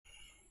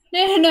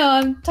No,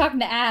 I'm talking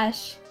to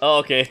Ash. Oh,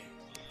 okay.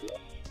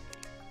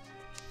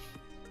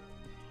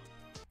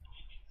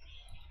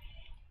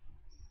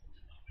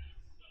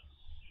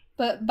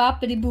 But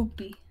boppity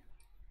boopy.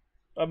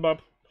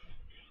 Up.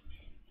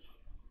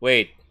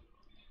 Wait.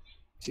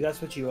 See,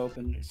 that's what you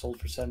opened. It sold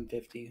for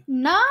 $750.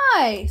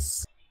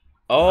 Nice.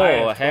 I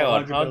Oh, have hang on.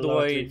 1200 How do below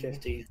I?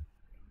 350.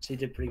 So you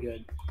did pretty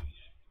good.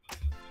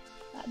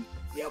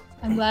 Yep.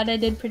 I'm glad I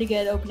did pretty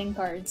good opening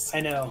cards.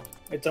 I know.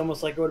 It's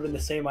almost like it would have been the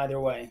same either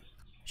way.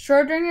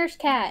 Schrodinger's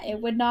cat. It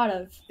would not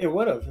have. It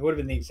would have. It would have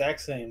been the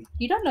exact same.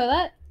 You don't know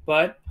that.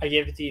 But I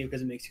gave it to you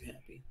because it makes you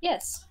happy.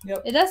 Yes.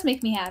 Yep. It does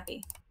make me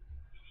happy.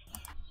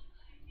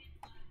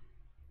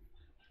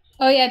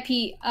 Oh yeah,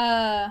 Pete.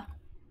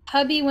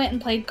 Hubby went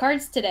and played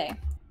cards today.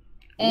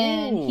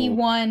 And he Ooh.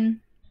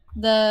 won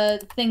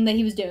the thing that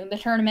he was doing, the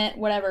tournament,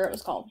 whatever it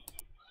was called.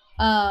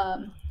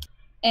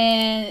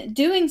 And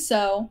doing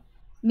so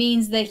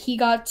means that he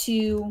got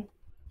to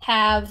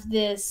have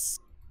this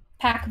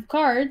pack of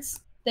cards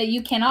that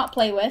you cannot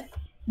play with,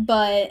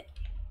 but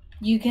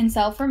you can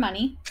sell for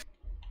money.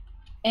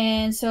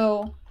 And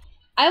so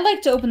I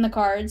like to open the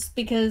cards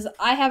because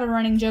I have a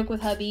running joke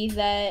with hubby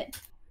that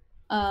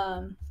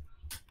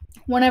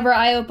whenever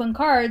I open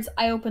cards,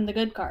 I open the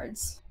good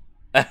cards.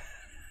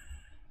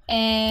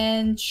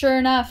 And sure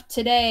enough,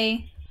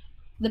 today,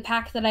 the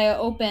pack that I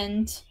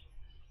opened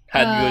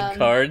Had good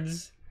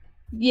cards.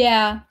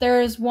 Yeah,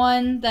 there was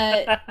one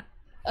that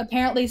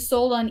apparently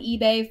sold on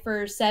eBay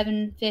for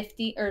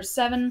 $750 or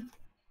 $7.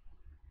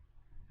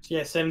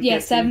 Yeah, $750. Yeah,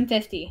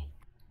 $750.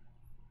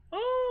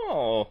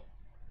 Oh.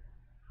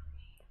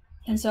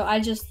 And so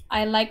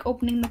I like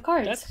opening the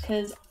cards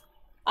because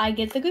I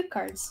get the good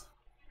cards.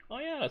 Oh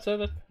yeah, so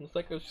that's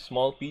like a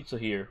small pizza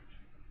here.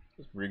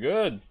 It's pretty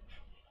good.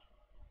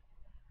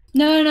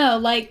 No,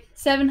 like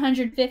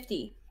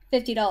 $750.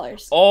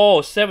 $50.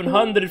 Oh,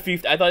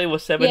 750. I thought it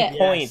was 7 Yeah.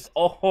 points.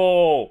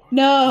 Oh.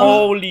 No.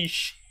 Holy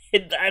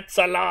shit, that's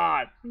a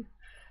lot.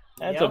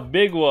 That's a Yep.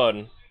 big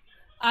one.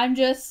 I'm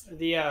just.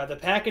 The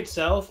pack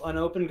itself,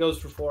 unopened, goes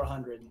for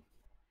 $400.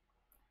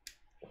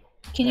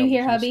 Can you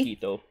hear hubby?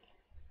 Mosquito.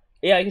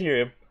 Yeah, I can hear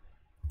him.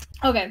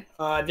 Okay.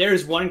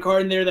 There's one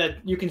card in there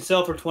that you can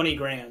sell for 20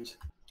 grand.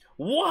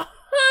 What?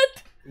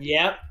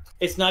 Yep.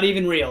 It's not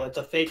even real. It's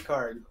a fake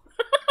card.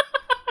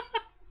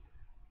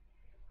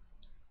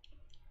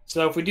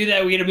 So if we do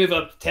that, we got to move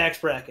up tax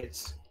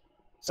brackets.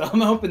 So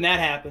I'm hoping that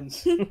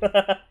happens.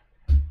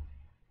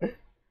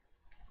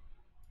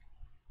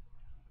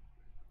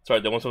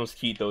 Sorry, that was a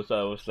mosquito, so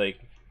I was like.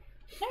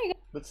 There you go.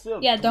 But still,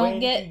 Yeah, don't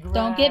get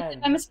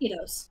bit by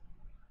mosquitoes.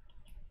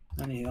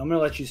 Honey, I'm gonna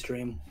let you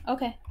stream.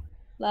 Okay.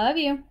 Love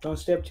you. Don't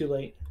stay up too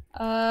late.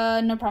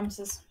 No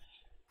promises.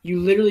 You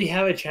literally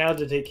have a child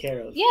to take care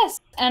of. Yes,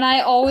 and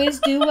I always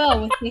do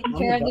well with taking I'm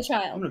care of gonna- the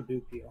child. I'm gonna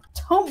boop you.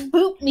 Don't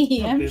boop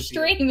me. I'll I'm boop you.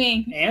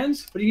 streaming. And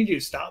what are you gonna do?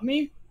 Stop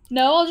me?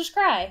 No, I'll just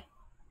cry.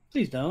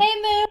 Please don't.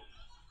 Hey,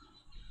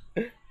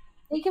 Moo.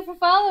 Thank you for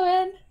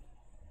following.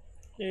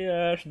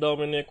 Yes,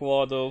 Dominic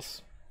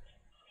Waddles.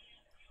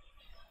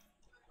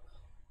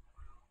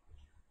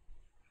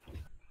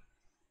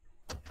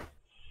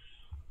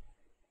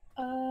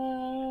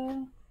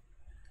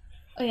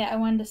 Oh yeah, I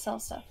wanted to sell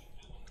stuff.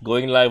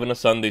 Going live on a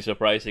Sunday,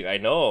 surprising. I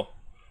know.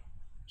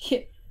 Yeah.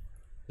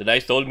 The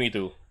dice told me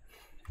to.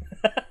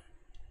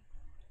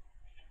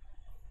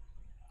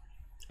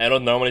 I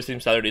don't normally stream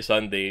Saturday,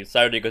 Sunday.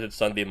 Saturday because it's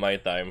Sunday my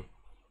time.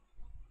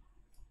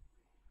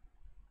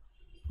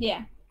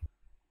 Yeah.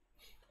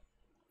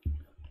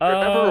 You're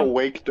never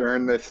awake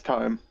during this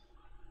time.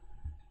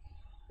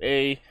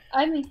 Hey.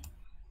 I mean,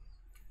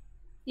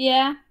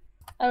 yeah.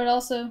 I would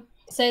also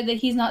say that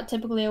he's not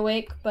typically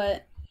awake,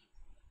 but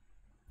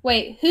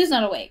wait, who's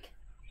not awake?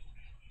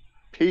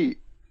 Pete.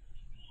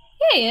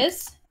 Yeah, he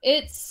is.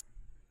 It's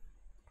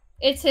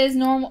his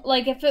normal.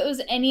 Like if it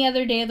was any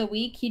other day of the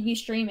week, he'd be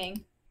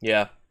streaming.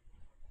 Yeah.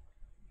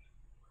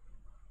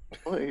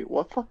 Wait,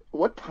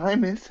 what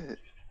time is it?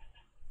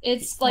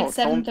 It's like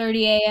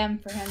 7:30 a.m.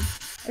 for him,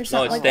 or No,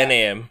 something it's like 10 that.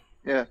 a.m.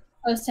 Yeah.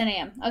 Oh, it's 10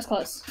 a.m. I was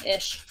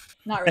close-ish.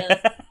 Not really.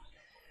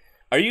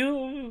 Are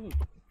you?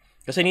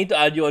 Because I need to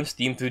add you on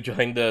Steam to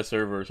join the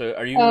server. So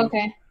are you? Oh,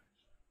 okay.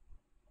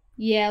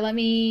 Yeah, let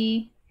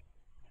me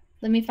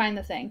find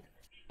the thing.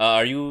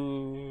 Are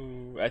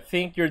you? I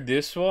think you're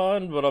this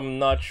one, but I'm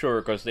not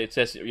sure because it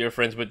says you're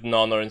friends with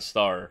Nonor and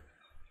Star.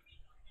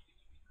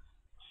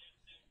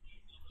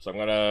 So I'm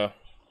gonna.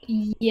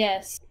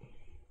 Yes,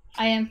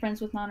 I am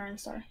friends with Honor and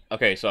Star.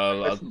 Okay, so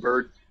I'll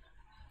Bird.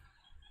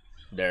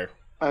 there.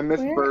 I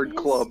miss Where Bird is-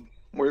 Club.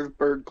 Where's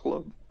Bird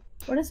Club?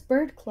 What is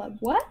Bird Club?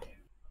 What?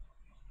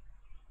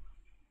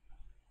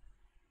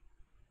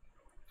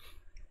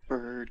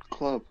 Bird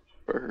Club.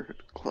 Bird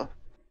Club.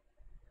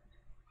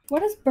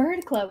 What is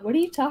Bird Club? What are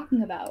you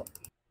talking about?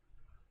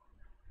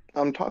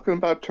 I'm talking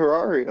about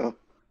Terraria.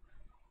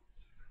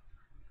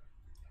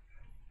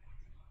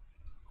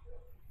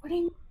 What do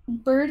you mean?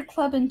 Bird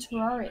Club in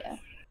Terraria?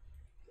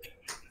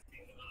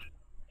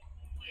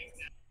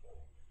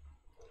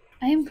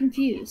 I am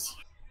confused.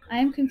 I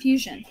am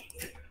confusion.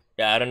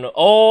 Yeah, I don't know.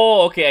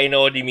 Oh, okay, I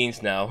know what he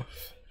means now.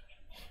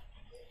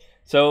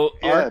 So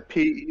Yeah,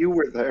 Pete, you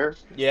were there.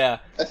 yeah.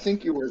 I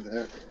think you were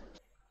there.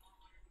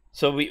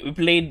 So we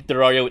played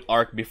Terraria with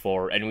Ark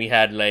before, and we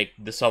had like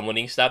the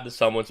summoning staff that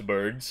summons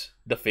birds,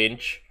 the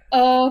finch,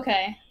 Oh,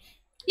 okay.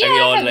 Yeah, and we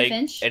I all have a like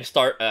finch. and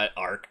start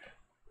Ark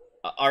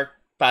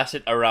pass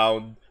it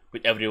around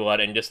with everyone,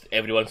 and just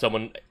everyone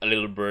summon a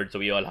little bird, so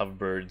we all have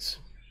birds.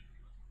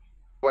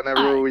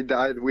 Whenever we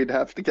died, we'd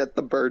have to get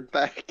the bird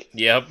back.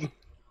 Yep.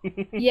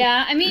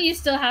 Yeah, I mean, you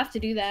still have to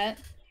do that.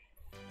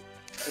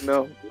 I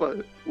know,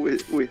 but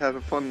we had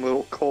a fun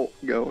little cult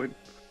going.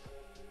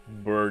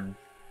 Board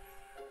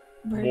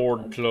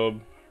club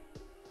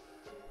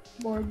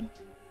Board.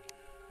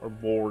 or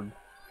board.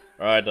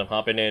 All right, I'm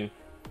hopping in.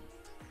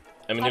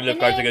 I'm in the Hopping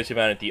Cards in. Against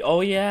Humanity. Oh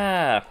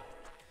yeah,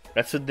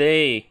 that's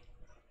today.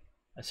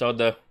 I saw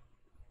the.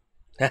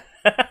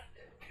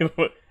 Wait,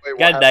 what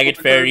God dang it, happened with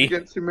fairy. Cards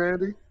Against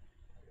Humanity?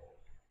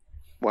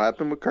 What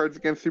happened with Cards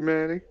Against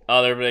Humanity?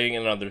 Oh, they're playing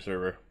in another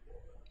server.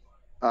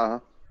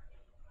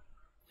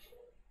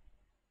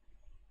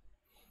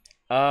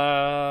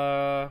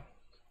 Uh,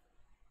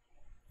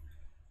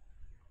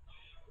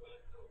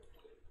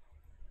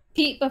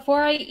 Pete,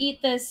 before I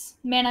eat this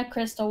mana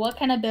crystal, what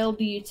kind of build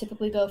do you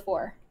typically go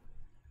for?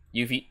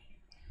 UV.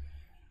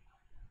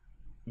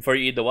 Before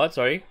you eat the what?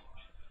 Sorry.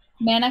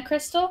 Mana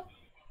crystal?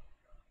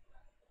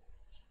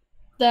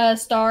 The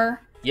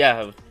star.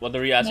 Yeah. What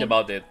are you asking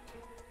Mana. about it?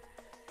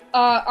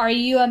 Are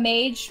you a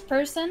mage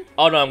person?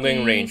 Oh no, I'm Do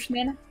going you ranged. use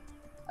mana?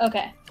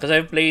 Okay. Because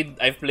I've played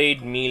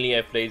melee,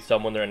 I've played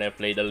summoner, and I've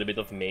played a little bit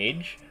of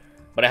mage,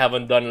 but I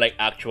haven't done like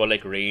actual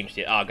like ranged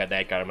yet. Oh god,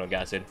 that caramel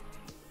gasin.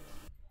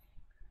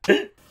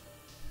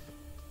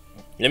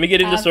 Let me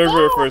get in the Have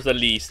server fun. first, at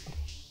least.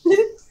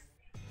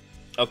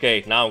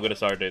 Okay, now I'm gonna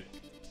start it.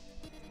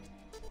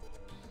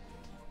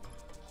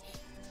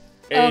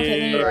 Okay,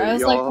 there you Hey, are. I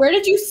was y'all. like, where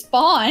did you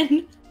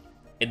spawn?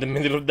 in the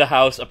middle of the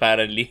house,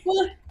 apparently.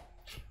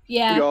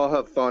 Yeah. Y'all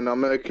have fun.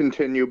 I'm gonna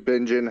continue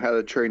binging How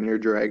to Train Your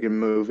Dragon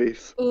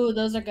movies. Ooh,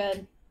 those are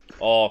good.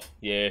 Oh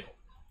yeah,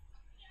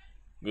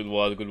 good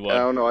one, good I one.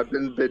 don't know. I've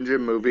been binging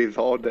movies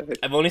all day.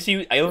 I've only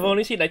seen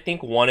I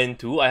think 1 and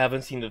 2. I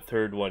haven't seen the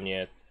third one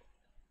yet.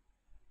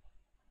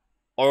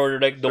 Or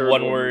like the Third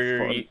one one was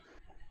where fun.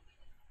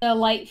 The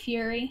Light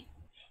Fury.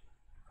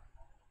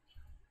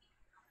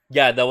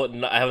 yeah, that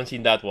one, I haven't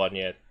seen that one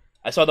yet.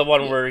 I saw the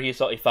one Yeah. where he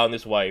found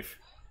his wife.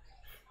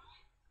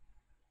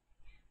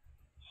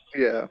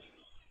 Yeah.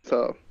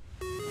 So.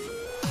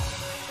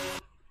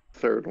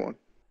 Third one.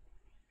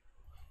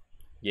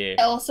 Yeah.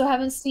 I also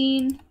haven't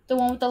seen the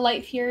one with the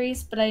Light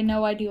Furies, but I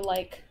know I do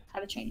like How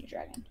to Train Your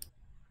Dragon.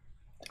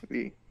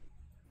 Yeah.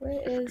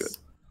 Where It's is...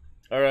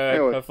 All right,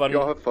 Anyway, have fun.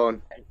 y'all have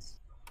fun.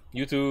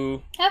 You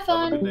too. Have Have a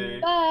fun. good day.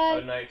 Bye.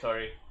 Good night.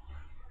 Sorry.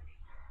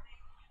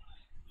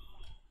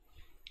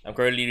 I'm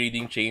currently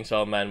reading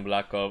Chainsaw Man,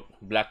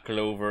 Black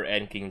Clover,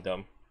 and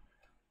Kingdom.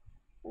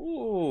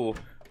 Ooh,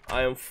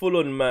 I am full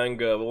on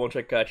manga, but once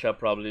I catch up,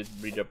 probably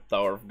read up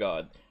Tower of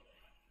God.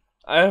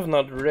 I have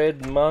not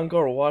read manga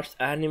or watched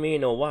anime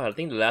in a while. I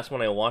think the last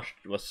one I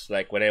watched was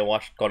like when I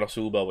watched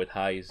Konosuba with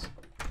Highs.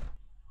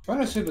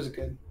 Konosuba's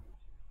good.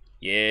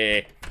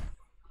 Yeah.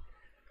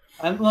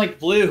 I'm like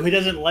Blue, who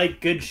doesn't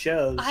like good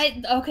shows.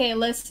 Okay,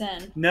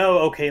 listen. No,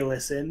 okay,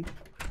 listen.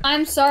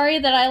 I'm sorry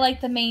that I like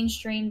the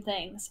mainstream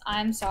things.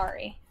 I'm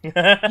sorry.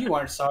 You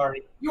aren't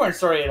sorry. You aren't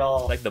sorry at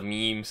all. Like the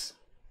memes.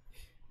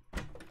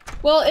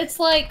 Well, it's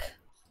like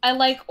I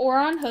like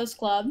Ouran Host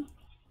Club.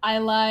 I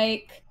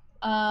like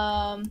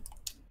My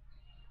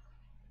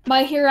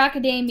Hero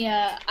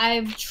Academia.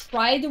 I've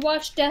tried to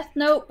watch Death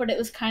Note, but it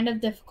was kind of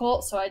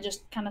difficult, so I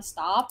just kind of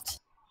stopped.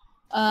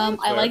 I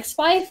fair. like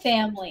Spy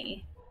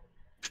Family.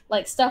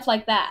 Like stuff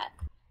like that.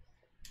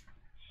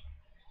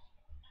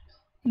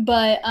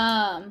 But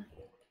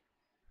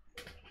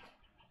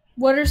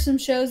what are some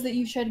shows that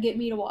you should get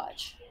me to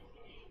watch?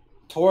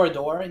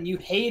 Torador, and you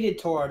hated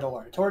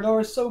Torador.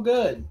 Torador is so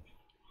good.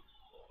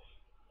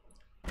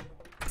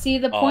 See,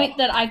 the Aw. point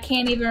that I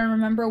can't even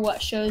remember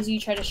what shows you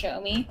try to show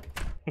me.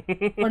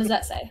 What does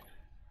that say?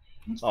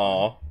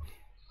 Aw.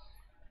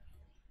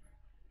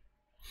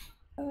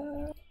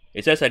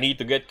 It says I need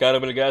to get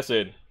caramel gas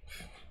in.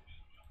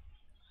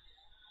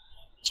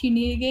 You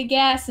need to get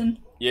gassing.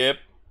 Yep.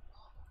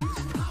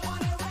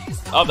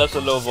 Oh, that's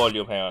a low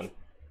volume. Hang on.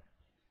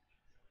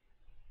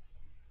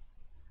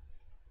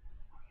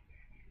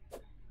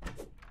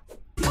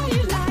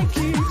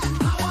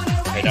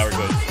 Okay, now we're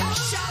good.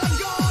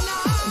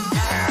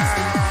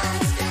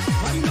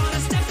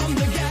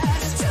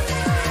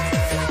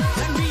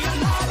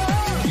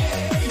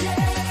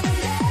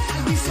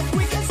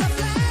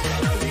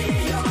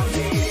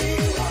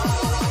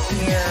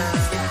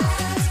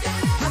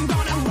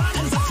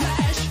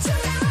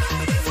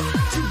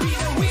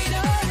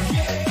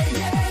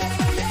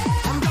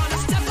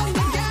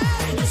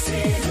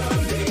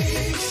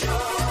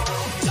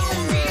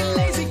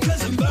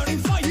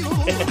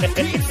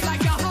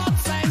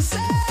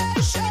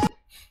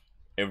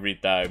 Every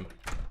time.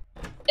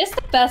 It's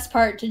the best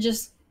part to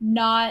just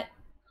not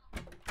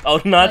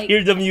I'll not Like-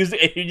 hear the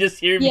music and you just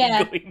hear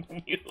Yeah. me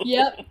going mute.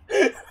 Yep.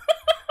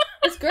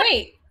 It's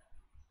great.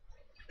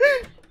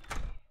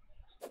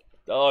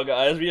 Oh god,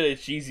 I just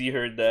realized Cheesy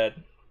heard that.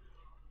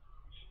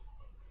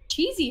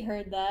 Cheesy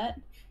heard that.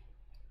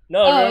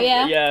 No, Oh,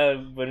 remember, yeah?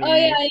 when Oh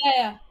we...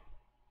 yeah.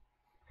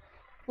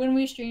 When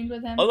we streamed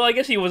with him. Although I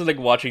guess he was like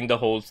watching the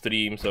whole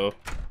stream, so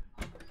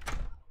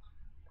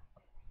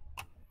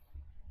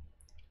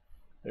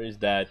there's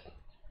that.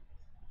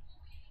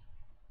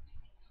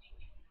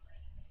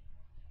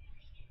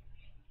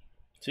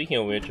 Speaking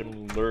of which,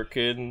 I'm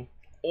lurking.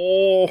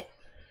 Oh,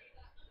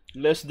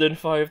 less than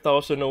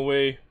 5,000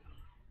 away.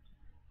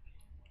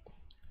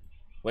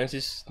 When's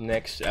this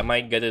next? I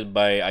might get it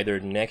by either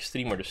next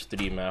stream or the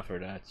stream after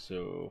that.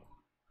 So,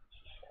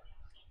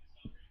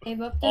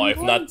 Save up Oh, them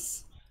if not-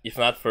 points. if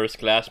not first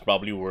class,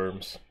 probably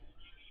Worms.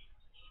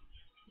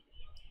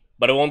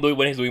 But I won't do it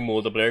when he's doing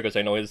multiplayer because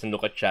I know he doesn't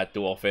look at chat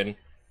too often.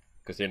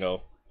 Because you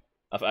know,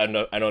 I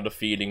know the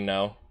feeling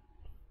now.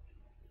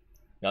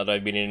 Now that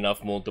I've been in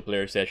enough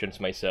multiplayer sessions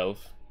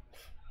myself.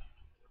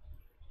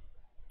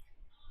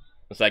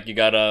 It's like you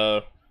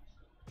gotta...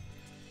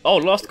 Oh,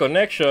 lost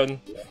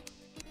connection!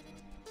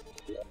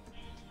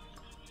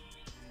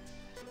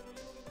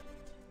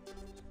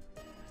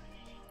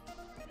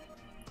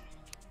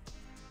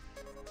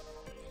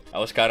 I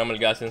was caramel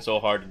gassing so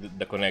hard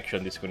the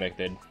connection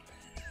disconnected.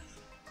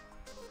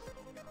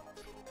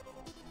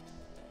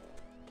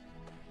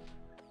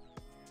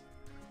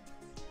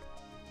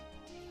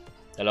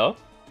 Hello?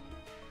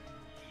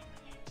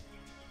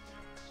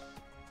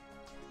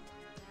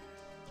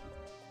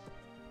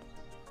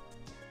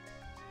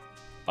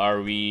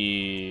 Are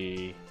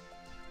we...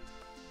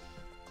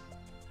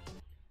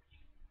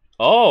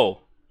 Oh!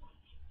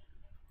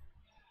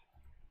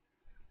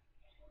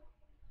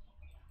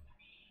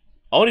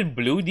 Oh, did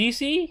Blue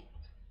DC?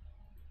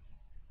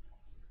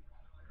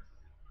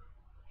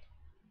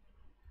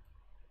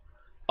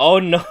 Oh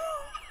no!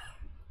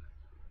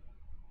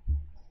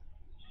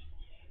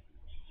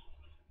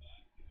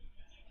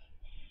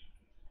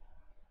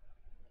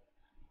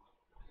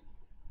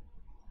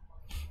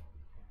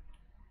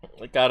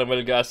 The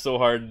caramel gas so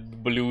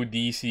hard, Blue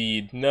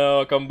DC.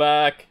 No, come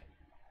back!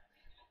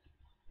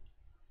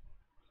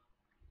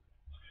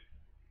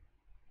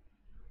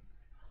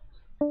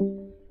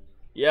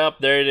 Yep,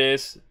 there it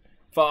is.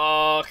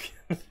 Fuck!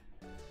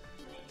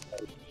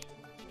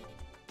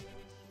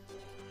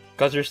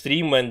 Cause your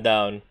stream went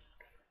down.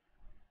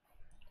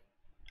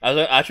 I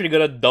was actually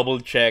gonna double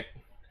check.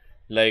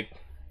 Like,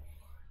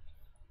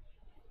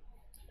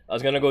 I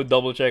was gonna go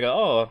double check.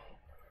 Oh,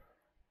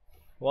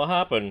 what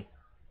happened?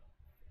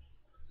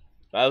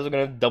 I was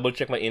gonna double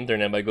check my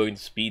internet by going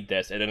to speed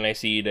test, and then I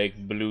see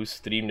like Blue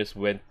stream just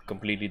went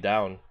completely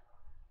down.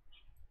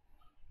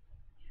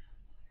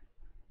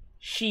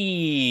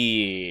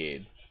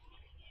 Shit.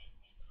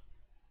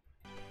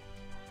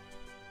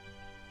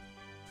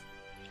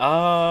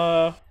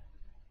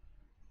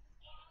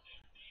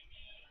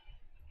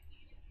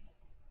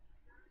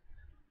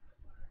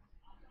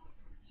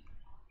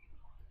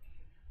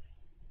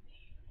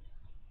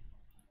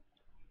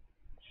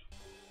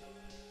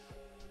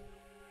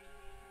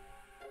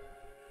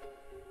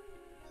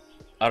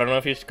 I don't know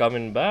if he's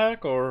coming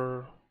back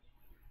or...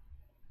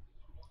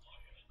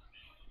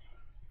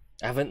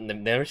 I've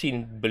never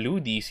seen Blue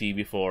DC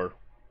before.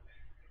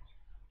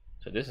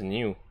 So this is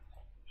new.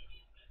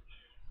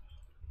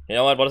 You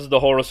know what? What does the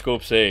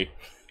horoscope say?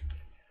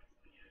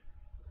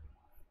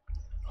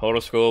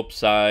 Horoscope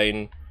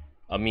sign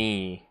a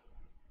me.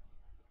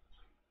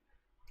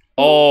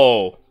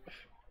 Oh!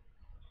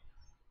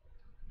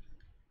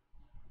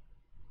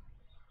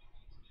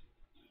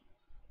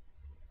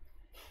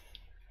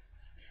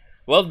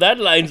 Well, that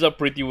lines up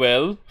pretty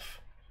well.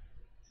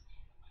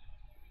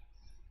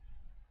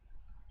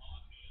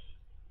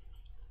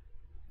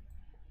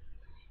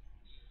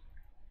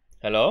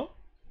 Hello?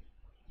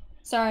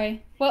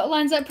 Sorry. What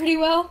lines up pretty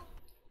well?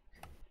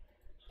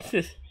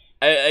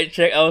 I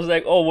checked, I was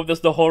like, oh, what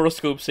does the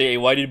horoscope say?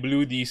 Why did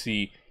Blue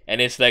DC?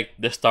 And it's like,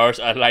 the stars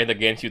are aligned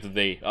against you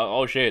today.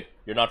 Oh shit,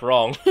 you're not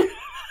wrong.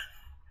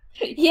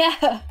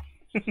 Yeah.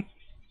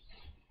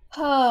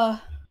 Oh,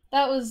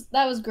 that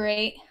was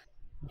great.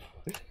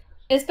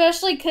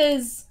 Especially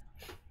because,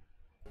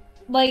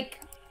 like,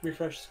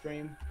 Refresh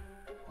stream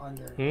on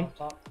your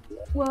laptop.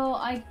 well,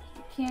 I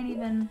can't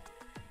even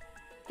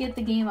get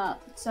the game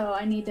up, so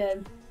I need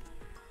to...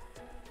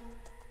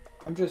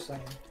 I'm just saying.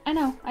 I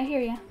know, I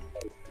hear you.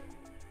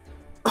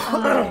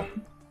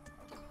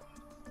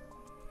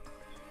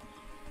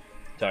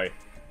 Sorry.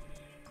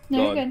 No,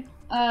 Go you're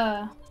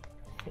on.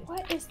 good.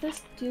 What is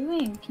this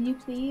doing? Can you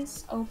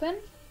please open?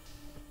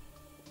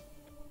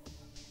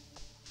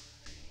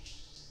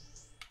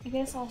 I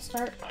guess I'll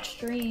start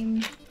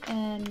stream,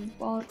 and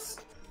while it's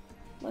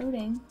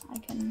loading, I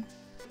can...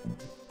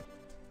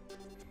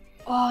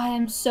 Oh, I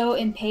am so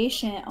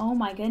impatient. Oh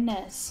my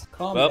goodness.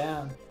 Calm Well,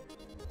 down.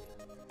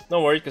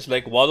 Don't worry, because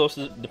like Waddle's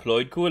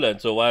deployed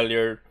coolant, so while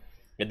you're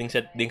getting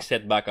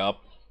set back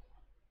up,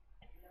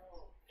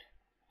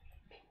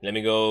 let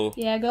me go.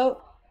 Yeah,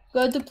 go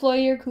Go deploy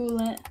your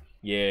coolant.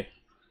 Yeah.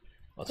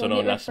 Also Go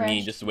get known as me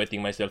refreshed. just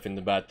wetting myself in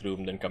the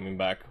bathroom, then coming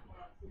back.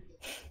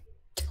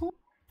 Don't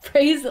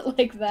phrase it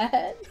like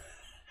that.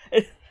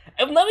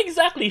 I'm not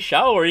exactly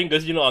showering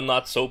because, you know, I'm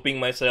not soaping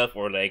myself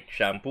or like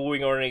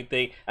shampooing or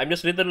anything. I'm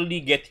just literally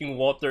getting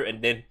water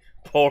and then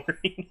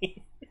pouring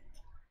it.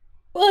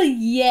 Well,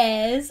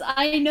 yes,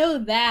 I know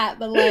that,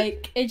 but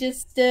like, it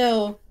just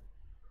still.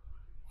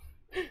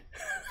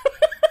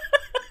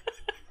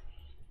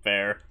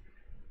 Fair.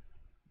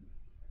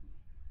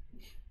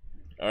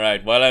 All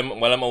right. While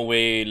I'm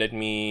away, let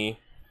me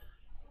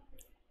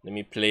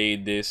play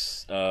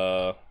this.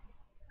 No,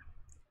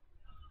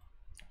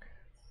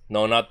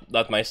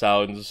 not my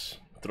sounds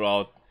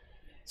throughout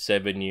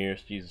 7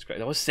 years. Jesus Christ,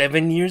 that was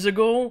 7 years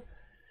ago.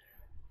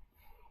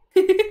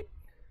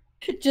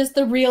 Just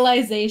the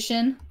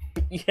realization.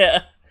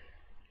 Yeah.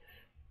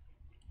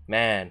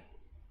 Man.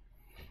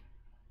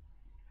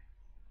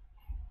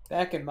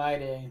 Back in my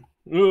day.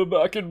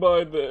 Back in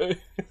my day.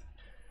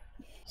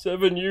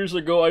 7 years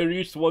ago, I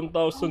reached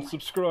 1,000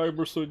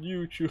 subscribers on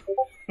YouTube.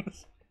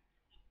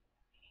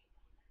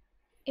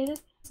 It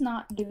is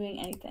not doing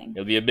anything.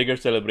 It'll be a bigger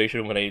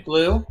celebration when I.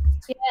 Blue,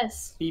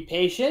 Yes, be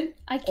patient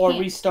I can't. or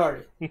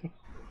restart it.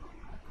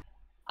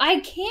 I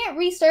can't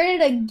restart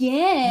it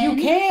again. You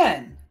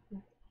can.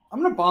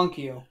 I'm gonna bonk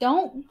you.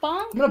 Don't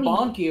bonk I'm gonna me.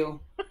 bonk you.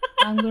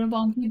 I'm gonna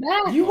bonk you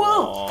back. You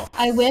won't. Aw,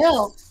 I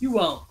will. You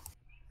won't.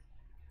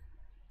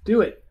 Do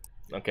it.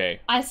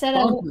 okay. I said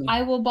Bonk me.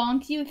 I will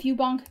bonk you if you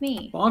bonk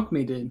me. Bonk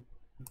me, dude.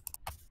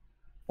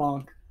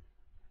 Bonk.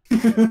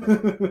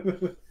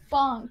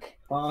 Bonk.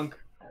 Bonk.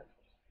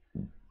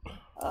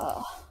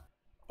 Ugh.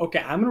 Okay,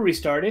 I'm gonna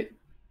restart it.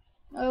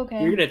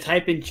 Okay. You're gonna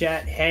type in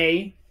chat,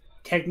 "Hey,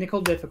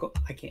 technical difficult."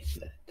 I can't do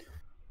that.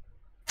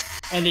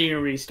 And then you're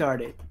gonna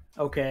restart it.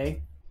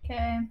 Okay.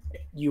 Okay.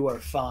 You are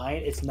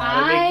fine. It's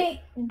not a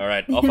big. All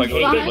right. Off I go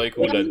to Fine. deploy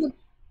coolant.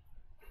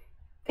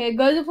 Okay,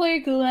 go deploy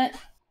your coolant.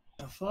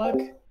 The fuck?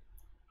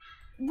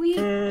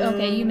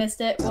 Okay, you missed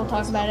it. We'll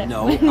talk about it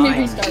No, when we I-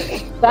 restart.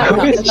 Is that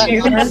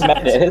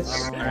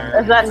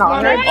an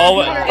honor?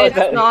 Oh, It's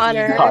an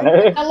honor.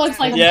 That looks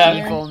like Yeah.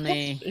 an honor.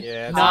 me.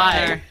 Yeah, it's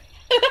Honor.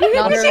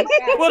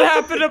 What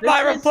happened to my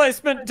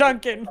replacement,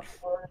 Duncan?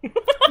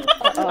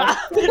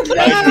 That's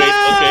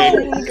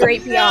great.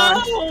 Great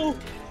beyond.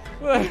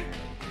 Okay.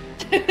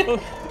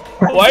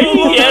 Why are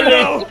you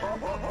yelling?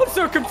 I'm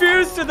so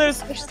confused to this.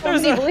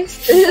 There's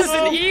voices.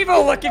 an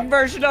evil-looking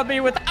version of me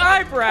with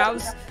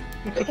eyebrows.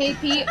 Hey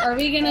Pete, are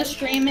we gonna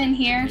stream in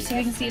here so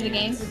we can see the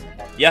game?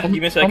 Yeah, give me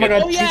a Oh second. my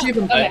god, yeah. she's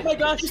even Okay. Oh my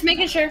gosh. Just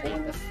making sure.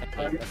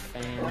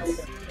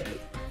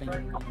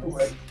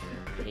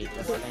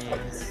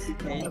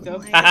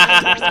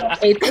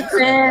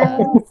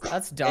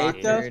 That's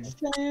doctored.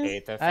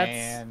 Hate the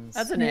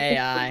That's an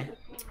AI.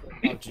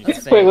 Oh,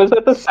 Jesus. Wait, was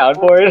that the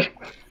soundboard?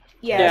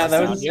 Yeah,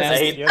 that was Yeah,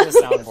 you have the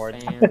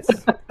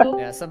soundboard.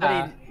 Yeah,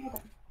 somebody.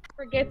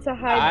 Forget to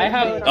hide. I the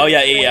have- vote Oh on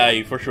yeah, the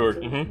AI for sure.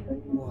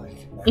 Whiplash.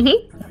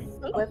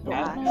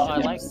 Oh, I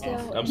like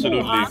Still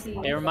Absolutely.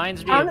 awesome. It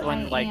reminds me I'm- of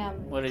when, like, I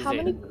am. what is How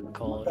many- it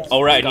called?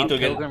 All right, I need Scott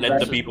to Pilgrim let the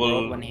versus people.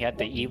 World when he had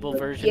the evil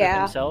version Yeah.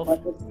 of himself.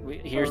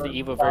 Here's the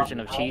evil version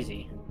of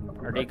Cheesy.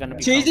 Are they gonna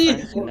be Cheesy,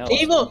 friends? No.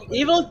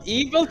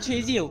 evil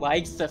Cheesy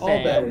likes the All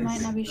that. It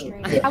might not be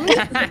streaming.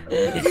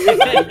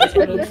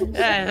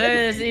 Yeah,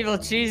 this evil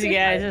cheesy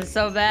guy is just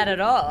so bad at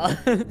all.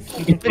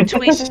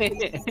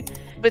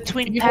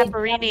 Between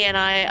Paparini and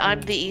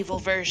I'm the evil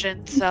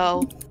version,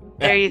 so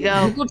there you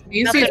go.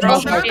 Nothing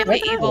wrong with being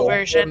the evil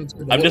version.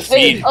 I'm just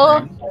Wait, feed.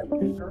 oh,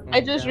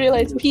 I just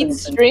realized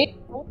Pete's stream.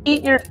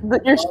 Pete, your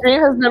stream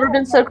has never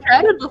been so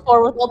crowded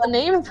before with all the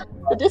names,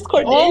 the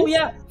Discord Oh names.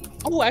 yeah.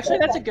 Oh, actually,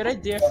 that's a good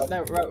idea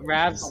that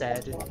Rav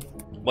said.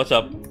 What's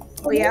up?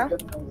 Oh yeah.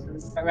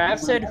 Rav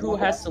said who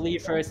has to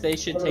leave first, they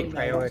should take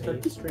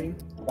priority.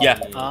 Yeah.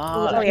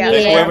 Oh, yeah.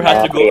 Like, whoever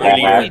has to go Yeah.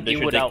 earlier, We they do should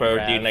take without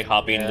priority and Rev. like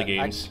hop in Yeah, the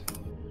games.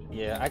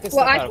 Yeah, I could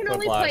Well, step I out can of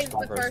only Quiplash play in the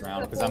the first first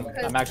round because couple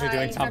I'm actually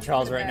doing I time have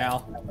trials to right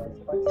now.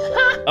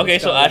 Okay,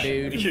 so Go, Ash,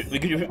 dude.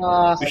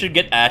 we should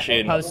get Ash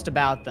in. Post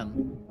about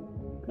them.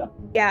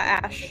 Yeah,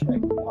 Ash.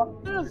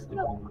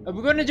 Are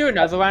we gonna do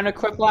another round of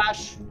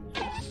Quiplash?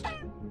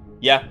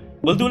 Yeah,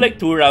 we'll do like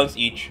 2 rounds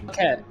each.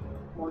 Okay.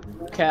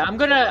 Okay, I'm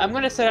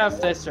gonna set out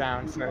this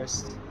round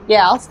first.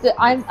 Yeah,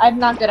 I'm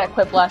not good at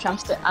Quiplash.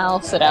 I'll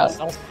sit out.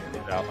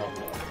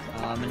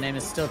 My name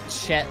is still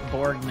Chet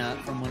Borgnut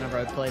from whenever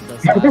I played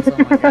this last. Oh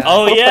my god.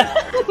 Oh yeah.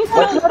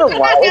 Wasn't that a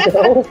while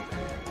ago?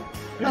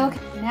 Okay,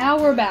 now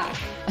we're back.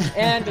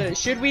 And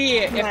should we,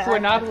 if we're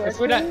not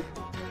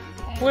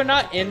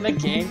in the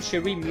game,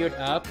 should we mute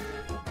up?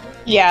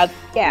 Yeah,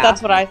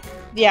 that's what I.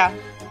 Yeah,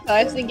 so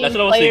I was thinking That's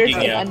what I was players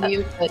thinking, yeah. can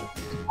unmute, but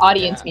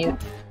audience mute.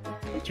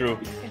 True.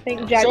 I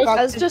think Jack So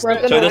Fox it's is just-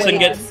 broken so it doesn't already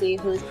get- to see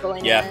who's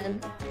going Yeah. in.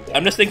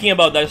 I'm just thinking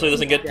about that so it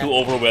doesn't get too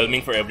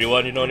overwhelming for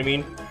everyone. You know what I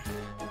mean?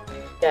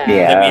 Yeah.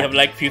 Then we have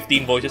like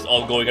 15 voices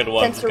all going at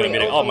once. It's gonna be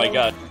like, oh my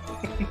god.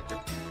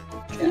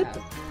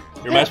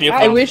 Reminds me of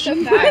I wish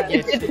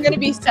it's gonna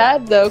be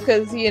sad though,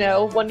 because you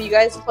know when you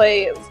guys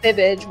play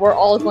Fibbage, we're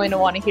all going to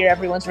want to hear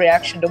everyone's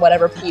reaction to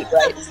whatever Pete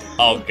writes.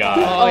 Oh god.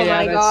 Oh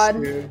my god.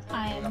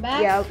 I am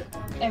back. Yeah.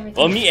 Everything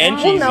Well, me and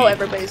We'll Cheesy. know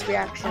everybody's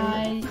reaction.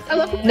 I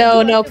love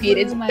No, Pete,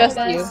 it's my just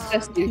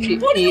best you, to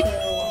Pete.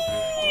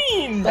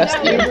 Just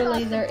you.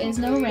 Literally, there is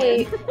no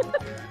rain,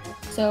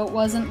 so it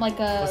wasn't like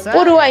a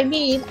What do I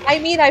mean? I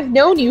mean I've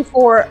known you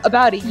for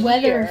about a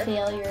weather year.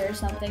 failure or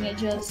something. It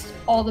just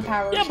all the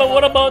power. Yeah, but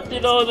what about the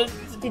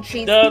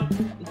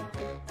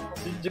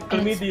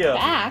chlamydia?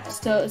 Back,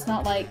 so it's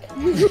not like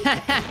anything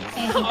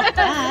like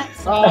that.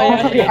 So.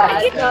 Oh, yeah.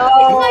 It's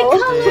my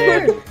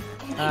color.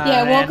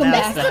 Yeah, welcome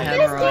that's back. the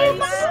hemorrhoids.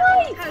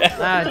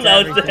 Now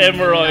it's the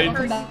hemorrhoids.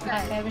 Welcome back. I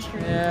have a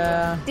stream.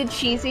 Yeah. Did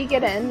Cheesy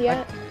get in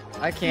yet?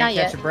 I can't Not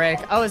catch yet. a break.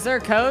 Oh, is there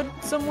a code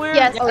somewhere?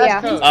 Yes. Oh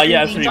yeah. Oh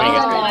yeah, I'm streaming it.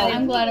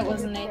 I'm glad it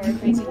wasn't anything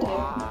crazy too.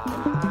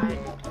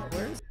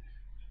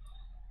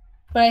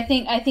 But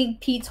I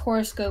think Pete's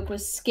horoscope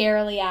was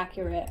scarily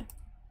accurate.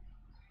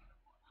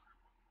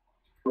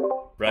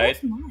 Right?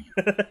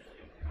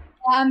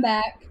 I'm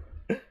back.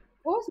 What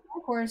was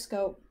my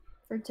horoscope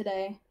for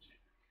today?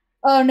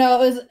 Oh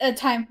no, it was a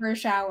time for a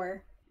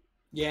shower.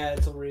 Yeah,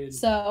 it's a rude.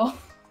 So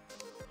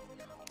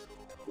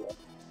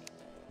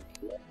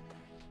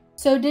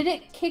did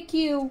it kick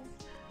you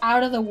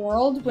out of the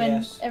world when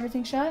Yes.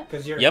 everything shut?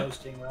 Because you're Yep.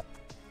 hosting, right?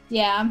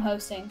 Yeah, I'm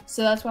hosting.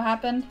 So that's what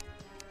happened?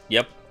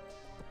 Yep.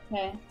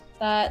 Okay.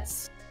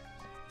 That's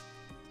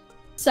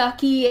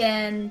sucky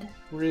and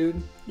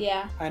Rude.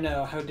 yeah. I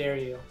know. How dare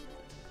you?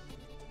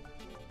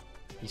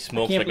 He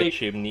smokes can't like a believe-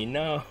 chimney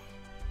now.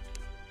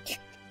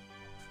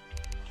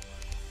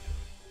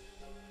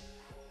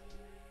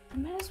 I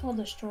might as well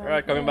destroy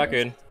Alright, coming back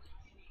in.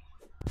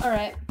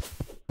 Alright.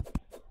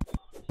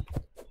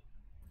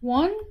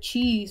 1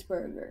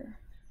 cheeseburger.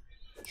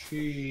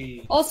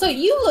 Gee. Also,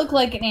 you look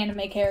like an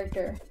anime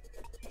character.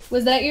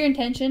 Was that your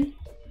intention?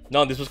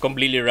 No, this was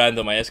completely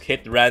random. I just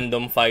hit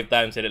random 5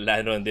 times and it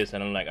landed on this,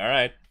 and I'm like,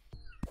 alright.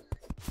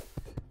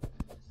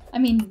 I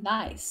mean,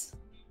 nice.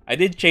 I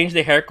did change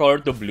the hair color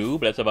to blue,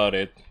 but that's about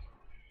it.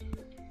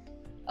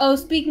 Oh,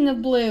 speaking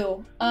of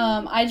blue,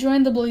 I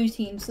joined the blue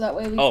team so that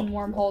way we Oh. can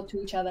wormhole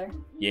to each other.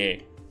 Yeah.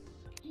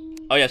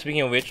 Oh yeah,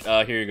 speaking of which,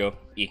 here you go.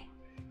 E.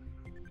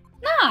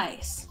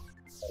 Nice.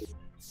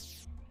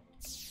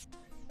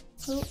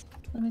 Oh,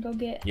 let me go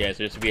get. Yeah,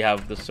 so we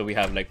have this, so we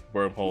have like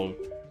wormhole.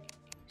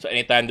 So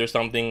anytime there's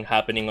something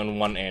happening on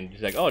one end,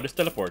 it's like, oh, just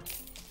teleport.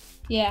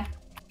 Yeah.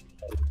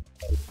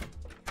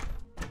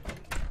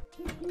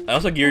 I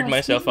also geared Oh,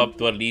 myself up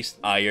to at least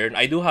iron.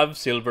 I do have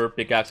silver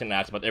pickaxe and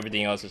axe, but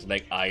everything else is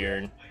like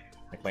iron,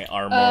 like my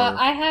armor.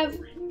 I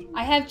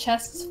have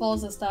chests full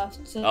of stuff.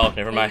 So Oh,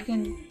 never that mind. you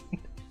can-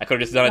 I could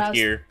have just done it Browse-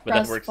 here, but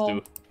browse that works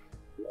full. too.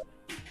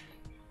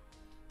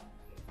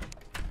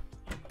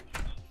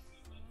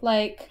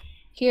 Like,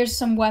 here's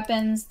some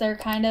weapons. They're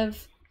kind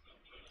of,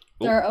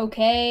 they're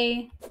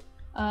okay.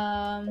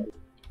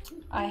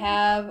 I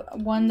have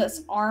one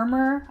that's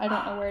armor. I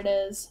don't know where it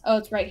is. Oh,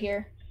 it's right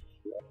here.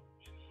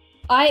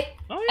 I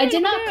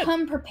did not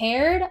come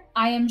prepared.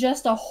 I am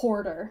just a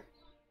hoarder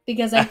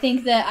because I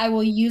think that I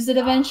will use it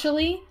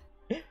eventually.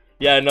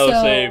 Yeah, no,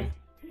 So- same.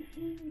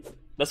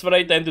 That's what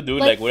I tend to do.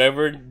 Like- Like,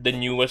 whatever the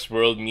newest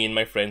world me and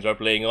my friends are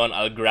playing on,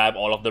 I'll grab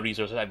all of the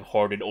resources I've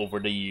hoarded over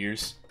the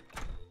years.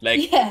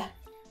 Like, Yeah.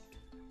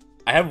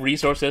 I have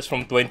resources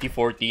from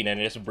 2014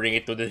 and I just bring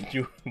it to the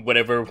new,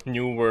 whatever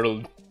new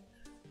world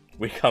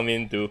we come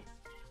into.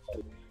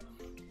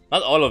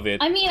 Not all of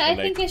it. I mean, but, I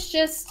like, think it's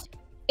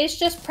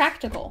just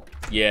practical.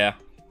 Yeah.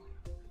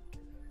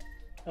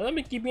 Well, let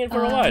me keep me in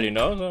for a while, you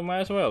know, so might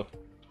as well.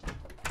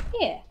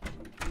 Yeah.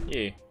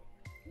 Yeah.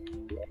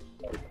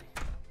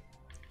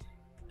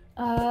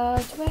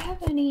 Do I have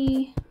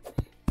any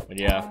But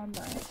yeah. armor?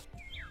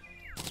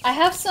 I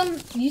have some.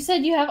 You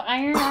said you have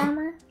iron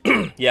armor?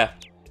 Yeah.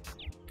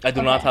 I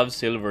do not Okay. have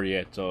silver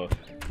yet, so...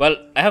 Well,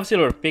 I have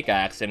silver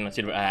pickaxe and a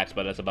silver axe,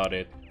 but that's about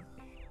it.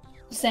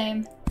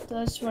 Same.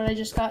 That's what I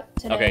just got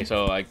today. Okay,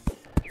 so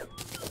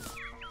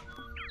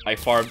I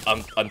farmed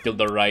until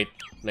the right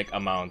like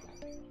amount.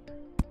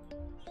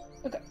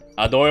 Okay.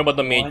 Don't worry about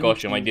the maid One,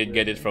 costume. I two, did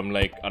get it from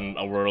like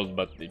a world,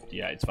 but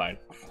yeah, it's fine.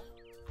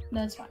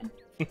 That's fine.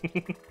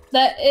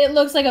 That it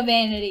looks like a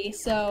vanity,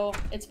 so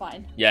it's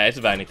fine. Yeah, it's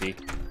vanity.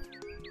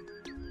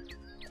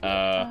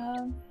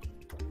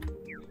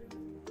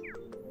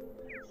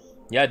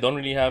 Yeah, I don't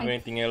really have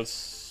anything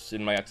else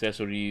in my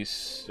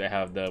accessories. I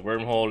have the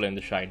wormhole and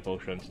the shine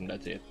potions, and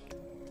that's it.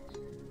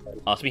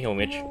 Speaking of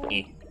which,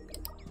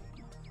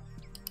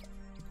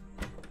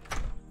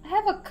 I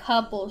have a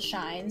couple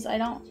shines.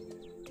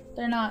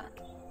 They're not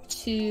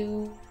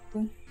too.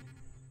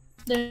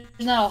 There's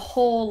not a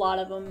whole lot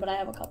of them, but I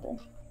have a couple.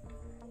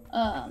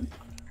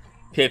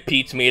 Yeah,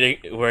 Pete's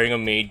wearing a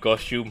maid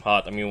costume.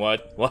 Hot. I mean,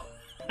 what? What?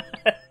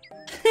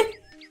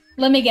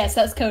 Let me guess.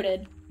 That's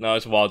coded. No,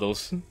 it's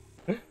Waddles.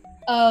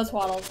 Oh, it's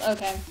Waddles.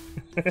 Okay.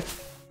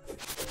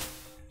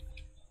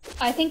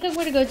 I think I'm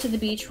going to go to the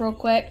beach real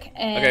quick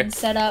and Okay.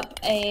 set up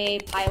a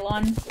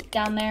pylon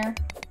down there.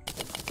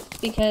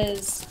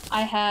 because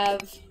I have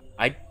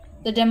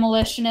the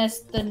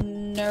demolitionist, the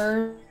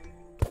nurse.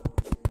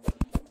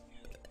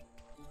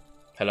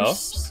 Hello?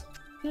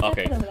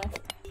 Okay.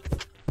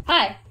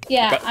 Hi.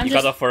 Yeah, I'm you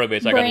just got off for a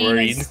bit, so I got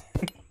worried.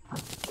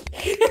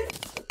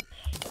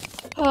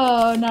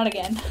 Oh, not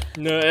again.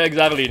 No,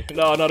 exactly.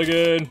 No, not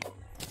again.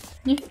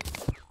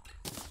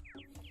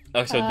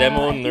 Oh, so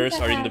demo and nurse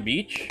are in the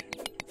beach?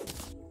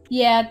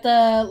 Yeah, at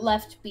the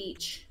left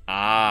beach.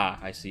 Ah,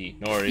 I see.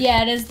 No worries.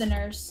 Yeah, it is the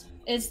nurse.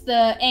 It's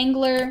the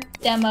angler,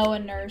 demo,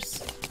 and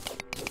nurse.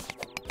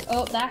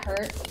 Oh, that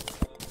hurt.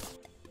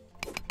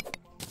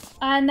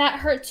 And that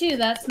hurt too.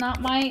 That's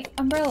not my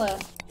umbrella.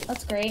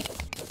 That's great.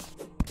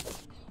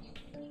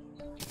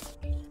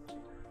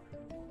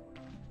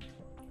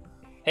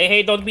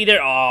 Hey, don't be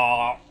there.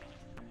 Aww.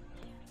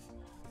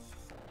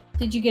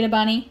 Did you get a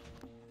bunny?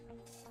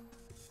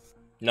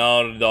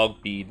 No, the dog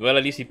peed. Well,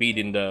 at least he peed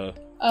in the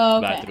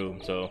bathroom,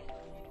 so.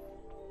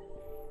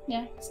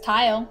 Yeah, it's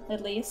tile,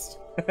 at least.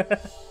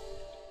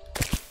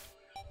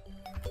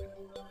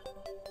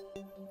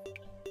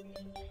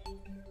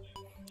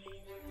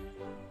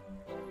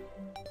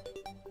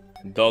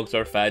 Dogs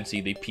are fancy,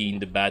 they pee in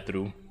the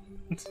bathroom.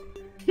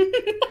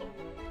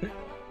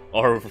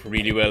 Or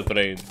really well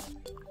trained.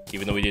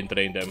 Even though we didn't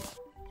train them.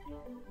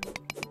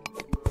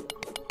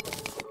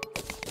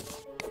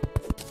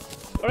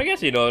 Or I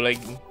guess, you know, like...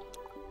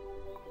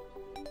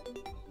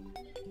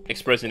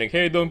 expressing like,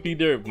 hey, don't pee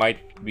there,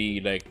 might be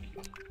like...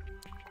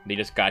 they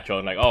just catch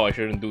on like, oh, I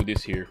shouldn't do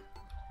this here.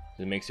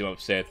 It makes him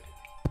upset.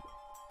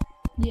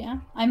 Yeah,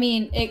 I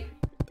mean, it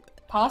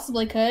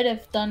possibly could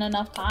if done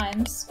enough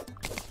times.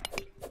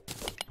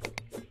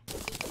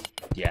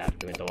 Yeah,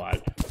 doing it a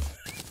lot.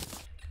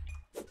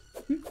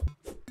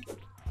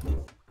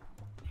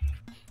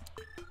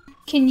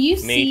 Can you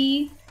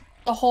see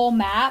the whole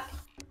map?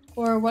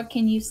 Or what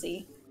can you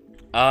see?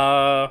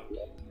 Oh!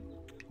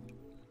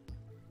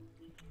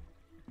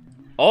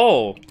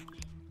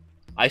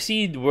 I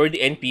see where the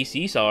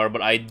NPCs are,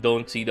 but I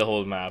don't see the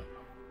whole map.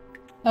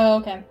 Oh,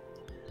 okay.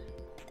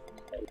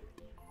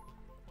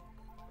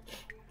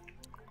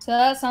 So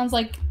that sounds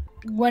like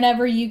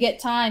whenever you get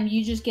time,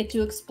 you just get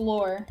to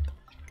explore.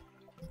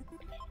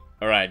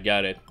 Alright,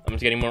 got it. I'm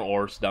just getting more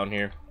ores down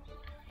here.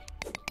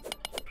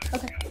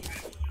 Okay.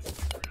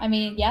 I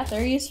mean, yeah,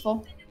 they're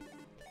useful.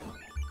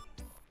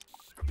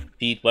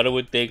 Pete, what it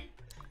would take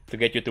to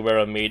get you to wear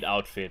a maid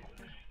outfit?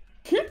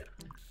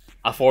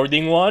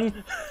 Affording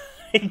one?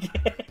 I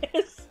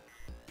guess.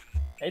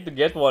 I need to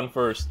get one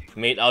first.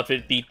 Maid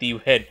outfit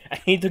TT head.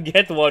 I need to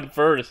get one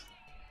first.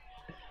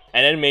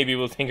 And then maybe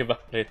we'll think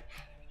about it.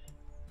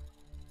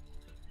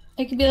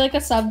 It could be like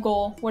a sub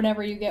goal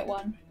whenever you get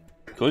one.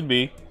 Could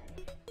be.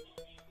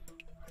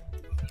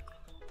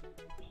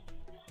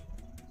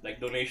 Like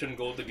donation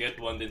goal to get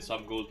one, then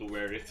sub goal to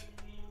wear it.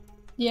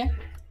 Yeah.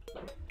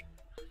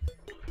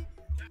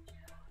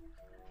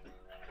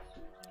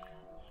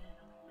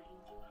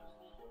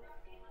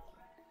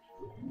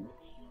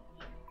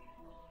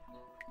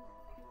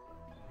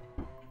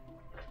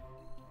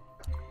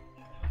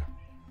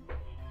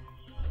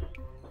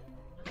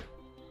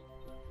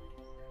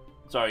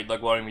 Sorry,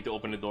 Doug wanted me to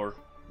open the door.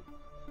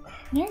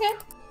 You're good.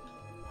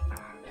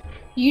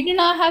 You do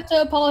not have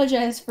to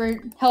apologize for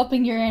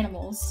helping your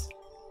animals.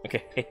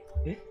 Okay.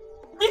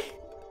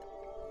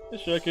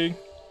 Just checking.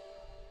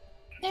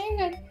 Yeah,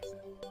 you're good.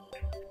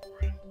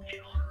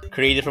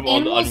 Created from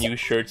all the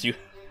unused shirts you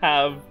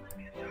have.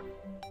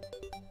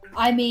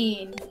 I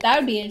mean, that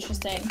would be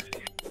interesting.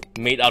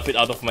 Made outfit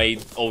out of my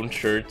own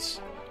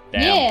shirts.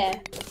 Damn. Yeah.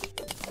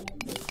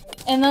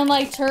 And then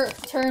like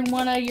turn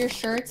one of your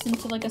shirts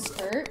into like a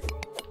skirt.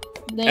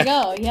 There you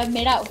go. You have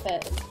made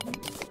outfit.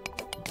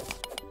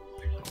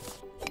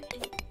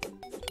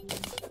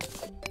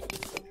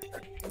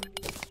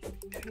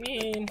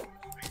 Man.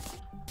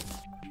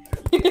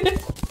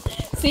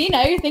 See,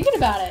 now you're thinking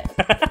about it.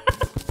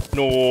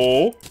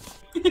 No.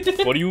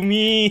 What do you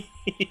mean?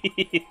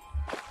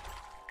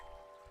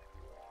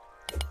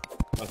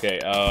 Okay,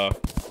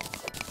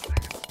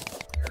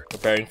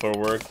 preparing for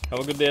work. Have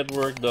a good day at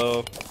work,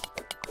 though.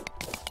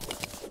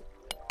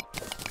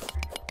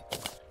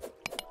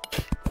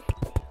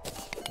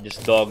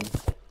 Just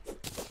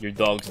your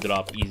dogs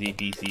drop, easy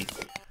peasy.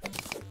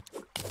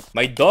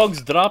 My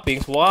dog's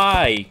droppings,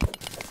 why?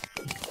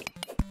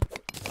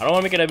 I don't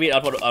want to make it a bit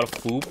out of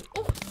poop.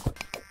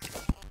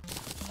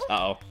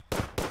 Uh-oh.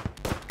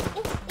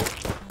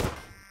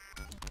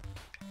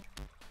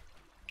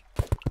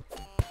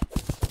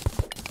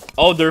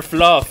 Oh, they're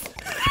fluff.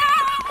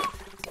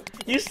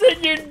 You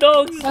said your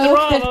dogs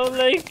drop. I was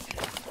like,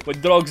 my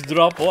dogs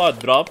drop what?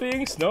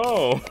 Droppings?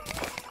 No.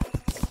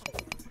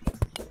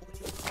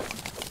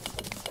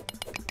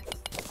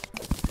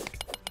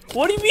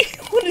 What do you mean?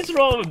 What is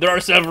wrong? There are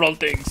several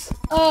things.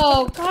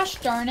 Oh, gosh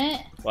darn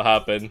it. What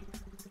happened?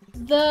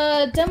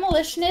 The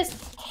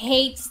demolitionist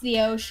hates the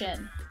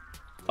ocean.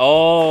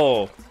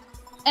 Oh.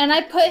 And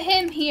I put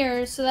him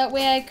here so that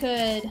way I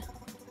could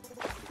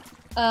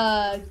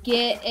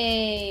get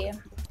a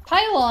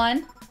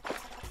pylon,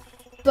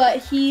 but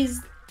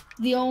he's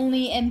the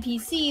only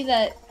NPC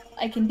that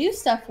I can do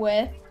stuff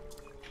with.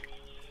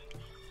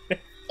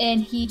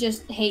 And he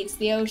just hates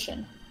the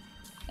ocean.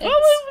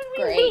 It's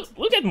great.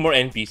 We'll get more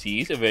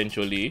NPCs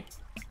eventually.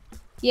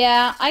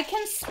 Yeah, I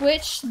can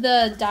switch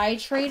the dye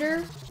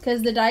trader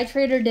because the dye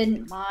trader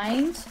didn't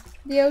mind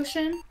the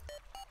ocean.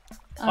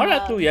 Oh,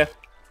 that too, yeah.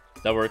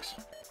 That works.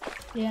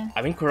 Yeah.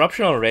 I'm in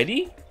corruption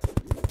already?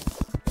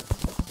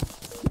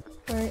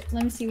 Let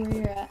me see where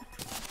you're at.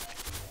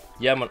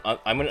 Yeah,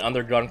 I'm in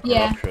underground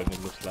corruption,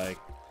 it looks like.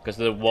 Because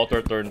the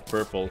water turned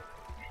purple.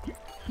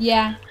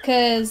 Yeah,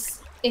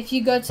 because if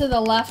you go to the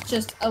left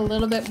just a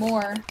little bit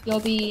more,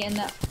 you'll be in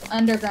the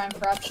underground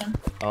corruption.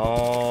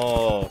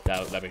 Oh,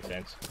 that makes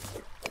sense.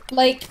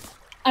 Like,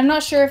 I'm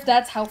not sure if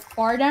that's how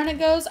far down it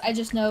goes. I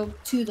just know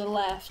to the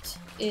left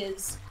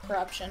is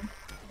corruption.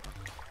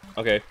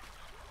 Okay.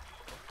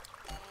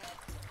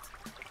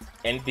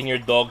 Anything your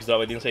dogs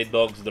drop? I didn't say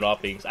dogs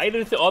droppings. I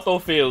didn't say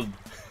auto-filled.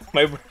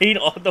 My brain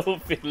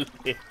auto-filled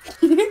it.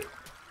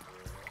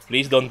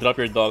 Please don't drop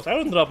your dogs. I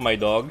don't drop my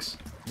dogs.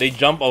 They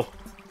jump off.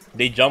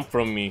 They jump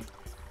from me.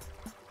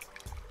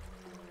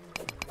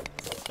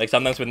 Like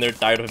sometimes when they're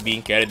tired of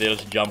being carried, they'll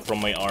just jump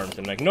from my arms.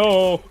 I'm like,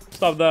 no,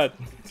 stop that.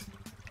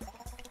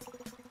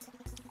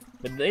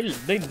 But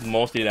they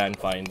mostly land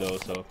fine though,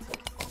 so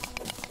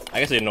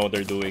I guess they know what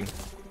they're doing.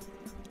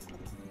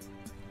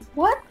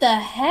 What the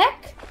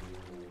heck?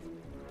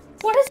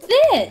 What is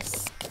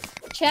this?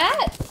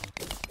 Chat?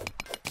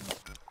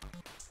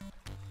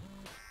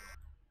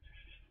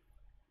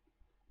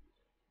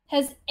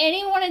 Has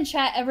anyone in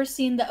chat ever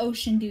seen the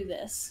ocean do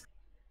this?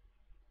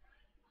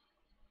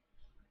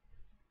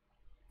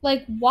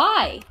 Like,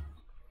 why?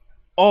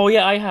 Oh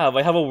yeah, I have.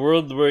 I have a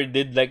world where it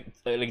did like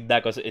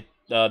that because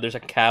there's a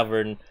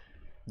cavern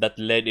that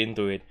led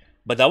into it.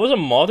 But that was a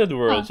modded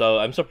world, so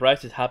I'm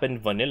surprised it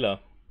happened vanilla.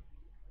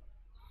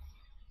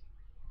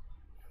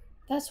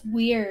 That's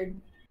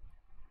weird.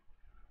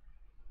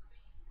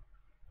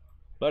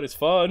 But it's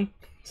fun.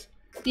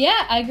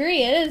 Yeah, I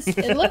agree. It is.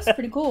 It looks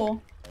pretty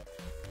cool.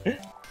 It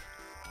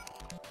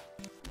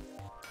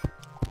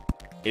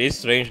is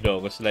strange though,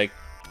 because like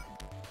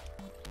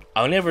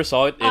I only ever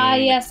saw it in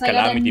yes,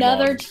 Calamity I got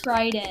another mod.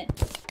 trident.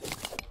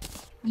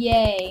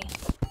 Yay.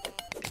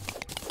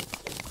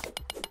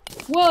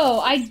 Whoa,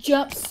 I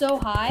jumped so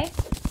high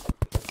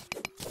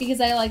because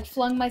I like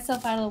flung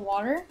myself out of the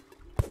water.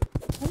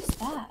 What is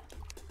that?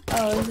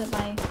 Oh, is it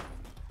my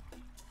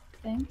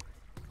thing?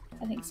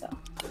 I think so.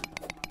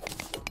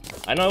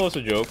 I know it was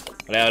a joke,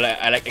 but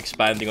I like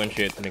expanding on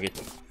shit.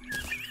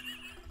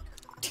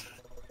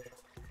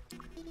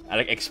 I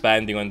like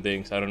expanding on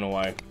things. I don't know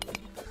why.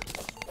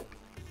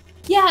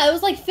 Yeah, it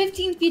was like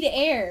 15 feet of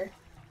air.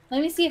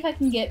 Let me see if I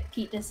can get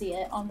Pete to see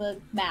it on the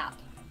map.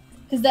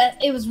 Because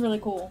it was really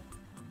cool.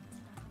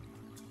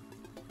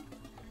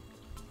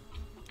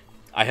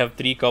 I have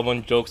 3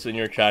 common jokes in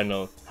your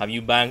channel. Have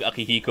you banged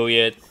Akihiko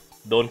yet?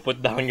 Don't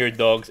put down your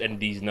dogs and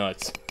these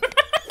nuts.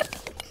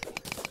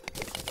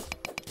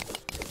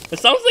 It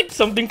sounds like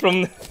something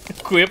from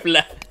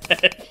Quiplash.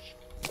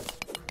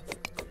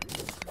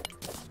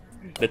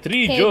 The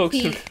 3 jokes.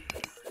 Pete,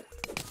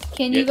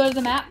 can you go to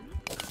the map?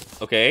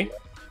 Okay.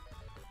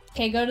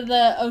 Okay, go to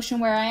the ocean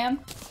where I am.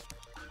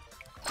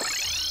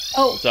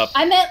 Oh, What's up?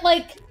 I meant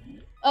like...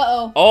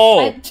 Uh-oh. Oh!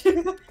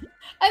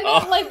 I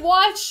meant like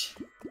watch.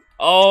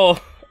 Oh!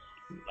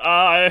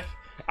 I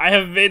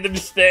have made a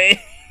mistake.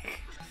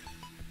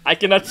 I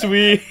cannot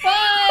swim.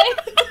 Bye!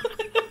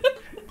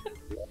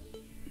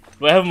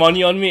 Do I have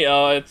money on me?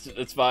 Oh,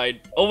 it's fine.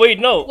 Oh wait,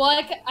 no. Well,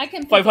 I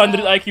can pick 500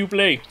 it up. IQ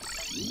play.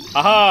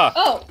 Haha.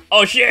 Oh.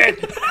 Oh shit.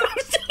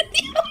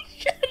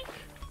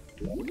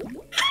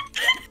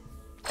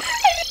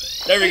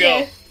 There we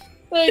go.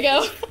 There you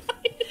go.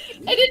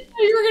 I didn't know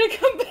you were gonna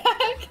come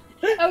back.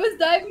 I was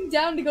diving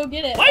down to go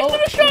get it. Why is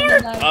there a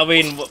shark? I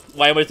mean,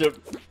 why was there?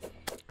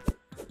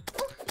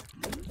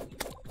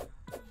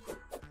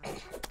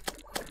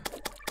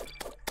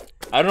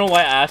 I don't know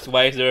why I asked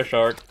why is there a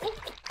shark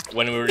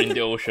when we were in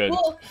the ocean.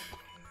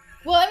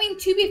 Well, I mean,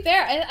 to be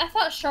fair, I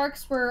thought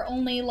sharks were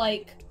only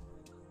like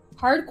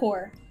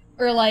hardcore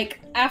or like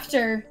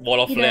after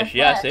Wall of flesh.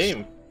 Yeah,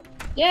 same.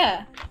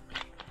 Yeah.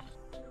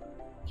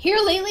 Here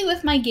lately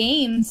with my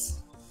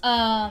games,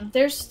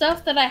 there's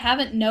stuff that I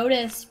haven't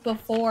noticed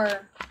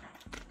before.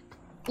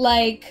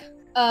 Like,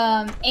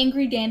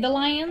 angry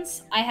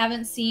dandelions, I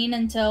haven't seen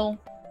until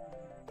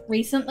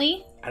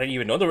recently. I didn't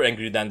even know there were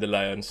angry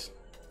dandelions.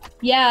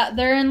 Yeah,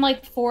 they're in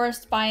like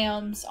forest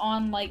biomes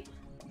on like,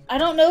 I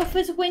don't know if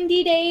it's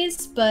windy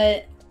days,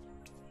 but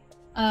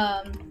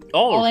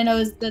all I know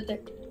is that they're,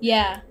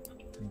 yeah.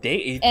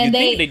 You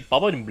think they'd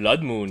pop out in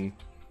Blood Moon?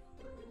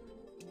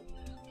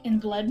 In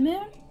Blood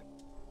Moon?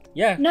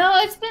 Yeah. No,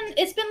 it's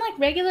been like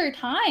regular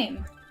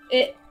time.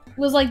 It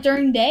was like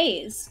during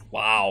days.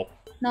 Wow.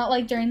 Not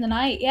like during the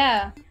night.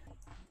 Yeah.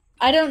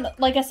 I don't,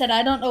 like I said,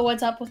 I don't know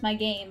what's up with my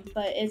game,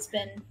 but it's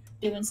been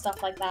doing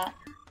stuff like that.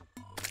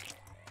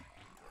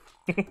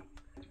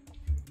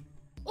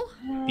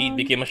 Pete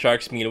became a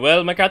shark's meal.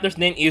 Well, my character's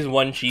name is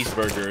One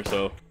Cheeseburger,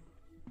 so.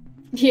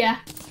 Yeah.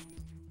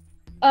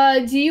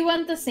 Do you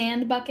want the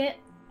sand bucket?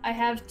 I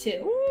have 2.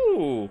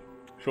 Ooh,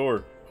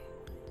 sure.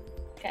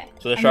 Okay.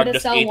 So the I'm shark gonna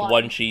just sell ate one.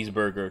 one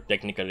cheeseburger,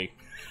 technically.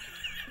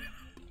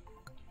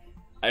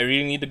 I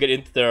really need to get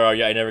into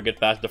Terraria. I never get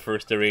past the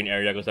first terrain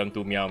area because I'm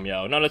too meow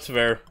meow. No, that's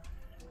fair.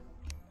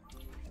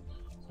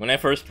 When I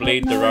first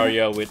played no.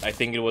 Terraria with, I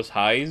think it was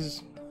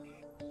Highs,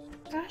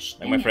 Gosh,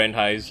 like my dang friend it.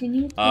 Highs, Can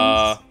you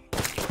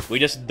please? we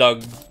just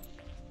dug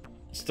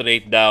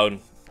straight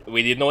down.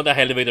 We didn't know what the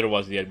elevator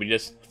was yet. We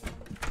just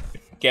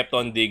kept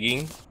on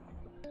digging.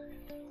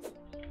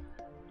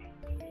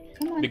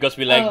 Come on. Because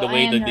we liked the I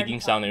way am the nerd digging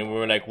talk. sounded, and we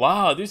were like,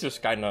 wow, this is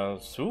kind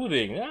of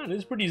soothing. Yeah, this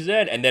is pretty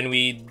zen. And then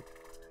we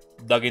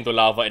dug into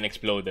lava and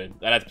exploded.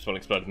 That's what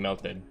exploded,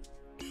 melted.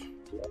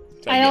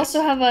 So I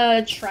also have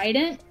a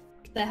trident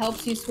that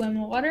helps you swim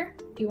in water.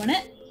 Do you want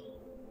it?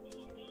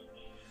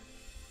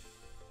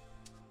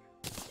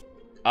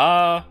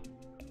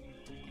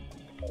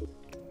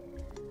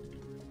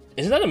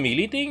 Isn't that a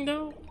melee thing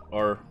though?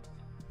 Or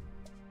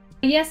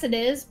Yes, it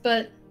is,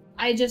 but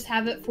I just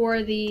have it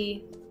for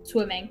the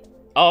swimming.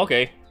 oh,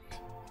 okay,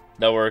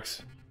 that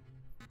works.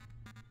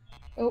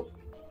 Oh,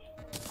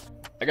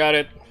 I got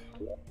it.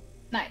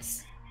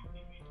 nice.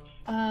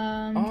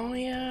 Oh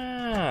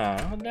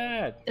yeah, how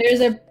that?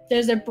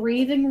 There's a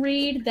breathing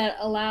reed that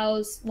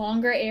allows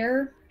longer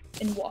air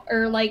in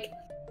water. Or like,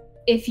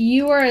 if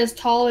you are as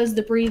tall as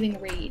the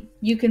breathing reed,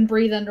 you can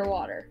breathe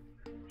underwater.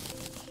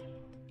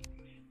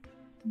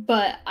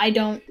 But I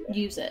don't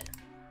use it.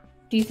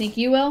 Do you think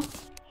you will?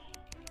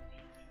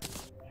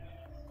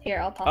 Here,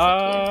 I'll toss it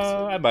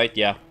to you. I might,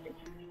 yeah.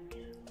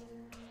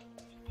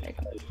 There you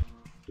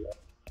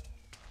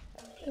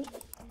go.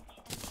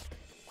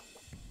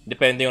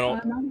 Depending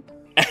on.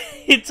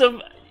 It's a.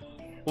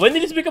 When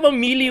did this become a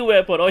melee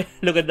weapon? Oh,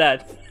 look at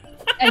that.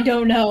 I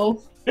don't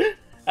know.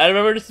 I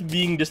remember this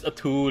being just a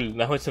tool.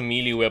 Now it's a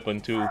melee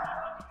weapon too.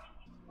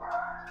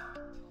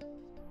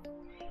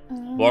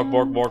 Bork,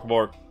 bork, bork,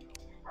 bork.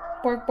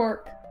 Bork,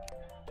 bork.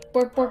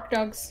 Bork, bork,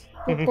 dogs.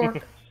 Bork, bork.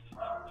 Okay,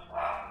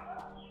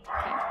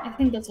 I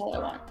think that's all I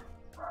want.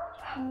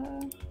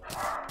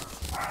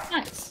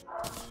 Nice.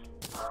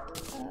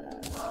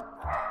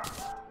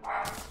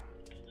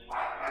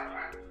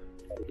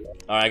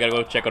 Alright, I gotta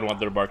go check on what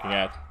they're barking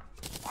at.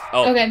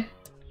 Oh. Okay.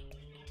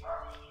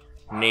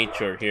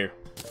 Nature, here.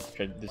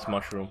 Try this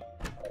mushroom.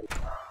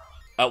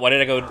 Why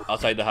did I go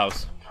outside the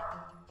house?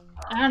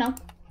 I don't know.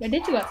 Why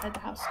did you outside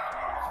the house?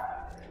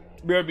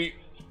 BRB.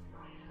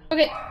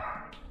 Okay.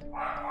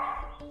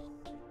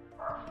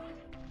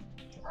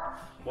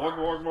 Bark,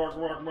 bark, bark,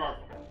 bark, bark.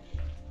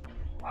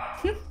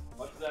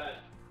 What's that?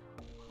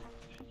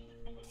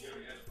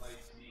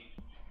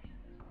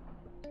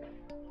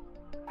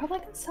 Probably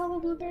can sell the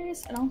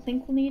blueberries. I don't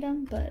think we'll need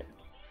them, but...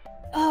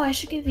 Oh, I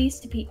should give these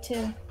to Pete,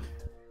 too.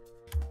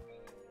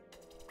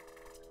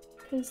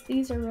 Because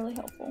these are really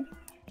helpful.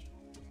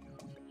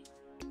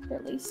 Or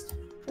at least,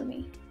 for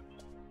me.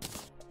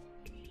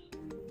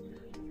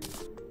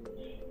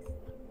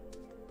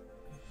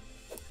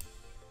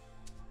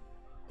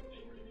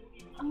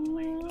 I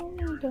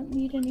don't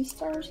need any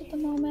stars at the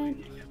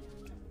moment.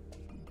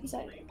 Because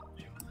I...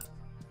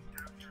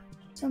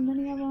 so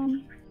many of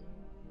them.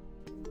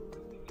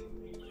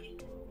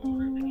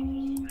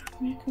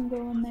 You can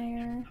go in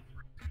there.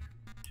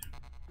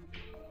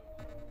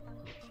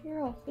 Here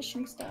are all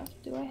fishing stuff.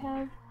 Do I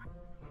have...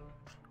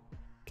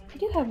 I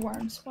do have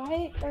worms.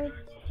 Why are...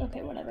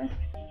 Okay, whatever.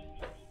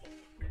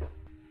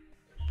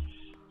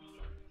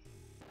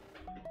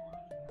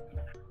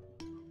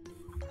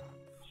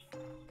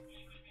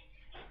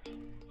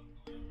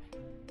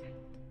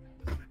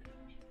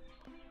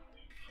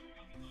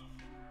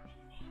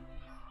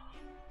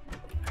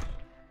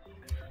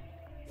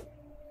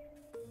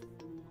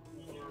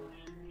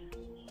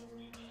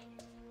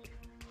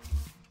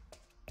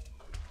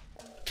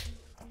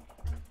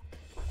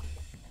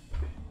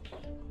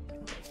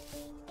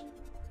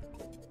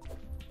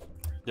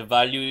 The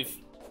value of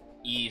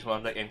E is one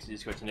of the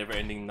entities, it's a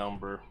never-ending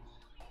number.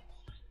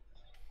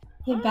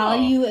 The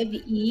value of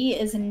E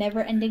is a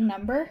never-ending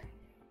number?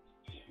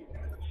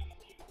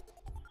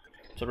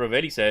 That's what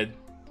Ravelli said.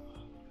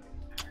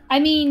 I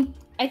mean,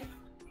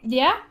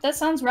 yeah, that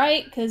sounds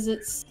right, because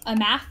it's a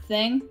math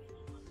thing.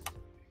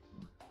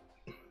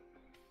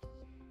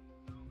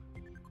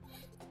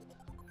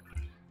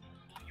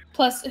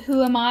 Plus,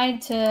 who am I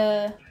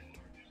to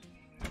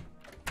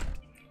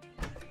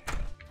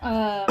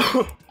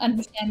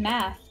understand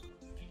math?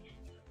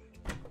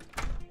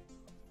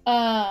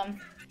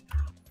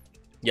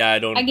 Yeah, I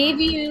don't. I gave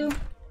you.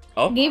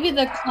 Oh? I gave you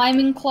the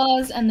climbing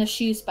claws and the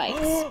shoe spikes.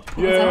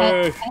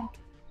 Yay!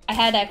 I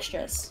had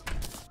extras.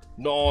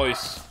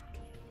 Nice.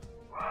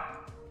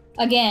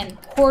 Again,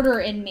 hoarder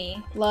in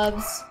me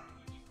loves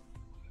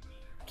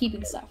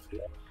keeping stuff.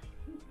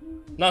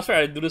 No, it's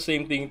fair. I do the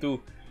same thing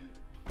too.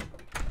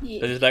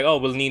 Yeah. It's like, oh,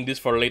 we'll need this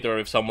for later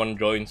if someone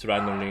joins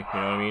randomly. You know what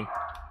I mean?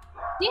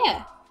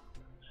 Yeah.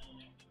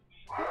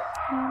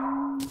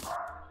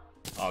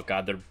 Oh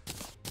god, they're.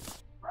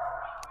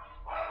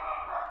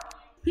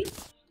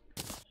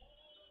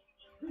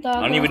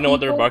 I don't even know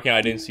what they're barking at.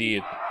 I didn't see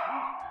it.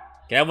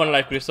 Can I have one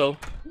life crystal?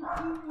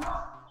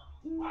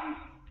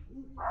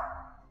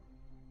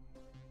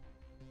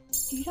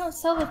 You don't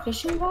sell the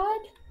fishing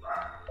rod?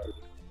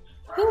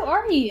 Who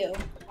are you?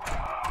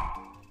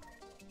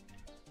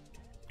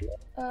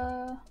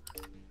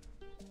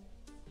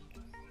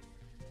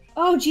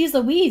 Oh, geez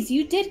Louise,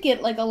 you did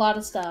get like a lot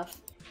of stuff.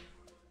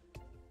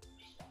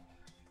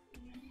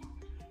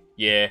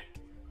 Yeah.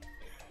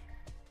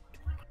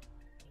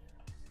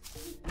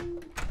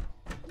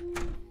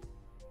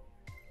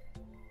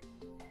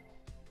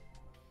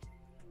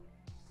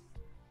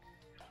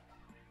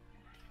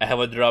 I have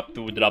a drop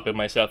to dropping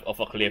myself off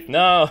a cliff.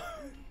 No!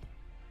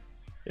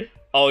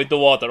 Oh, into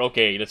water.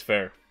 Okay, that's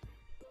fair.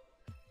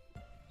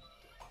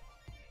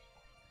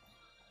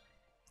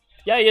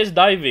 Yeah, he is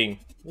diving.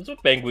 That's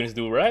what penguins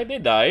do, right? They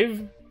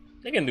dive.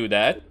 They can do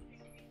that.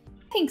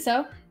 I think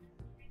so.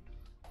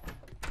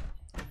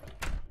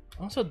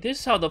 Also, this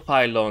is how the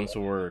pylons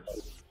work.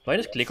 Do I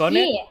just click on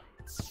it?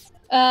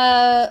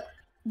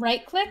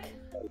 Right click,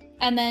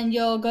 and then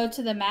you'll go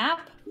to the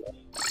map.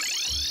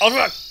 Oh,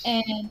 fuck!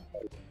 And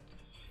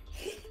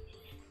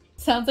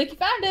sounds like you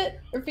found it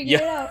or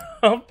figured it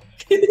out.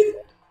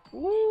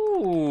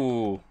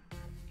 Ooh.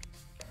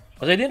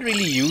 Because I didn't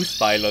really use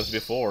pylons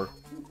before.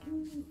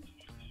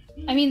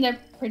 I mean, they're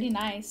pretty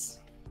nice.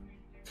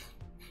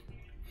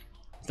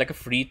 It's like a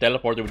free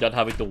teleporter without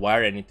having to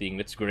wire anything.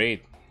 That's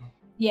great.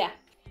 Yeah.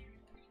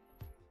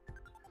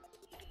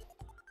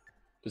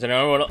 Because I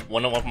remember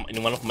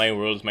in one of my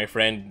worlds, my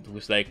friend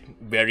who's like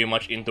very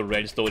much into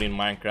redstone in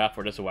Minecraft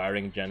or just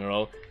wiring in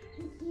general,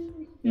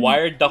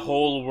 wired the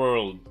whole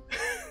world.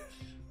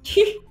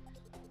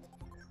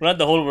 Not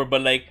the whole world,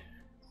 but like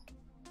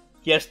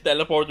he has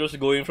teleporters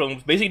going from.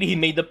 Basically, he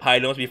made the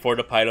pylons before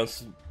the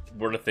pylons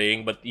were the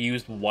thing, but he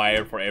used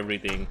wire for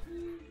everything.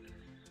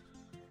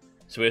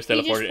 So he's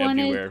teleported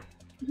everywhere.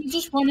 He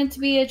just wanted to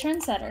be a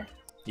trendsetter.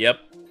 Yep.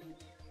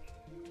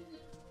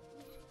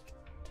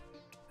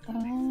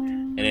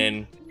 And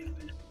then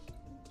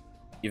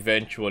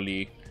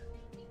eventually.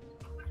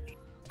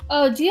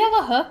 Oh, do you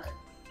have a hook,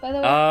 by the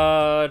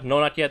way? No,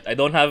 not yet. I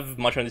don't have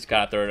much on this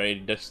character. I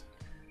just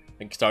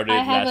started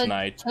it last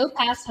night. I have a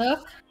topaz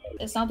hook.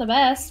 It's not the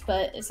best,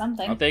 but it's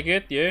something. I'll take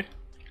it. Yeah.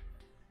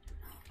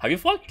 Have you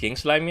fought King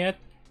Slime yet?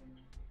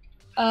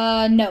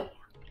 No.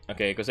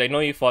 Okay, because I know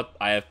you fought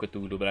Eye of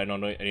Cthulhu, but I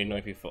didn't know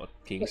if you fought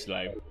King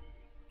Slime.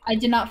 I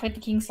did not fight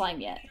the King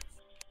Slime yet.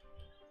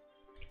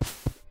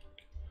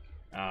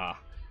 Ah.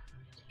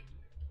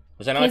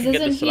 Because I know I can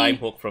get the slime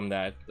hook from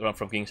that,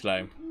 from King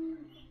Slime.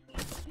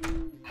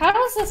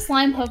 How is the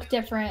slime hook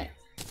different?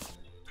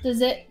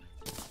 Is it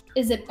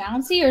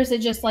bouncy or is it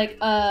just like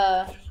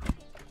item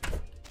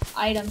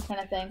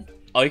kind of thing?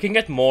 Oh, you can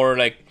get more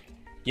like,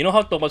 you know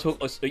how Thomas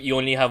hook you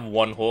only have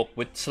one hook.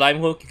 With slime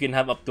hook you can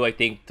have up to I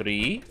think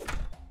 3.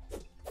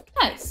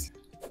 Nice.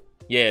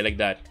 Yeah, like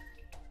that.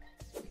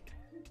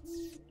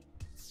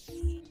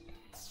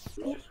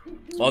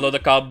 Although the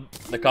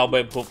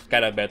cobweb hook is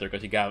kind of better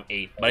because you can have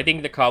 8, but I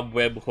think the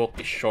cobweb hook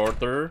is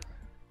shorter,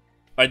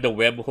 or the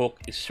web hook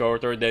is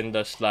shorter than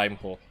the slime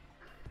hook.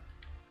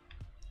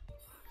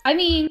 I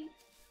mean,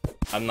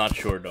 I'm not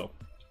sure though.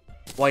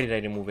 Why did I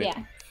remove it?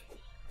 Yeah.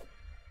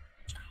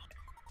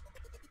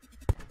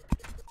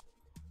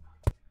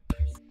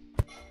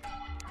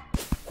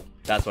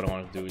 That's what I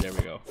want to do. There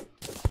we go.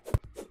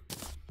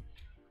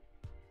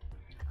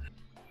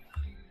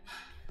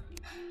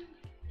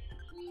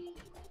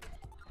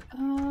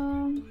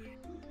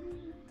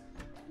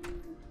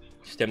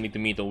 Just tell me to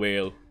meet a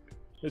whale.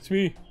 That's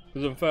me,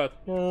 because I'm fat.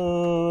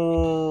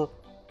 Oh.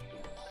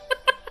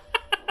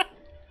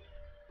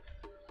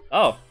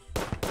 Oh.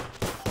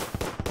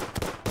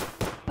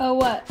 Oh,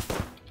 what?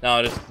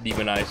 No, just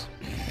demonize.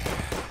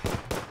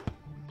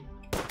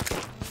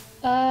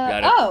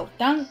 Got it. Oh,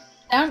 down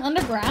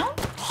underground?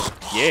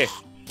 Yeah.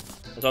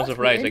 That's why I'm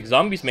surprised. Like,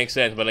 zombies make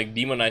sense, but like,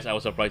 demonize, I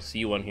was surprised to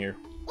see one here.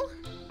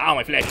 Ow,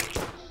 my flesh!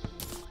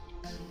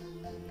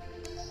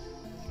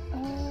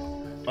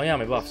 Oh yeah,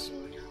 my buffs.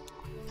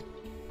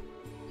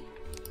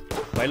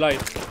 My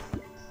life.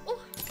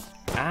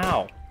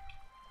 Ow.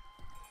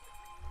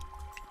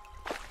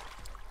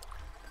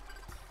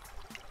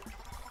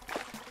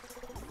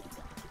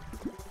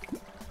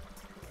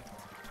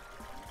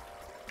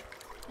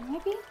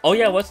 Maybe? Oh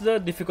yeah, what's the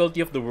difficulty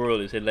of the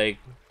world? Is it like...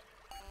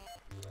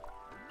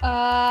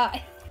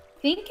 I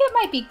think it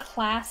might be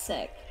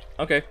classic.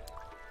 Okay.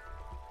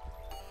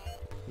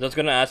 I was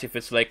gonna ask if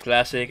it's like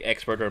classic,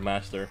 expert, or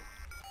master.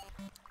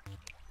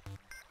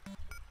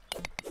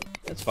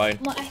 That's fine.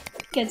 Well, I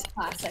think it's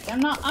classic.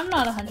 I'm not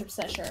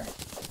 100% sure.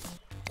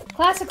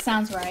 Classic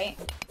sounds right.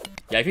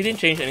 Yeah, if you didn't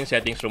change any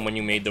settings from when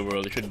you made the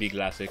world, it should be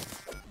classic.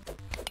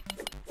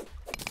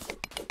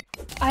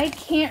 I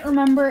can't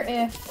remember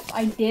if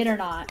I did or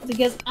not,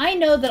 because I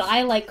know that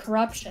I like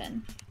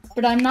corruption,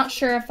 but I'm not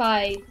sure if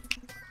I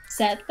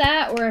set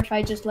that or if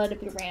I just let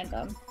it be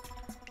random.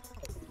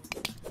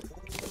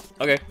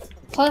 Okay.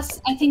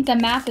 Plus, I think the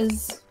map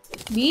is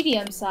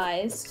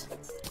medium-sized,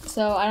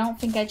 so I don't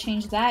think I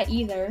changed that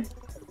either.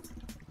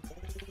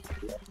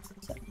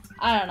 So,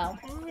 I don't know.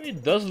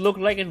 It does look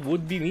like it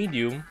would be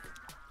medium.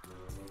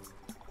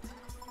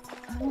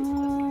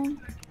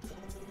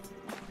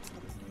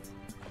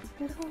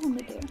 What do I want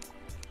to do?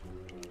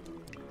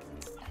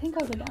 I think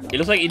I'll go down. It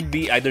looks like it'd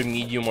be either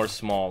medium or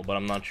small, but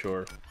I'm not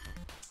sure.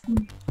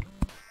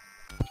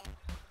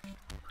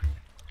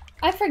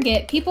 I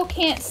forget. People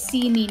can't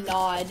see me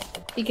nod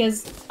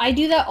because I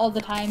do that all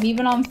the time,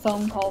 even on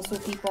phone calls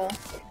with people.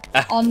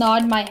 I'll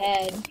nod my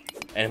head.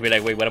 And be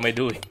like, wait, what am I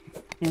doing?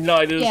 No,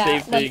 I do the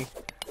same thing.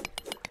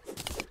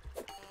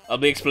 I'll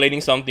be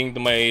explaining something to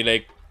my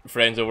like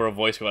friends over a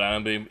voice call,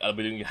 and I'll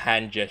be doing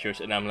hand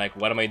gestures, and I'm like,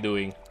 what am I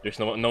doing? There's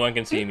no one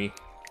can see me.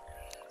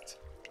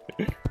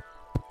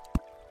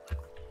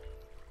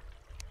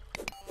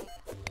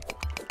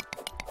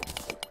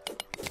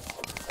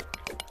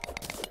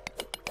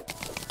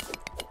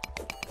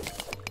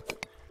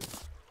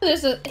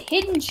 There's a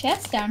hidden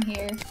chest down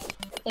here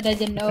that I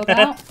didn't know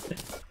about.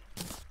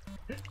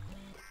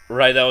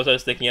 Right, I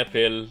was taking a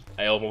pill.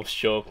 I almost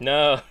choked.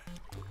 No,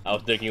 I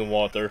was drinking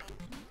water.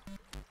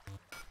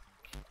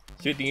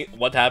 Sweetie,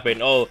 what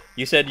happened? Oh,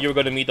 you said you were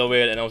gonna meet a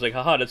whale, and I was like,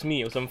 haha, that's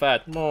me. I'm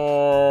fat.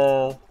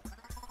 No.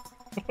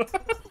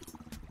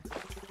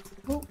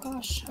 Oh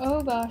gosh.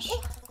 Oh gosh.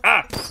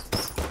 Ah!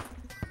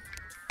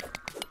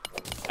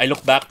 I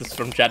look back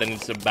from chat and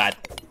it's a bat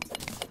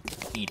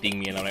eating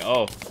me, and I'm like,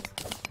 oh.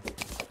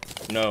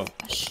 No.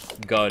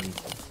 Gun.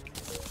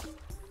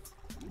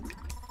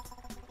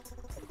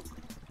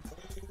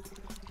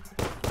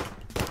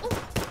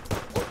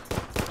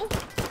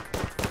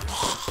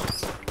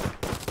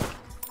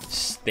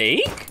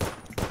 Steak?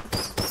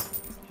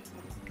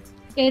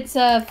 It's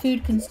a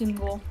food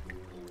consumable.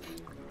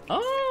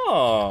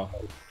 Oh,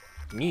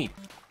 neat.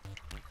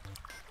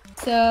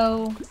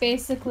 So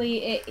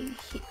basically,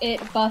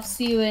 it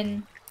buffs you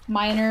in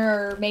minor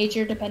or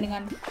major depending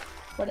on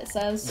what it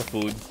says. The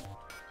food.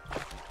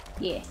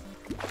 Yeah.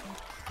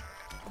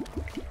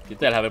 You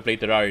tell I haven't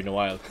played Terraria in a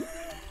while.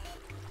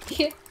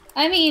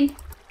 I mean,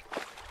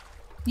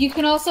 you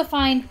can also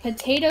find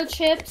potato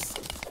chips.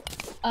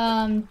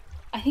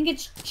 I think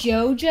it's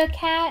Joja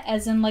Cat,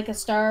 as in like a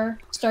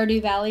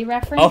Stardew Valley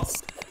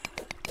reference.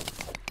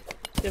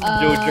 Oh.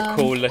 Joja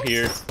Cola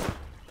here.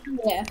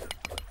 Yeah.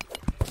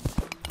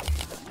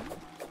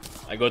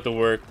 I go to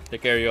work.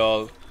 Take care,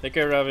 y'all. Take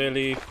care,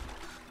 Raveli.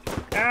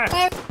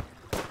 Ah!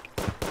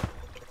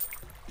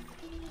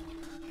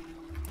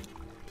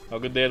 Have a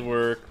good day at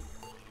work.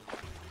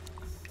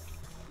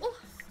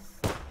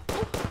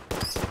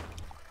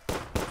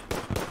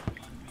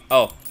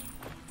 Oh.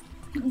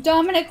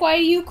 Dominic, why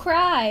do you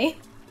cry?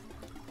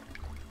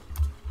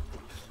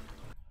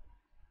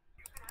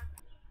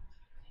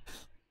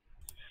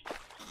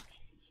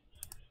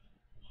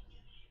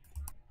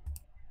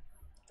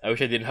 I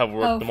wish I didn't have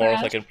work tomorrow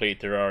so I can play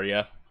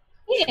Terraria.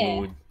 Yeah.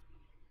 Smooth.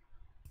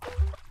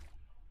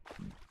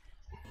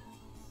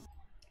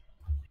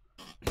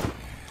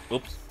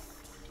 Oops.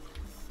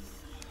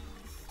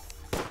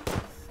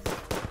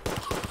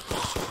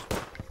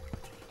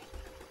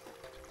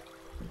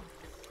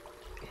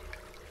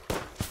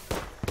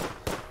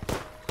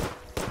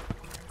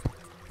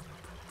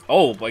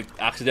 Oh, I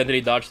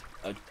accidentally dodged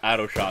an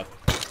arrow shot.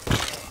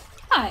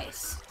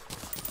 Nice.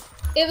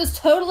 It was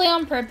totally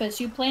on purpose.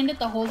 You planned it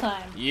the whole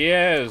time.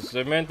 Yes,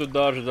 I meant to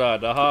dodge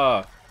that.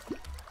 Aha.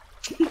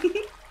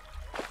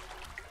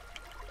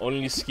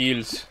 Only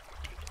skills.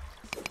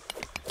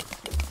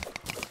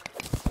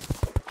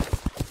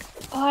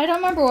 Oh, I don't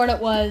remember what it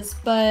was,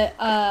 but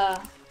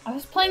I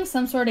was playing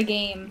some sort of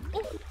game,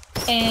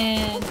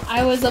 and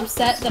I was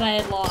upset that I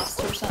had lost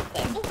or something.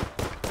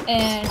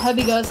 And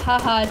hubby goes,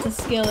 haha, it's a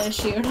skill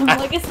issue. And I'm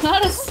like, it's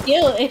not a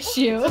skill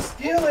issue. It's a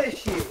skill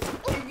issue.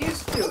 Get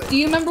used to it. Do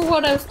you remember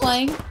what I was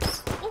playing? No.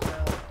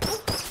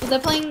 Was I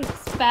playing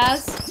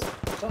Spaz?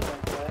 Something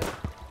like that.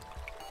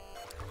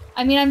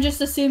 I mean, I'm just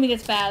assuming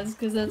it's Spaz,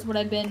 because that's what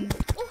I've been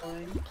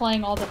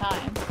playing all the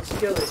time. A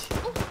skill issue.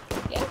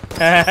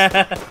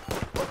 Yeah.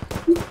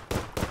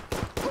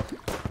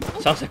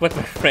 Sounds like what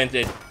my friend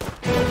did.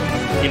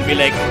 He'll be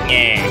like,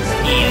 yeah,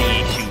 skill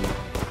issue.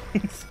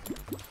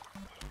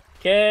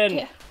 Ken,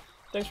 Yeah.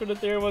 thanks for the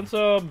tier 1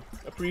 sub.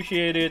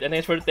 Appreciate it. And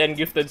thanks for the 10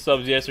 gifted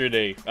subs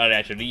yesterday.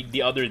 Actually,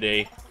 the other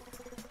day.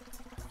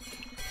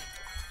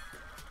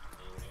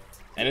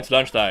 And it's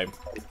lunchtime.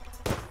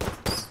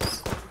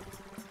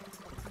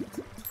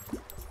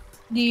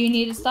 Do you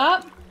need to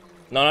stop?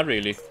 No, not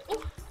really.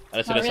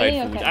 Unless Not it's really?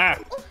 side food. Okay. Ah!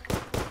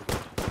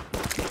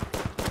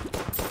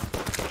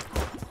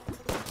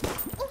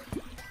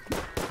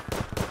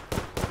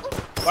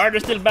 Why are there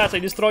still bats? I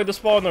destroyed the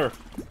spawner.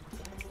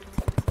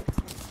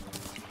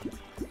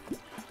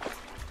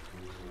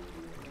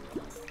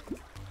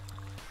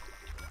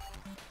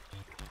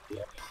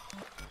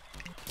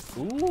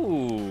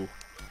 Ooh.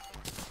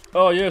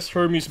 Oh yes,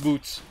 Hermes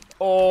boots.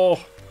 Oh.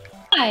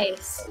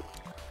 Nice.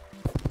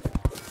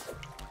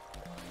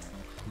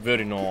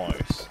 Very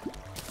nice.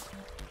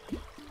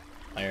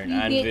 Iron You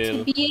anvil. get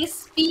to be a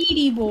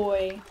speedy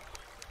boy.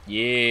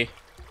 Yeah.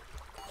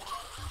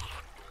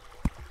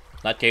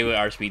 Not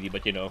KYR speedy,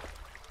 but you know.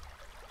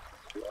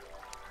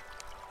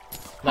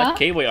 Not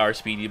KYR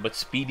speedy, but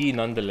speedy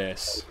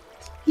nonetheless.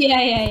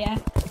 Yeah.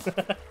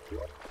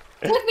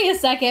 Took me a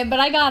second, but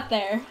I got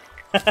there.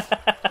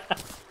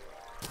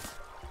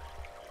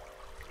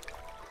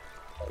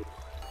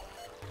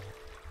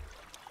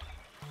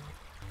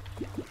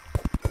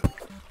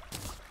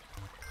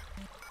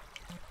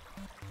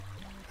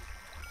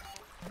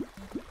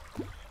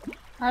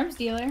 Arms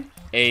dealer.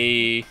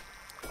 A.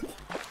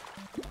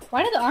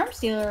 Why did the arms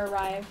dealer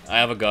arrive? I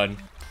have a gun.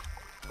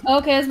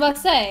 Okay, I was about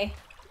to say.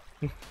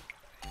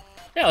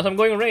 Yeah, so I'm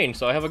going range,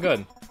 so I have a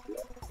gun.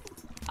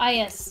 Ah,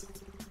 yes.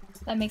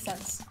 That makes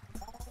sense.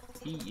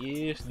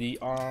 He is the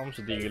arms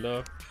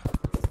dealer.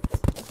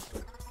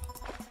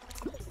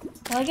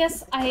 Well, I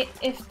guess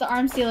if the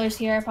arms dealer's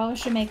here, I probably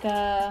should make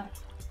a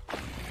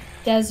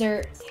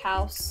desert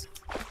house.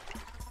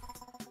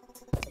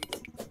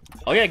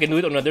 Oh yeah, I can do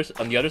it on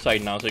the other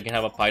side now, so you can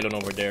have a pylon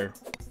over there.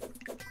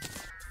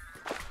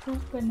 Oh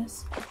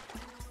goodness.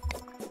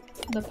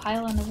 The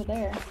pylon over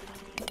there.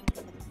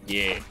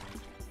 Yeah.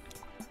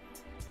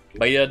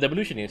 By the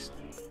evolutionist.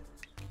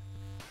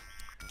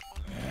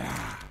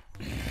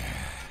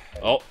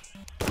 Oh.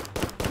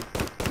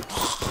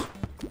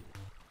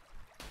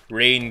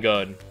 Rain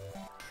gun.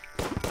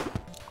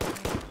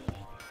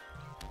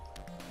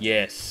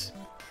 Yes.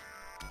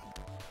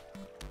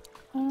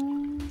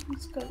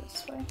 Let's go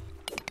this way.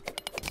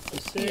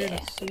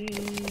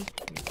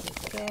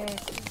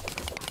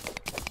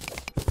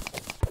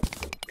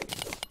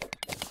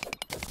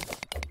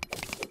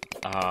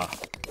 Ah.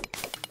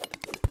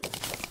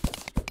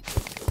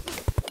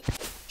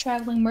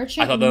 Traveling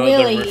merchant. I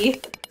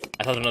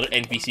thought another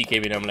NPC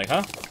came in. I'm like,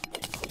 huh?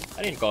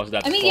 I didn't cause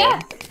that. I mean,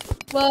 storm. yeah.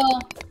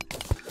 Well,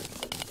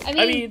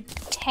 I mean,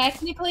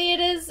 technically it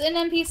is an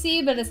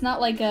NPC, but it's not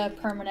like a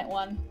permanent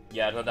one.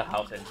 Yeah, another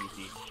house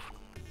NPC.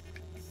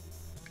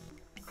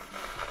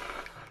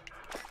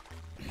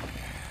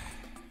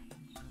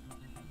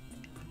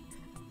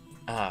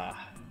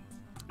 Ah.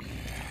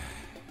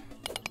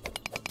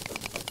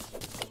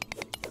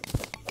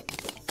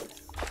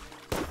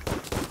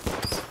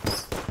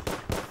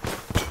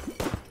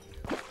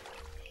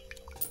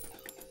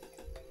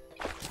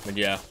 But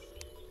yeah,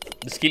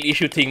 the skill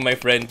issue thing my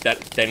friend that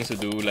tends to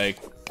do, like,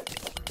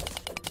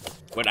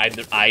 when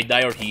either I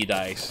die or he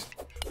dies.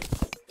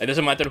 It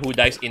doesn't matter who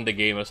dies in the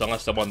game, as long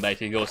as someone dies,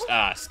 he goes,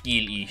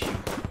 skill issue.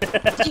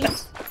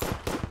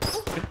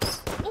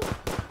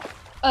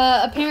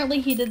 Apparently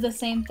he did the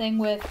same thing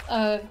with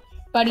a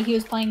buddy he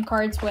was playing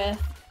cards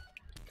with.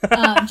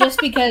 Just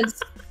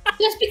because,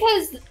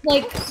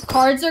 like,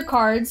 cards are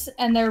cards,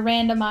 and they're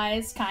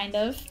randomized, kind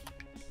of.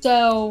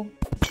 So,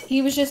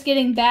 he was just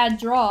getting bad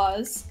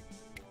draws,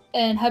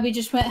 and hubby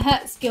just went,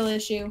 skill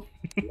issue.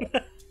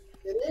 It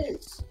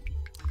is.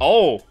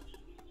 Oh!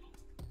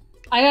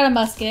 I got a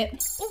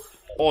musket.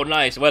 Oh,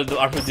 nice. Well,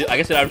 I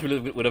guess the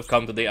armor would have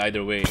come today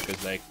either way,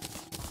 because, like...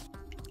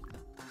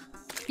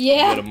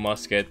 Yeah. You got a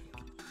musket.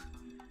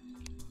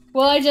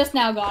 Well, I just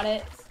now got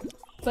it.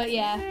 But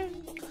yeah. I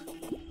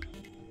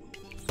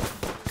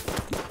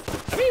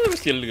mean, we will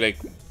still, like,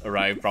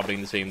 arrive probably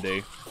in the same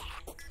day.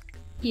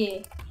 Yeah.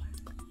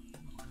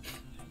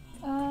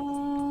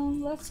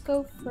 Let's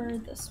go for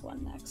this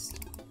one next.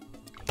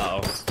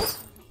 Uh-oh.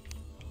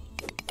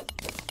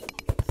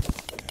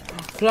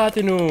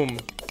 Platinum!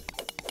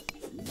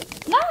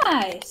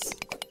 Nice!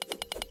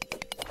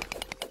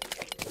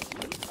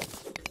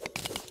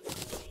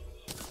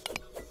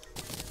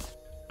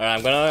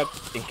 I'm gonna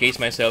encase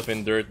myself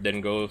in dirt,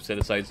 then go set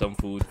aside some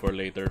food for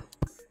later.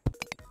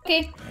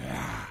 Okay.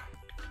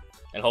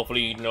 And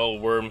hopefully no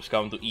worms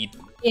come to eat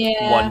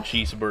Yeah. one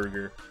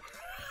cheeseburger.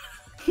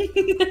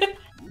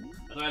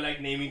 That's why I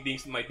like naming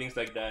my things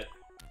like that.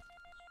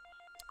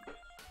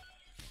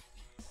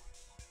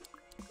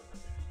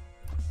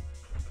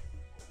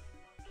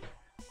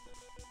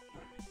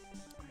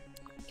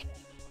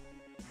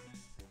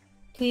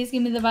 Please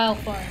give me the vile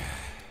form.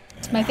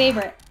 It's my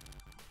favorite.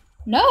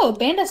 No,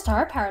 Banda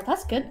Star Power.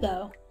 That's good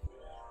though.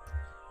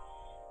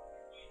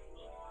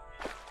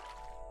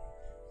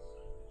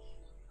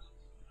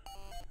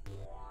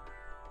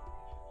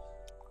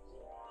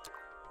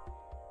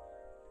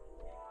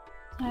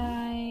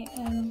 I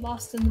am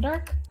lost in the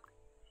dark.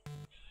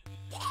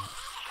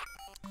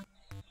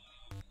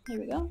 Here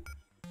we go.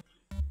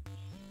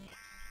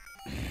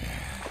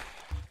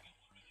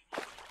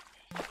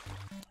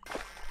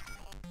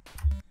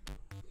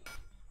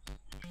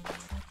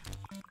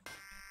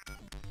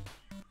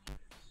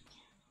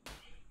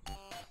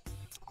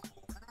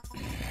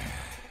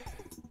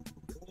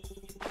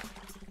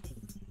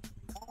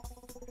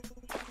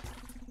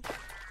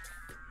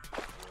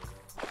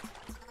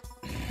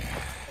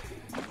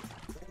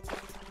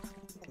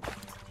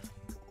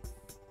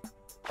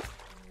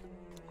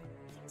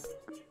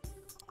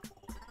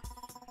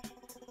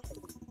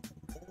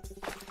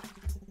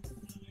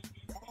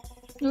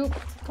 Oop,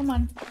 come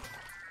on.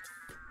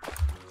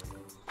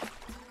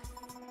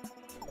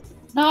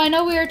 No, I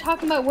know we were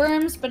talking about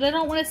worms, but I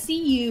don't want to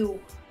see you.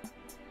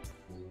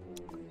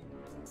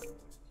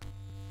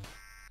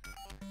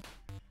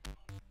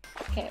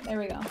 Okay, there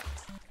we go.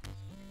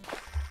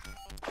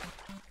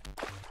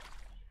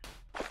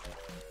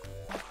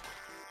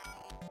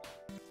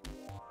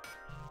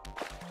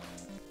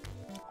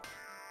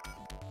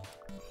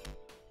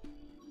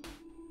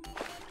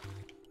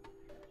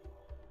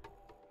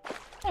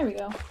 There we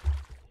go.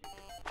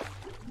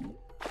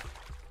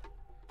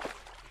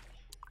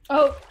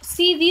 Oh,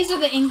 see, these are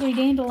the angry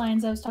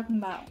dandelions I was talking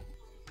about.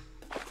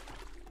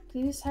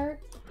 Do these hurt?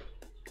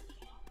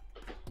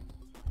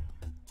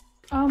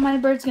 Oh, my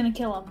bird's gonna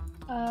kill him.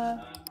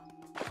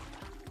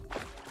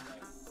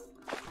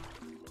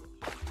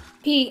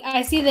 Pete,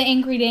 I see the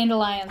angry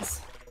dandelions.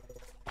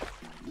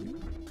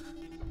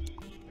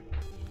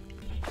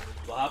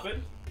 What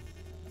happened?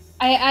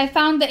 I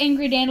found the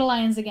angry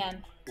dandelions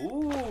again.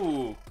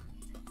 Ooh.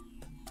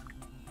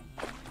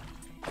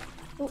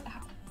 Ooh,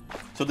 ow.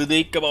 So did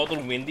they come out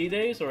on windy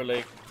days or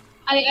like?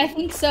 I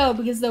think so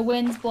because the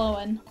wind's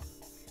blowing.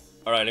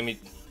 All right, let me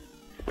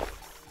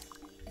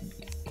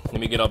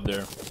get up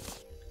there.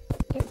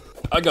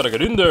 I gotta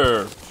get in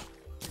there.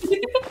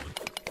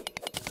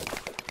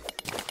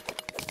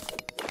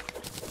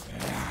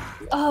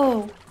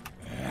 Oh,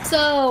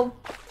 so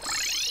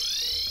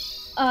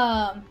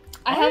I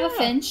have a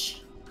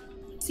finch.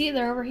 See,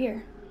 they're over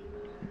here.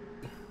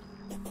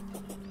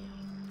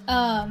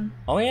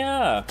 Oh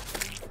yeah.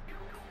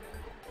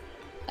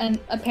 And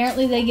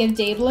apparently they give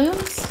day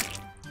blooms,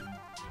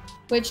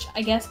 which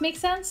I guess makes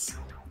sense.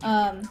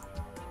 But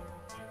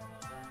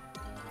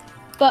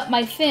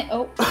my fin—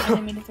 oh, I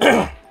didn't mean to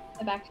throw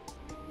it back.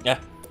 Yeah.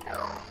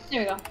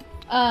 There we go.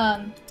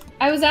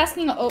 I was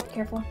asking— oh,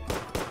 careful.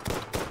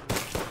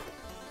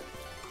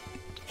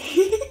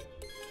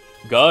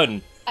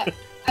 Gun. I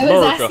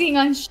was asking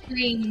on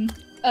stream,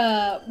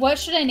 what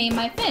should I name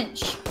my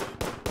finch?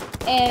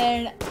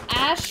 And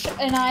Ash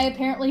and I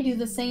apparently do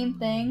the same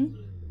thing,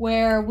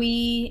 where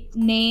we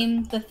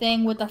name the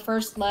thing with the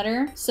first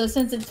letter. So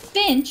since it's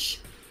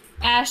Finch,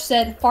 Ash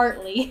said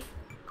Fartley.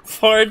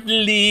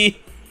 Fartley.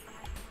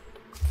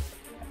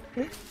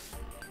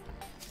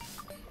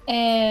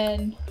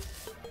 And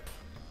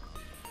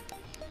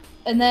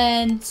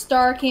then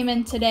Star came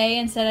in today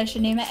and said I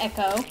should name it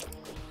Echo.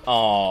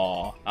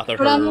 Aww, after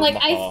But her I'm like,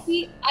 macaw.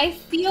 I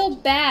feel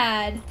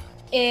bad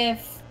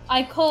if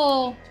I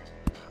call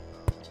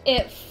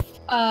it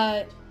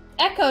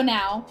Echo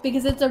now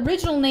because its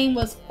original name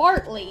was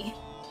Fartley.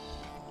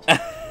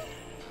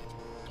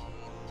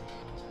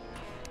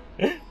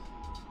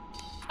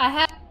 I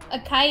have a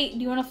kite. Do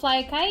you want to fly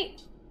a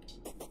kite?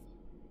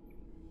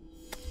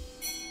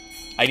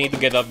 I need to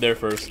get up there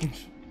first.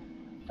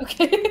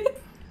 Okay.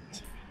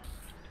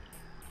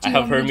 I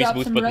have Hermes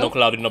boots, but no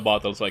cloud in the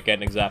bottle, so I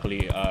can't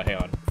exactly. Hang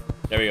on.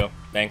 There we go.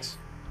 Thanks.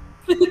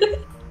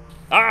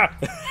 Ah!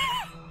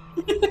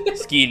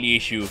 Skill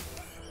issue.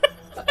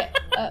 Okay.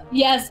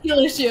 Yeah, skill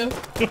issue.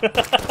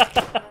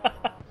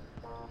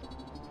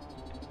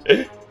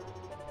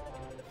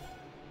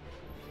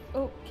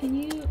 Oh, can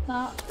you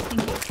not?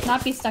 Thank you.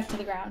 Not be stuck to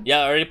the ground. Yeah,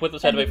 I already put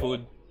aside my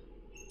food.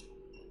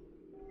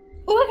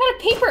 Oh, I got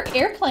a paper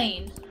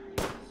airplane.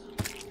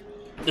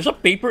 There's a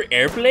paper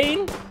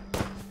airplane?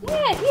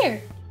 Yeah,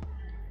 here.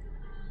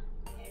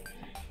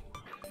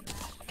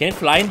 Can it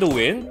fly in the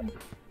wind?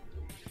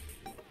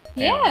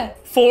 Yeah.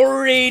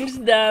 4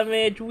 range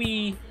damage,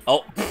 we.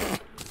 Oh.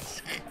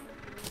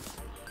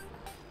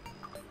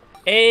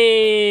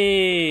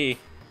 Hey.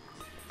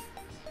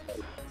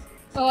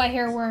 Oh, I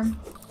hear a worm.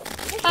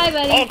 Hi,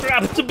 buddy. Oh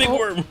crap! It's a big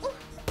worm.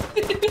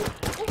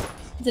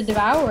 It's a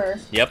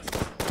devourer. Yep.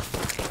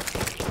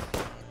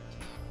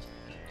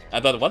 I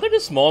thought, what are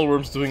the small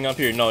worms doing up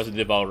here? No, it's a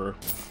devourer.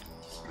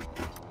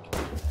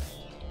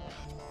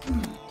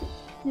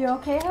 You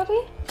okay,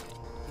 hubby?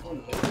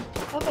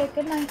 Okay,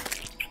 good night.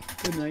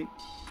 Good night.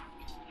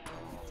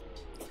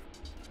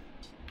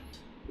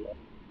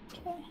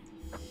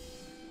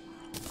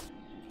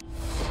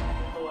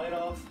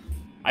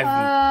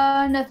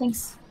 I've No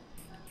thanks.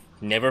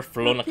 never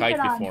flown a Keep kite it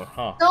on. before,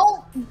 huh?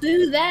 Don't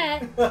do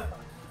that.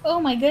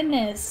 Oh my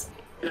goodness.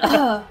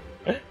 Ugh.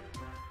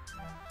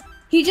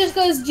 He just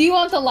goes, do you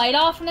want the light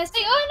off? And I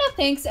say, oh, no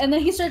thanks. And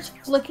then he starts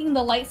flicking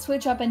the light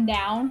switch up and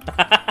down.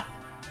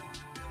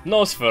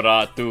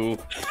 Nosferatu.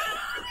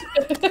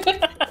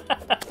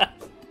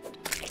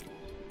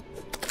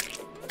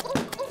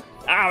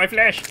 Ah, my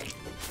flesh!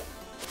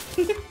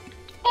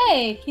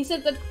 Hey, he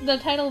said the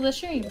title of the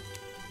stream.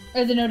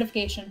 Or the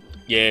notification.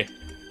 Yeah.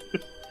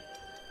 Things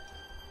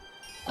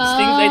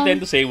I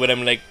tend to say when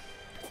I'm like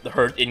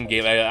hurt in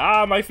game. I go,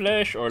 ah, my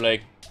flesh, or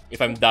like if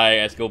I'm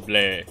dying, I just go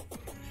bleh.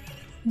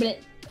 Bleh.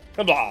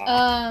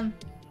 Blah.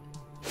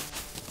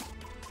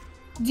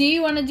 Do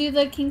you want to do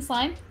the king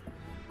slime?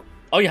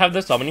 Oh, you have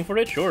the summoning for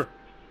it? Sure.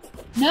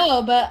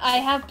 No, but I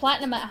have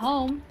platinum at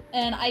home,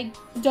 and I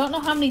don't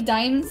know how many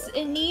diamonds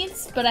it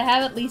needs, but I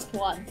have at least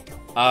one.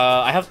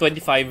 I have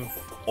 25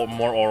 or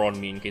more ore on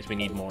me in case we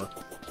need more.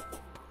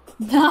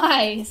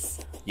 Nice.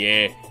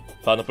 Yeah,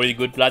 found a pretty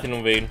good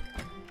platinum vein.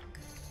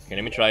 Okay,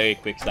 let me try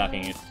quick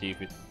stacking it, see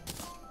if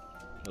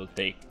it'll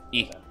take.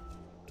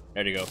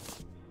 There you go.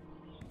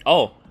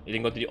 Oh, it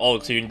didn't go to the. Oh,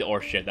 so you're in the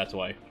ore shit, that's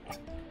why.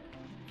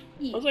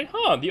 I was like,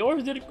 huh, the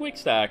ores did a quick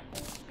stack.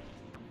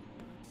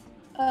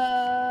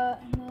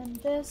 And then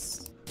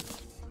this.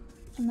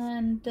 And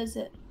then is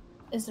it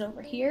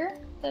over here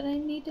that I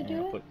need to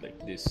do it? Put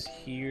like this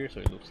here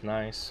so it looks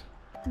nice.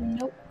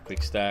 Nope.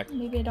 Quick stack.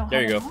 Maybe I don't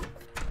There have you enough. go.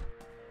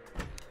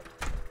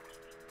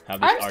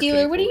 Have this Arms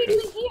dealer, what are you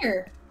potion. doing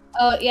here?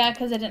 Oh, yeah,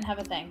 because I didn't have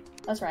a thing.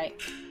 That's right.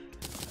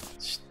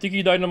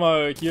 Sticky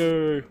dynamite,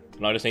 yay!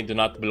 Now just need to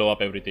not blow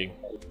up everything.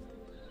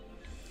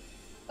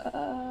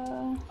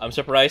 I'm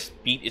surprised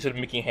Pete isn't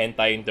making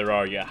hentai in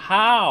Terraria.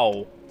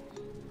 How?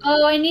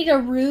 Oh, I need a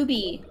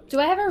ruby. Do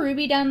I have a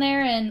ruby down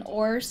there in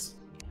ores?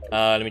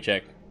 Let me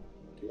check.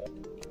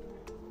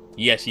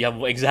 Yes, you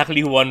have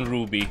exactly 1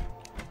 ruby.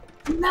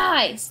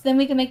 Nice! Then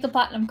we can make the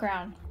platinum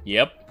crown.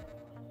 Yep.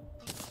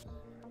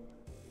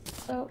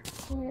 So,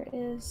 where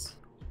is...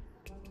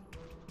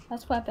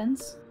 That's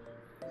weapons.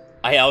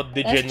 I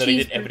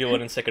out-degenerated Cheeseburger.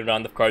 everyone in second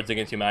round of Cards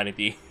Against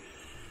Humanity.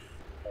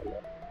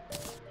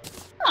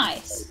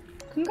 Nice.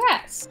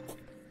 Congrats.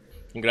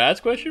 Congrats,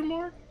 question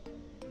mark?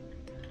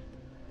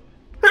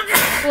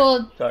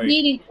 Well, Sorry.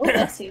 beating... Oh,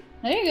 bless you.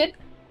 No, you're good.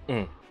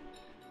 Mm.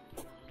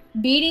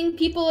 Beating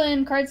people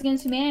in Cards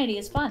Against Humanity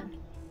is fun.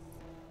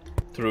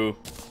 True.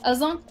 As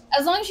long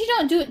as you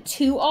don't do it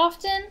too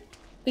often,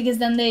 because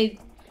then they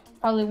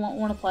probably won't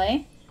want to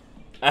play.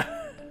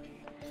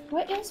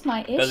 What is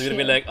my issue? Because it's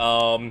gonna be like,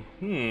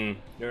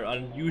 you're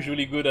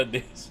unusually good at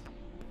this.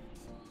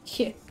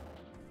 Yeah.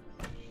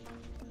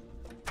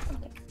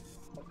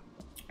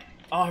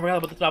 Oh, I forgot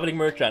about the traveling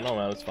merchant. Oh,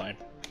 well, that's fine.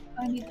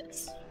 I need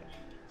this.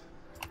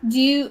 Do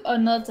you... Oh,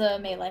 no, it's a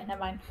melee. Never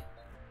mind.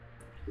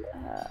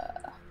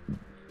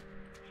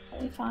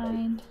 Let me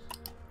find...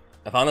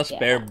 I found a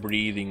spare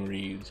breathing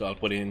reed, so I'll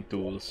put it in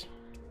tools.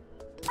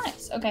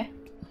 Nice, okay.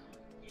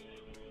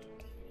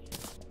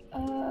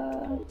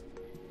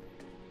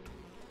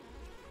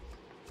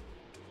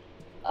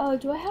 Oh,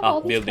 do I have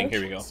all these building,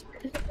 here we go. potions?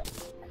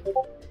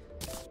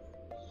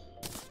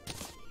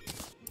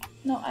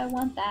 No, I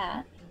want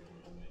that.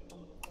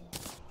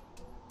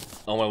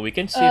 Oh, well, we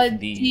can save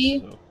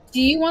these.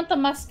 Do you want the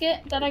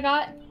musket that I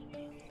got?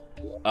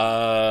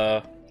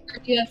 Or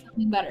do you have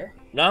something better?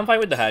 No, I'm fine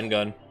with the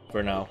handgun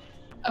for now.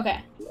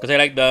 Okay. Because I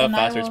like the Then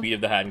faster speed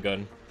of the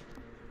handgun.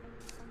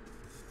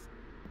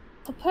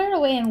 I'll put it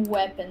away in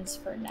weapons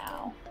for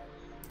now.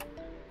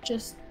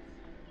 Just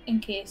in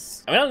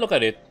case. I mean, I'll look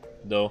at it,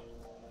 though.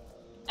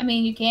 I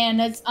mean, you can.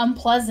 It's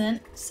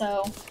unpleasant,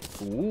 so.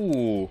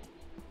 Ooh.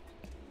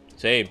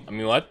 Same. I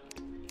mean, what?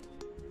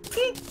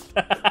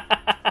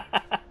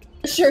 Not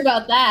sure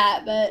about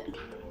that, but.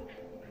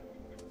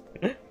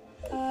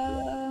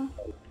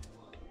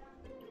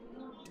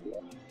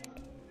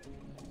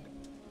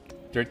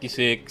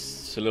 36,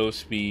 slow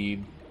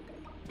speed.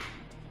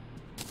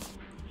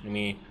 Let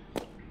me...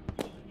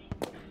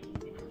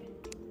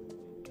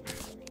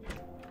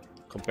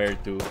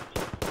 Compared to...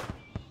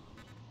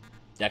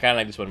 Yeah, I kinda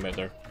like this one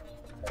better.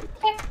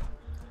 Okay.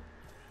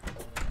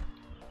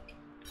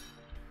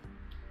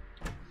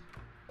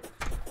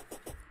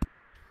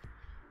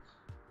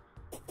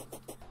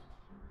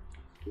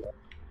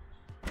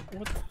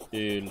 What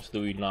else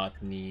do we not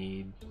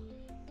need?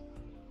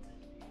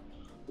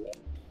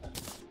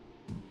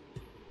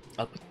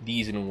 I'll put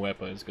these in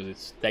weapons because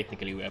it's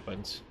technically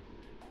weapons.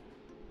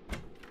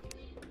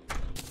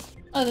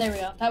 Oh, there we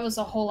go. That was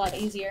a whole lot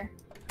easier.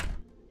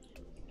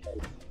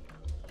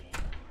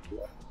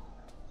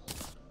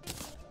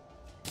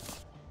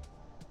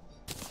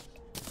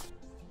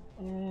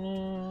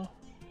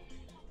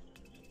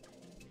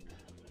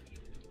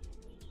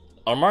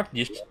 I'll mark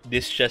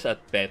this chest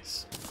at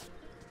pets.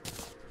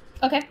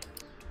 Okay.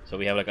 So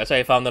we have like,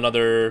 I found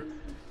another,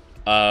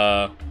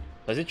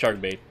 is it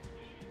shark bait?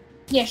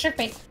 Yeah, shark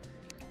bait.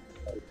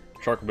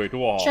 Shark bait,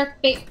 wow. Shark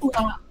bait.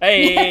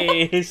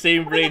 Hey,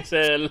 same brain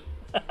cell.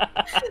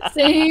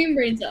 Same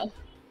brain cell.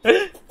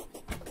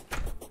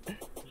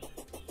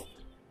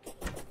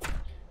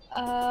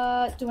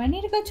 Do I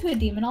need to go to a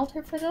demon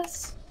altar for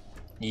this?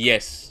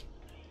 Yes.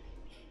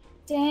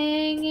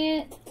 Dang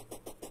it.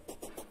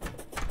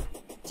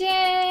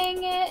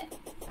 Dang it.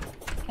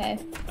 Okay.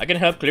 I can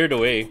help clear the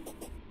way.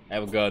 I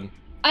have a gun.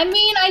 I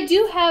mean, I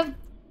do have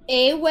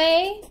a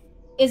way.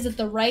 Is it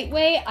the right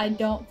way? I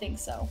don't think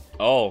so.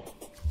 Oh.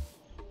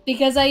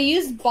 Because I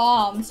used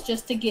bombs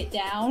just to get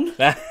down.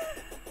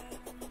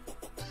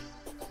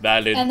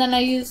 Valid. And then I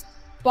used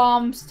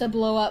bombs to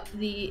blow up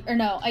the... Or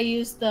no, I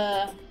used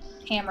the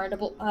hammer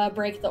to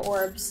break the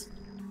orbs.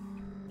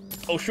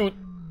 Oh, shoot.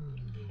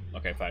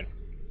 Okay, fine.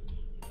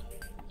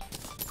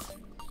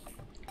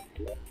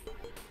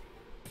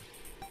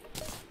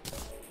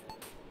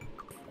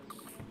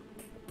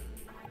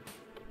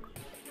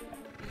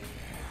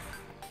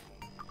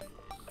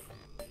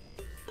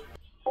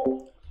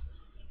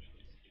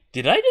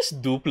 Did I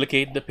just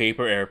duplicate the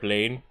paper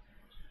airplane?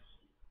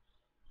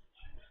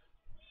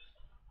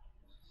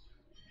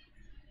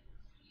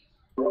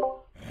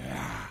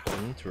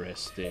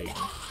 Interesting.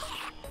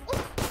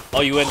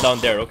 Oh, you went down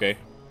there, okay.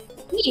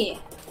 Yeah.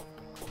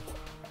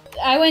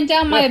 I went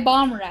down my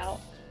bomb route.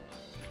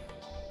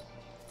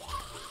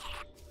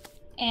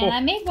 And I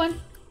made one.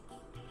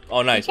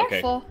 Oh, nice, Be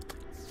okay. careful.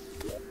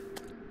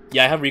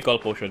 Yeah, I have recall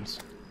potions.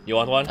 You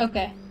want one?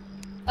 Okay.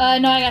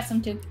 No, I got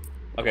some too.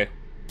 Okay.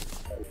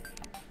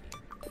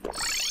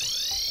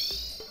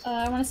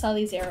 I want to sell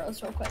these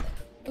arrows real quick.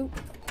 Ooh.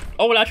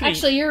 Oh, well,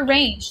 Actually, you're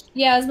ranged.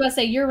 Yeah, I was about to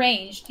say, you're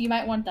ranged. You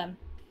might want them.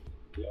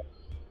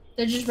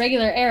 They're just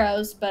regular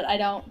arrows, but I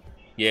don't...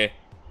 Yeah.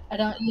 I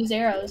don't use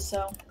arrows,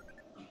 so...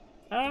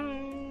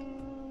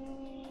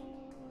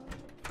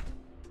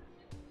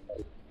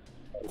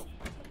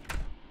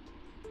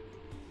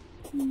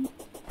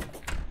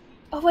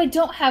 Oh, I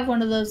don't have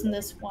one of those in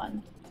this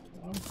one.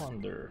 I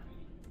wonder.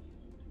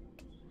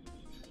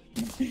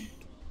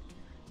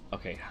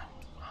 Okay.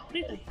 How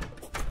did I...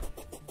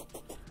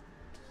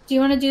 Do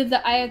you want to do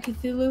the Eye of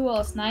Cthulhu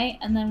while it's night,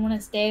 and then when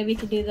it's day, we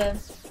could do the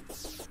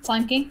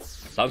Slime King?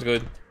 Sounds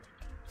good.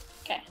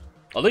 Okay.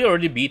 Although you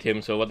already beat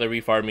him, so what are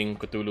we farming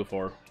Cthulhu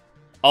for?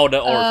 Oh, the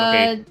ores,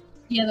 okay.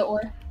 Yeah, the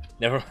ore.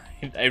 Never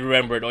mind. I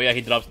remembered. Oh yeah, he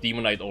drops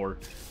Demonite ore.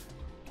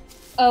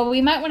 Oh,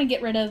 we might want to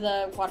get rid of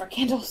the water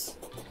candles.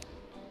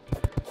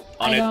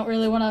 I don't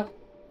really want to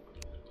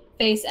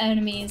face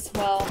enemies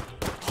well.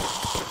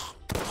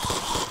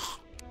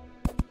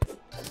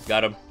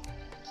 Got him.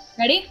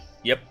 Ready?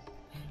 Yep.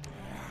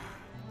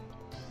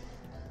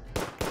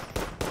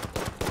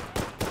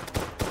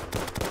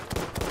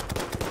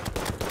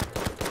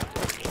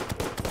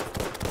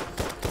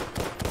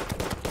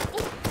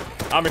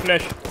 Armor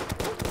Clash.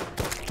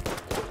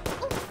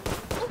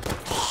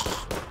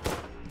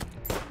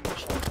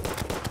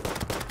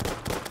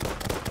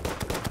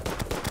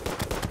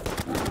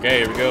 Okay,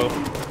 here we go.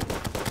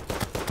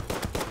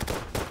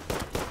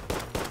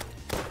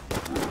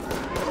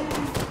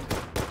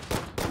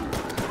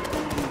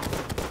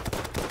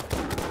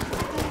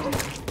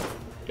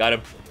 Got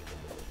him.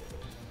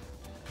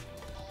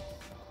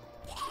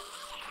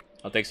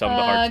 I'll take some of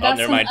the hearts. Got Oh,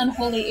 never some mind.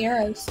 unholy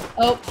arrows.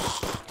 Oh.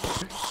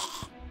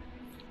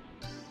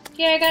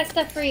 Here, I got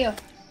stuff for you.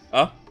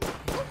 Huh?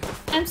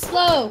 I'm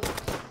slow,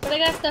 but I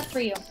got stuff for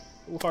you.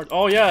 Ooh, heart.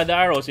 Oh yeah, the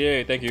arrows.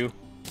 Yay, thank you.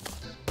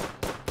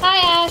 Hi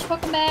Ash,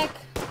 welcome back.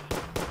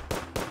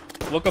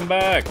 Welcome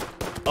back.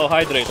 Oh,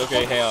 hydrate.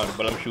 Okay, hang on,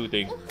 but I'm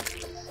shooting.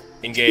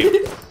 In game.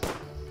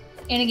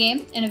 In a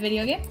game? In a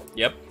video game?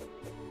 Yep.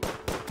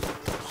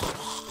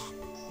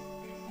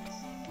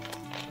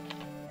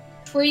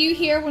 Were you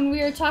here when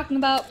we were talking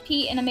about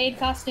Pete in a maid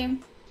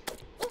costume?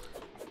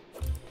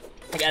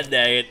 God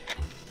dang it.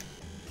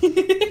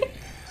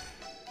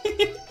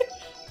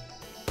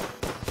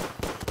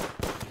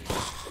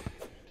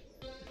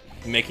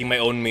 Making my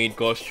own maid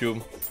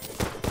costume.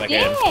 If I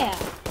can. Yeah!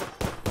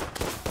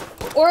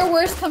 Or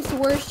worst comes to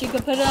worst, you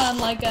could put it on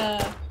like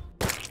a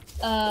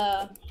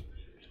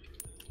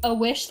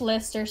wish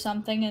list or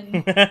something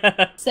and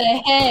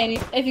say, hey,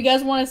 if you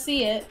guys want to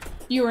see it,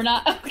 you are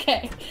not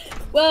okay.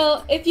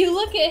 Well, if you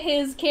look at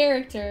his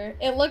character,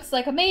 it looks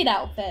like a maid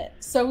outfit.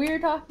 So we were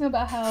talking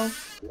about how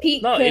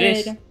Pete could...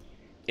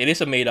 It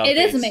is a maid outfit.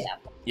 It is a maid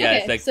outfit. Yeah, okay,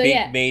 it's like so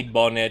pink maid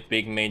bonnet,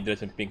 pink maid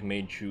dress, and pink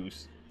maid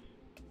shoes.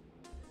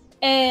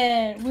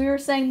 And we were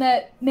saying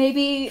that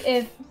maybe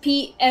if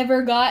Pete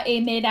ever got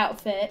a maid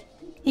outfit,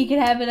 he could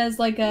have it as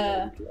like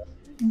a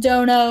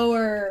dono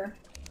or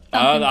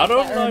something I don't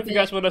like that, know if you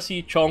guys want to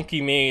see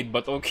chonky maid,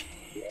 but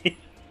okay.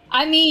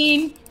 I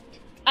mean,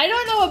 I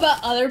don't know about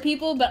other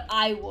people, but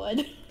I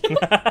would.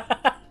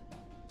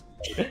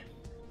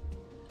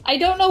 I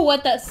don't know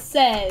what that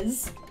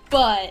says,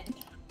 but...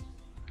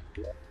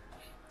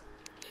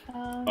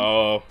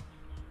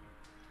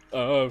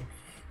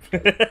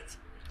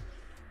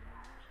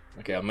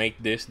 Okay, I'll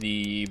make this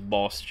the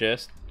boss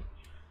chest.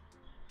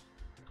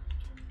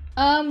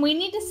 We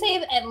need to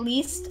save at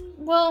least,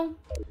 well,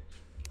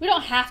 we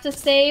don't have to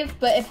save,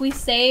 but if we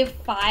save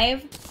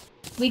 5,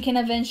 we can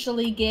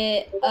eventually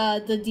get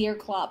the deer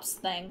clops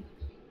thing.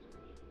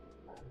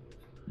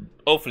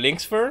 Oh,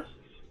 Lynx fur?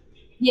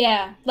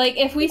 Yeah, like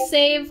if we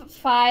save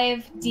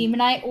 5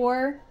 demonite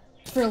ore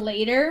for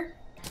later,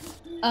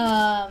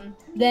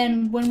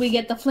 then when we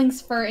get the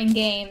Flinx fur in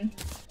game,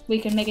 we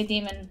can make a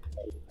demon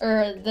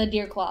or the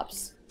deer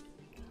clops.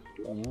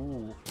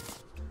 Ooh.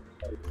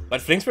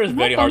 But Flinx fur is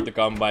very hard to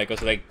come by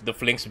because like the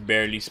Flinx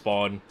barely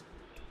spawn.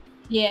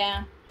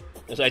 Yeah.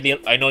 So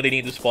I know they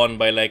need to spawn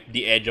by like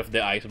the edge of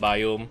the ice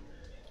biome.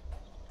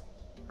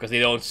 Because they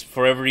don't,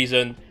 for every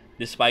reason,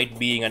 despite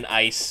being an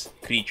ice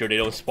creature, they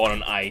don't spawn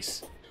on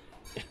ice.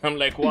 I'm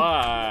like,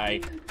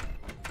 why?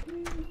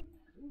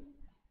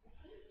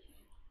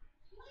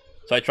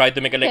 So I tried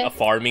to make it like a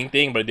farming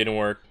thing, but it didn't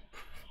work.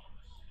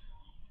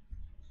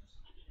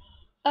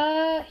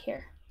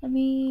 Here. Let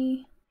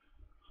me...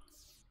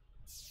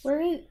 Where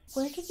did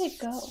it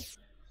go?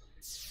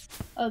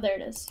 Oh, there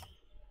it is.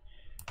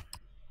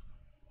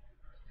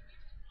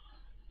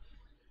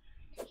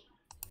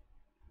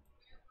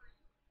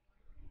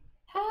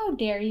 How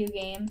dare you,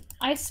 game?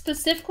 I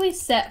specifically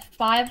set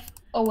 5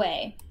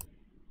 away.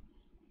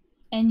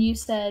 And you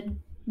said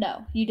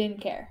no, you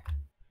didn't care.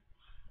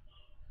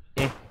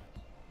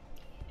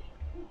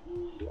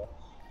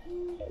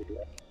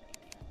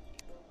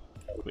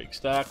 Quick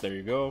stack, there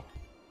you go.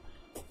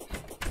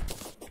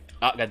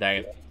 Ah, god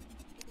dang it.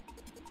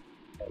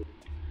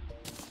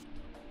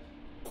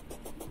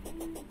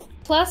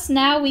 Plus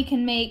now we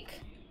can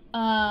make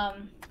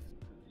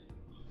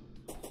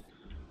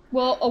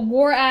Well, a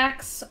war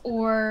axe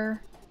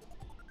or...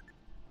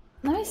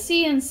 Let me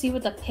see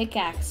what the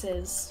pickaxe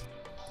is.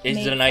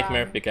 It's a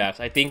nightmare pickaxe.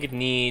 I think it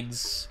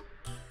needs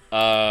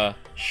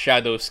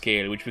shadow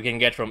scale, which we can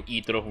get from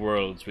Eater of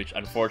Worlds, which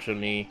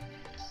unfortunately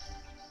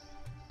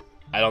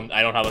I don't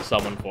have a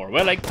summon for.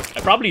 Well, I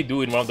probably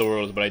do in one of the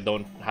worlds, but I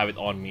don't have it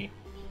on me.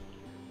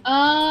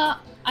 I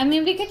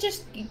mean, we could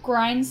just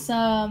grind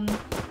some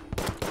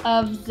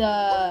of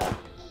the,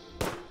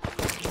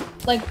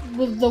 like,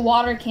 with the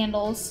water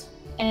candles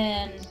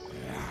and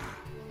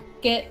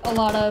get a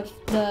lot of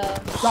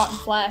the rotten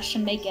flesh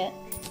and make it.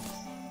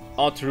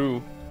 Oh,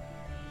 true.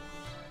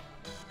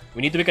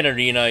 We need to make an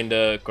arena in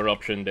the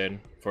corruption then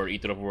for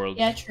Eater of Worlds.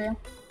 Yeah, true.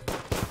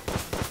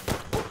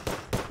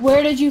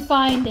 Where did you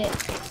find it?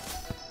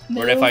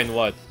 Where did I find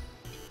what?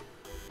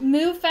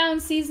 Moo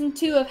found season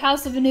 2 of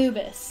House of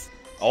Anubis.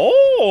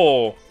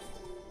 Oh!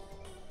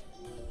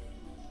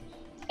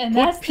 And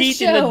Put that's Pete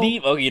the show. in the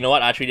deep. Okay, you know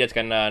what? Actually, that's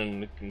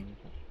kinda...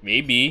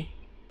 Maybe.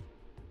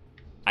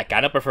 I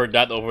kinda prefer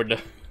that over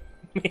the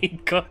main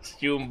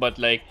costume, but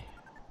like...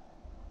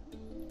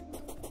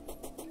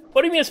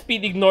 What do you mean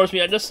Speed ignores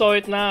me? I just saw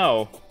it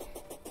now.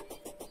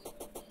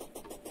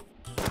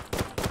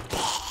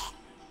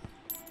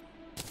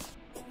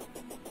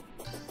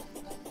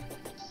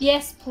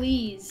 Yes,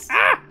 please.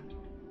 Ah!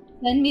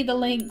 Send me the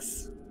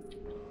links.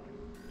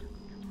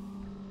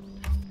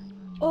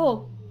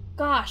 Oh,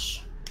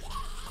 gosh.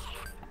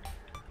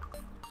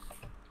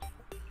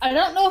 I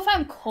don't know if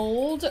I'm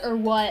cold or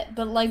what,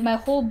 but like my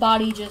whole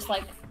body just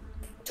like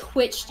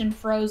twitched and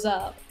froze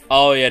up.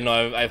 Oh yeah,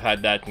 no, I've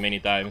had that many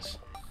times.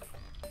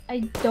 I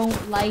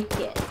don't like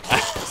it.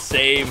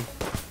 Same.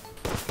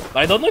 But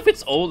I don't know if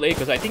it's old age,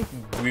 because I think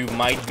we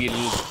might be a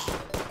little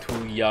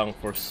too young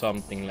for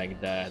something like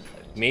that.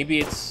 Maybe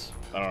it's,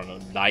 I don't know,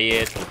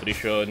 diet,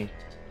 nutrition.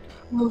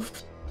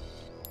 Oof.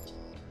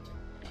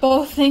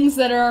 Both things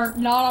that are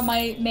not on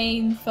my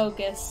main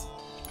focus.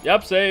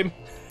 Yep, same.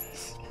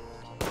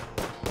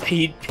 I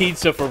eat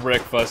pizza for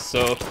breakfast,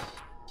 so...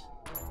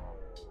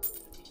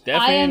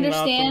 Definitely I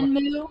understand,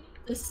 Moo.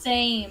 The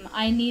same.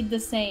 I need the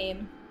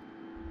same.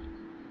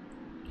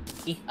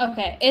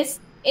 Okay,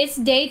 it's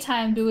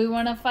daytime. Do we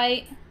want to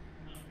fight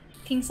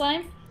King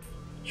Slime?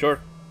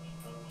 Sure.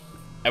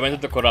 I went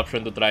to the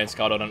corruption to try and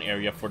scout out an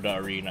area for the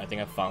arena. I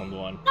think I found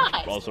one.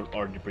 Nice. Also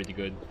already pretty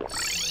good.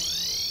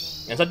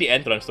 And it's at the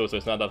entrance though, so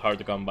it's not that hard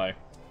to come by.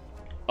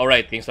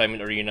 Alright, King Slime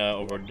arena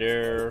over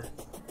there.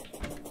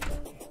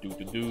 Oh.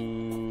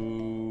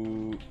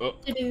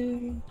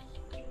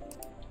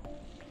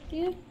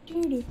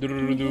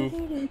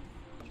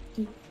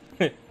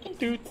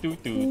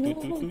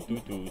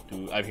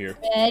 I'm here.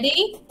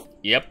 Ready?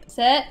 Yep.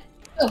 Set.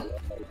 Go.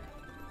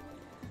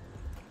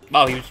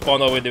 Wow, he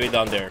spawned all the way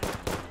down there.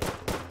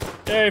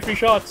 Hey, free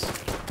shots.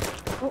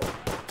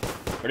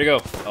 Where'd he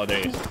go? Oh,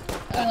 there he is.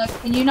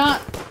 Can you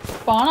not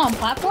spawn on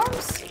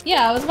platforms?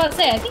 Yeah, I was about to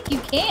say, I think you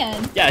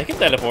can. Yeah, I can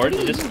teleport.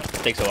 It just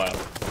takes a while.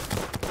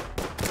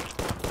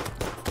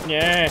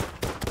 Yeah.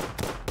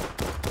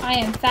 I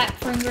am fat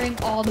fingering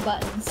all the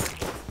buttons.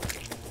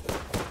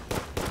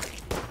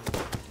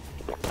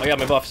 Oh yeah,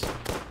 my buffs.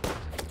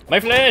 My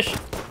flesh!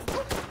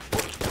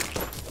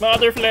 My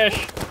other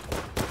flesh!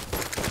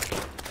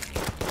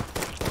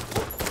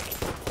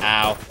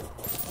 Ow.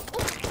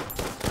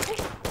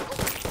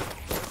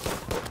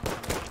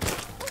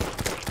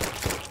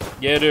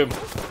 Get him.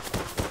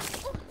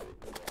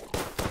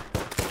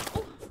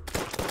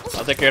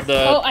 I'll take care of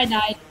the... Oh, I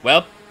died.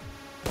 Well,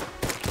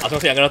 I was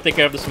gonna say I'm gonna take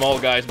care of the small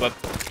guys, but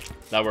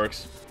that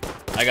works.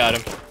 I got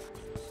him.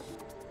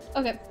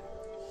 Okay.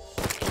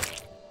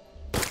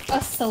 A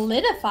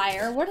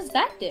solidifier? What does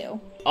that do?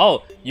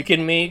 Oh, you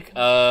can make,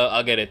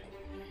 I'll get it.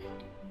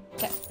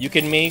 Okay. You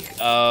can make,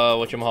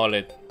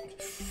 whatchamacallit.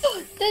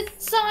 The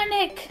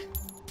Sonic!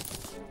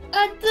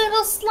 A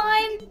little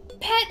slime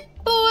pet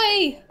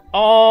boy!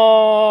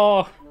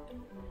 Oh!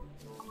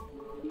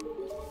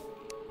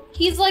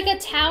 He's like a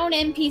town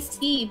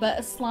NPC, but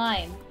a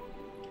slime.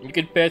 You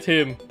can pet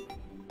him.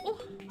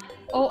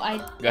 Oh,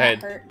 Go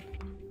ahead. Hurt.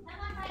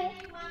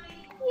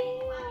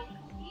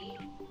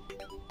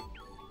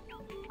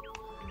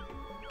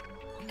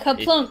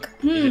 Kaplunk.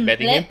 Is it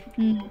petting him?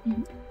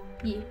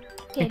 Yeah.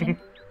 Pet him.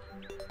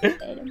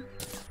 Pet him.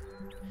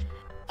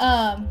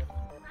 Oh,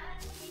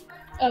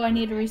 I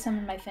need to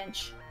resummon my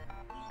Finch.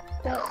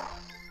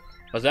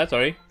 What's that?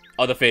 Sorry?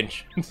 Oh, the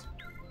Finch.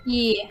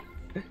 Yeah.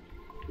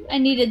 I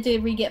needed to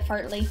re-get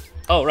Fartley.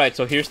 Oh, right.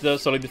 So here's the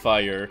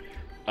solidifier.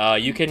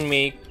 You can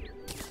make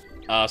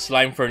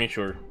slime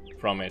furniture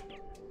from it.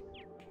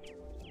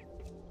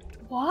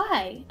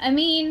 Why? I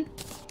mean...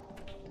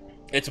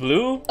 It's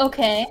blue?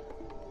 Okay.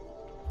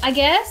 I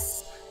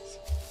guess.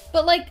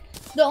 But, like,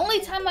 the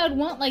only time I'd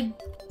want, like,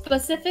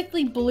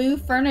 specifically blue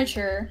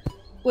furniture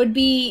would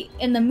be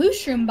in the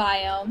mushroom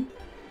biome.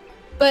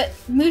 But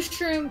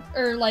mushroom,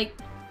 or, like,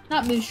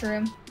 not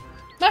mushroom.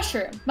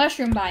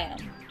 Mushroom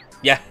biome.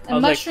 Yeah.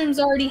 And mushrooms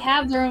already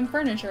have their own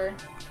furniture.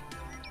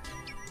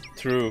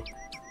 True.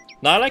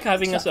 Now I like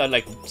having a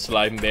like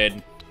slime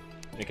bed,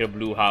 like a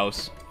blue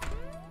house.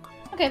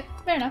 Okay.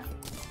 fair enough.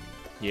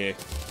 Yeah.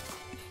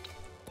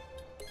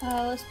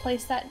 Let's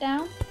place that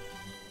down.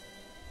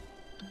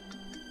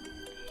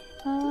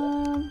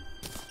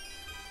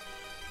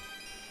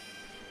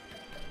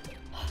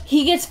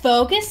 He gets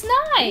focus.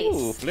 Nice.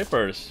 Ooh,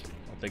 flippers.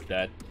 I'll take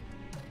that.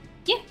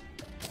 Yeah.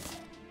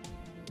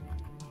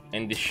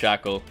 And the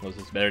shackle, because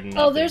it's better than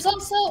nothing. Oh, there's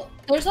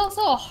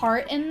also a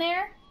heart in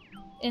there.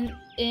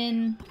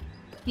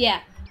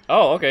 Yeah.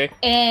 Oh, okay.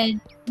 And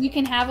you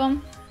can have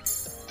them.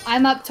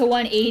 I'm up to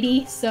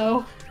 180,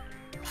 so.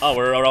 Oh,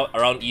 we're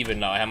around even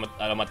now. I'm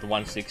at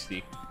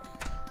 160.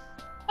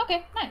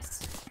 Okay,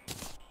 nice.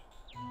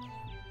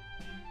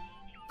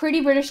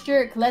 Pretty British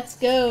jerk. Let's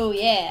go.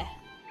 Yeah.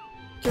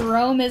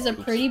 Jerome is a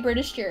pretty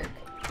British jerk.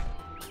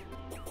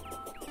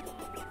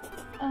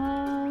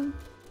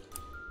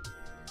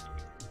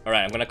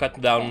 Alright, I'm gonna cut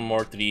down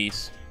more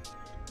trees.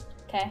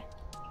 Okay.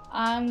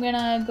 I'm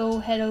gonna go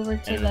head over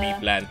to and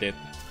replant it.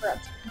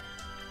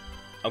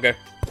 Okay.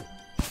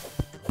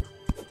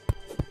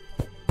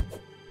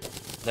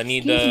 I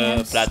need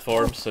the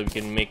platforms so we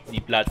can make the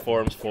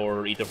platforms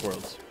for Eat of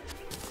Worlds.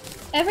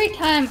 Every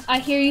time I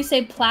hear you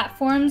say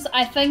platforms,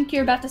 I think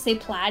you're about to say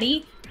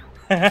platy.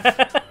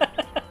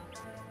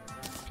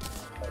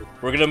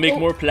 We're gonna make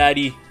more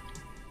platy.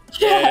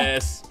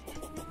 Yes.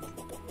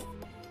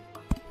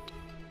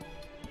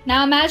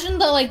 Now imagine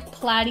the like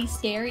platy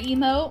stare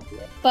emote,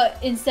 but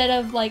instead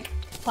of like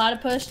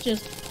platypus,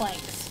 just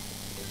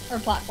planks or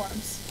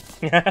platforms.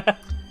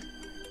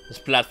 This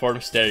platform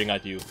staring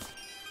at you.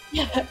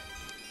 Yeah.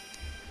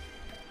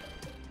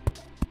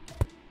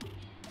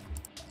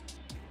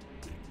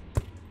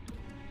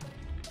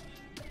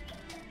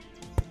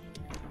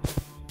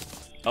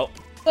 Oh.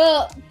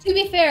 Well, to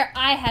be fair,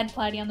 I had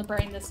platy on the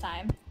brain this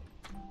time.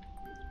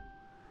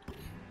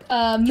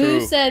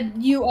 Moo said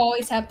you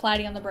always have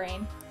platy on the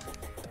brain.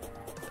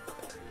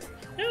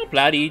 Yeah,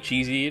 platy,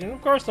 cheesy,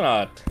 of course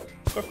not.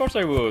 Of course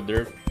I would.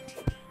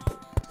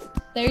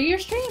 They're your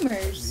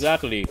streamers.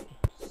 Exactly.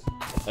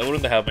 I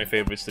wouldn't have my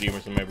favorite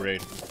streamers in my brain.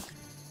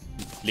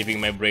 Leaving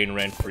my brain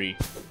rent-free.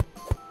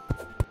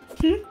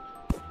 Imagine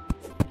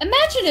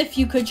if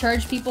you could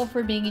charge people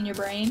for being in your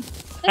brain.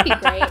 That'd be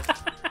great.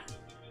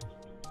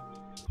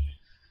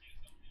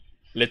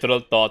 Literal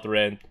thought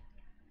rent.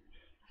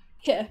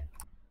 Yeah.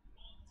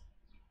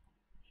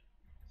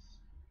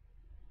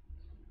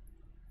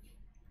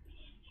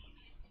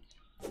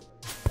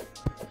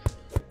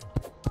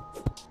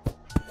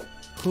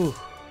 Whew.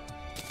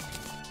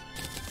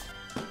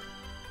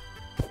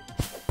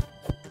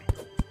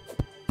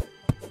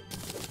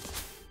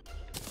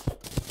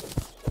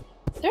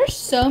 There's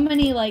so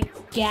many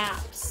like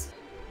gaps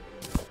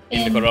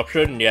in the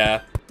corruption.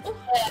 Yeah.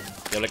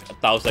 There are like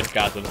 1,000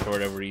 castles for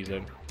whatever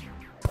reason.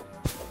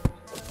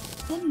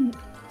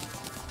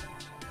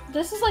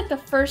 This is like the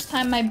first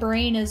time my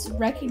brain is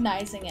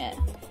recognizing it.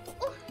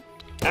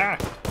 Ah.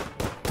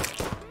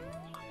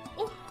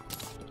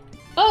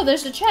 Oh,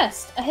 there's a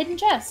chest, a hidden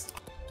chest.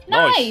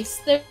 Nice.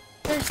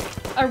 There's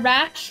a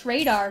rash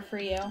radar for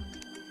you.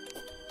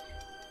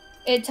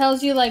 It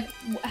tells you like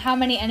how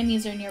many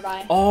enemies are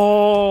nearby.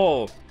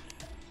 Oh.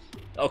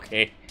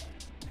 Okay.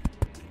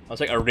 I was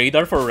like, a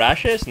radar for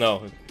rashes?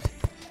 No.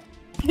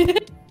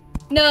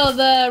 No,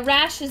 the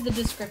rash is the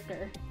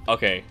descriptor.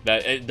 Okay,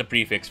 the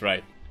prefix,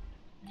 right?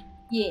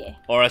 Yeah.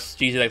 Or as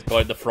cheesy like to call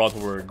it, the front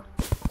word.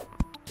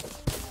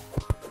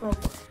 Oh.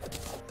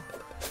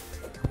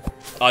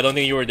 Oh, I don't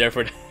think you were there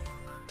for that.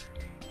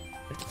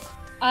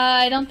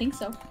 I don't think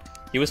so.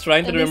 He was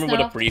trying to remember what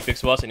the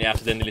prefix was, and he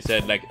accidentally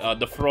said like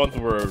the front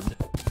word.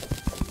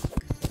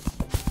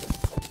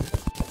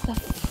 The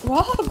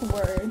frog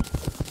word.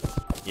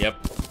 Yep.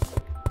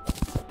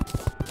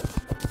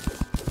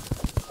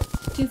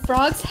 Do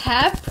frogs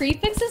have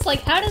prefixes?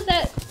 Like, how does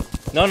that?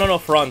 No,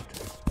 front.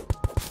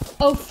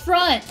 Oh,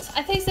 front.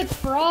 I think you said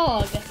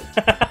frog.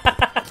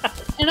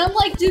 And I'm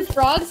like, do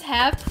frogs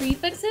have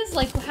prefixes?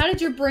 Like, how did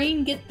your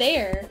brain get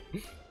there?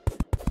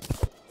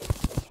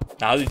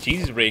 How did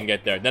Cheesy's brain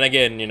get there? Then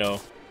again, you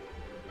know,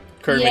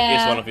 Kermit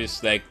is one of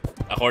his, like,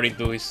 according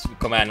to his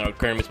command, or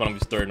Kermit's one of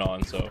his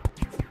turn-on, so.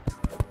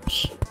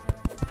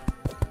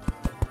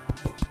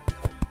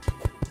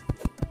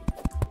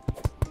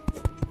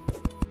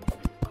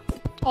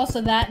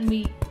 Also that, and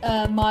we,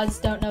 mods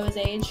don't know his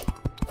age.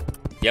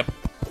 Yep.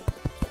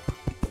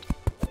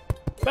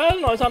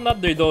 Well, no, it's not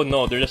that they don't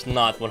know, they're just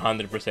not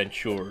 100%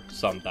 sure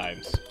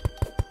sometimes.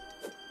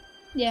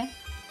 Yeah.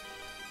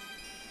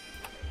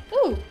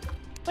 Ooh,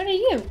 what are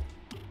you?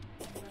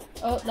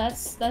 Oh,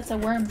 that's a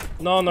worm.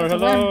 Nonner,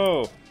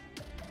 hello!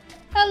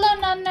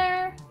 Hello,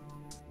 Nonner!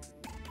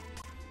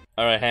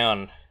 Alright, hang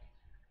on.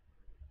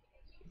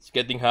 It's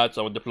getting hot,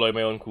 so I'm gonna deploy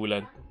my own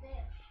coolant.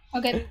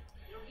 Okay.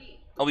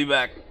 I'll be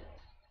back.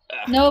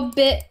 No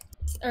bit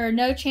or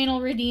no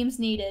channel redeems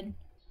needed.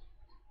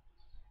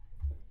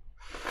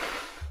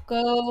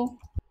 Go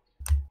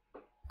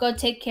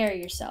take care of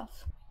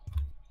yourself.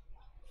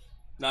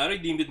 No, I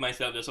redeemed it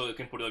myself just so I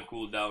can put it on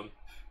cooldown.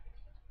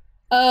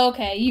 Oh,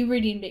 okay, you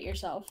redeemed it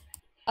yourself.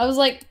 I was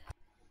like,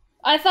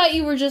 I thought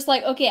you were just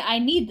like, okay, I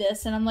need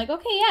this, and I'm like,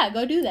 okay, yeah,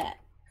 go do that.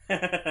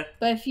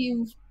 But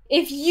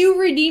if you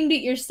redeemed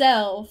it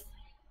yourself,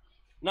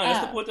 No,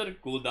 just to put it on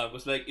cooldown.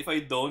 Because like, if I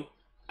don't,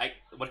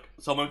 what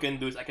someone can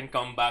do is I can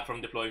come back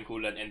from deploying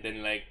coolant and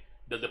then like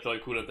they'll deploy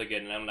coolant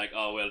again, and I'm like,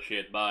 oh well,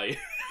 shit, bye.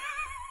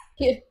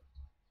 yeah.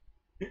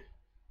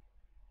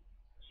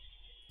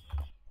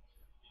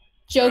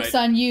 Joke's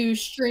on you,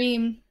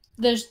 stream.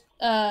 The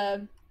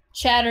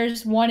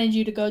chatters wanted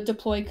you to go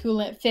deploy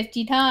coolant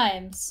 50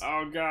 times.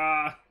 Oh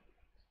god.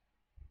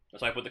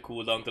 That's why I put the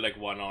cooldown to like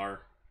 1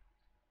 hour.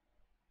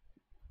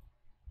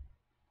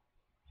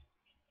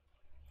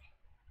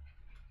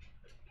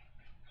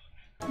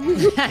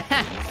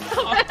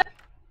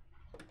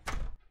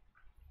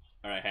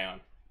 Alright, hang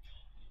on.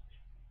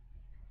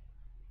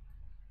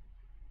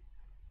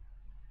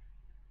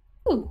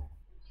 Ooh.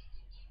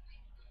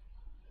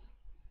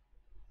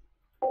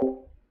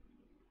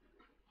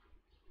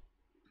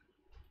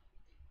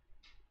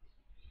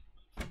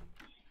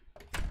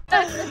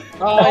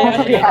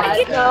 Oh, yeah.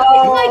 My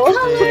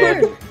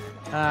color!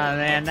 Oh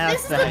man,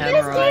 that's the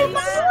hemorrhoids.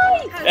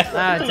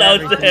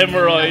 That's the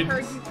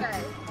hemorrhoids.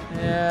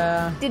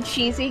 Yeah. Did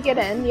Cheesy get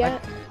in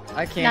yet?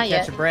 I can't Not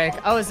catch yet. a break.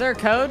 Oh, is there a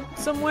code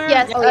somewhere?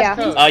 Yes. Oh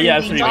yeah. Yeah,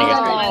 I'm streaming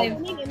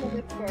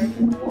it. Where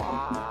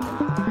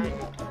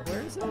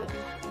is it?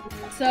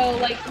 So,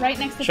 like, right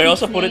next to Should I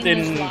also Pete's put it name,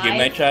 in there's Game live,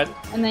 Night chat?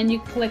 and then you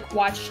click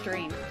watch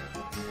stream.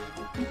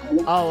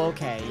 Oh,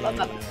 okay. Yeah,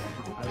 yeah,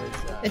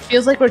 yeah. It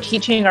feels like we're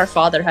teaching our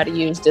father how to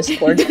use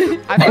Discord.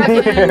 I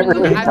didn't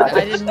know that.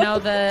 I didn't know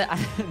that.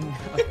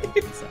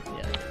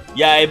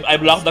 Yeah, I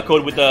blocked the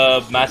code with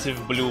a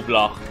massive blue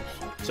block,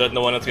 so that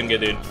no one else can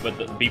get in, but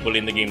the people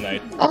in the Game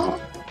Night.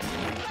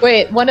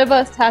 Wait, one of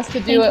us has to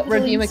do Thank you for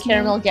redeem a links,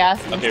 caramel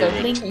gas Okay, so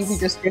Ruben. Cheesy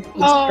just gets the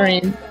Oh.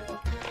 screen.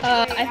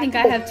 I think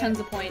I have tons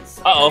of points.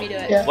 Uh-oh. Let me do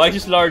it. Yeah. Why is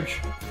this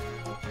large?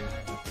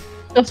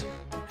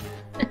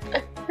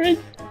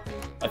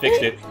 I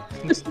fixed it.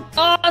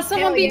 Oh,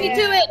 someone beat me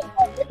to it!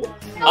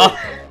 Ah,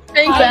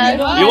 Thanks, Dad.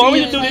 you want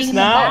me to do this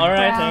now?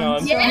 Alright, hang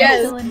on.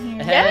 Yes.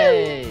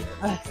 Hey.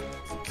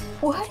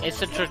 What?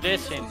 It's a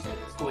tradition,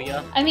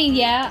 Kuya. I mean,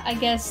 yeah, I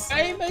guess.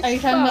 Are you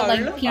talking about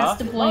like Pete's Huh?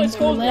 deploying it's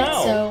cold coolant?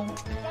 now.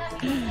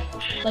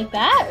 So, like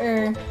that,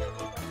 or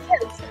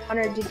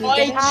Honor, did you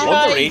Why get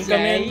Won't the rain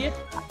come in?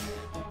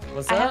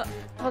 What's I up?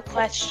 have a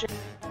question.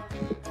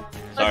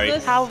 Sorry.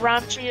 How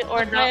raunchy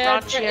or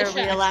not raunchy are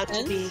we allowed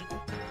to be?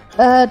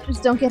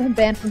 Just don't get him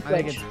banned from I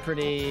think Twitch. it's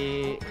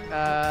pretty.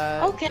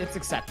 Okay. It's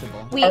acceptable.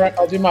 Alright,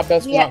 I'll do my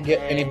best to Yeah. not get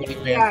anybody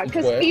Yeah, banned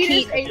from because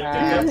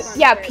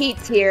Twitch.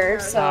 Pete's here,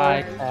 so.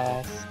 Hi,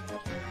 class.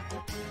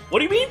 What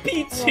do you mean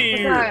Pete's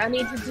here? I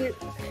need to do.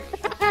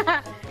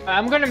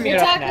 I'm gonna mute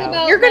we're up talking now.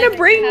 about. You're gonna like,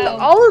 bring how-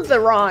 all of the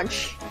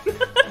raunch.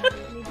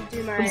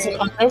 Listen,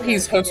 I know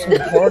he's hosting the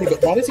party,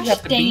 but why does he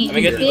have to be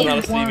I get here? not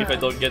asleep if I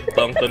don't get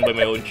dunked on by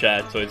my own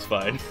chat, so it's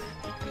fine.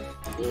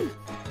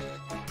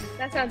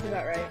 That sounds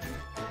about right.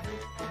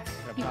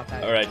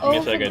 Alright, give me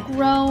a second.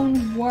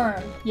 Overgrown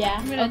worm. Yeah.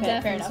 I'm gonna Okay,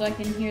 fair deafen enough. so I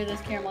can hear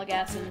this caramel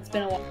gas, and it's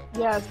been a while.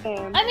 Yeah,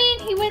 same. I mean,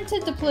 he went to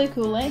deploy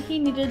coolant. He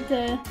needed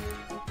to.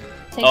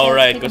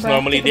 Alright, because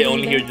normally they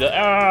only hear the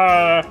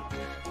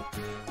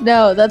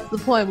No, that's the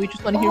point. We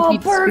just want to hear Oh,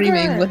 Pete burger!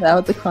 screaming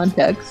without the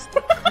context.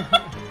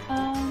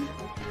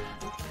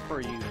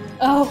 For you.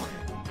 Oh.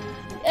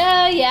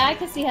 Yeah, I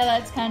can see how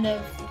that's kind of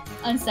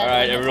unsettling.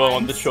 Alright, at everyone, I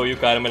want to times. show you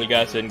caramel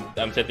gas and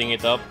I'm setting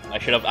it up. I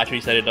should have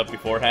actually set it up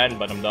beforehand,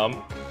 but I'm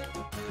dumb.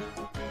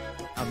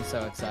 I'm so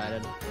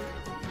excited.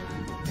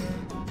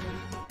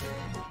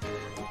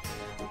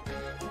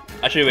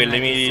 Actually, wait, I let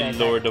can me say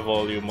lower the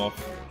volume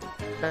off.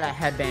 That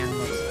headband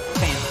looks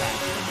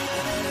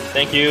fantastic.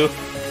 Thank you.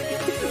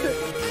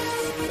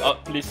 Oh,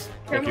 please.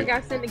 Thank Caramel you.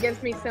 gas in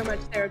gives me so much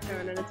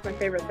serotonin. It's my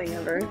favorite thing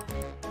ever.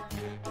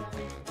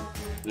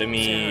 Let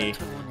me.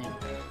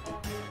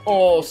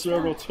 Oh,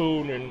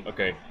 serotonin.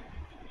 Okay.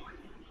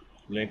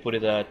 Let me put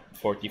it at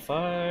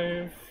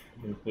 45.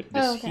 Let me put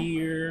this Oh, okay.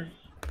 here.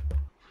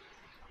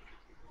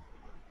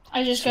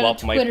 I just Swap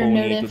got a my Twitter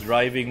pony notice to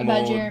driving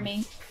about mode.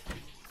 Jeremy.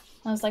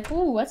 I was like,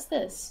 ooh, what's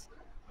this?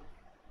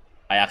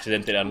 I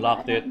accidentally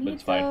unlocked I it, don't but need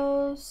it's fine.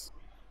 those.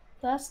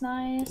 That's Does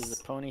nice.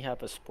 the pony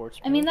have a sports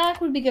I mean, that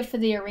would be good for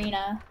the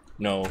arena.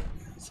 No.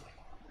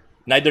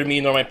 Neither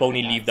me nor my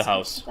pony leave the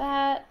house.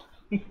 That.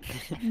 I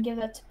can give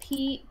that to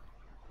Pete.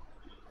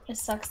 It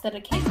sucks that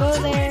it can't go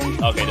there.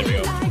 Okay, there we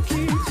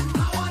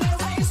go.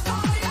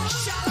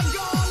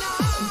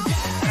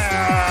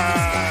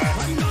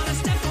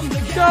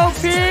 Go,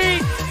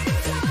 Pete!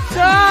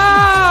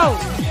 Go!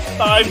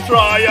 Time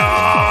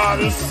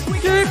trials!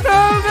 Keep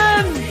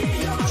moving!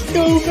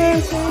 Go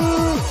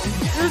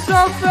faster! You're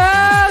so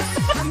fast!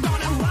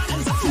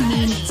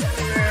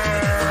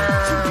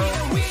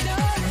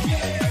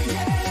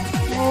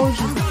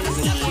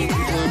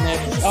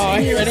 Oh,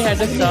 I already had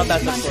this up.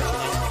 That's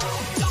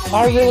unfortunate.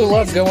 I really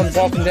love going and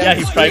walking down Yeah, the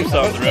he street. prime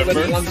songs, remember?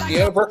 Everybody wants to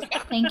be over.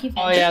 Thank you.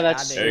 Oh yeah,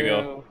 that's There you true.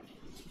 go.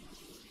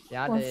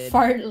 Yeah, I Or did.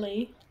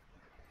 fartly.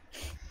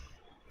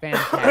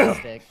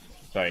 Fantastic.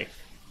 Sorry.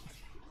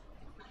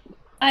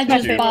 I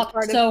just Dude.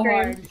 bopped so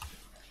hard.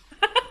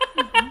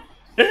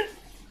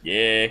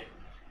 Yeah.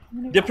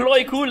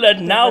 Deploy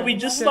coolant. Now we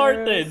just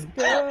started.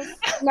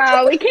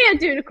 No, we can't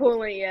do the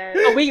coolant yet.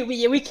 Oh,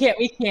 we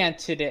can't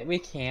today. We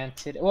can't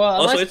today. Well,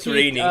 Also, unless it's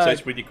raining, so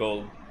it's pretty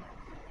cold.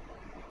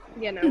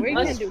 Yeah, no, we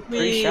can't do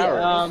Free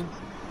coolant.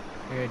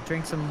 Here,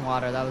 drink some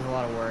water. That was a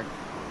lot of work.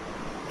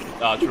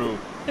 Ah, true.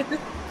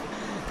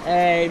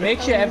 Hey,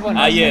 make sure everyone.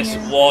 Ah, yes,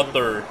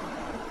 water.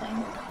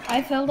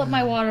 I filled up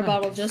my water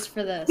bottle just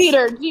for this.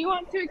 Peter, do you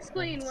want to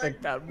explain what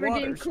like that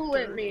redeem water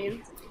coolant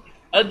means?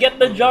 I'll get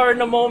the jar in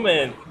a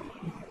moment.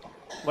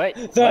 Wait.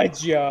 The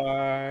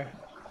jar.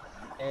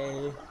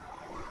 Hey.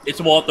 It's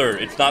water.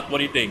 It's not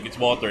what you think. It's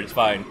water. It's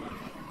fine.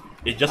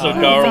 It's just a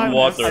jar of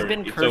water. I've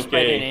been It's cursed by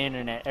the okay.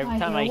 internet. Every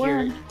time I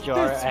hear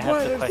jar, I have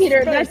to question.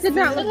 Peter, that did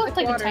not It look looked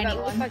like like a water. tiny That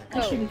looked one. like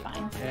That should be Coke.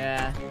 fine.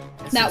 Yeah.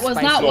 That was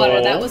spicy. not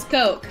water. That was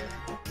Coke.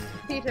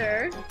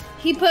 Peter.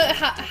 He put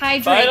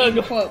hydrate Fine,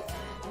 in quote.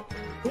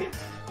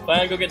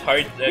 Fine, go get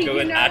go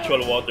get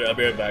actual water. I'll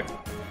be right back.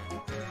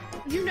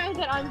 You know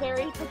that I'm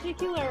very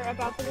particular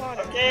about the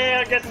water. Okay,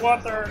 I'll get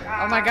water.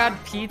 Oh my God,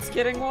 Pete's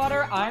getting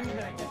water. I'm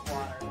gonna get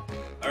water.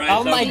 Alright,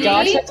 Oh my so-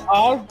 gosh, that's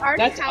all. I already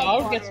That's have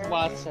all water. gets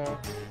water.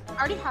 I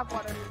already have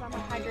water because I'm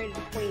a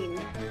hydrated queen.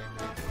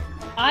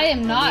 I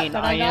am not, I mean,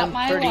 but I I got am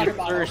my pretty water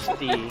bottle.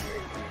 thirsty.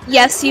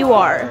 Yes, you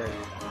are.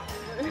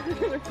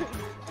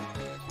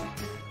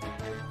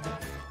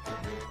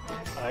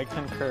 I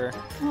concur.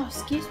 Oh,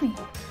 excuse me.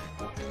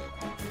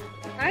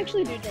 I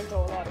actually do drink a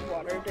lot of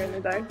water during the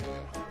day.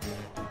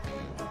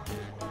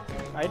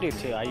 I do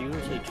too. I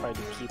usually try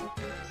to keep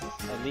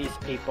at least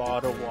a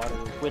bottle of water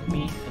with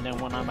me, and then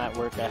when I'm at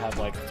work, I have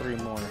like 3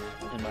 more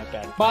in my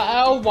bag.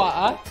 Bottle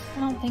water. I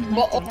don't think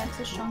my pickaxe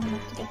is strong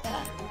enough to get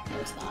that. No,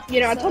 it's not.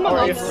 You know, I told my Or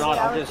mom if that not,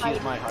 I I'll was just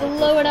use my high.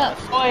 Blow it up.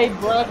 Oi,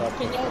 bro,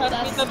 can you Oh, pass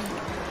that's me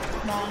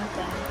wrong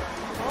thing.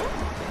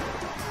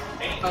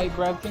 the? Oi,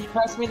 bro, can you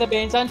pass me the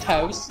beans on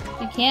toast?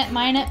 You can't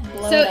mine it.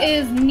 Blow So it up.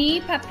 is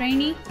me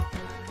Peteian?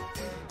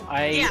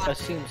 I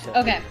assume so.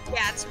 Okay.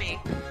 Yeah, it's me.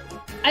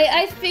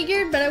 I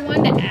figured, but I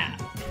wanted to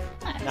ask.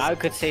 Now I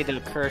could say the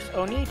curse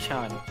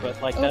Oni-chan,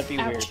 but like that'd be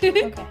ouch. weird.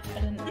 Okay,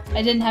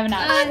 I didn't have an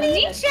ouch.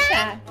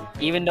 Oni-chan!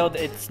 Even though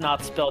it's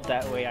not spelled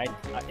that way,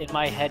 in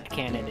my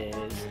headcanon it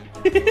is.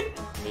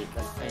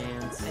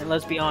 And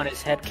let's be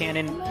honest,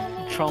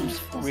 headcanon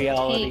trumps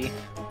reality.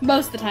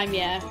 Most of the time,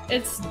 yeah.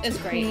 It's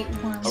great.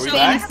 Are we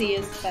back? Fantasy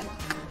is better.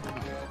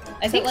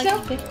 I think like so.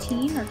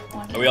 15 or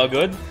 20. Are we all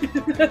good?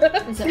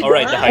 Is it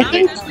Alright, the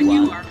hydrate.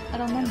 I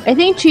don't remember. I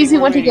think Cheesy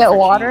went to get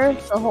water,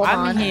 so hold I'm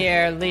on.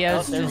 here.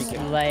 Leo's Oh, there we just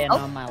go. laying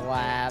on my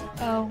lap.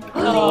 Oh.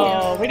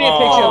 Oh, we need a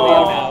picture of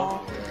Leo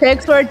now.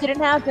 Pigs where it didn't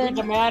We happen.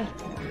 demand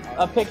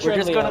a picture We're of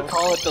just Leo. gonna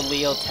call it the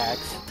Leo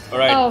tax.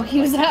 Alright, Oh, he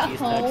was at Cheese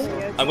home.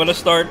 tax. I'm gonna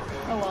start.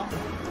 Oh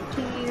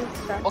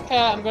well. Okay,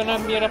 I'm gonna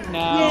meet up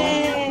now.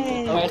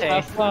 Yay! Let's Okay.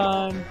 have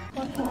fun.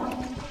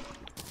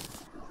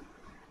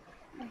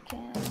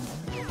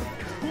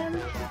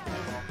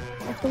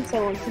 It's been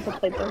so long since I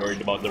played this.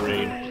 Worried about the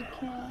rain.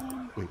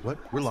 Wait, what?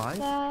 We're live?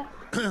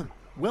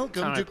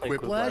 Welcome Time to I play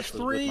Quiplash Quiplash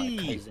was with my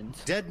 3!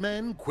 cousins. Dead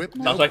men quip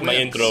no Sounds like my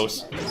quips.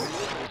 intros.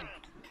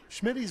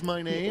 Schmitty's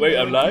my name. Wait,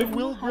 I'm and live? you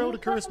will grow to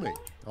curse me.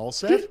 All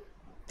set?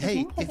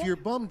 Hey, if you're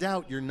bummed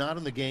out you're not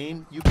in the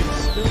game, you can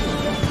still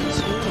vote for the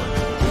score.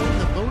 Join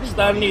the voting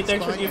Stanley, audience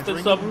thanks for by gifted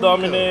entering sub, the room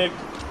Dominic.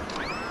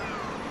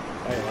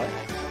 Wait, what?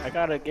 I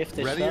got a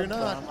gifted Ready or sub,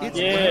 not, so I'm it's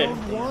Yeah.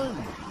 round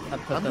 1. I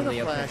put I'm the gonna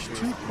Leo flash pictures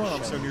 2 to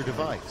prompts show. on your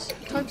device.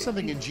 Type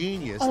something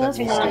ingenious Oh, that that's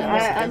will fine. stand I'm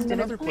against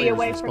gonna another be player's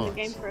away response. from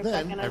the game for a Then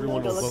second. I'm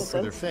everyone gonna will go vote look for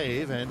at their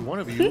fave, and one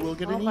of you will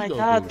get an Oh my ego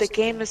god, the boost.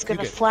 game is You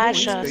gonna get flash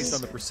points us. based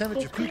on the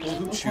percentage of people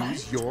who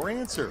choose your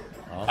answer.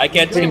 I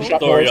can't see the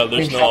tutorial,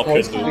 there's no I option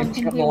don't to.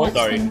 think we want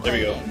Sorry, to there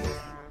we go. play games.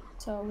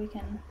 So we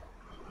can.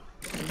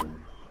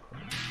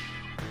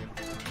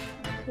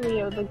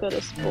 Leo, the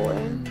goodest boy.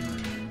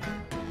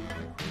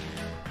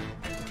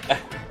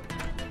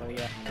 Oh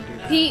yeah. do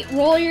that. Pete,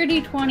 roll your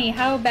d20.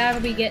 How bad are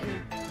we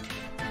getting?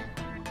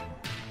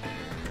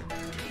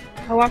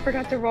 Oh, I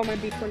forgot to roll my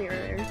d20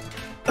 earlier.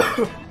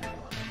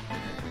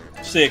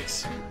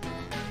 6.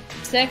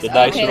 6? The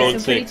dice Okay, rolled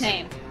so pretty 6.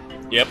 tame.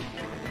 Yep.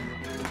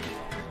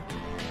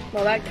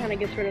 Well, that kind of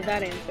gets rid of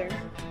that answer.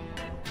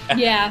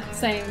 Yeah,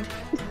 same.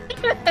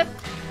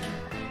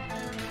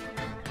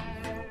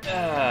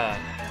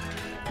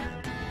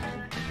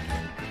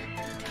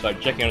 Start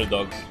checking the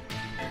dogs.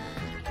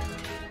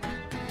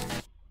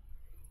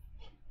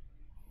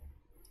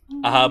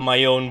 I have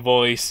my own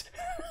voice.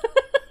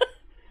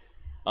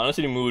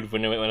 Honestly, mood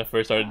when I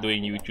first started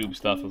doing YouTube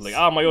stuff. I was like,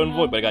 my own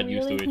voice, but I got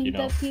used to it, you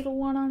know. That Peter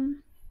want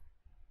 'em.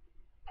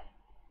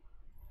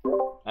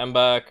 I'm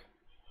back.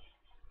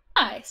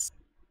 Nice.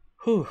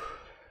 Whew.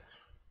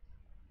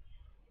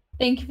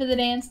 Thank you for the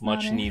dance.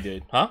 Much Nana.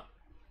 needed. Huh?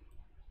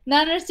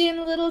 Nana's doing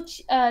a little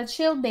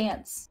chill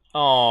dance.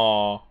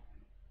 Aww.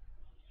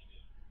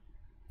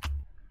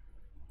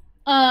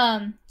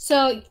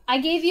 So I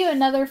gave you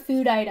another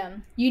food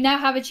item. You now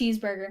have a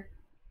cheeseburger.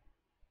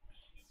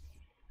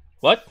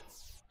 What?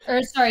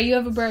 Or sorry, you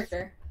have a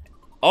burger.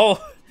 Oh,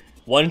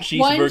 one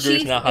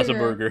cheeseburger now has a cheeseburger.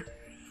 burger.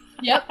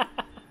 Yep.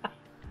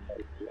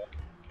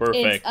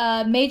 Perfect. It's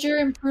a major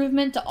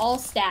improvement to all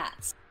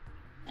stats.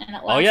 And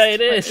it lasts Oh yeah, it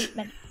for is. 8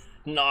 minutes.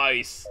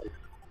 Nice.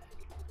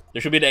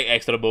 There should be like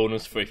extra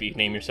bonus for if you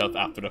name yourself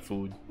after the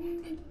food.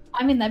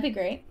 I mean, that'd be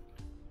great.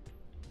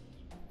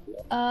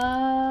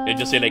 It'd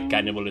just say like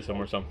cannibalism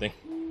or something.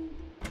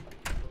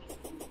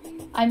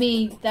 I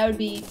mean, that would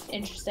be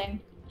interesting.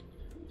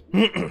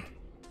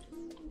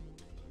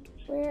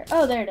 Where?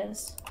 Oh, there it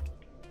is.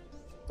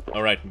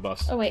 All right,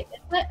 boss. Oh wait,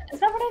 is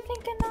that what I'm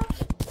thinking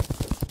of?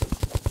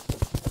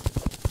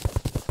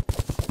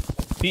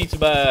 Pete's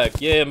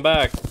back. Yeah, I'm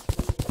back.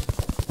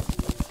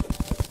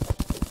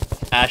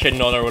 Ash and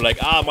Nonna were like,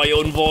 ah, my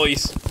own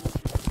voice.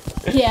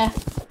 Yeah.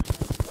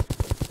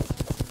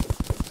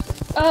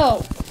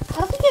 Oh,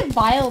 how do they get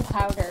vile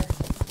powder?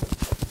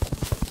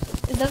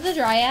 Is that the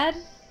dryad?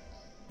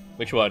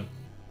 Which one?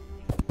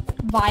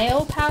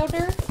 Vile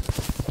powder?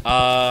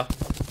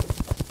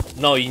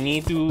 No, you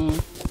need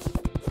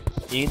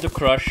to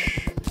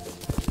crush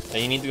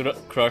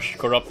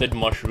corrupted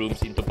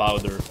mushrooms into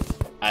powder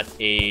at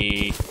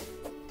a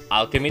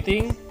alchemy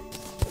thing.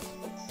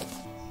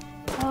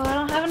 Oh, I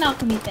don't have an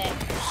alchemy thing.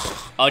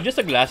 Just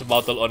a glass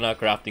bottle on a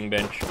crafting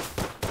bench.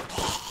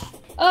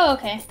 Oh,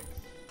 okay.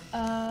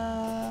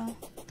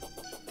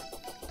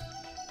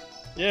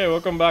 Yeah,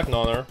 welcome back,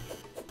 Nonner.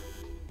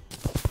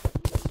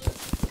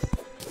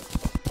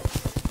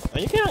 Oh,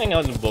 you can hang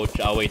out in both.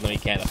 Oh wait, no, you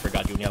can't. I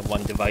forgot you only have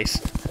one device.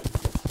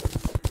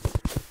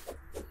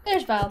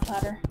 There's vile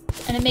powder,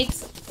 and it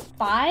makes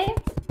 5.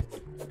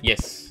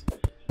 Yes,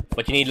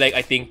 but you need like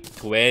I think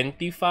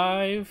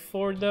 25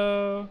 for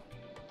the.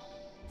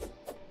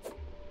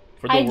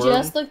 I worm.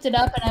 just looked it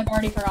up and I've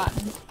already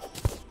forgotten.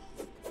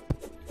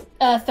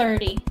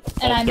 30.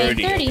 And I made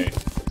 30. Okay.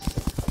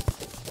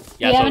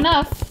 Yeah, we so have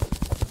enough.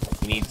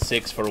 You need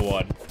 6 for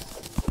 1.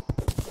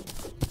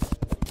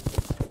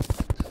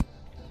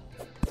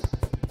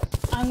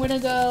 I'm gonna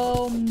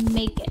go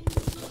make it.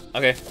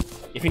 Okay.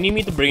 If you need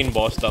me to bring in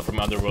boss stuff from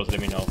other worlds,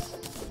 let me know.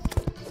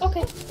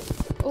 Okay.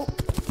 Oh.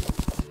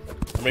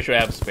 I'm pretty sure I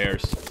have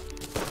spares.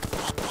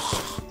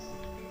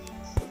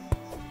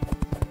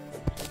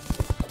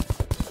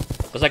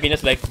 Because I can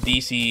just like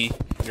DC,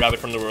 grab it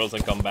from the worlds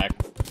and come back.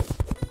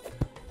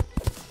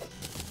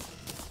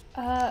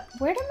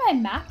 Where did my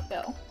map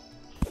go?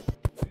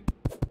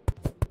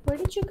 Where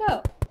did you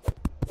go?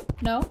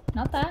 No,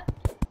 not that.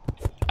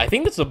 I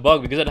think it's a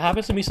bug because it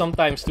happens to me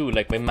sometimes too.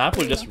 Like my map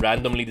will just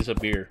randomly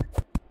disappear.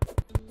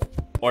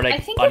 Or like I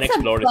think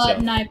unexplored it's a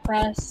itself. button I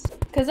press.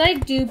 Because I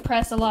do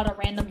press a lot of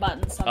random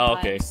buttons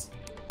sometimes.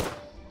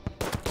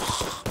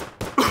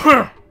 Oh,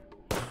 okay.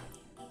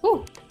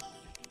 Ooh.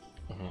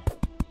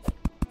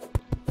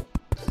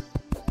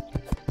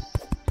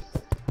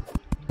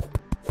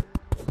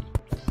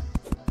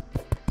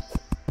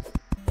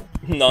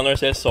 Nonner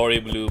says sorry,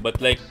 Blue,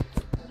 but like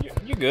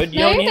you're good.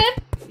 No, you're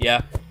good.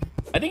 Yeah,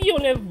 I think you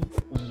only have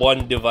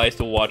one device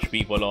to watch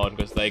people on,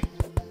 because like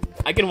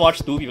I can watch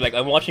 2 people. Like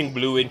I'm watching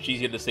Blue and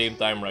Cheesy at the same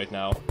time right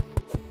now.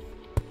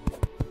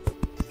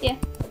 Yeah.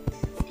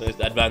 So it's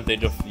the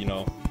advantage of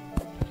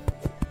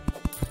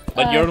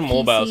But you're on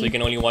mobile, PC. so you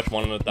can only watch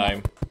one at a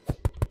time.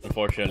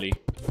 Unfortunately.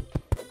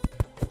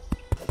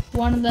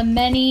 One of the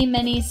many,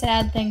 many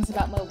sad things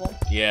about mobile.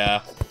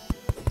 Yeah.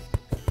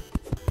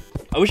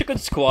 I wish I could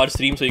squad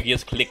stream so you can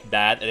just click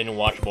that and then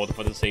watch both of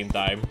them at the same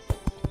time.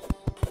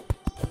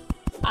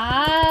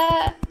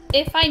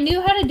 If I knew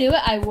how to do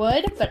it, I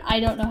would, but I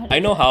don't know how to I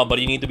know do how, but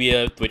you need to be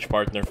a Twitch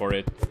partner for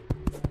it.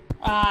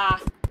 Ah.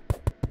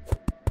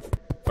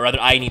 Or rather,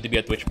 I need to be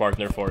a Twitch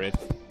partner for it.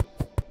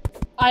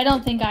 I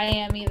don't think I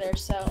am either,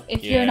 so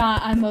if Yeah. you're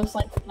not, I'm most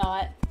likely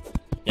not.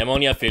 Yeah, I'm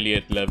only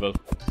affiliate level.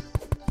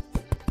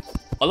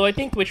 Although I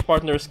think Twitch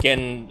partners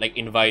can like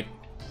invite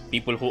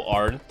people who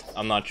aren't.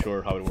 I'm not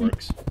sure how it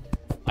works.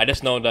 I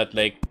just know that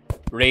like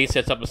Ray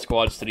sets up a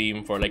squad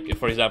stream for like,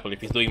 for example,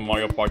 if he's doing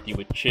Mario Party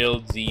with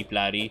Chilled, Z,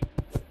 Platty,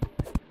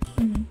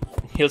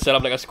 he'll set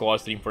up like a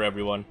squad stream for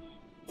everyone.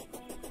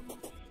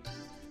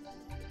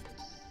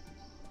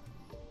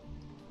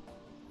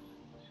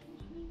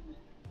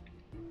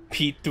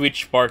 Pete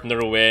Twitch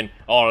partner when?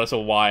 Oh, that's a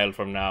while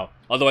from now.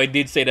 Although I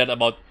did say that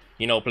about,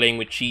 playing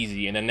with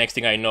Cheesy, and the next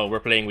thing I know, we're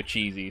playing with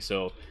Cheesy,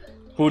 so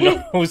who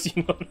knows,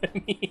 you know what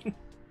I mean?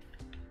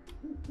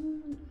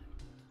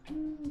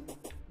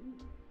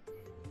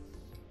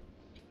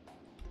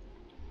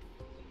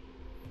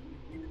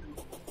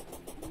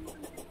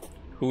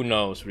 Who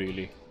knows,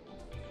 really?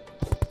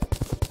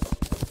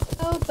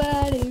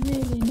 Nobody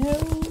really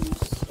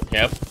knows.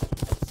 Yep.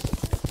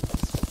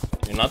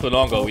 And not too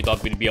long ago, we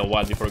thought we'd be a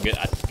while before we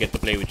get to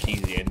play with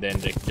Cheesy, and then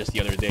like, just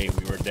the other day,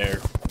 we were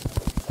there.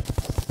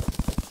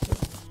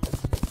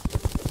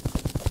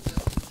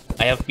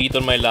 I have Pete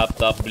on my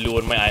laptop, Blue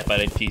on my iPad,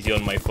 and Cheesy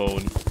on my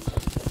phone.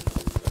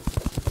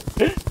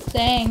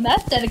 Dang,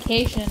 that's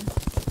dedication.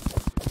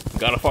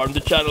 Gotta farm the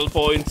channel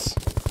points.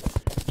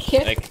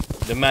 Yeah. Like,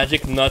 the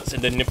magic nuts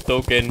and the nip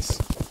tokens.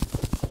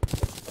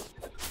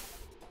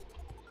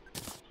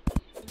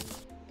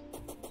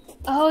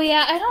 Oh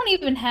yeah, I don't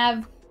even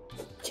have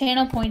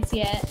channel points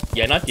yet.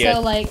 Yeah, not yet.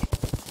 So like,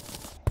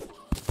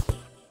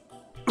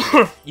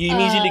 You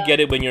easily get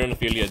it when you're an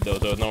affiliate though,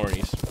 so no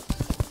worries.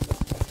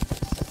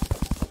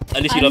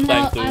 At least you have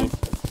time to. I'm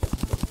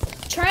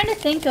trying to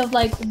think of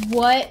like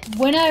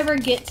when I ever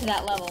get to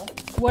that level,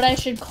 what I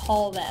should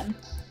call them.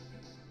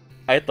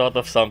 I thought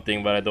of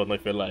something, but I don't know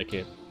if you like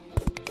it.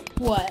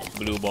 What?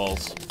 Blue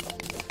balls.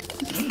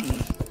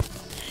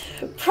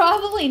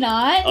 Probably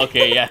not.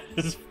 Okay, yeah,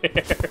 that's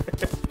fair.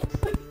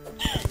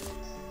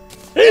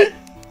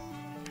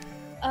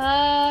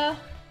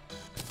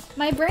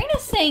 My brain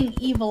is saying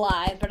evil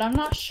eye, but I'm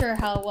not sure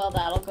how well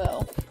that'll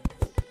go.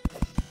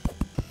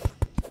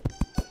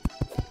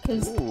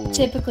 Because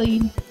typically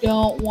you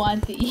don't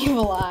want the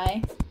evil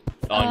eye.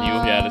 On you,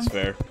 yeah, that's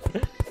fair.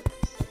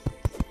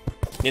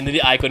 And then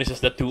the icon is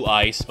just the 2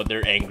 eyes, but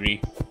they're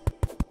angry.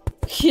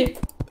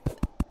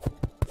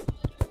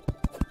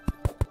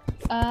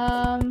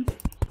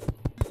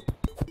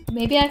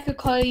 Maybe I could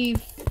call you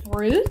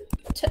fruit?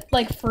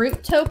 Like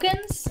fruit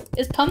tokens?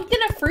 Is pumpkin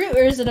a fruit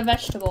or is it a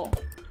vegetable?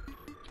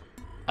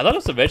 I thought it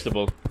was a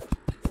vegetable.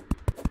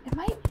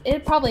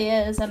 It probably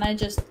is, and I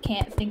just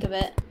can't think of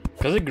it.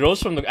 Because it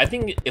grows from the... I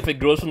think if it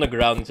grows from the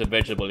ground, it's a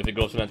vegetable. If it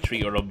grows from a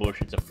tree or a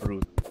bush, it's a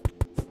fruit.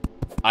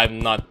 I'm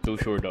not too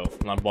sure though.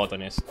 I'm not a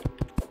botanist.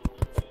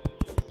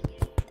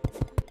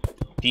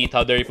 Pete,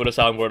 how dare you put a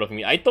soundboard of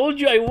me? I told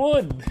you I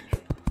would!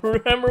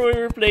 Remember when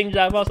we were playing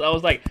Jam House? I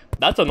was like,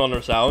 that's an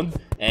honor sound,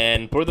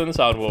 and put it on the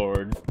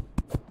soundboard.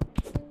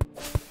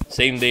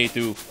 Same day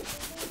too.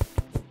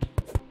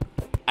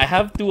 I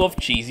have 2 of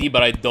Cheesy,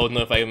 but I don't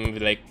know if I'm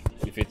like,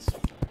 if it's...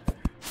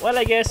 Well,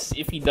 I guess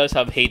if he does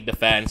have hate the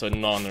fans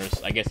on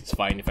honors, I guess it's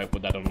fine if I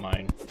put that on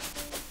mine.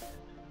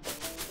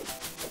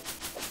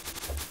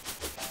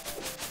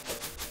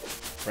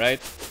 Right?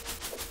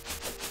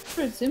 I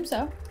would assume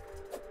so.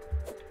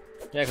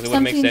 Yeah, because it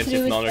would make sense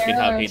if Nonner can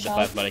have hate the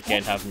fans, but I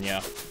can't have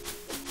Nya.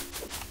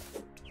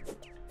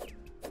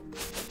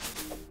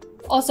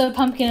 Also,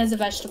 pumpkin is a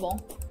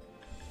vegetable.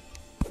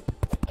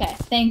 Okay,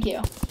 thank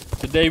you.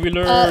 Today we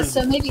learned.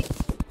 So maybe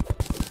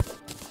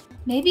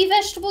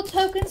vegetable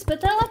tokens, but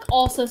that like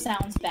also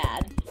sounds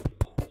bad.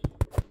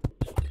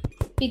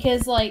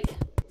 Because like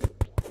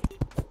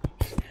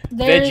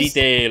Veggie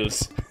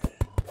Tales.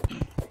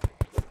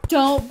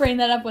 Don't bring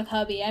that up with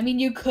hubby. I mean,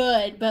 you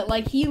could, but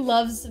like he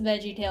loves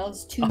Veggie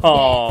Tales to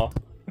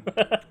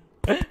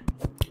death.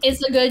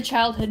 It's a good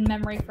childhood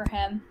memory for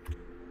him.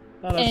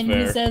 Oh, and fair.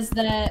 He says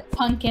that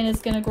Pumpkin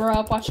is gonna grow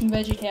up watching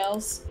Veggie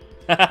Tales.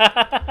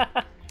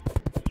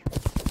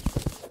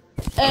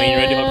 I mean, you're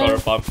ready for Color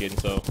Pumpkin,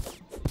 so...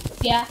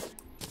 Yeah.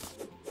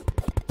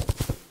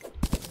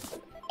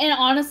 And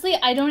honestly,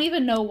 I don't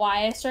even know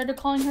why I started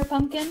calling her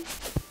Pumpkin.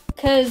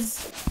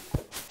 Because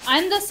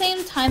I'm the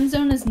same time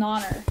zone as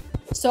Nonner.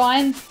 So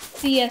I'm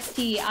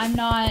CST. I'm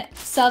not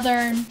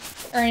Southern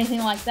or anything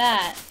like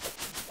that.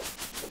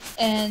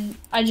 And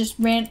I just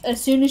ran...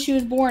 As soon as she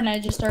was born, I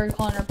just started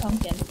calling her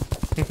Pumpkin.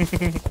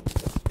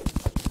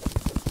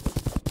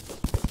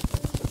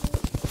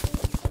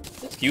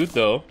 It's cute,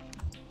 though.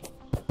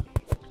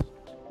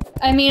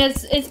 I mean,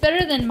 it's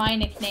better than my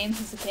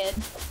nicknames as a kid.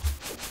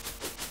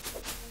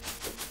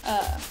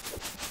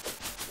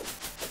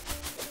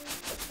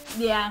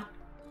 Yeah.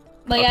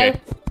 Like,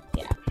 okay.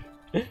 Yeah.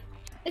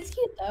 It's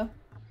cute, though.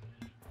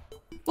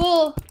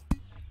 Well,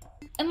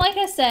 and like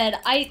I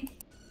said,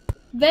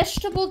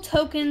 vegetable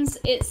tokens,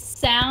 it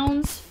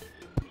sounds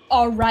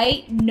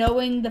alright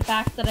knowing the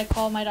fact that I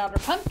call my daughter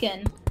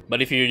Pumpkin.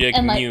 But if you're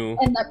like new...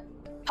 And that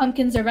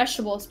pumpkins are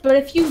vegetables. But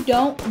if you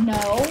don't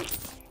know,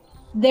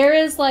 there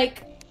is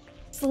like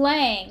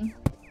slang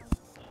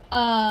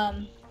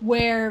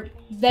where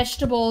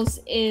vegetables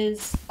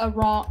is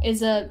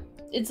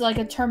it's like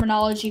a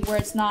terminology where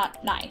it's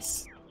not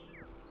nice.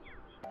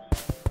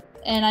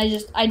 And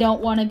I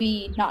don't want to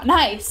be not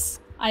nice.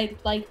 I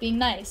like being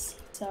nice,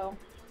 so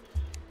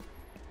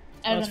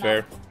I don't know.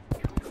 fair.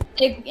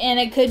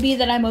 It could be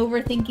that I'm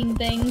overthinking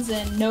things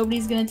and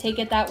nobody's gonna take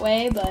it that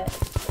way, but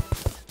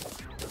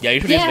yeah,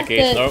 usually it's the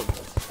case.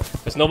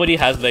 Because nobody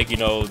has like, you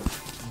know,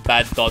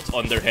 bad thoughts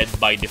on their head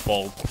by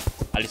default.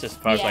 At least as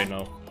far as I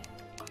know.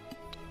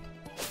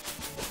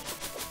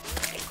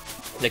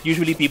 Like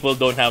usually people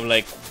don't have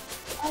like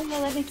oh yeah,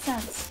 that makes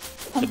sense.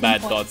 the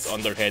bad thoughts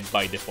on their head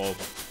by default.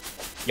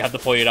 You have to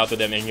point it out to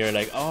them and you're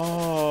like,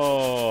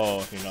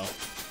 oh, you know.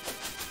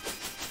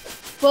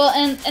 Well,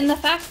 and the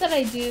fact that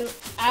I do,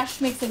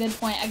 Ash makes a good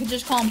point. I could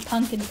just call them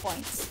pumpkin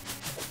points.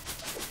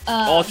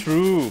 Oh,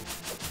 true.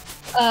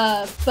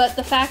 But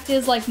the fact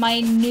is, like, my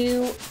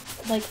new,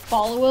 like,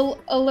 follow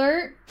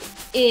alert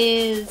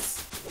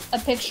is a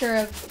picture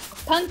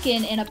of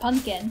pumpkin in a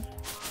pumpkin.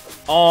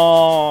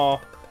 Oh.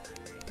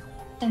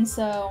 And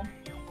so,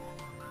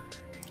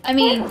 I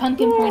mean,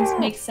 pumpkin points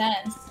make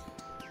sense.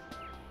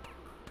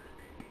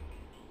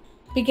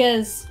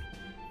 Because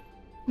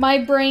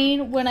my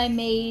brain, when I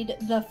made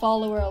the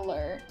follower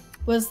alert,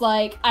 was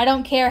like, I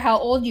don't care how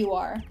old you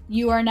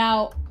are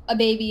now a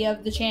baby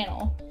of the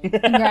channel.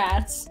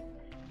 Congrats.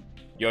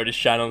 You're the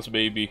Shannon's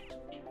baby.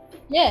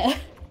 Yeah.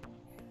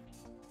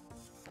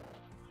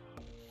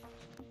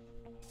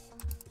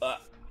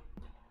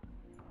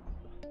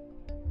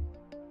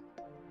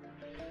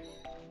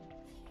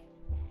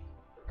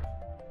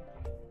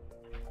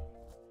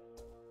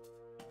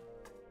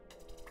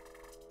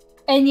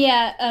 And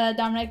yeah,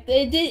 Dominic,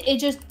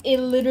 it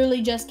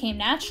literally just came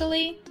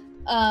naturally.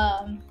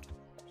 And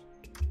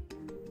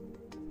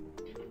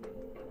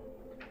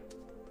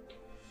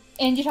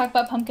you talk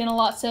about pumpkin a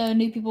lot, so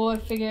new people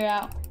would figure it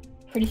out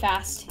pretty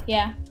fast.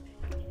 Yeah.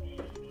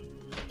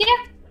 Yeah.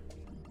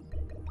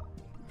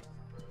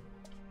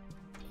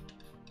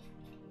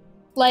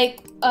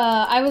 Like,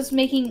 I was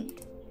making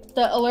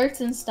the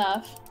alerts and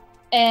stuff,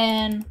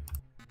 and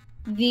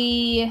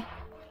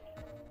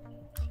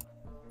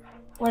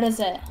what is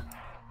it?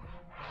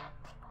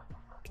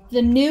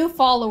 The new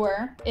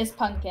follower is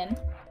Pumpkin.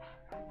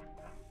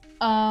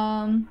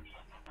 I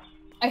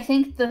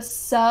think the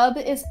sub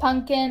is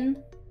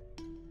Pumpkin.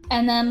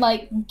 And then,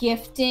 like,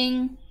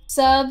 gifting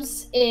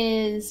subs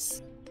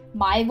is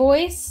my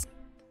voice.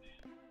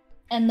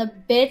 And the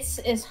bits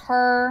is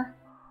her.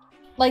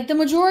 Like, the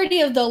majority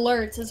of the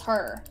alerts is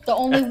her. The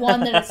only one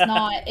that it's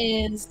not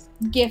is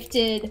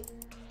gifted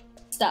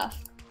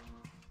stuff.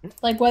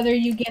 Like, whether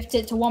you gift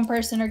it to one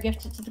person or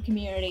gift it to the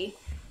community.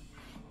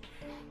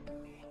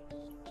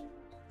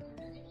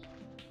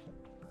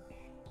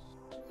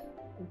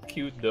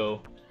 Cute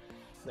though.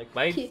 Like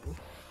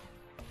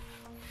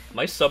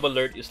my sub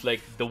alert is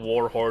like the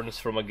war horns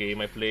from a game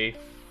I play.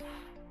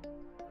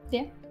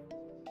 Yeah.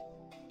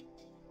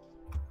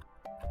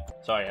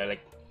 Sorry, I like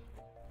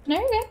No,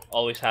 you're good.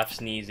 always half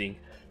sneezing.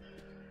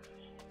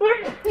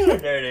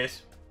 There it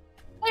is.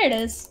 There it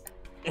is.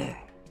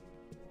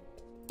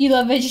 You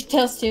love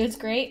VeggieTales too, it's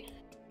great.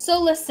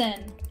 So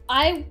listen,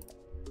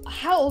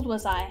 how old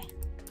was I?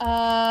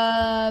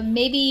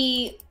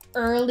 Maybe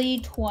early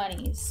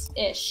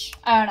 20s-ish.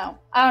 I don't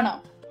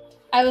know.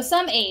 I was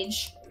some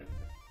age,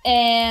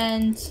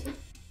 and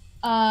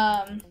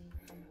I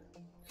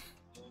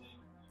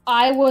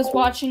was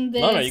watching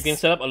this. No, you can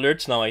set up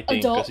alerts now. I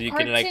think adult you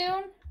can like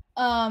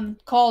cartoon,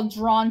 called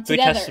Drawn Twitch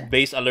Together. has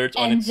base alerts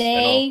on and its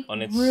they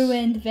on its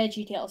ruined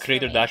VeggieTales for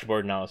creator me.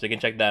 dashboard now, so you can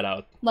check that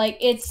out. Like,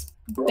 it's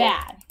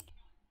bad.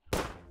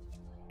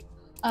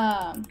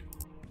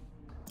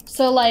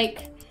 So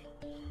like,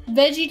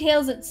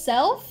 VeggieTales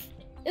itself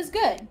is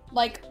good.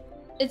 Like,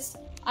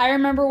 I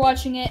remember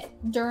watching it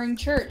during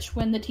church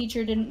when the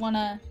teacher didn't want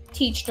to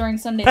teach during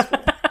Sunday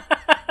school.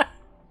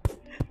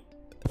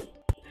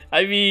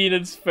 I mean,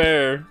 it's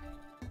fair.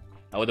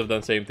 I would have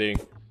done the same thing.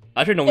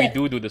 Actually, no, we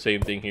do the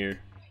same thing here.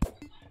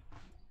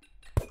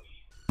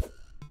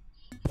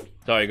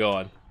 Sorry, go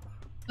on.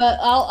 But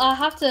I'll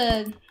have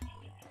to,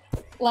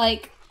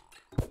 like,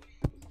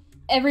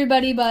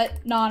 everybody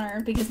but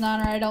Nonner, because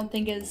Nonner I don't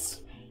think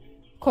is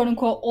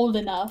quote-unquote old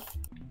enough.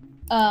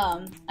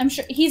 I'm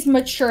sure he's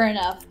mature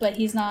enough, but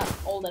he's not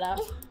old enough.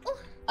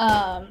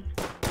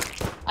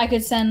 I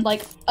could send,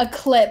 like, a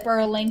clip or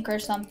a link or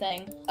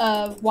something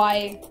of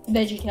why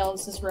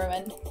VeggieTales is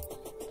ruined.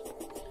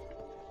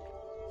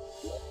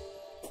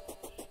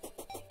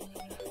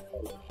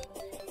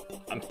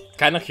 I'm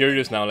kind of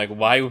curious now, like,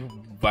 why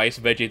is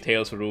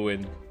VeggieTales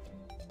ruined?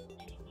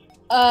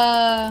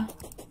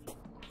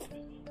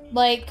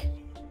 Like,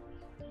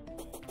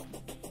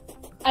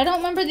 I don't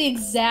remember the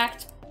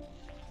exact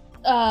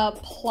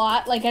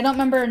plot. Like, I don't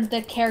remember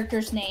the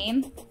character's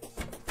name,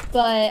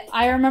 but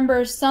I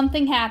remember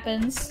something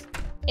happens,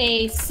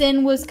 a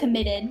sin was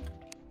committed,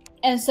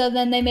 and so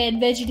then they made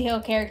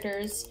VeggieTale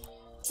characters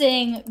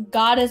saying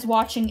God is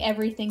watching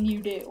everything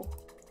you do.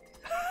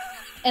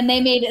 And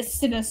they made it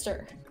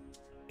sinister.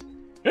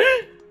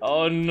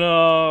 Oh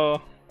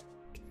no.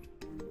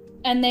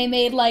 And they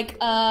made, like,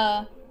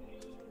 that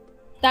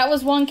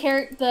was one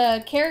character.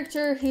 The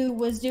character who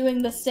was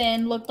doing the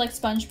sin looked like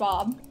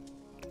SpongeBob.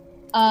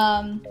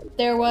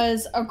 There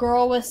was a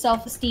girl with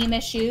self-esteem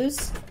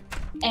issues,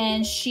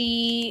 and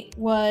she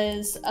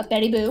was a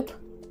Betty Boop.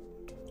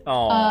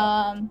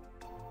 Oh.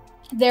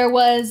 There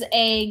was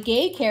a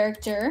gay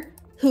character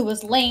who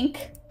was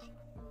Link.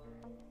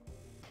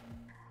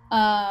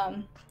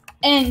 And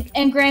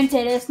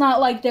granted, it's not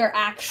like they're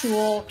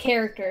actual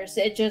characters.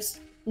 It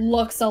just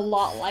looks a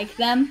lot like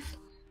them.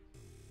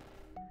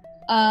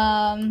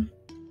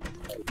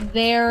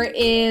 There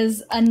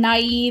is a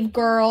naive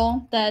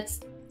girl that's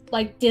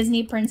like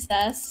Disney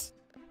princess.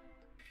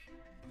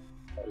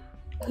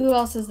 Who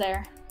else is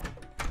there?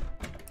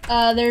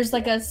 There's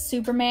like a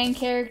Superman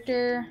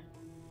character.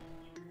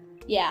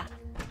 Yeah.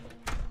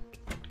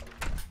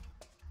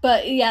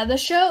 But yeah, the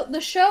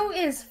show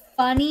is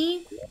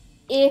funny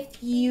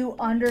if you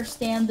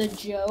understand the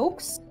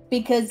jokes,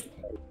 because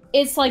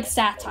it's like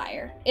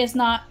satire. It's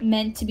not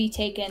meant to be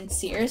taken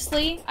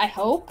seriously, I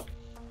hope.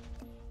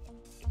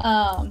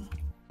 Yeah,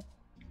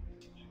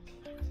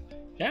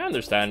 I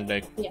understand,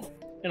 like, yeah.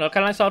 You know,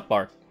 kind of like South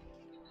Park.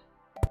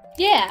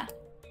 Yeah.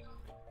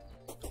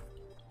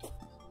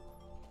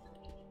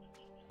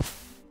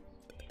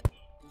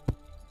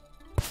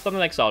 Something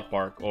like South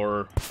Park,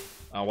 or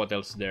what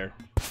else is there?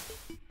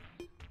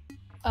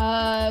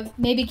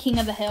 Maybe King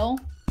of the Hill.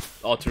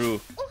 Oh, true.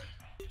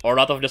 Or a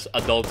lot of just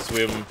Adult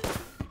Swim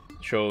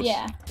shows.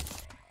 Yeah.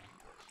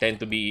 Tend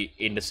to be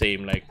in the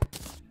same, like,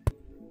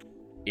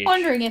 ish.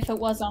 Wondering if it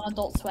was on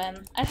Adult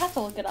Swim. I'd have to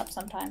look it up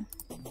sometime.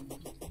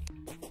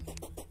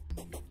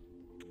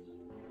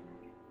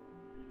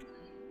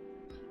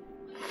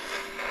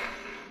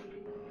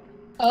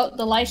 Oh,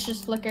 the lights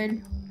just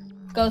flickered.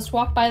 Ghost,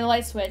 walk by the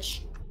light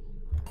switch.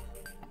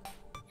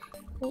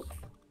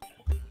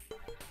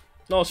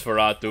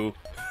 Nosferatu.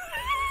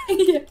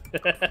 Yeah.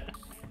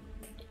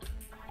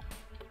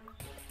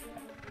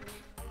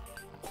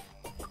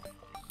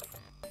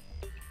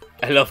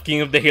 I love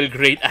King of the Hill,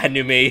 great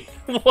anime.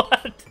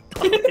 What?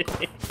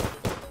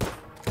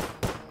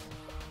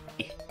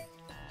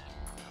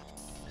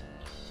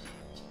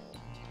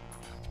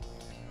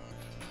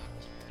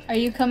 Are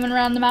you coming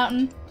around the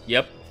mountain?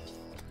 Yep.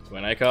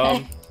 When I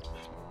come.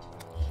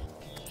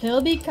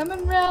 He'll be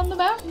coming around the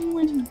mountain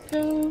when you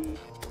come.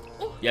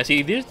 Yeah,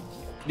 see, this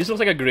looks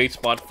like a great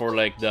spot for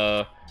like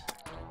the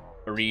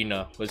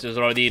arena. Which is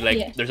already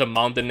like there's a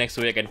mountain next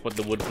to it. I can put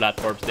the wood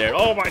platforms there.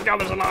 Oh my god,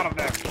 there's a lot of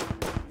them.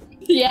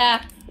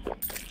 Yeah.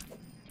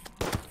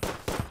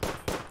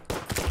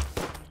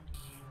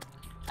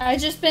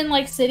 I've just been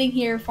like sitting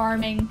here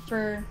farming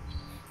for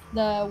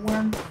the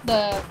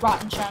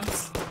rotten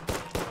chunks.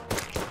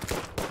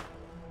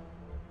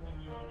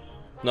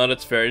 No,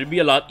 that's fair. It'd be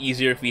a lot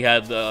easier if we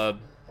had a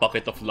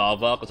bucket of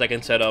lava, because I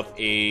can set up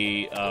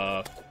a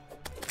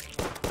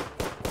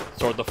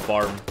sort of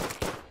farm.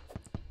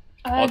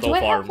 Auto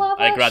farm.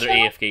 Like rather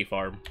AFK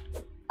farm.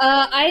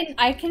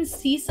 I can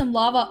see some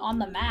lava on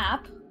the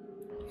map.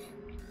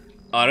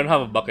 I don't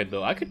have a bucket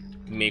though. I could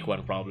make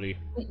one probably.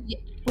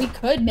 We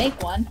could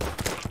make one.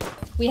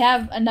 We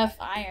have enough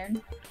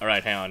iron.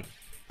 Alright, hang on.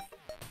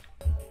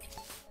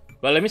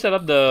 Well, let me set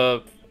up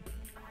the...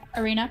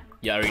 Arena?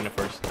 Yeah, arena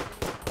first.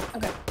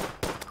 Okay.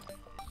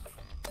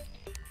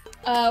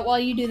 While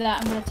you do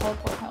that, I'm gonna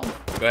teleport home.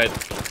 Go ahead.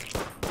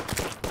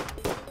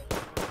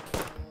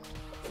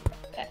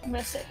 Okay, I'm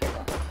gonna sit here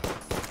though.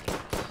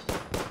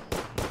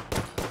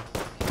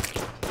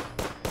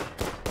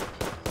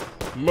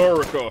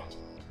 America!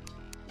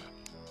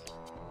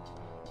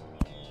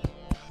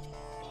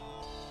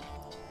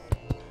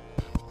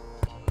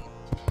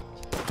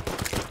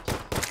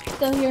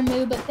 Still here,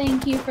 Moo, but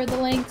thank you for the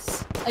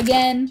links.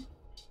 Again,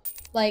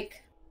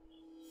 like,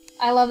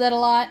 I love that a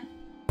lot.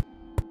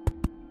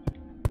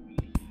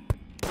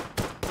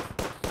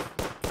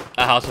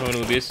 A House of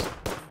Anubis.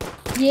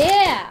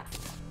 Yeah!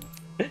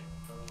 Because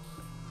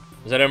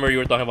I remember you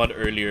were talking about it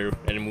earlier,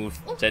 and Moo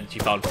said she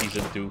found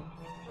season 2.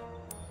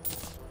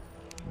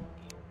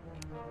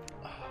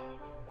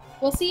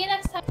 We'll see you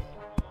next time.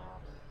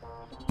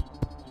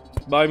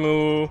 Bye,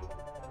 Moo!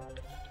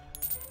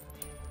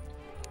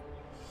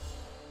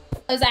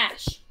 It was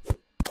Ash.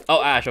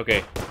 Oh, Ash,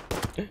 okay.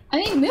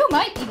 I think Moo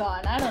might be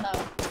gone. I don't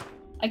know.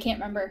 I can't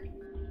remember.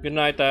 Good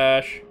night,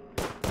 Ash.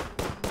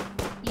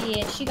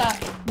 Yeah, she got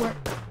work.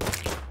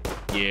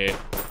 Yeah.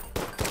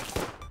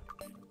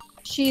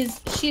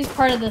 She's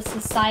part of the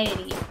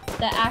society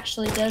that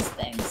actually does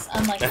things,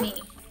 unlike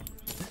me.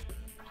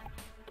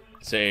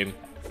 Same.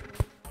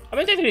 I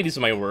mean, technically this is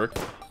my work.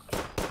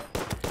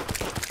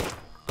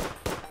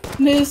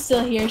 Moo's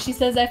still here. She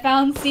says, I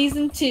found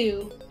season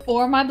 2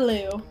 for my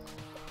blue.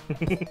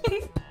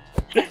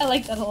 I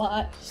like that a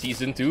lot.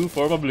 Season 2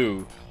 for my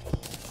blue.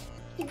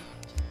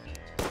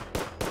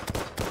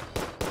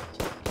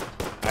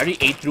 I already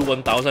ate through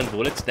 1,000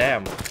 bullets,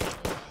 damn.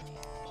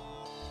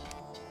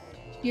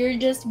 You're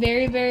just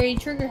very, very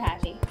trigger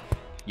happy.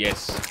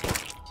 Yes.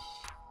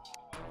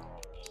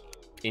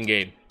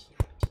 In-game.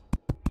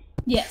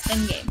 Yes,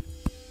 in-game.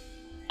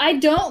 I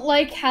don't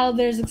like how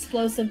there's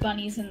explosive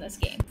bunnies in this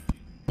game.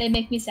 They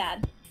make me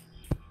sad.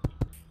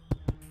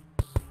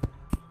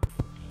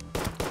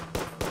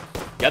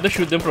 You have to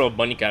shoot them from a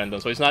bunny cannon though,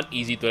 so it's not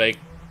easy to like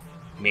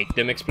make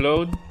them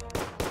explode.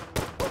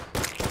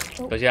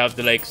 Because you have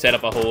to like set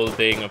up a whole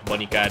thing of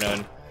bunny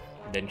cannon,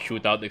 then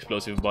shoot out the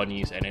explosive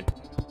bunnies, and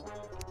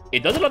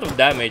it does a lot of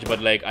damage,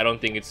 but like I don't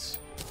think it's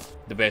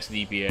the best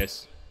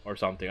DPS or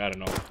something. I don't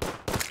know.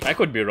 I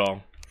could be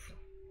wrong.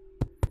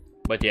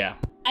 But yeah.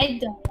 I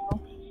don't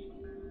know.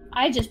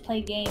 I just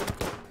play games.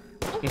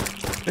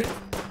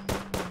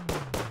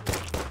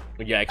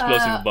 Yeah,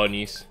 explosive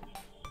bunnies.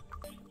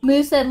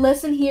 Moo said,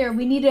 listen here,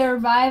 we need to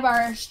revive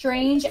our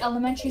strange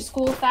elementary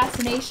school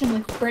fascination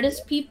with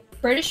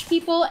British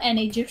people and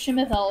Egyptian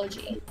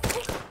mythology.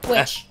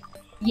 Which,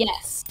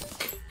 yes.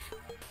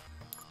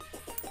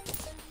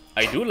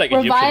 I do like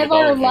Revive Egyptian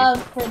mythology. our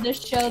love for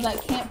this show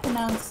that can't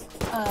pronounce,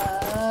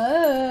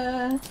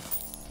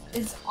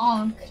 is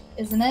Ankh,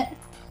 isn't it?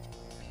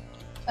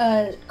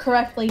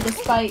 Correctly,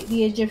 despite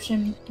the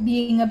Egyptian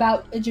being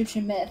about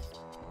Egyptian myth.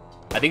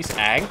 I think it's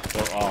Ankh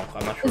or Ankh,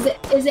 I'm not sure.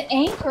 Is it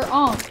Ankh or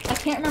Ankh? I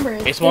can't remember.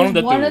 It's one of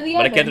the two, or but the I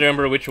other. can't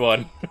remember which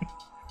one.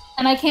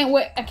 And I can't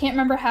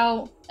remember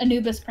how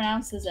Anubis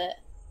pronounces it.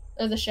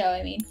 Or the show,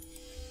 I mean.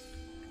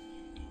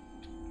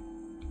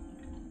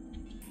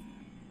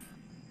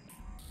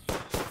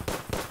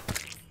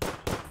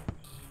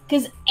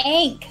 Because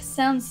Ankh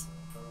sounds...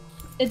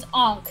 It's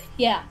Ankh,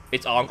 yeah.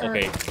 It's Ankh,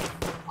 okay.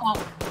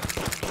 Ankh.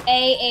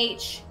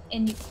 A-H.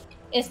 And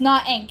it's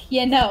not Ankh.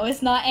 Yeah, no,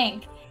 it's not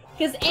Ankh.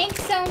 Because Ankh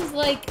sounds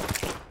like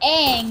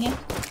Aang.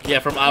 Yeah,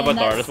 from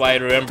Avatar, that's why I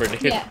remembered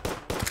it. Yeah.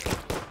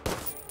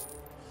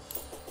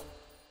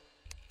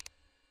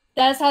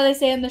 That's how they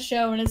say it in the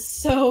show, and it's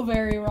so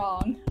very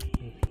wrong.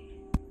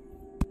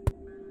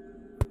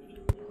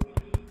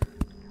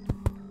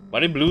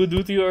 What did Blue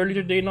do to you earlier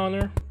today,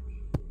 Honor?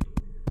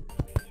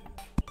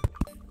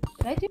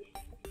 Did I do?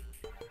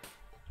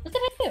 What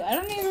did I do? I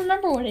don't even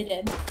remember what I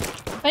did.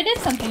 If I did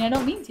something, I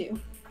don't mean to.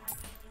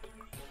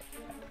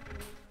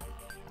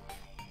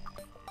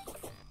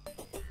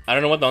 I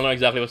don't know what Honor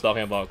exactly was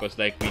talking about, because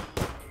like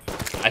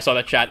I saw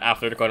the chat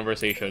after the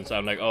conversation, so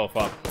I'm like, oh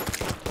fuck.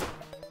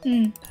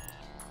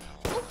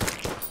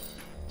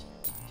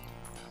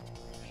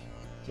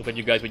 Look at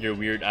you guys with your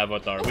weird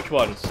avatar. Which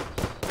ones?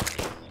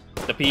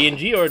 The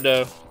PNG or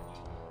the...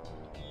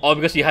 Oh,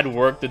 because you had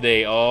work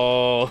today.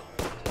 Oh.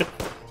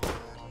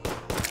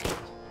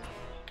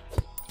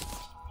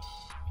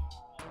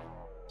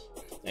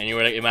 And you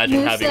were like,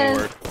 imagine having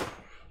work.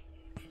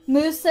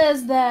 Moose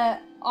says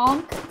that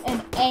Onk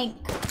and Ank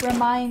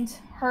remind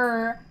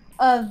her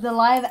of the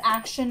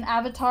live-action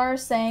Avatar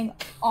saying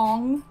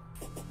Ong.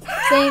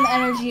 Same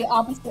energy,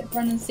 opposite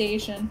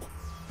pronunciation.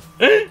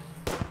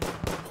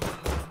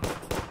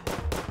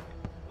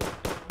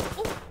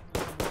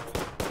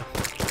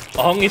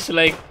 Ong is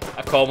like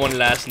a common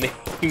last name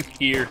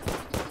here.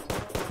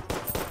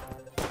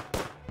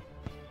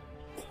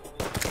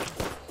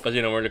 Because,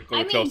 you know, we're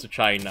close to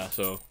China,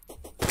 so...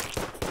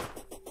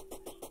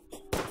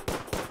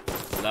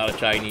 A lot of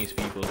Chinese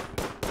people.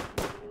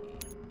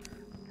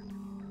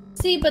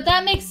 See, but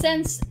that makes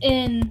sense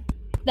in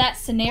that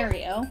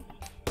scenario.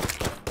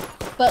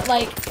 But,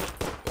 like,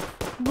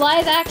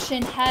 live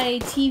action had a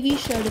TV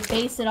show to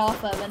base it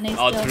off of, and they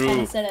still kind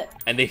of said it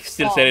And they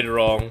still wrong. said it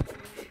wrong.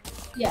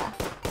 Yeah.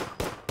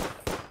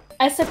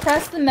 I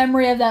suppressed the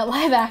memory of that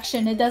live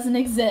action. It doesn't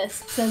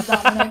exist, says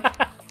Dominic.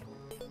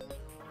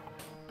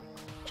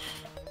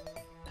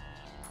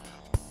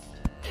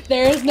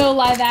 There is no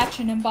live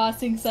action in Ba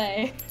Sing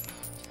Se.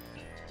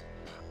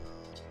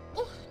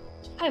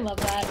 I love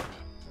that.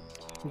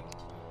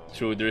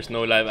 True, there's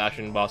no live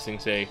action Ba Sing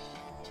Se.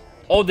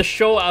 Oh, the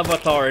show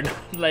Avatar.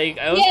 Like,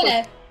 I was...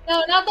 Yeah,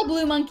 no, not the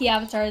Blue Monkey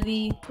Avatar,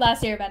 the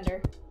Last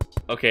Airbender.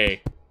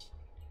 Okay.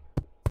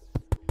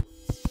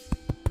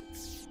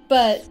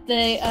 But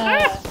the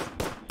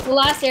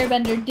Last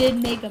Airbender did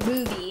make a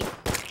movie.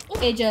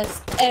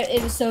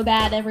 It was so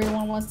bad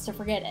everyone wants to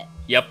forget it.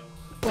 Yep.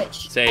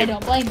 Which Same. I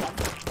don't blame them.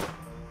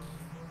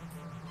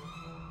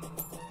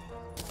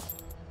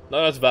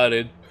 No, that's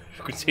valid.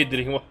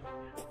 Considering what...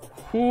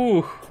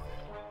 Whew.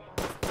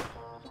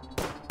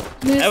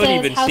 I haven't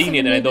even seen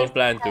it and I don't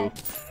plan to.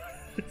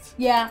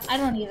 Yeah, I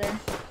don't either.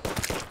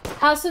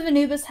 House of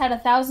Anubis had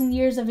 1,000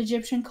 years of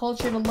Egyptian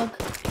culture to look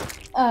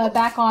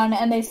back on,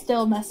 and they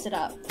still messed it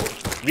up.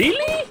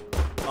 Really?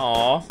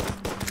 Aww.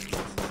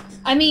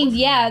 I mean,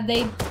 yeah,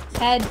 they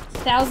had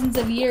thousands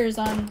of years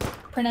on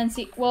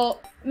well,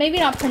 maybe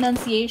not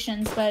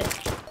pronunciations, but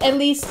at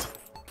least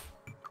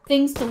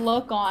things to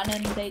look on,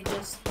 and they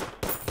just,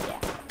 yeah.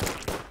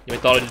 The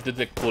mythology did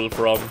like pull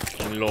from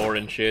and lore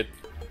and shit.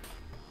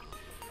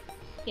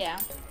 Yeah.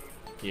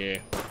 Yeah.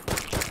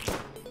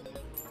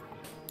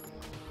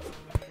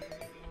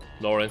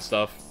 Lore and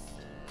stuff.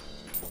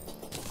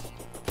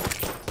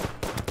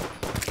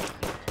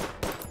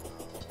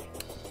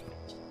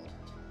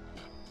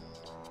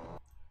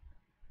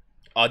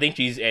 Oh, I think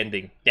she's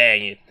ending.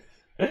 Dang it.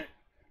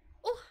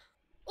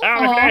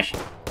 Ah, my flash!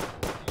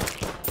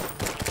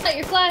 Not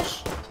your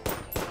flash.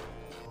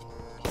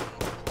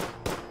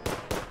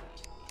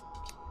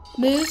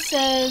 Moose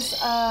says,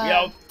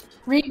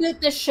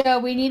 reboot this show.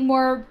 We need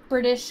more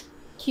British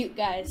cute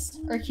guys.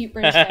 Or cute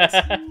British guys.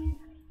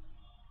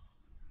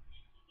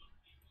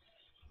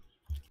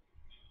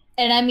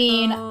 And I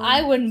mean,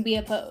 I wouldn't be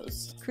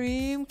opposed.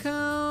 Cream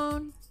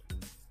cone.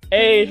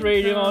 Hey, it's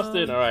Raging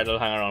Austin. Alright, I'll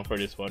hang around for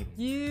this one.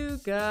 You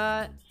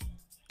got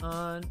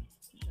on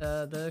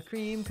the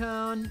cream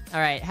cone.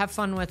 Alright, have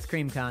fun with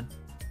cream cone.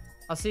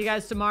 I'll see you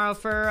guys tomorrow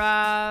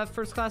for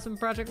first class in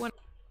Project 1.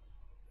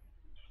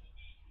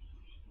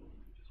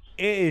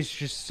 It is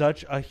just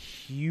such a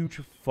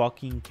huge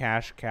fucking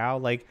cash cow.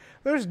 Like,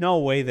 there's no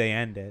way they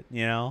end it,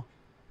 you know?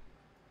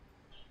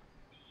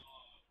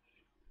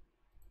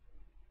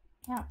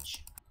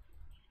 Ouch.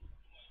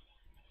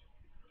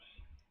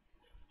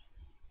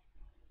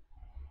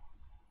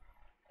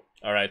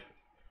 All right.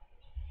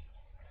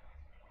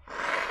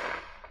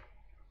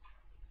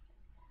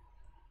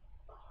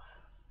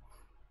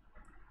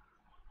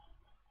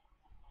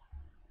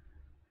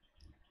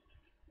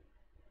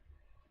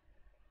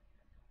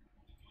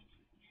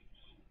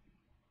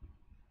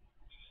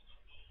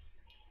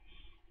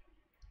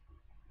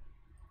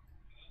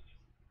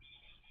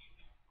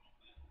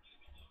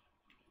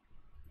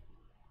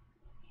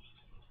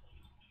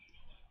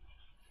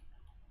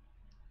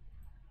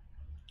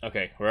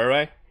 Okay, where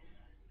am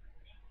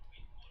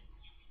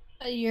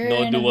I? You're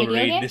no in a dual video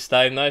raid game? this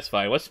time. No, it's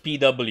fine. What's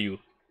PW?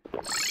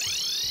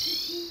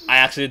 I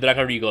actually drank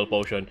a Regal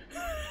potion.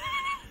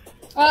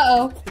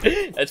 Uh-oh.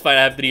 That's fine.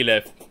 I have 3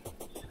 left.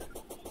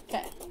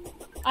 Okay.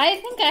 I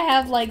think I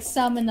have, like,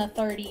 some in the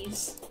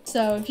 30s.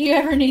 So, if you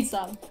ever need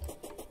some.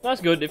 That's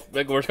good. If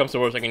like worst comes to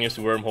worst, I can use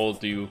the wormhole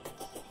to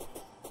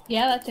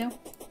Yeah, that too.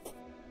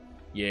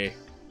 Yeah.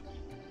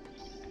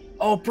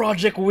 Oh,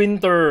 Project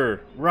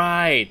Winter!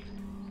 Right!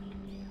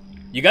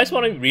 You guys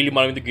really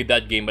wanted me to get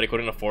that game, but I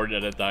couldn't afford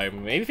it at the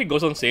time. Maybe if it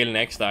goes on sale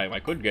next time, I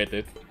could get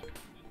it.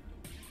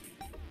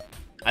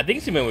 I think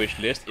it's in my wish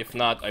list. If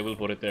not, I will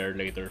put it there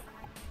later.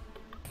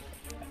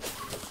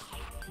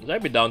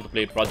 I'd be down to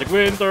play Project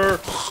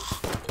Winter!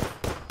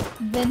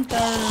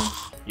 Winter.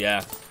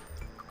 Yeah.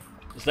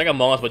 It's like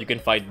Among Us, but you can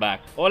fight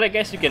back. Well, I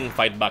guess you can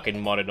fight back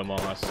in modded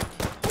Among Us.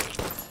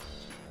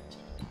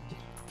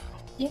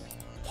 Yep.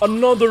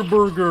 Another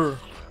burger!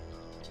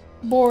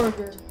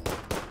 Burger.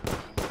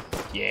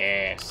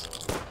 Yes!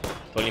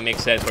 It only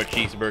makes sense for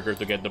Cheeseburger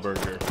to get the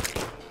burger.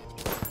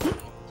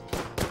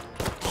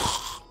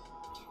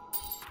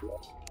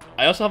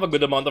 I also have a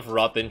good amount of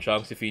rotten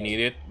chunks if you need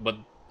it, but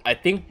I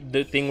think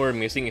the thing we're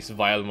missing is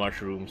vile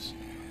mushrooms.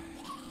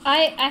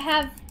 I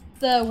have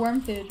the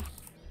worm food.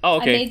 Oh,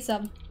 okay. I made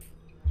some.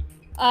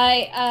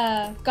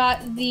 I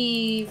got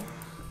the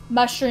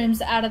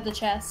mushrooms out of the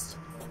chest.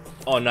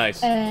 Oh,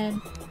 nice. And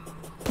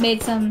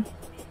made some.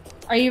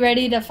 Are you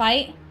ready to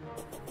fight?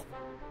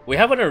 We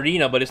have an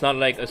arena, but it's not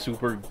like a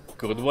super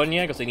good one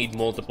yet, because I need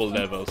multiple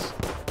levels.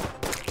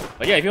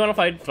 But yeah, if you want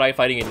to try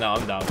fighting it now,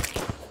 I'm down.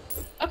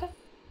 Okay.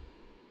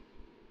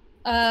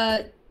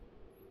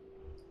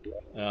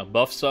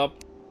 Buffs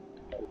up.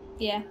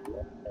 Yeah.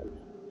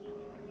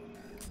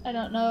 I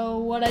don't know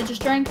what I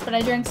just drank, but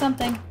I drank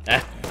something.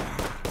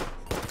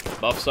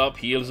 Buffs up,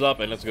 heals up,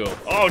 and let's go.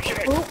 Oh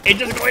shit! Ooh. It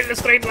just going in a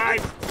straight line!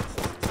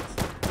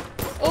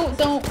 Oh,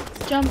 don't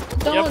jump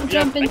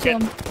into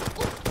him.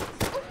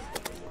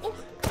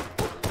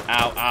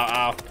 Ow,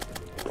 ow,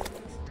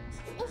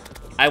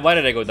 ow. Why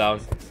did I go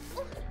down?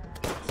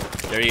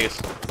 There he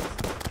is.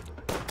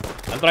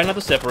 I'm trying not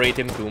to separate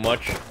him too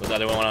much, because I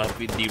don't want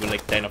to deal with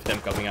like 10 of them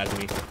coming at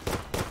me. It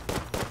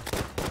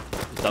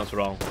sounds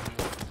wrong.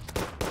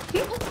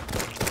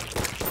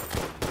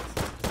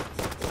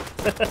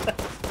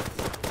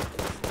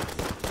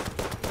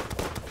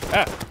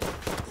 Ah.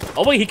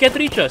 Oh wait, he can't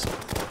reach us.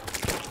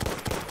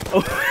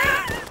 Oh.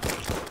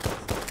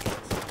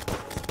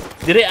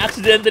 Did I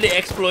accidentally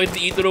exploit the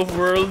Eater of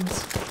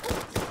Worlds?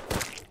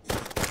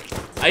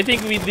 I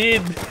think we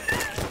did.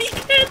 He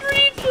can't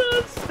reach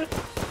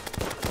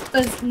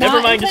us.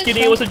 Never mind, just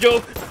kidding. It was a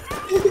joke.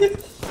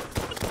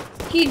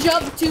 He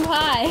jumped too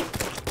high.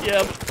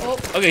 Yep. Oh.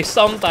 Okay,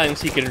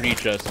 sometimes he can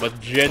reach us, but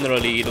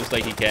generally it looks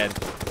like he can't.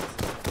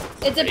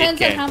 It depends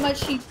on how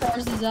much he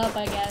charges up,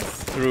 I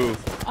guess. True.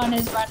 On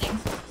his running.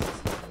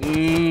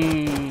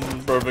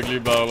 Perfectly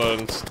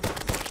balanced.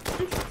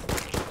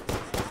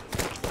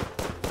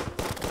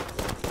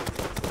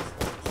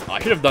 I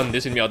should have done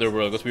this in the other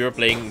world, because we were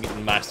playing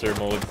in master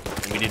mode,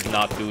 and we did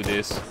not do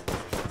this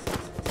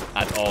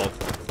at all.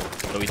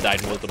 So we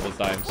died multiple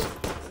times.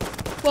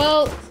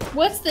 Well,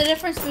 what's the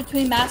difference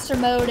between master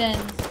mode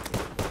and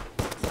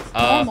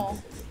normal?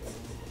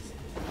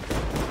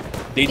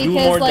 They do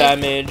more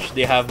damage,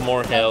 they have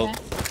more health.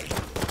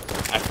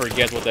 I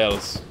forget what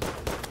else.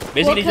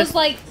 Basically, because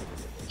like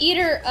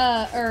Eater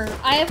or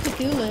Eye of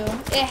Cthulhu,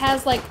 it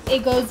has like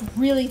it goes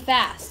really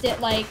fast. It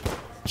like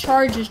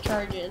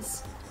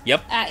charges.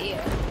 Yep. At you.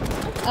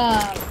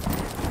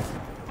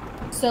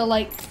 So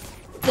like,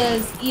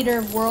 does Eater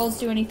of Worlds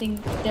do anything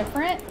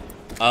different?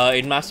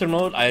 In master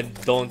mode, I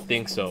don't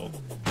think so.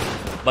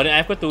 But in Eye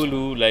of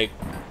Cthulhu, like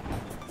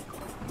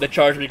the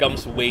charge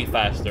becomes way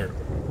faster.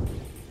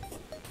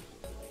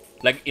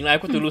 Like in Eye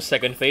of Cthulhu's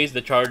second phase,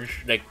 the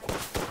charge like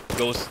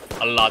goes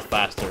a lot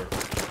faster.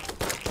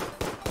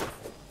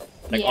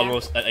 Like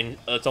almost,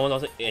 it's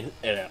almost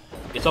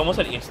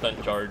an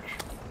instant charge.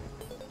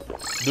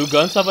 Do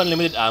guns have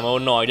unlimited ammo?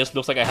 No, it just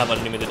looks like I have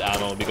unlimited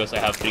ammo because I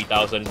have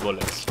 3,000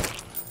 bullets.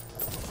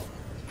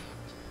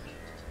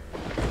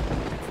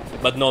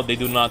 But no, they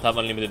do not have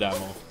unlimited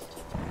ammo.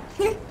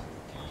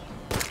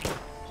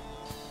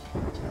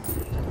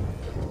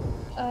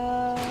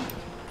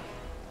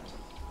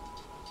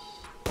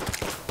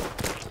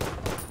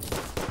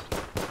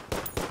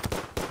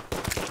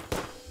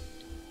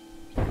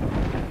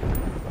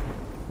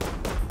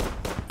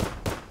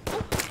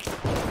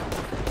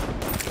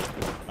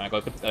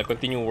 I'll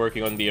continue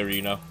working on the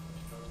arena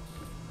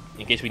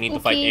in case we need to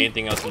fight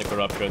anything else in the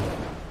corruption.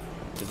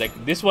 It's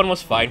like this one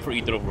was fine for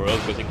Eater of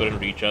Worlds because he couldn't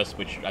reach us,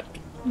 which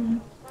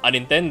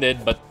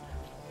unintended, but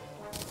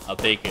I'll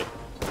take it.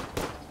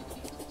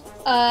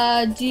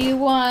 Do you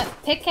want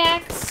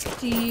pickaxe?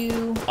 Do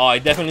you? Oh, I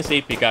definitely say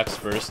pickaxe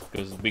first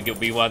because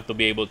we want to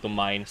be able to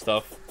mine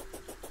stuff.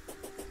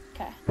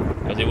 Okay.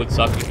 Because it would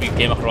suck if we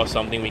came across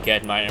something we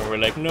can't mine and we're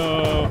like,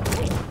 no.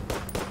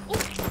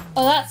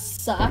 Oh, that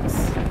sucks.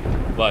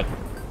 What?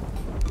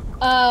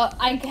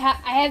 I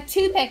have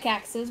two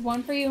pickaxes,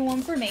 one for you and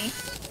one for me.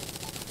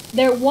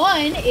 Their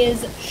one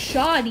is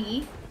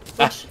shoddy,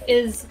 which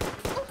is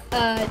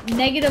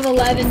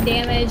 -11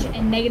 damage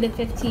and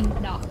 -15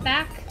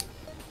 knockback.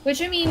 Which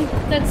I mean,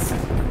 that's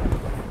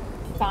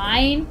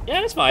fine.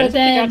 Yeah, that's fine. It's a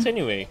pickaxe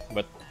anyway,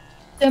 but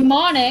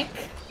demonic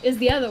is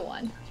the other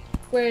one,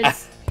 where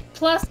it's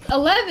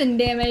 +11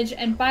 damage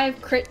and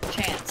 5 crit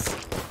chance.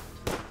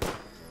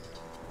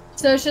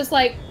 So it's just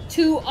like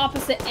two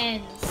opposite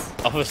ends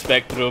of a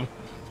spectrum.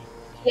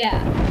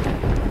 Yeah.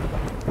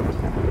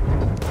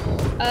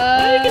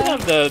 You can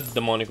have the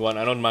demonic one.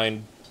 I don't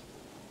mind.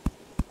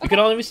 We can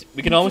always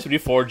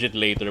reforge it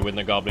later when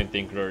the goblin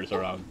tinkerer is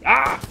around.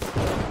 Ah!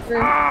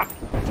 Ah!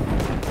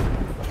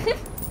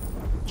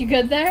 You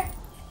good there?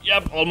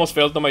 Yep, almost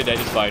fell to my death.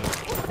 It's fine.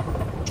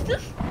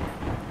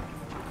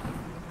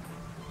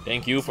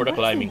 Thank you for the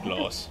climbing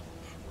claws.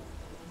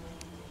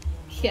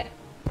 Yeah.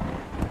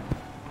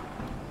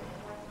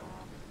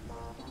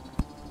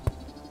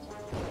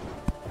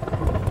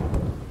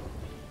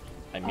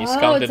 I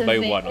miscounted by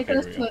one. It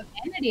goes to a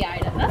vanity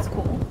item. That's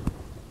cool.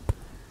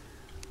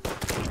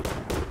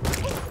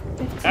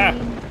 15,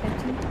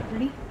 15,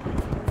 30.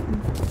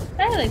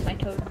 I like my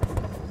toad.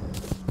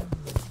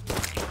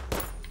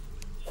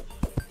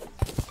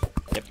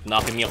 Yep,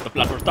 knocking me off the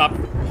platform top.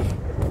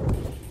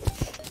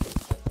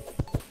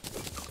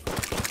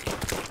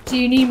 Do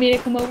you need me to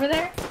come over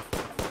there?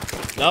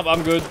 Nope,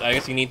 I'm good. I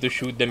guess you need to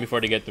shoot them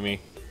before they get to me.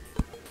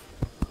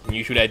 And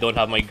usually I don't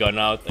have my gun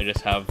out. I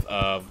just have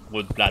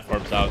wood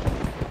platforms out.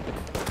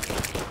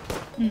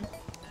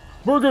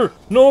 Burger!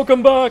 No,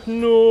 come back!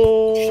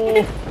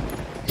 No!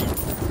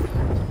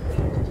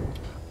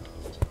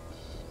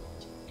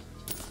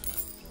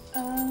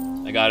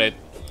 I got it.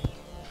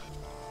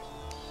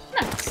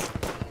 Nice.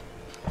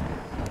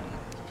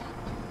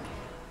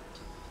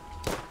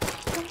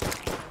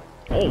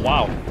 Oh,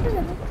 wow.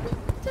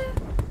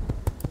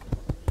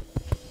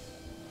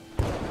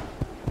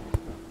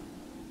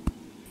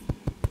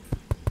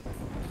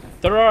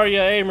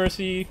 Terraria, hey,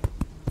 Mercy.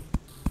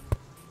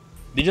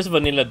 They're just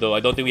vanilla though. I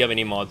don't think we have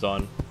any mods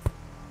on.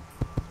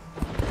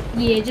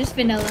 Yeah, just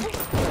vanilla.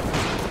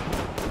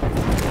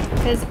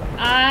 Cause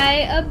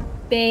I a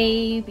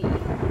baby.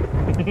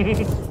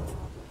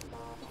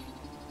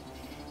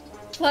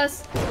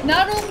 Plus,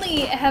 not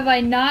only have I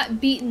not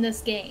beaten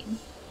this game,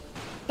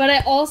 but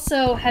I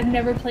also have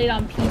never played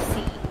on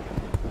PC.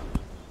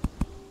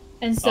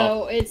 And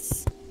so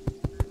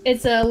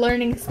it's a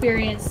learning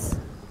experience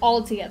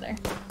altogether.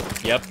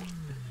 Yep.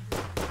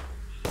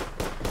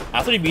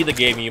 After you beat the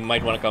game, you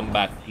might want to come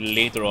back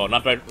later on.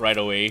 Not right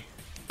away.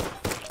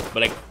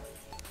 But like,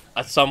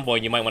 at some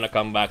point, you might want to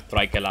come back,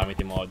 try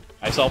Calamity mod.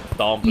 I saw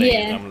Tom playing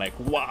it, and I'm like,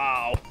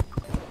 wow!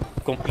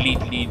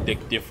 Completely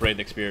different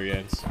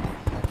experience.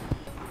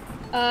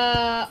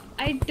 I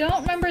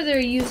don't remember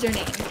their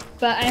username,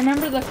 but I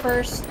remember the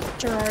first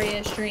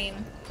Terraria stream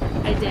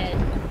I did.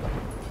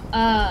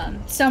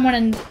 Someone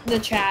in the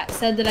chat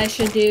said that I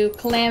should do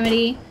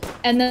Calamity,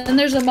 and then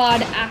there's a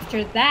mod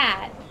after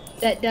that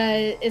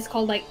is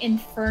called like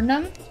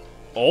Infernum.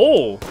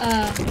 Oh!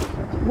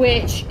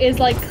 Which is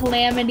like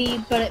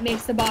Calamity, but it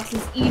makes the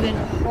bosses even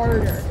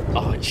harder.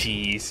 Oh,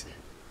 jeez.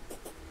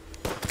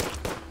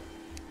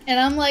 And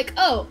I'm like,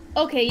 oh,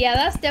 okay, yeah,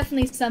 that's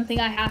definitely something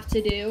I have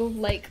to do,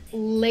 like,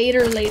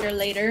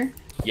 later.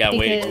 Yeah,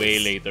 way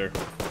later.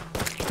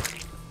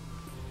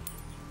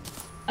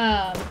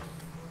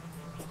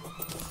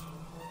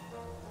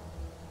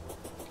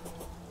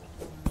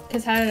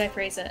 Because how did I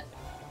phrase it?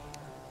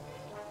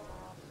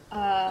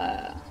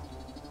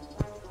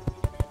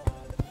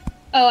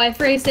 Oh, I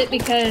phrased it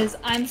because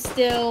I'm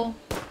still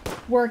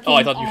working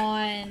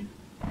on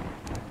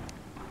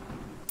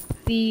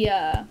the,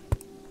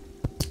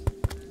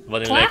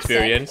 Vanilla classic.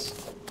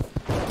 experience?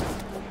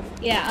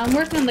 Yeah, I'm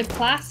working on the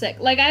classic.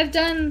 Like, I've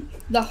done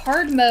the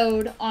hard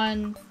mode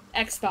on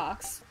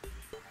Xbox,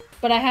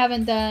 but I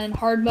haven't done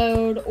hard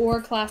mode or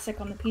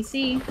classic on the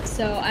PC,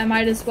 so I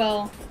might as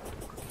well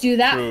do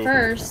that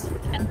first,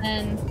 and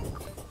then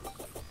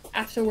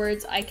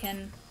afterwards I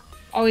can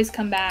always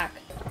come back.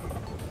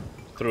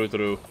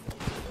 True.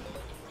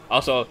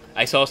 Also,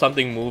 I saw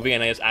something moving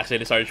and I just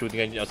accidentally started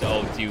shooting and I was like,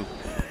 oh, it's you.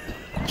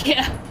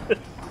 Yeah.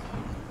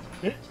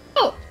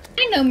 Oh,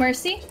 I know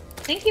Mercy.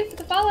 Thank you for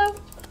the follow.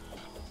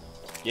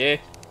 Yeah.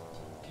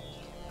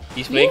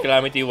 He's playing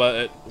Calamity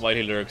while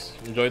he lurks.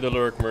 Enjoy the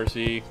lurk,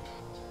 Mercy.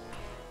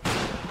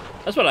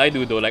 That's what I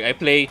do though. Like, I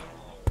play...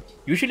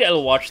 Usually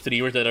I'll watch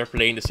streamers that are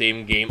playing the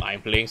same game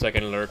I'm playing so I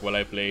can lurk while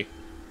I play.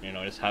 You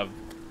know, just have...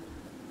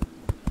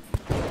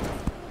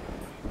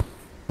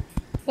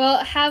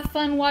 Well, have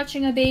fun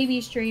watching a baby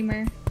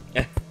streamer.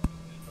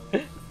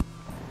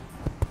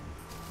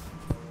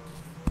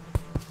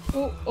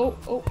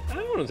 Oh.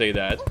 I wouldn't say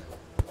that.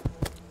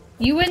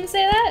 You wouldn't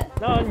say that?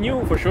 No,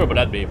 new for sure, but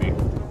that baby.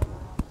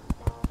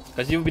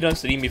 Because you've been on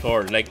stream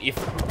before. Like, if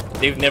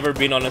they've never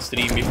been on a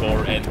stream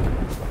before and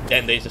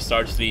then they just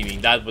start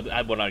streaming, that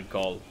what I'd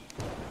call.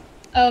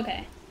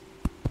 Okay.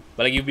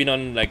 But like, you've been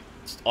on, like,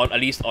 at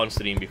least on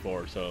stream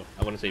before, so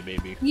I wouldn't say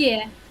baby.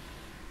 Yeah.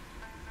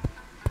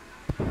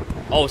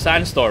 Oh,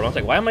 Sandstorm. I was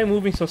like, why am I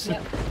moving so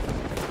slow?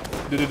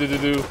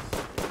 Do.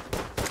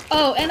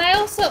 Oh, and I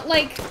also,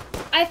 like,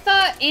 I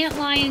thought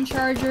antlion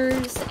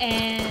chargers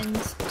and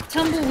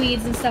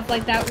tumbleweeds and stuff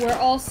like that were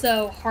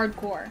also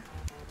hardcore.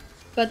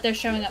 But they're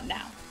showing up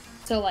now.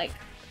 So, like...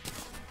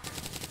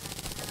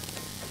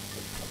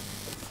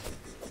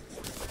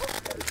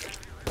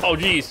 Oh,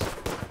 jeez.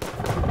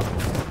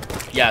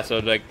 Yeah, so,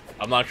 like,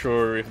 I'm not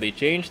sure if they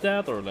changed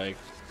that or like.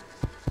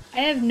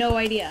 I have no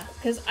idea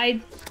because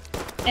I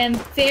am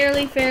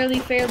fairly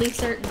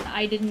certain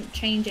I didn't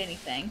change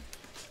anything.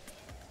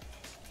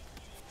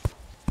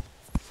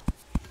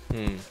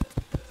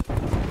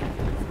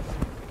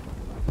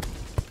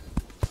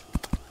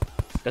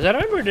 Because I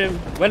remember them.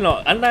 Well,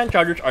 no, unland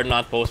chargers are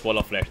not post Wall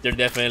of Flesh. They're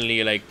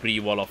definitely like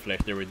pre Wall of Flesh.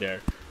 They were there.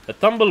 The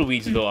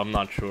tumbleweeds, though, I'm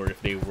not sure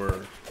if they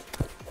were.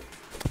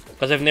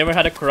 Because I've never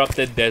had a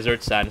corrupted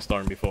desert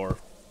sandstorm before.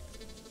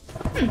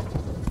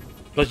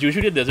 Because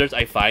usually the deserts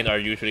I find are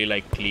usually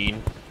like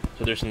clean,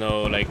 so there's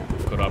no like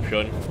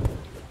corruption.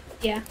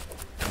 Yeah.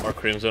 Or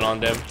crimson on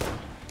them.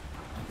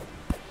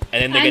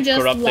 And then they get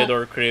corrupted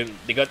or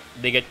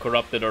they get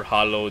corrupted or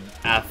hollowed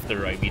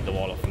after I beat the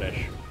Wall of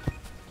Flesh.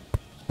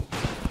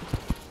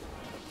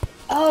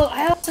 Oh,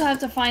 I also have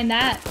to find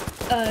that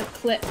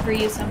clip for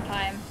you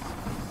sometime.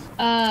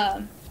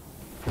 I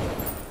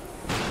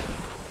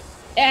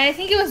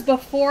think it was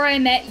before I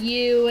met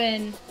you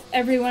and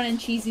everyone in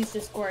Cheesy's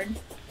Discord.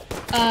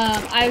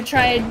 I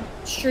tried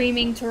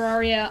streaming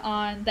Terraria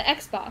on the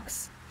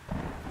Xbox.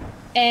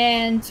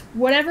 And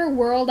whatever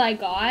world I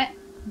got,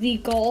 the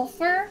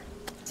golfer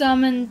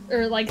summoned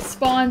or like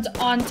spawned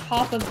on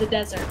top of the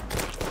desert.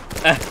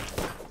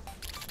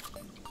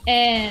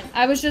 And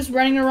I was just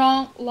running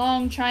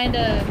along trying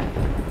to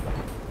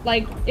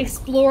like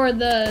explore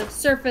the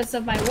surface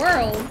of my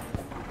world.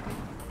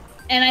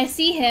 And I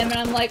see him and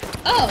I'm like,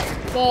 oh,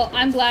 well,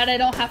 I'm glad I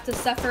don't have to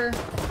suffer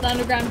the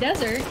underground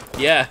desert.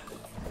 Yeah,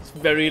 it's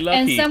very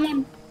lucky.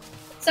 And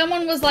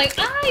someone was like,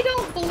 I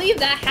don't believe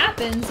that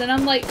happens. And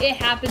I'm like, it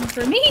happened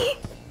for me.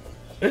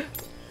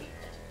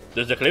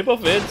 There's a clip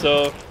of it,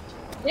 so...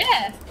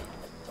 Yeah.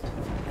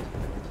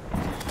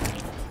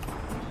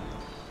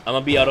 I'm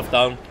gonna be out of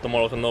town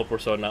tomorrow to no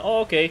persona.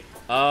 Oh, okay.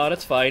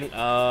 That's fine.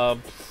 What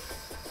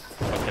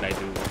can I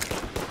do?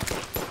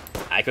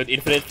 I could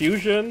infinite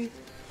fusion.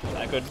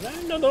 I could.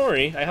 No, don't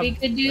worry. I have. We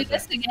could do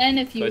this again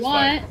if you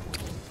want.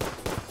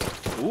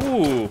 Fine.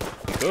 Ooh,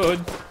 we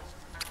could.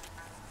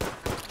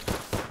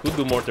 Could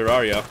do more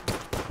Terraria.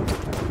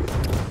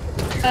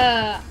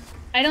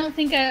 I don't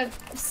think I've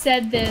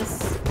said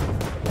this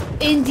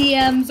in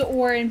DMs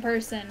or in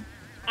person.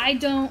 I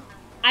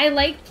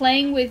like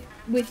playing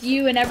with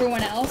you and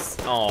everyone else.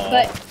 Aww.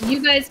 But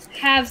you guys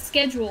have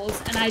schedules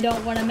and I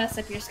don't want to mess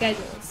up your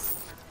schedules.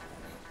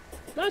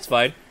 That's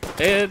fine.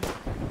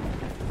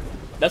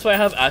 That's why I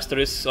have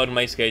asterisks on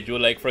my schedule.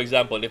 Like, for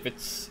example, if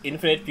it's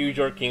Infinite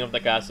Fusion or King of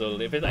the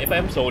Castle, if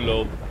I'm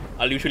solo,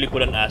 I'll usually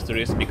put an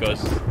asterisk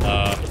because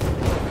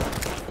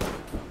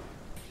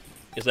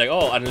it's like,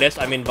 oh, unless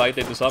I'm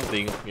invited to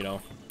something, you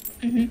know.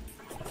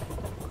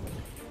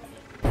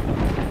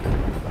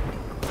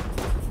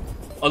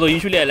 Although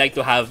usually I like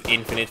to have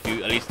Infinite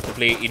Fusion, at least to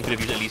play Infinite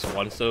Fusion at least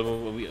once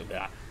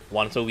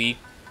a week.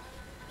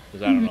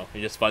 Because I don't know,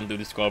 it's just fun to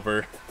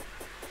discover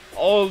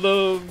all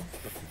the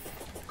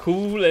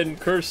cool and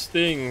cursed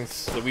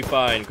things that we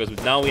find. Because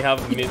now we have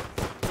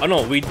oh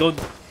no, we don't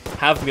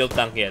have Milk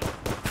Tank yet.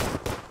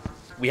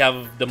 We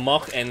have the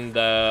Mock and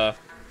the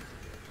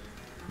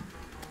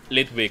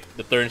Litwick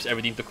that turns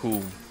everything to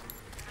cool.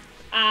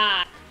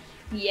 Ah,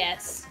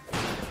 yes.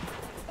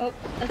 Oh,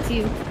 that's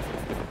you.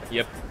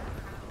 Yep.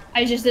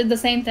 I just did the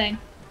same thing.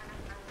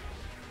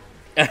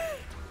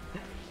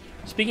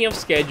 Speaking of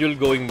schedule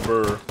going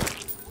burr.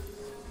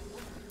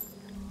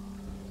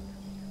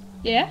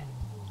 Yeah?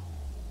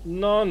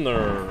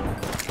 Nonner.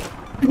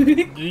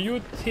 Do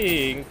you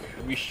think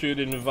we should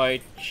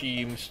invite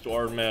Cheems to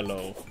our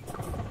mellow?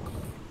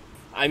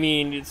 I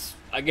mean, it's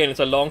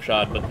a long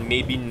shot, but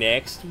maybe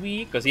next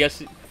week? Because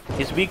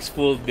his week's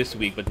full this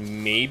week, but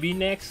maybe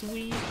next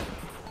week?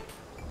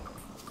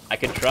 I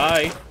can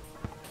try.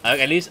 I'll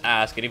at least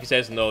ask, and if he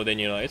says no, then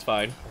you know, it's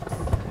fine.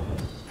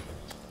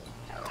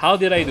 How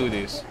did I do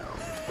this?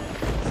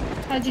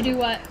 How'd you do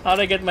what? How'd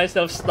I get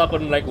myself stuck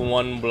on like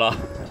one block?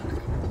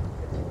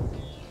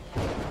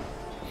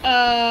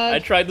 I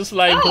tried to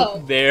slide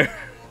hook there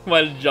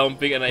while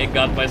jumping and I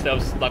got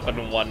myself stuck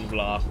on one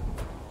block.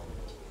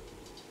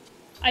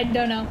 I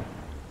don't know.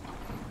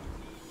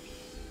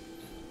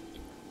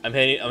 I'm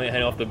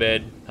heading off to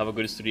bed. Have a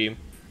good stream.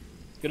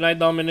 Good night,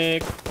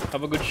 Dominic.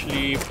 Have a good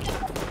sleep.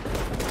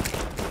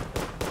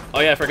 Oh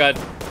yeah, I forgot.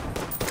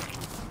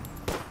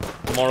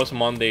 Tomorrow's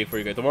Monday for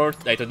you guys.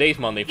 Today's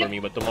Monday for me,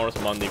 but tomorrow's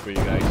Monday for you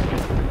guys.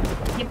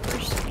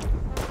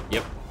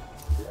 Yep.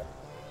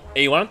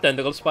 Hey, you want a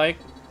tentacle spike?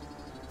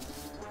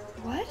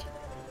 What?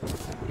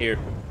 Here.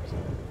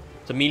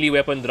 It's a melee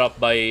weapon dropped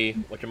by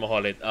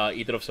whatchamacallit,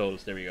 Eater of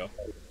Souls. There we go.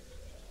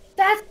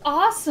 That's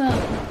awesome.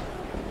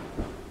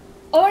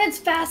 Oh, and it's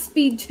fast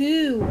speed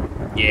too.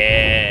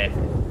 Yeah.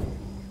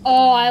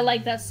 Oh, I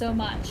like that so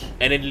much.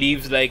 And it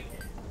leaves like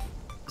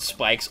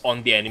spikes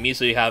on the enemy,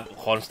 so you have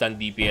constant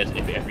DPS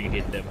if ever you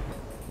hit them.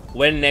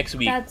 When next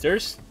week?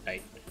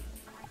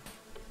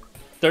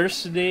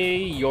 Thursday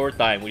your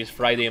time, which is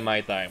Friday my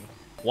time.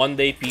 One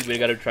day, Pete, we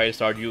gotta try to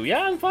start you.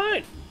 Yeah, I'm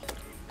fine.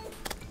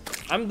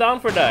 I'm down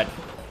for that,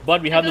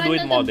 but we have to do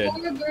it modded.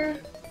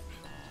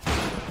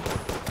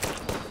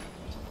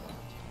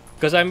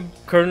 Because I'm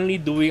currently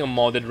doing a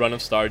modded run of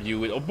Stardew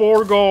with a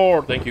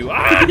Borgor. Thank you.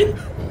 Ah!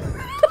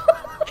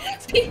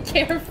 Be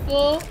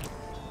careful.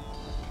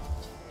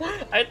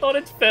 I thought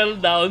it fell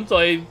down, so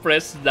I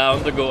pressed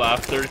down to go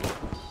after it.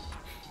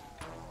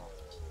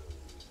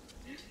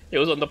 It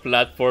was on the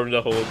platform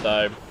the whole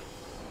time.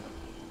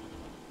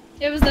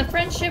 It was the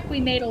friendship we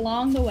made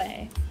along the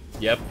way.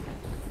 Yep.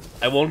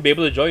 I won't be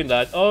able to join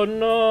that. Oh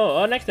no!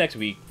 Oh, next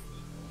week.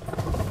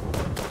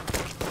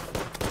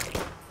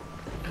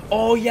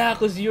 Oh yeah,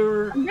 cause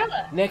you're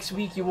Umbrella. next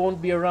week you won't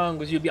be around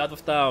because you'll be out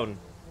of town.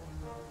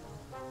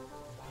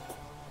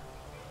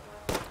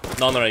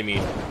 No, I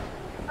mean.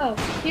 Oh,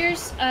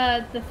 here's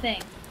the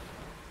thing.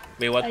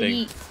 Wait, what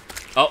thing?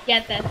 Yeet. Oh.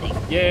 Get that thing.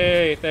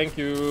 Yay! Thank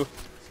you.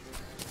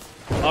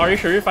 Are you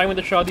sure you're fine with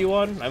the shoddy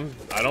one?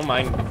 I don't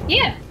mind.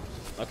 Yeah.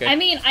 Okay. I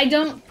mean, I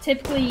don't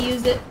typically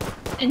use it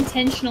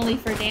intentionally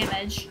for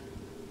damage.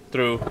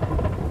 True.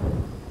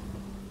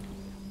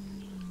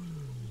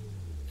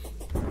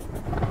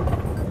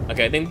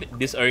 Okay, I think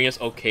this area is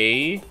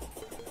okay,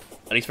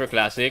 at least for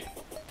classic.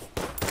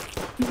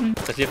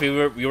 Because if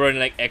we were in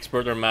like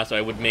expert or master,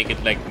 I would make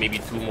it like maybe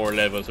 2 more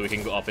levels so we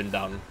can go up and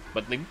down.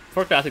 But like,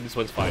 for classic, this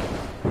one's fine.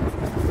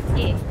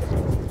 Yeah.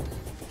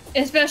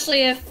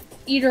 Especially if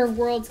Eater of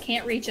Worlds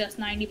can't reach us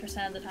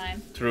 90% of the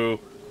time. True.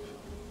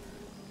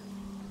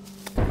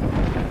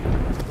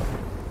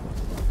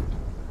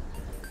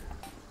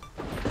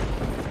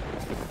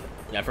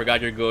 Yeah, I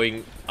forgot you're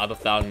going out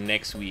of town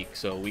next week,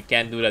 so we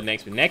can't do that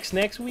next week. Next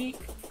week?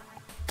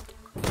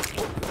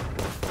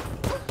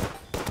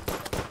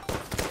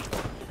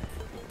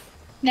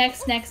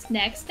 Next week.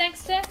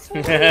 No,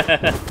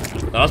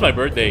 that's my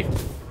birthday.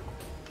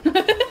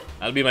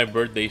 That'll be my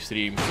birthday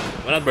stream.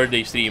 Well, not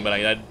birthday stream, but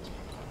like that.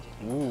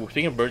 Ooh,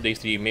 speaking of birthday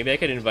stream, maybe I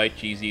can invite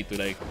Cheesy to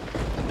like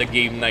the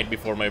game night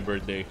before my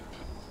birthday.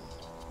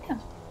 Yeah.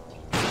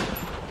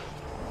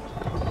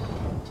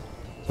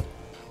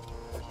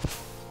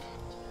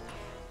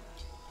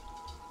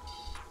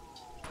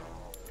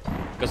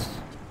 Because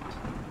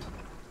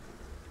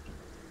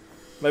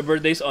my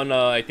birthday's on,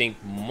 I think,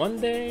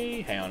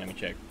 Monday? Hang on, let me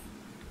check.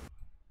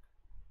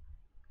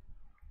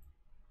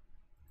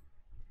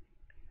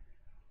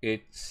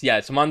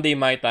 It's Monday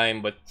my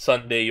time, but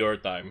Sunday your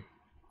time.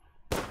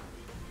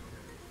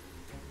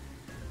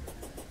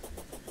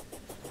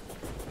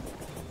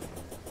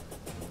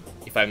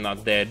 If I'm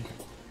not dead.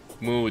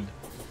 Mood.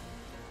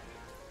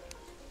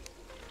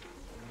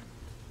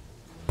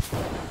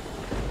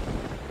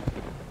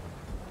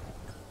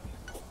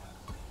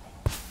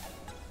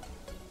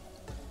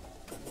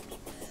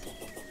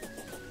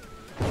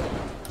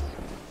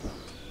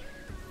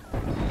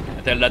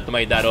 I tell that to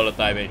my dad all the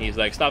time and he's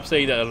like, stop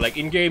saying that. I'm like,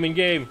 in game.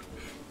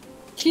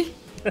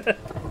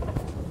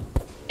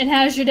 And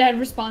how does your dad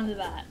respond to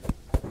that?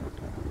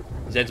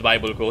 Zed's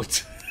Bible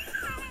quotes.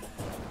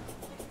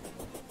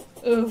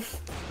 Oof.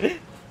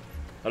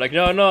 I'm like,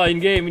 no, in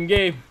game.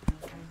 I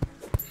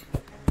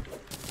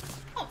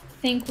don't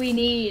think we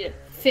need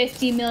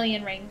 50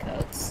 million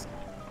raincoats.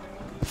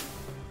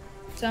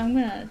 So I'm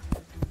gonna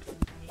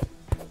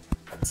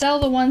sell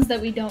the ones that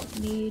we don't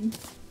need.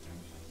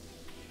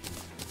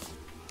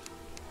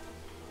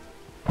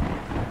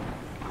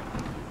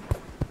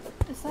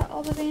 Is that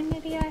all the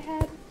vanity I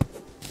had?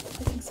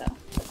 I think so.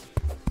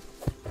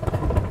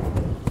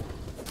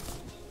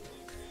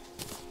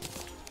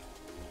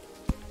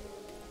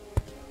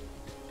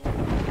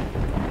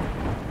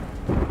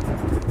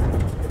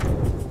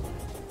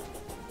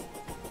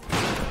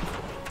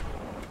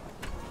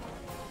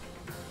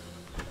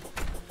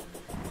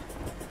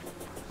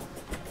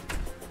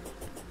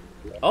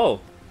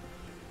 Oh.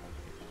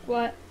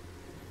 What?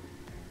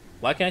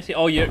 Why can't I see?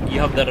 Oh, you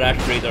have the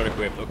rash radar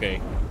equipped.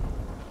 Okay.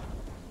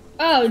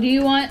 Oh, do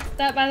you want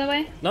that, by the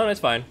way? No, that's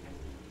fine.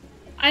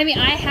 I mean,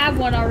 I have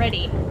one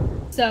already,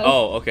 so...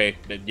 Oh, okay.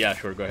 Yeah,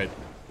 sure, go ahead.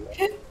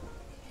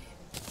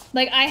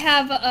 Like, I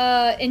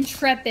have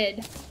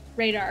Intrepid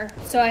radar,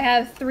 so I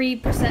have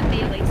 3%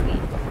 melee speed.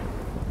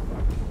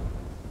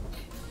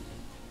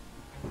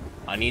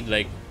 I need,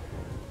 like,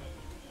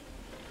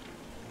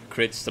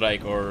 crit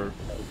strike or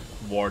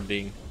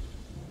warding.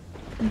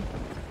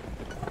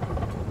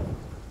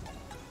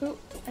 Ooh,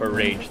 for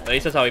range. At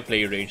least that's how I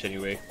play range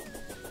anyway.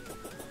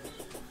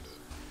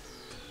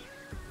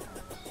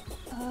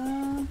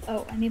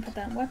 Oh, I need to put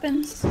that in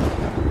weapons.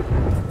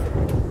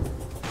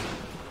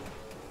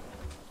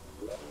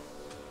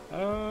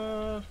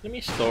 Let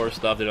me store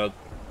stuff, then I'll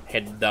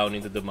head down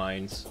into the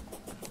mines.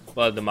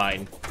 Well, the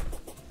mine.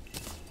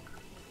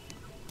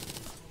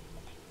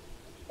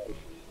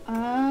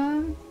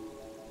 I'm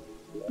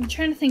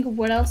trying to think of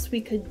what else we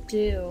could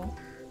do.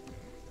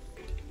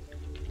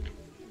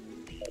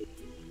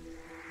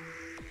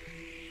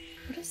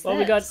 What is Well,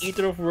 this? we got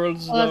Eater of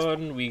Worlds Oh, that's-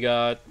 done, we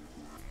got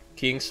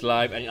King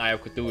Slime, and Eye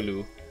of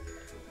Cthulhu.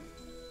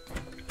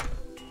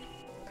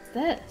 What's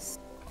this?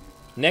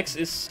 Next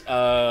is, if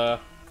I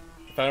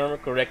remember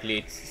correctly,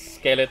 it's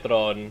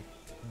Skeletron,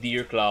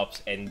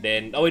 Deerclops, and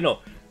then... Oh wait, no.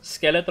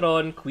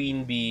 Skeletron,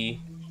 Queen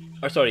Bee...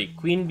 Or sorry,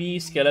 Queen Bee,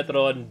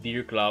 Skeletron,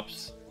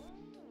 Deerclops,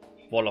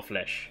 Wall of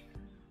Flesh.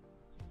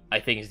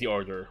 think is the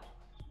order.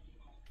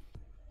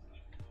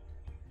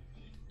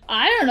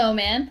 I don't know,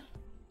 man.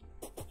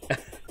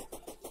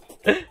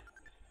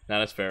 Nah,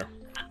 that's fair.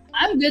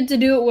 I'm good to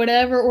do it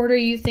whatever order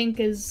you think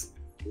is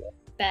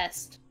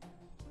best.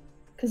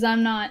 Because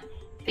I'm not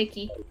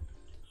picky.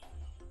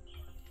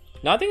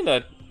 No, I think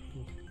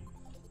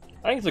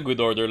it's a good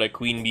order. Like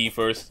Queen Bee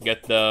first,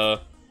 get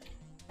the...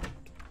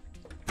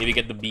 Maybe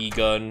get the bee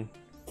gun.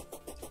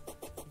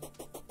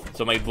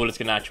 So my bullets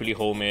can actually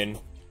home in.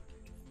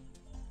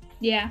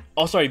 Yeah.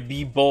 Oh, sorry,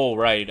 bee bow,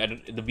 right.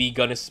 The bee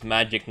gun is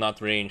magic,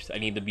 not ranged. I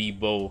need the bee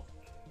bow.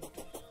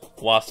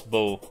 Wasp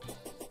bow.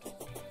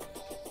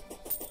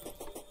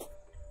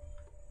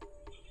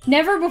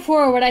 Never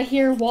before would I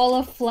hear Wall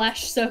of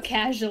Flesh so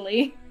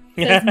casually.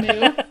 Says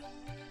Moo.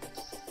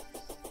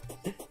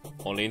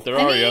 Only in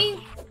Terraria. I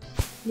mean,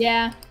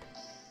 yeah.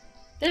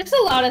 There's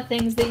a lot of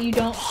things that you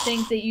don't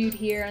think that you'd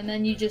hear, and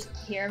then you just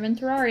hear them in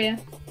Terraria.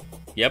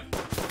 Yep.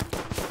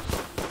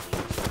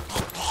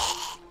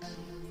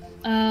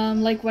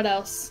 Like what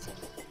else?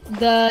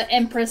 The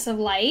Empress of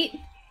Light.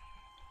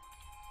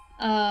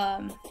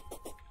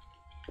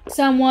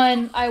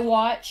 Someone I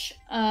watch,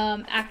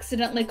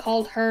 accidentally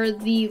called her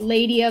the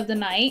Lady of the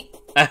Night.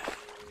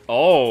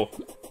 Oh.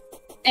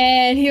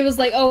 And he was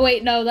like, "Oh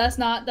wait, no, that's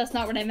not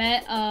what I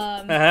meant."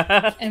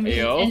 And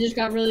just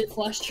got really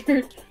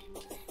flustered.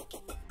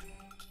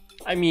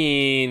 I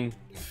mean,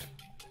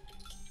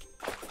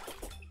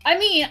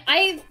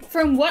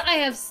 from what I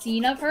have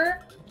seen of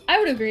her, I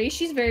would agree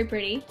she's very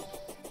pretty.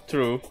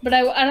 True. But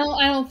I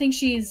don't think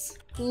she's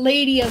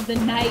Lady of the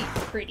Night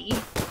pretty.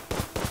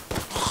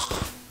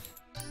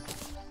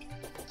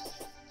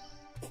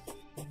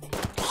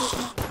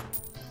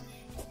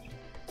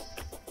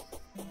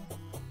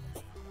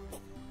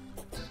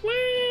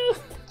 Well,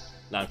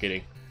 no, I'm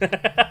kidding.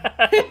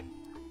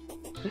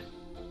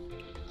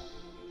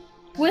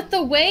 With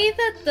the way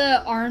that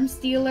the arms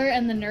dealer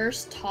and the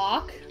nurse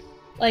talk,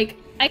 like,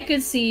 I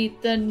could see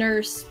the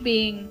nurse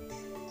being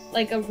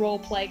like a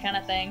roleplay kind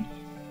of thing.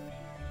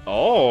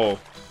 Oh.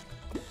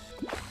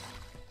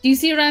 Do you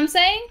see what I'm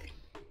saying?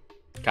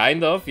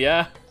 Kind of,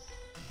 yeah.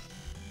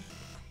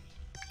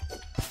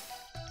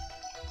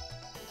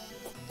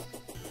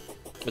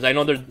 But I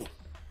know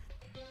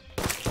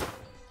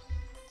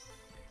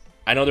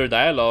their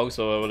dialogue,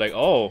 so I was like,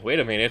 oh,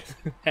 wait a minute.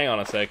 Hang on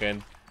a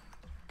second.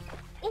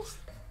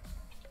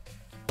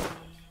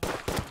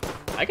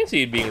 I can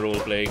see it being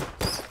roleplay.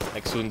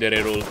 Like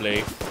tsundere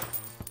roleplay.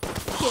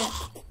 Yeah.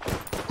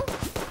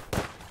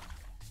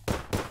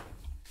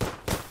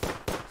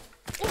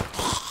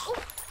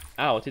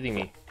 Ow, it's hitting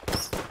me.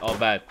 Oh,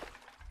 bad.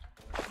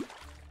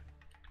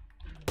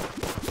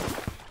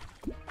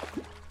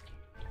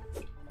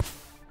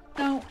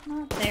 No,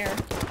 not there.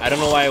 I don't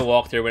know why I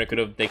walked there when I could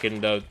have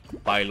taken the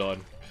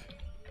pylon.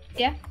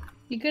 Yeah,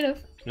 you could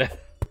have.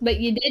 But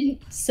you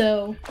didn't,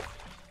 so...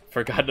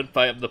 Forgot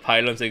that the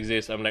pylons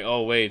exist. I'm like,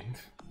 oh, wait.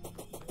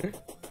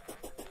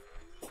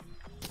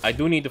 I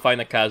do need to find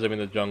a chasm in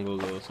the jungle,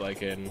 though, so I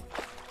can...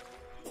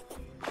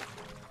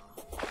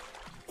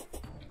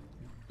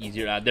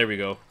 Easier. There we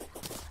go.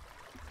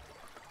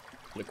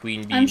 The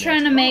queen bee. I'm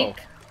trying to make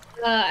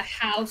a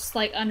house,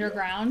 like,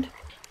 underground.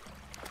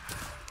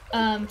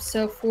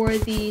 So for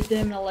the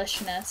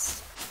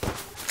demolitionist.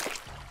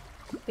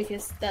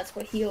 Because that's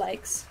what he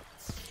likes.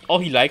 Oh,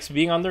 he likes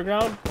being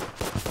underground?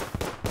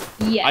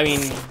 Yes. I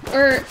mean...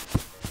 Or...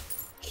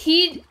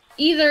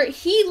 Either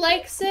he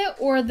likes it,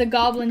 or the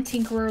Goblin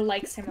Tinkerer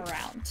likes him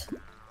around.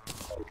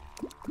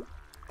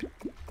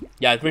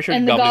 Yeah, I'm pretty sure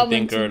the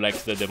Goblin Tinkerer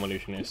likes the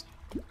demolitionist.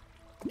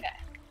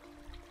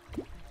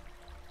 Okay.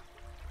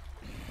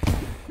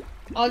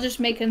 I'll just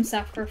make him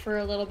suffer for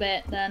a little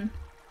bit, then.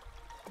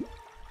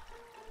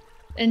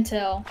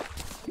 Until...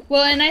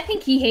 Well, and I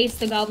think he hates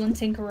the Goblin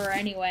Tinkerer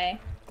anyway.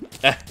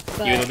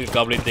 Even though the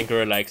Goblin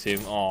Tinkerer likes him,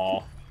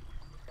 aww.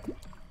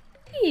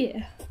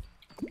 Yeah.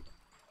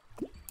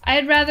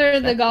 I'd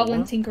rather the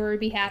Goblin Tinkerer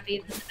be happy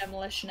than the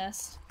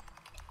Demolitionist.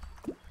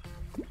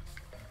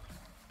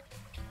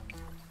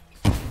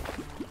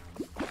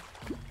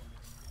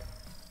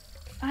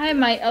 I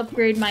might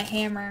upgrade my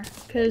hammer,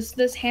 because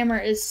this hammer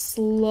is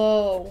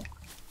slow.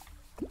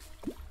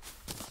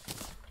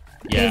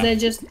 Yeah.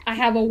 Because I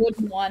have a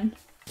wooden one.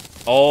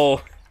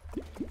 Oh.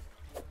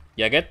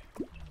 Yeah,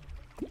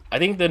 I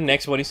think the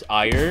next one is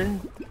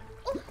iron.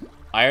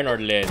 Iron or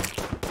lead.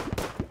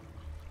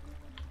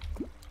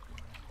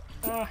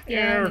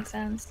 Yeah, that makes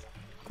sense.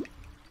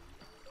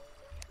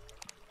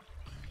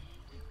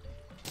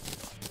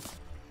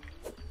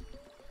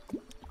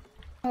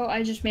 Oh,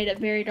 I just made it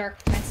very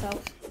dark for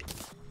myself.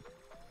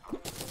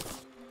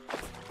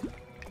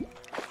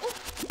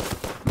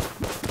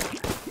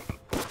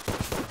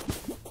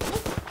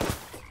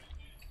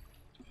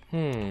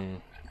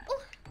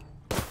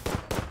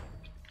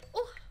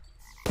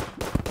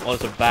 Oh,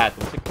 it's a bat.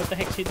 What the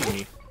heck's hitting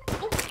me?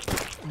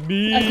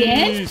 Bees!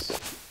 Again?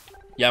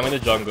 Yeah, I'm in the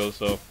jungle,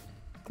 so...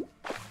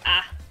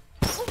 Ah,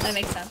 that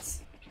makes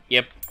sense.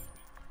 Yep.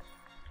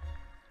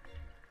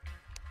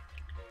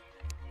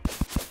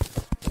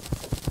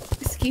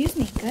 Excuse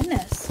me,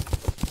 goodness.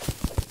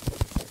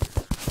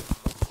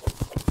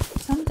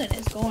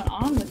 going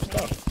on with me?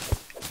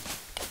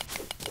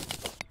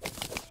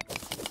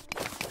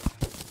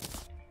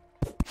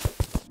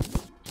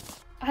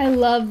 I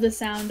love the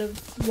sound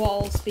of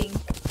walls being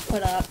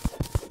put up.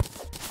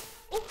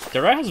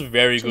 Terraria has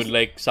very good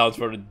like sounds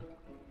for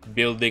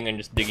building and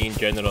just digging in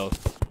general.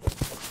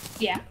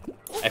 Yeah.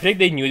 I think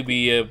they knew it'd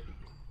be a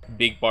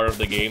big part of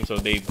the game, so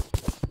they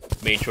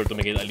made sure to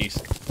make it at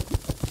least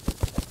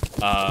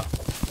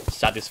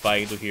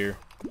satisfying to hear.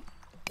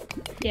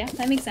 Yeah,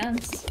 that makes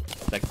sense.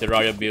 Like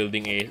Terraria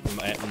building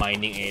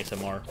mining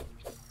ASMR.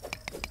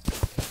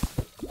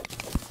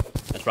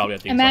 That's probably a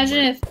thing.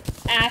 Imagine if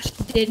Ash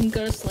didn't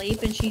go to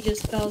sleep and she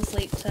just fell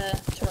asleep to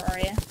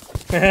Terraria.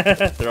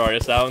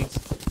 Terraria sounds.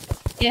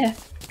 Yeah.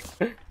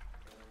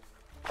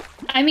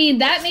 I mean,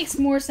 that makes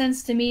more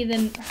sense to me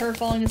than her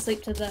falling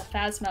asleep to the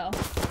Phasmo.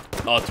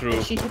 Oh,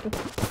 true. She took a,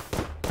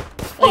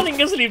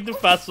 Falling asleep to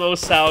Phasmo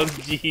sounds,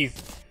 jeez.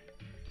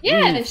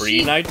 Yeah,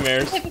 free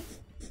nightmares.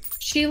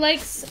 She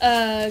likes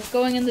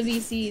going in the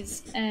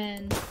VCs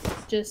and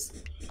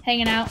just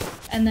hanging out,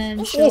 and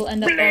then she'll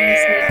end up falling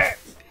asleep.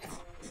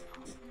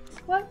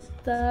 What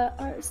the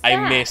is that?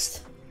 I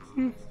missed.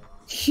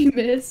 You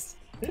missed?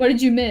 What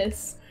did you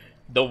miss?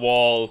 The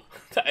wall.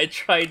 I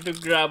tried to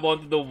grab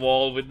onto the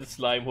wall with the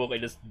slime hook. I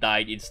just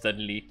died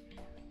instantly.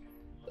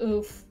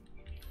 Oof.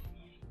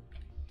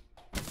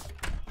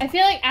 I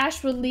feel like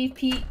Ash would leave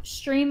Pete's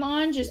stream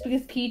on just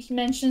because Pete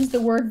mentions the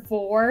word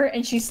vor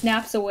and she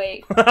snaps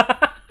awake.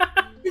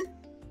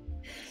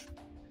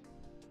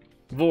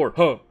 Vor,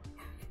 huh?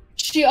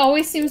 She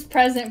always seems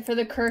present for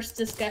the cursed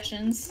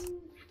discussions.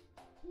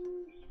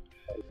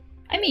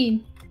 I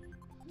mean,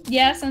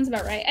 yeah, sounds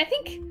about right. I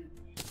think,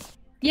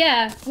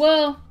 yeah,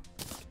 well,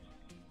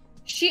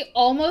 she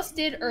almost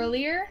did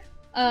earlier,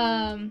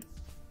 when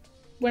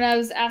I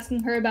was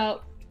asking her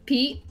about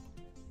Pete,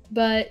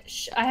 but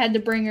I had to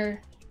bring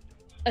her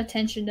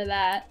attention to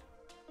that.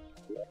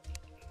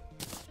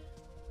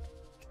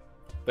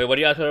 Wait, what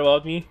are you asking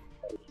about me?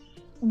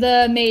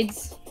 The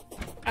maid's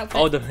outfit.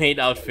 Oh, the maid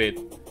outfit.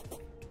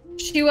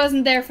 She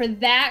wasn't there for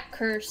that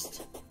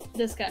cursed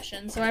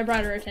discussion, so I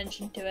brought her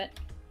attention to it.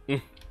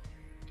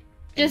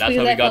 Just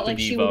because I felt like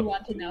she would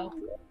want to know.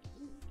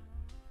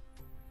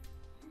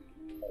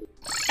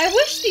 I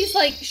wish these,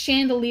 like,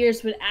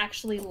 chandeliers would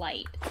actually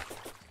light.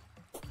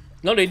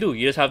 No, they do.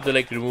 You just have to,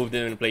 like, remove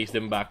them and place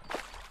them back.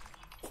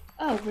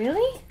 Oh,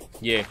 really?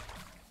 Yeah.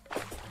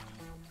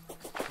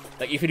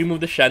 Like, if you remove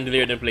the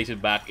chandelier and then place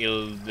it back,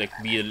 it'll, like,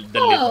 be the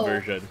lit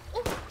version.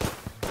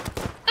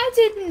 I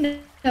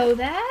didn't know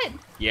that.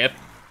 Yep.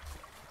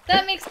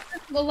 That makes it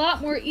a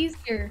lot more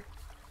easier.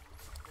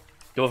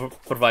 To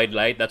provide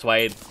light, that's why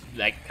I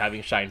like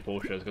having shine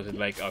potions, because it's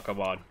like, oh,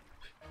 come on.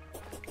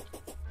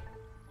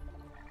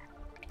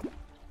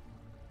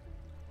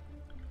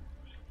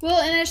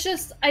 Well, and it's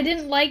just, I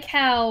didn't like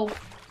how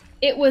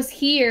it was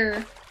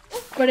here,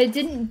 but it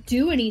didn't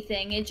do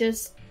anything. It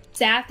just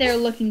sat there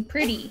looking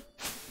pretty.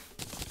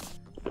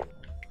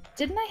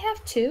 Didn't I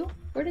have 2?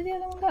 Where did the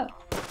other one go?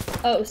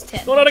 Oh, it was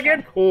 10. No, not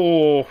again!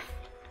 Oh.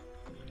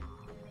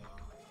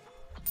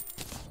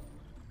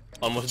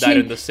 Almost died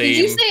in the same... Did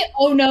you say,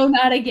 oh no,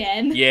 not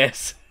again?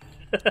 Yes.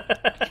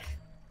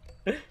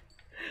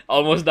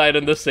 Almost died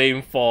in the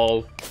same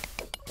fall.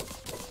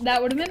 That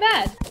would have been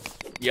bad.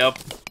 Yep.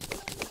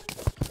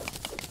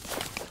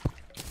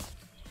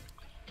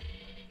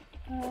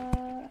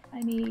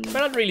 I mean... But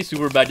not really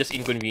super bad, just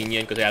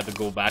inconvenient because I have to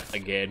go back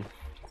again.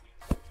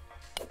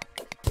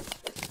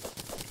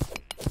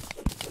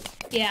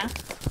 Yeah.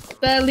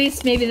 But at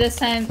least maybe this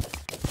time...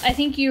 I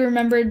think you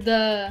remembered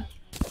the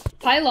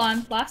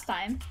pylon last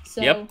time,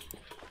 so... Yep.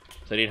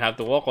 So I didn't have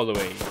to walk all the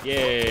way.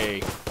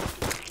 Yay!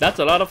 That's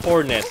a lot of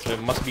hornets, so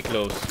it must be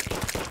close.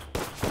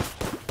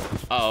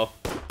 Uh-oh.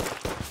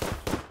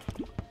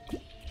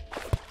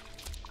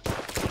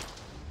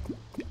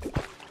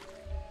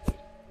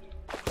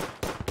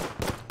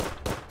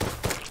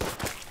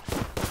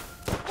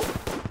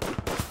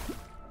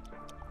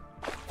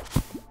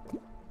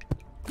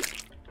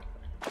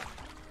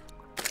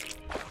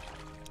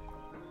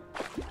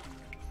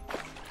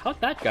 How'd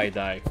that guy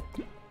die?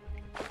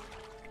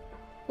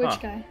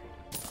 Which guy?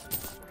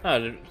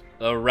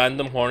 A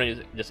random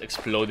hornet just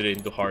exploded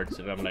into hearts,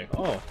 and I'm like,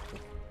 oh.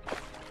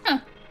 Huh.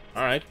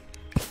 Alright.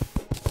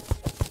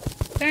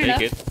 Fair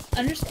enough.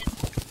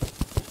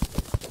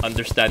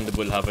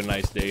 Understandable, have a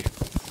nice day.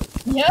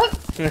 Yep.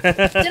 Did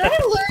I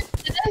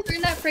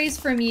learn that phrase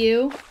from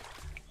you?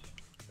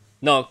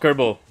 No,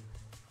 Kerbo.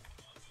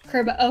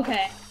 Kerbo,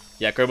 okay.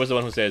 Yeah, Kerbo's the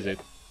one who says it.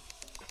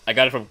 I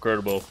got it from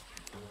Kerbo.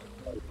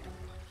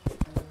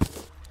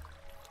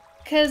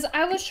 Because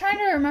I was trying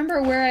to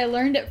remember where I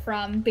learned it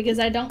from, because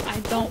I don't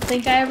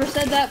think I ever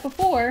said that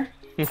before.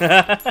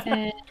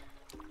 And...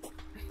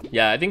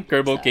 Yeah, I think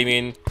Kerbo came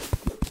in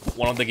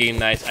one of the game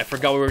nights. I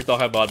forgot what we were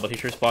talking about, but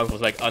his response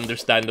was like,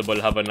 understandable,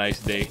 have a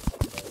nice day.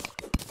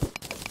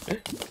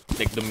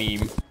 Like the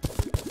meme.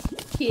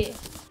 Yeah.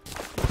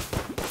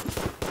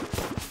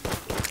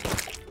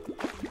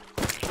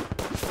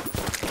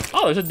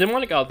 Oh, there's a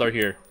demonic altar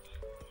here.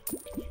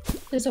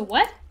 There's a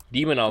what?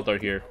 Demon altar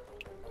here.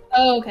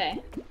 Oh,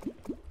 okay.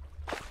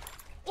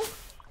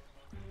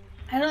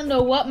 I don't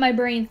know what my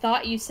brain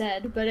thought you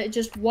said, but it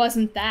just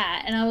wasn't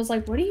that. And I was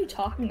like, what are you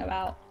talking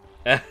about?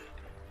 Because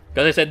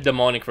I said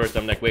demonic first,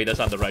 I'm like, wait, that's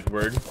not the right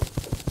word.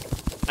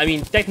 I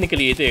mean,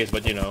 technically it is,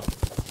 but you know.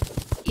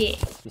 Yeah.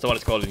 That's what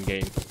it's called in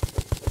game.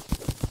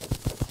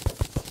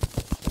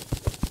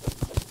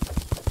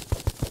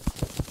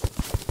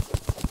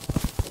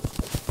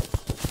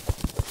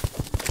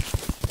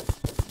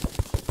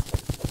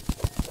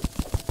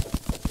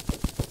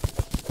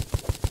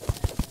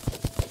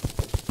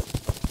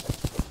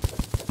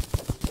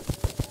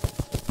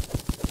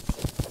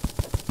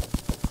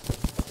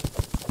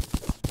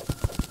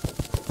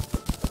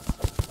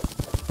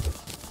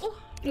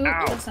 Ooh,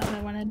 that's not what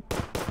I wanted.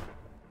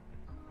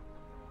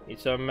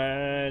 It's a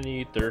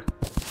man-eater.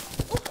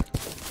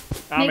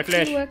 Ah, my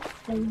flesh.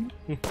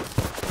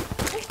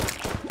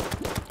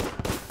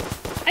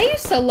 I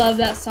used to love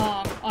that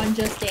song on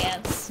Just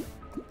Dance.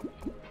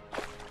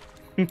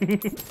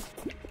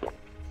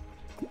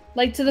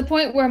 Like, to the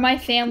point where my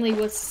family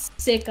was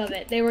sick of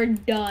it. They were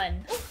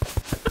done.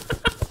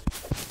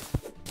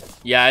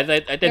 Yeah, I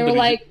tend They to were be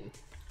like,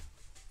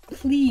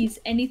 please,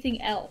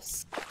 anything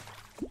else.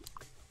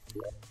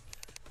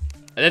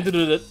 I tend to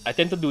do that. I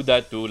tend to do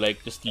that too.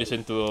 Like, just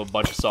listen to a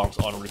bunch of songs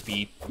on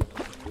repeat,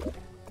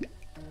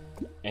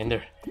 and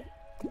they're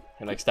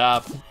like,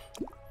 stop.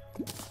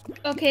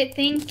 Okay,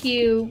 thank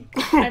you.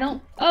 I don't.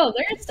 Oh,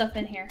 there is stuff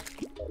in here.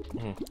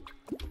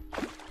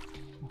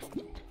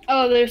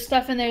 Oh, there's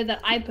stuff in there that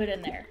I put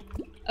in there.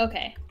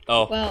 Okay.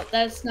 Oh. Well,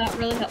 that's not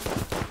really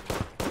helpful.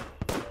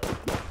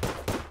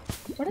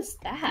 What is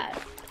that?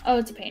 Oh,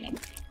 it's a painting.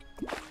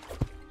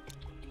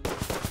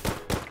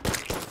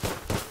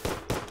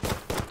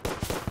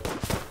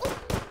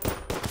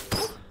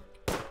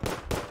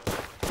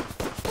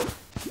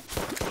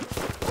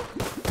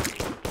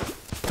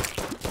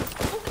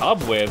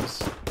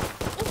 Cobwebs.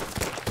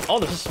 Oh,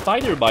 there's a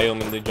spider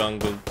biome in the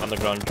jungle,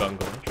 underground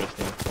jungle.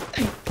 Interesting.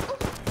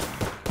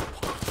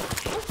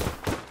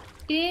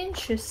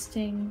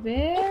 Interesting.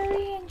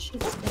 Very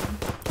interesting.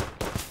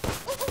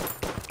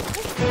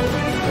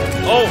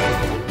 Oh!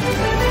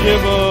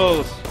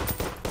 Gibbles!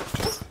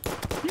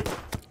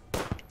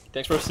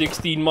 Thanks for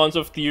 16 months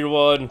of tier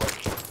 1.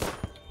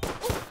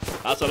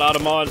 That's a lot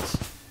of months.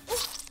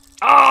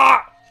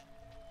 Ah!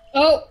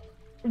 Oh!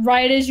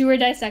 Right as you were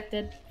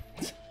dissected.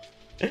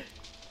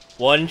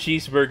 One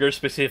cheeseburger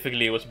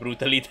specifically was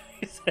brutally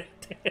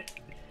dissected.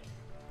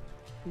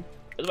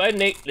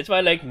 That's why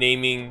I like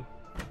naming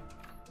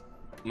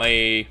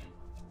my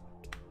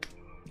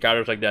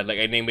characters like that. Like,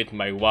 I name it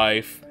my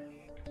wife.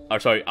 Or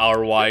sorry,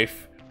 our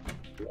wife.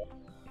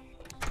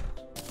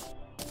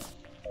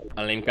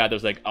 I'll name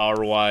characters like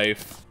our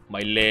wife,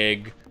 my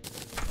leg.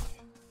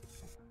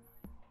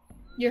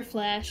 Your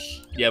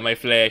flesh. Yeah, my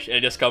flesh. And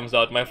it just comes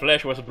out, my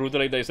flesh was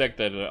brutally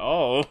dissected.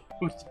 Oh,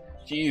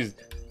 jeez.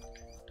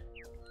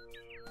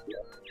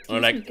 Or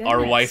like,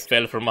 our wife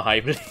fell from a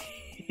high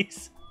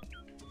place.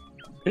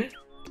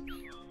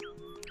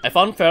 I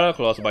found Feral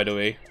Claws, by the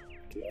way.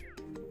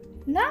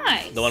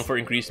 Nice. The one for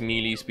increased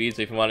melee speed.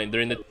 So if you want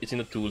it, it's in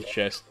the tool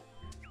chest.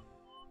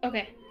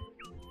 Okay.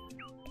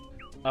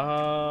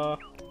 Uh.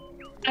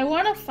 I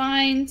want to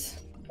find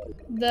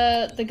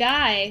the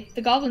guy,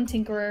 the Goblin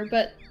Tinkerer,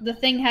 but the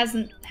thing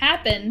hasn't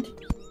happened.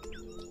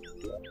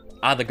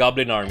 Ah, the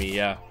Goblin Army,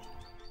 yeah.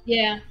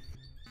 Yeah.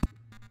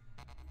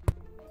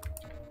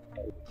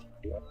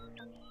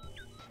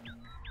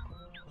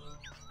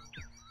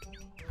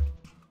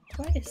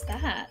 What is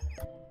that?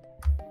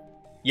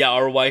 Yeah,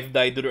 our wife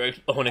died to her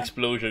own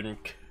explosion.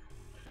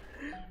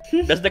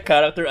 That's the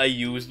character I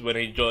used when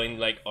I joined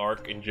like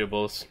Ark and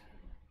Gibbles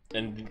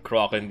and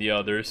Croc and the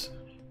others.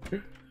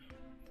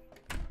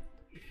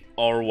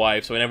 Our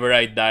wife. So whenever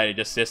I die, it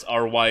just says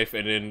our wife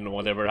and then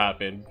whatever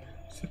happened.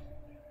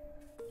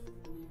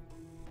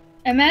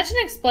 Imagine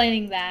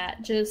explaining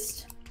that.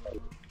 Just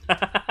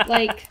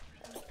like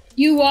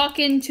you walk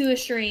into a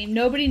stream,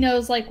 nobody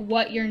knows like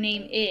what your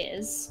name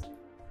is,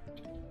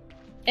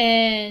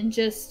 and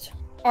just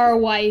our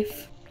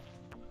wife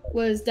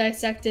was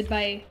dissected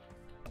by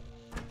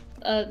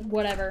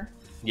whatever.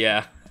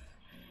 Yeah.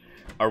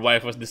 Our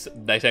wife was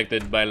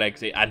dissected by like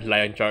say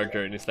Antlion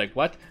Charger, and it's like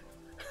what?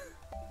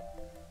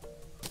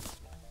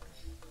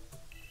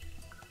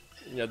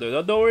 Yeah,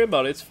 don't worry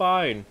about it. It's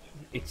fine.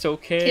 It's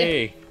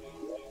okay.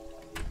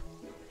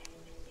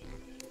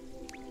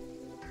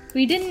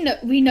 Yeah.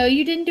 We know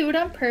you didn't do it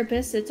on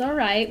purpose. It's all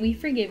right. We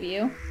forgive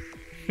you.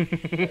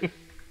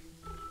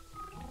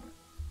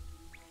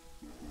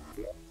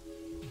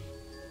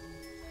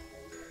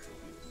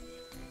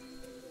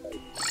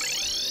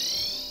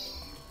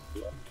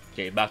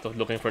 Okay, back to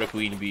looking for the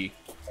queen bee.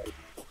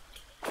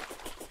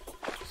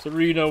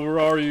 Serena,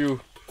 where are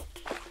you?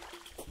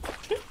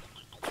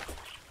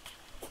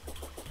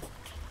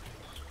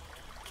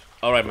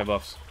 Alright, my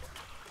buffs.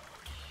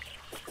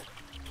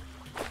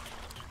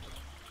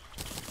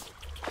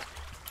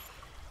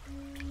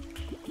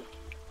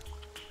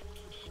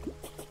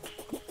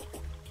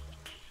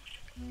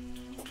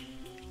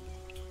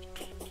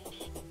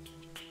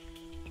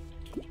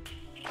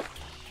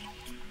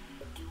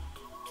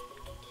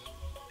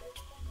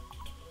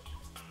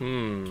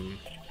 Hmm.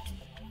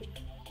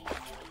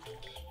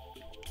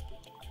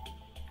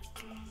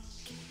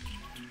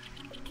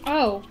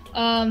 Oh,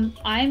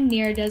 I'm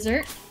near a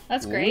desert.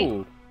 That's great.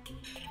 Ooh.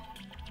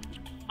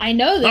 I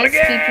know Not this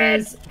again!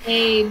 because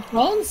a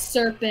bone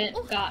serpent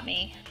got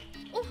me.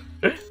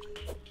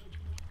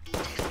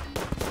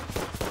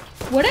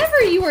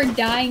 Whatever you are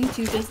dying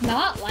to does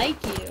not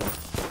like you.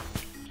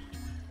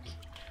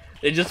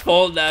 It just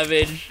fall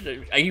damage.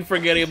 I keep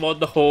forgetting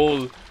about the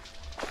hole.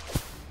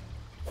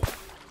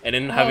 And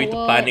then having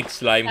to panic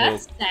slime hole.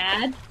 That's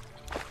sad.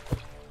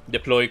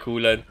 Deploy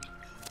coolant.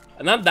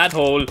 Not that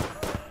hole.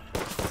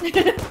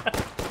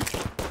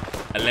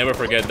 I'll never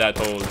forget that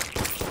hole.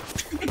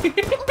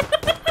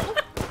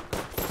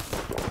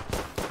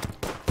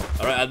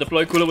 Alright, I'll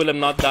deploy coolant when I'm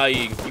not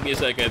dying. Give me a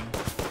second.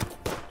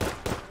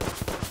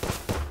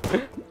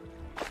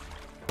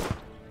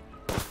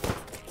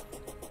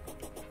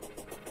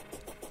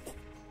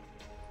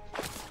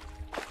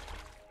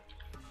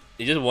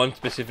 It's just one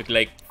specific,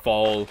 like,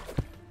 fall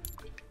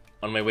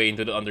on my way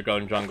into the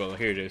underground jungle.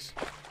 Here it is.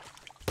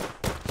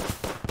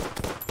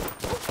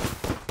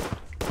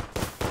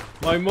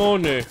 My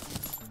money.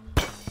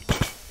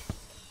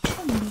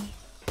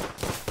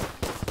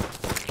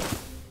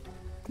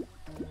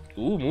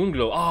 Ooh,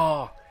 Moonglow.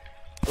 Ah,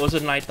 it was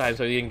at night time,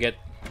 so I didn't get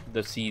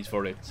the seeds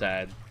for it.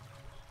 Sad.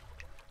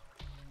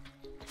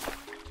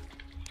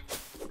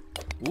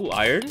 Ooh,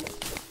 iron.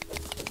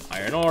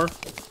 Iron ore.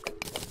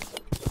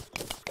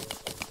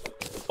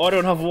 Oh, I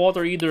don't have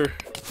water either.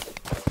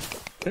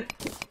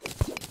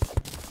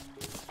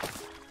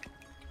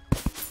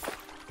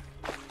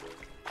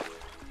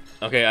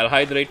 Okay, I'll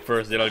hydrate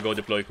first, then I'll go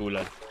deploy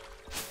coolant.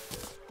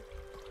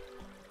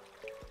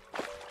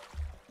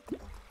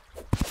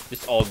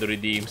 Just all the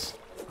redeems.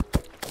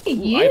 Hey,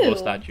 Ooh, you. eyeball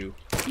statue.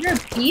 You're a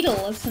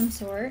beetle of some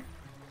sort.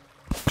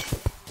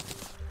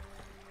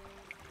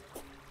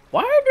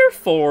 Why are there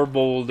 4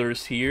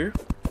 boulders here?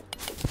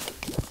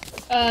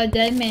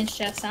 Dead man's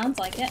chest sounds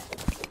like it.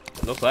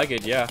 Looks like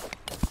it, yeah.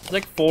 It's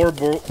like 4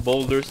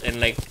 boulders and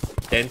like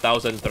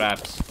 10,000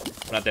 traps.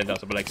 Not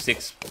 10,000, but like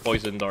 6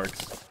 poison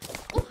darts.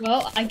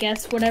 Well, I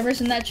guess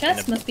whatever's in that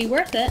chest must be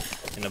worth it.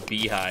 And a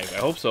beehive. I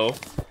hope so.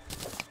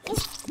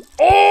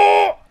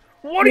 Oh!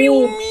 What do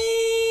you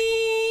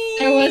mean?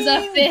 There was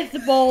a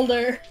 5th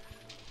boulder.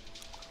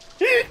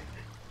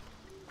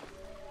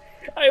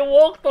 I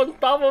walked on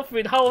top of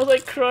it. How was I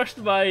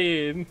crushed by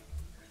it?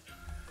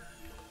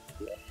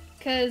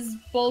 Because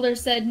Boulder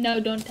said, no,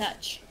 don't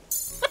touch.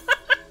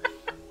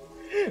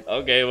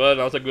 Okay, well,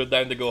 now's a good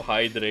time to go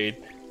hydrate.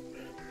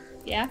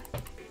 Yeah.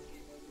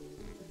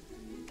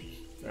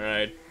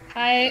 Alright.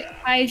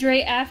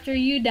 Hydrate after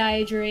you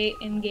dehydrate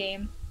in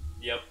game.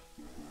 Yep.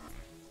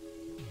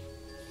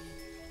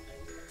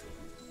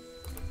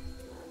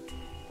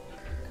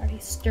 Are you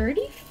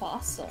sturdy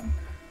fossil?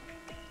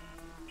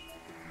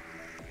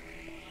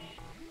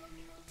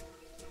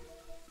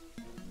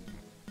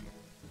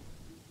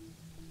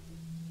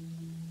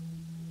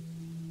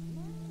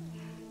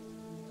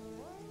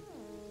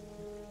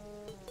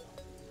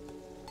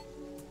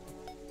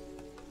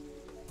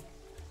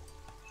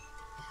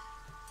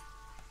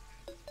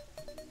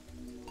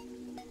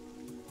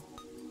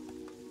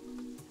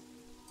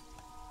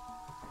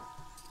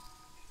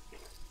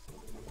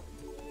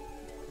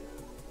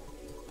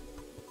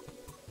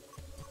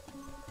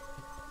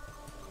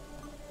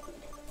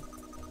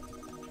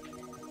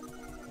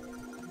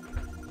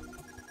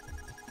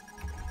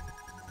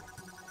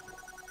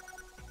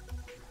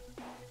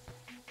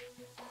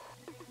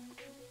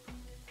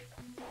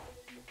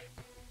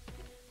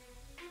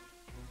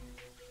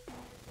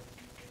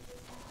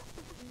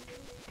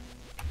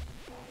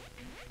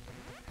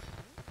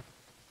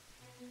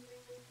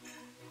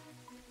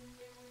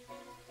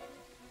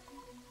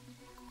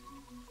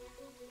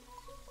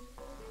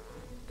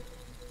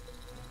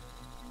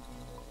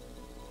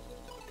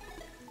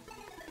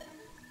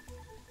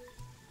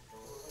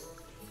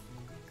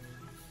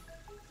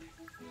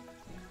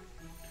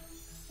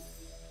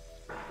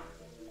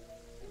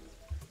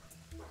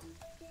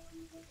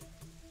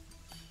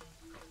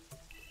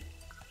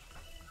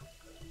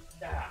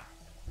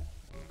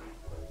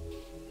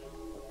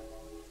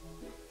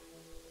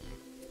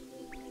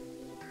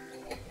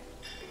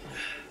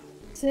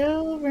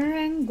 Silver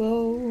and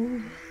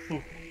gold.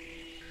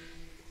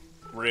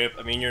 Rip,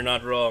 I mean, you're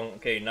not wrong.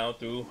 Okay, now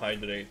to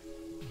hydrate.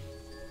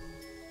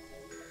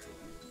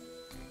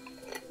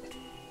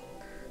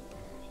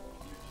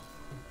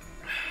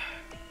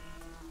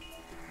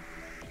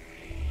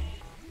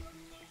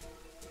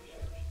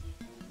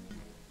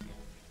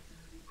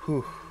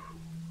 Whew.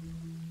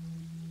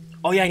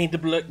 Oh yeah, I need to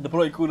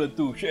deploy coolant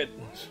too. Shit.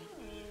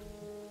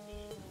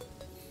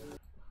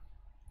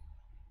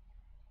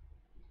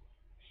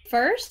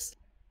 First?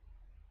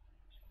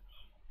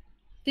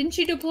 Didn't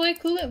you deploy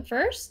coolant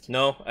first?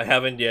 No, I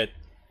haven't yet.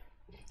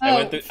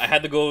 Oh. I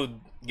had to go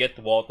get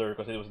water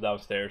because it was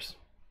downstairs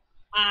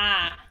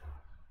Ah.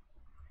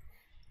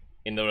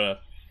 in the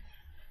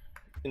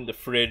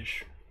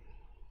fridge.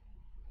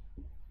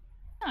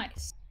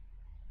 Nice.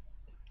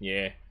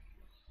 Yeah.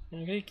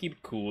 Okay, keep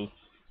it cool.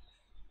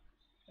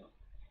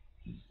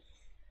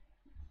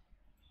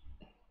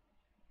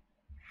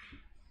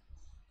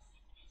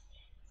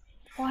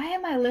 Why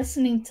am I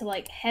listening to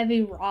like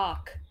heavy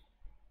rock?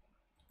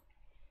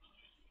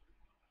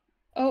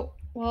 Oh,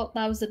 well,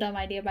 that was a dumb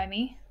idea by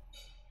me.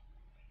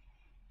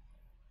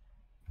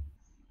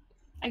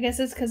 I guess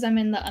it's because I'm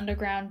in the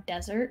underground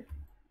desert.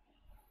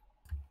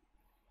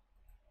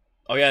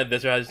 Oh yeah,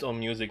 desert has its own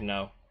music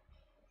now.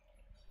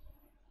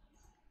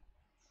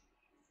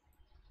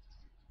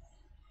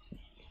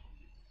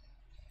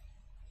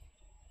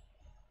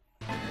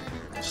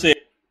 Sick.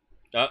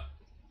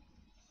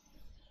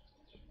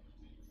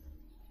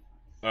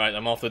 Alright,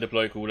 I'm off to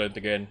deploy coolant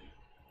again.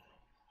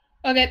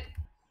 Okay.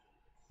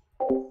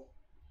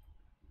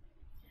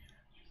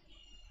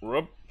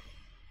 Whoop.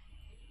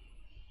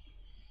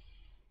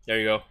 There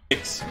you go.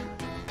 6.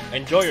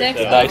 Enjoy 6?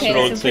 yourself. Okay, Dice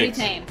rolled so pretty 6.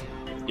 tame.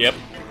 Yep.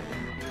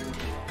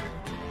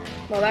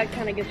 Well, that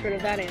kind of gets rid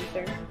of that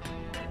answer.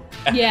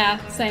 Yeah,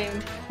 same.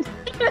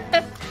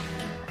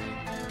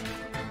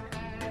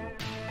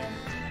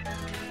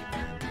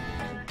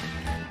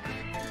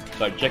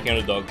 Start checking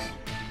out the dogs.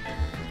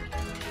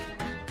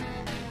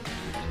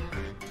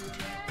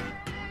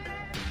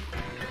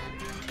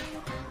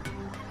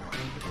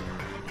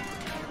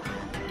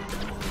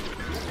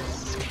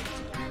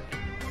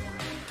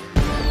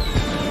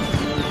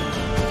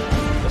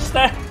 What's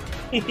that?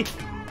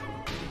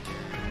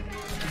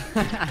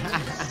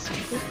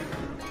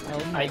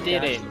 I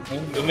did it.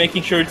 We're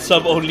making sure it's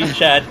sub-only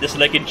chat, just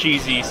like in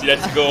Cheesies.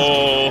 Let's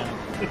go.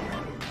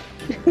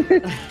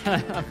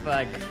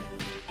 Fuck.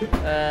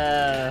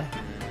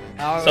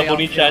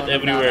 Sub-only chat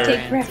everywhere.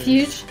 Take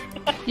refuge.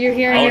 You're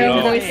hearing your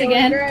own voice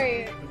again.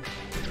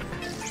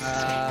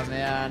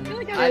 Man.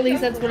 At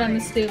least that's what I'm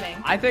assuming.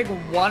 I think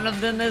one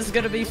of them is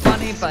gonna be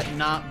funny, but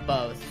not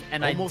both.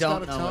 And Almost I out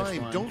don't of know time.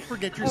 which one. Don't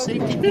forget your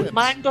safety clips.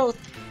 Mine both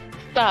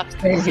suck,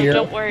 Same so here.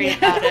 don't worry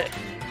about it.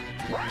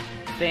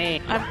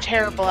 Dang. I'm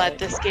terrible at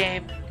this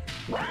game.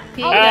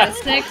 He got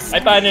 6. I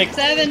panicked.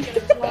 7.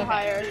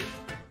 Higher.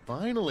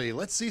 Finally,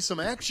 let's see some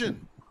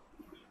action.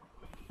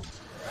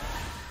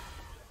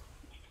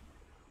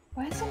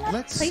 Why is it not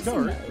Let's placing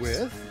start those?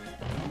 with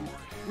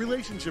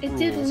relationship It rules.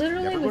 did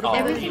literally Never with go to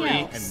bed everything early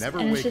else, and never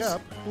and it's wake just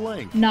up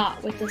blank.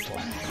 Not with this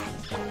one.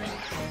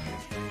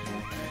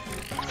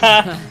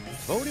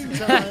 Voting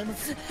time.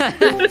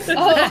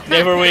 Oh.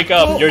 Never wake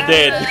up, you're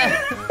dead.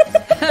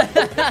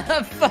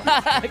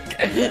 Fuck.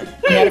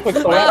 Inadequate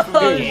thought.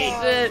 Oh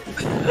shit.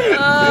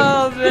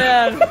 Oh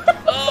man.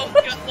 Oh,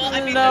 God, well,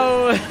 I mean,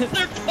 No.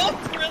 they're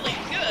both really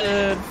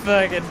good.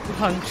 Fucking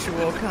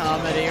punctual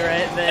comedy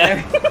right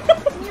there.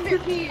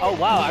 Oh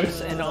wow, I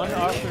was an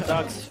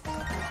unorthodox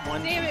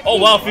one. Oh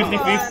wow,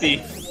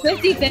 50-50.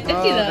 50-50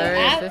 though. There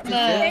At is the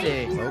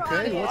 50-50.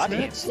 Okay, what's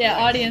next? yeah,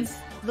 audience.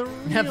 The real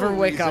Never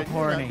wake up reason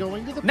you're not horny.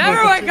 going to the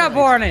Never party wake up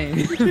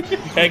tonight. horny.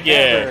 Heck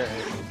yeah.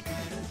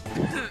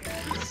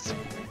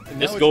 And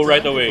Let's now go it's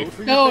right time to away. vote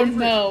for your Oh favorite.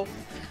 no.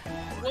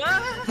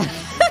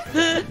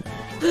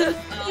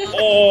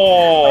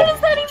 Oh.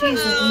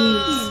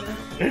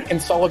 Jesus. In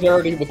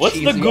solidarity with What's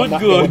the Cheesy, good I'm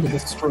not good? going to the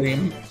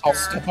stream. I'll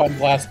step on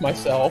blast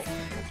myself.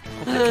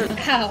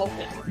 Ow.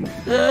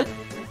 Look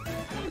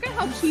at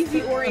how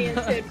cheesy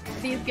oriented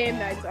these game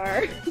nights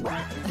are.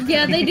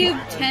 Yeah, they do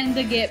tend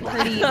to get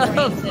pretty Oh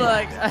oriented.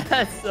 fuck.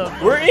 That's so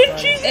We're in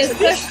funny. Cheesy's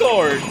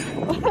Discord.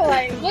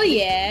 Like, Well,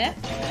 yeah.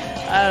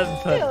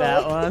 I'd put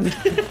that one.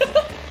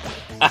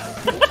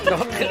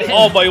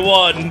 All by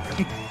one.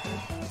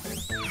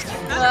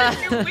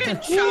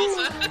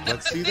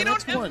 Let's see the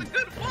next one.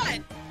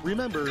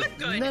 Remember,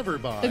 never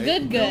buy. The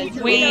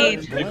good.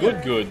 Weed. The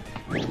good.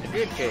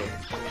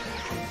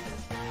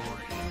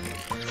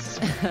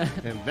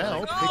 And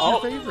now, pick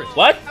Oh. your favorite.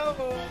 What?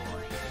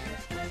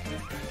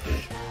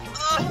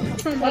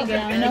 Oh my god,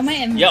 I know my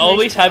inventory. Yeah,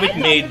 always have it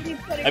made.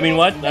 I mean,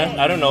 what?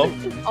 I don't know.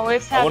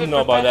 Always I have wouldn't it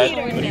know about that.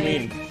 professionally What do you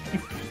made. mean?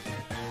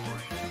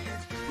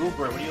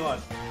 Rupert, what do you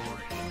want?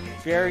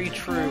 Very I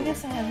true.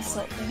 guess I have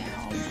something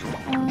else.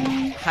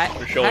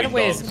 For showing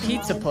Hideaway's dogs.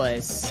 pizza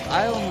place.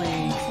 I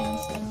only.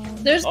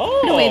 There's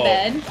Oh. Hideaway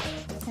bed.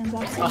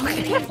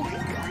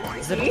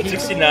 Is it a pizza?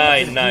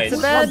 69, nice.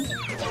 Pizza bed?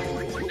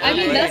 I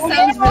mean, that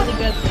sounds really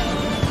good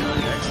though.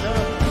 Next up,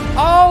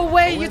 Oh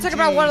wait, you're talking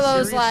about OMG, one of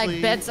those seriously,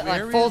 like beds that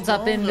where like folds is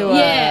up all into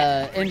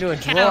those? into a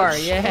drawer.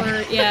 Couch, Yeah.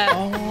 or- yeah.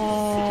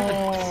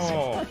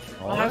 Oh.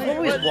 I've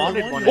always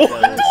wanted one Oh. of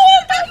those.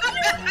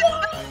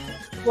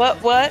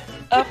 What?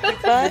 Up your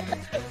butt?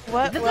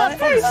 What? Isn't that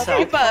from Up your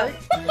South butt?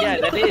 Yeah,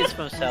 that is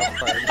from South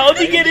Park. How'd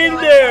he get in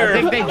I there?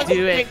 think they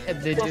do it.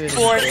 They do it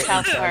Before in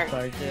South Park.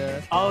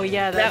 Yeah. Oh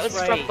yeah, That that's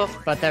was right. from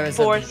before. But there was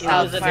Before a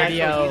South It was an Park.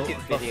 video actual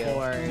YouTube video.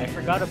 before. I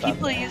forgot about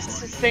People that. used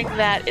to sing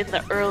that in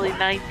the early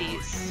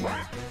 90s.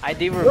 I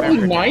do Early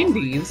remember. now.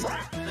 90s?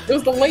 It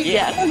was the late,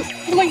 Yeah.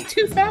 late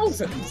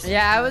 2000s.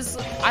 Yeah,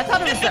 I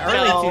thought it was the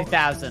early No.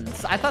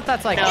 2000s. I thought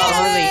that's like No.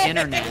 early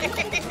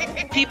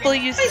internet. People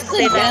used to Basically,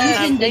 say that.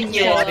 Dungeon Thank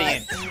you, Dingle.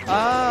 audience. Oh,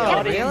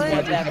 Audience really?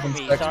 did that for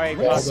me. Sorry,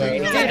 Well, God. see, I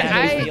dude,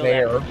 had to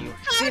there. steal that from you.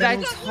 Dude, I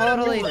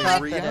totally Your thought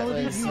that reality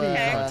it was.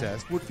 TV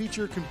contest would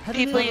feature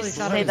competitive People used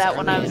to say that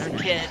when I was a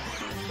kid.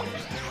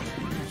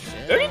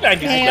 Early 90s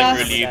is like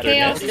early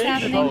Chaos internet. is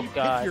happening. Oh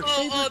god.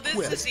 Oh,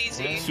 this is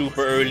easy.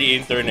 Super early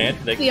internet,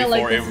 like Feel like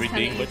before this is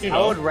everything, kinda but you I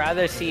know. would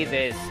rather see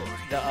this,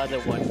 the other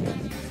one.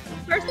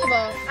 First of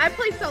all, I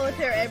play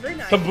solitaire every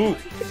night. Taboo.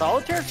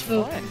 Solitaire's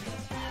fun.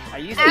 I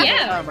used to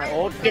Yeah. play on my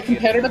old The computer.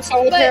 competitive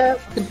solitaire,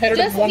 Just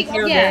competitive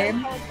one-player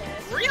game.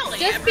 Really?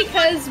 Just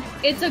because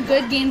it's a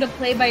good game to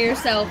play by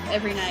yourself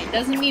every night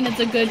doesn't mean it's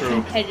a good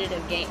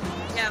competitive game.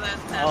 Yeah,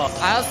 that's Oh,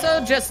 I also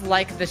just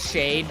like the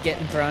shade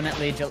getting thrown at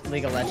League of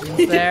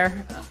Legends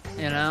there.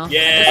 You know?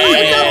 Yeah.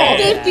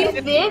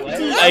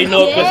 I I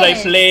know, because I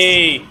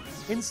play.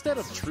 Instead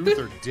of truth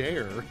or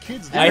dare,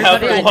 kids. I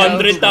have Everybody I know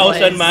who 200,000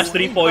 plays.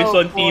 mastery points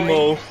on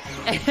Teemo.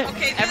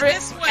 Okay, Every,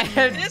 this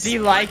one. do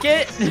you like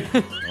it?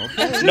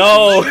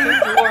 No.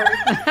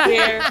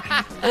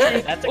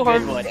 That's a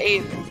good one.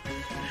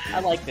 I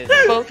like this.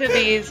 Both of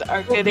these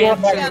are good You're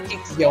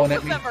answers. yelling Both at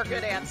of me. them are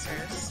good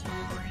answers.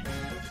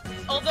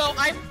 Although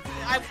I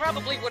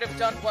probably would have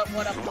done what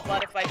went up the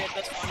butt if I did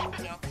this one.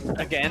 So.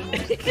 Again?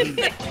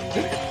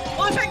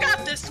 Well, if I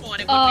got this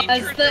one, it would be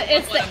truth or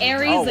It's the what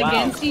Aries Oh, wow.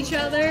 against each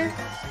other.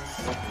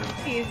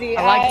 Easy.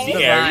 I like The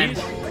the Aries?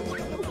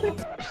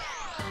 rhyme.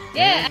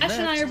 Yeah, Ash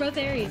and I are both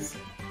Aries.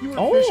 You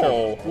Oh. fish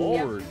are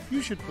bored.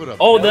 You should put a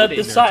Oh, belt the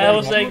in side. there. I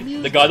was like,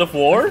 the God of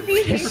War?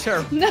 Fish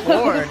are No.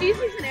 bored. He's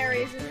an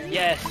Aries, isn't he?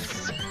 Yes.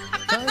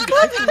 Time to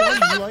pick the one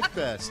you like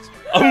best.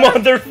 A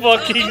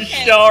motherfucking Okay.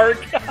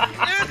 shark.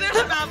 There's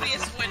an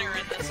obvious winner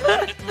in this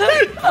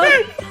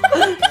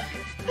one.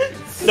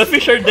 The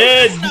fish are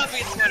dead. There's an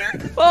obvious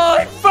winner. Oh,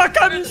 fuck,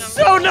 I'm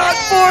so not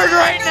bored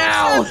right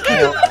now!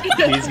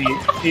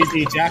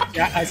 Easy, Jack.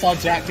 I saw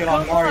Jack get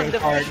on Mario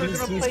Kart.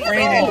 He's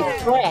training.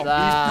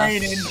 Ah,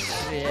 He's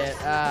shit.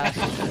 Ah,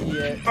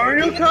 shit.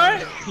 Mario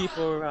Kart?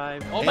 People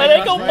rhyme. Oh I my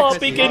like god. how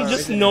Poppy can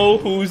just know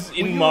who's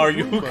in When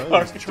Mario your Roomba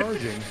Kart. is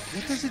charging,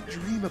 what does it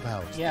dream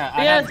about? Yeah,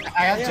 Yes.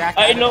 I have Jack.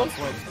 I know.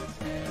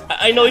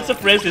 I know it's a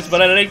princess,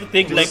 but I like to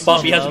think like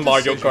Poppy has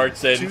Mario Kart Choose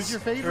sense. your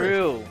favorite.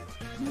 True.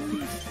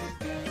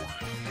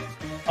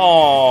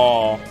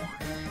 Aww.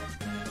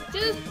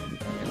 Just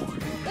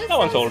That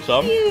one's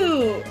wholesome.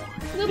 cute.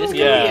 Little This could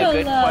Yeah. be a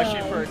good love.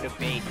 question for a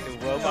debate.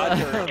 Do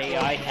robots or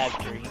AI have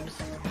dreams?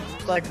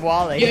 Like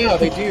Wally. Yeah,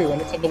 they do,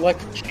 and it's an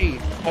electric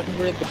sheep. Have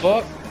you read the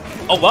book?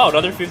 Oh wow,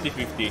 another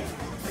 50-50.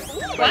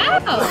 Wow.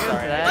 Well,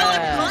 I'm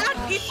Yeah.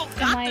 glad people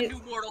got the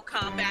new Mortal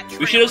Kombat trailer.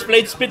 We should have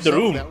played Split the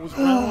Room. That was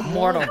wrong.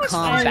 Mortal I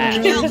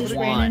Kombat just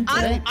ran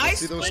 1. into I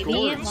See those split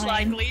scores? games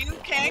like Liu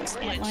Kang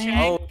split Atlanta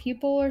Shang.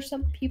 people or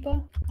some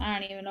people. I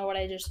don't even know what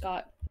I just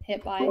got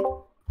hit by.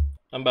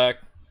 I'm back.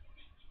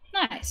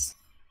 Nice.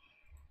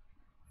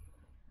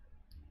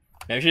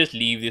 Maybe I should just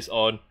leave this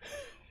on.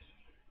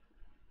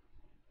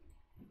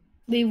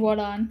 Leave what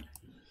on?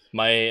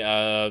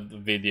 My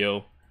video.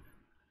 In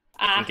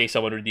Ah, case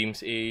someone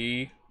redeems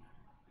a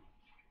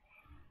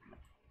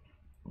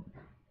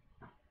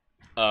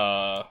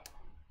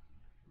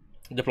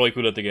deploy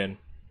coolant again.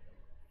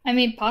 I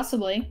mean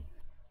possibly.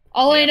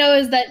 All I know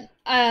is that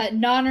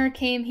Nonner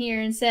came here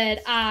and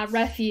said,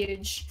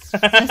 refuge.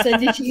 And I said,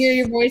 did you hear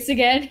your voice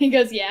again? He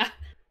goes, yeah.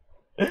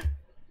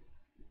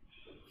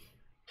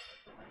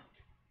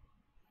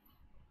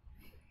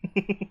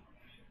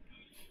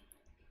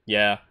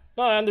 Yeah.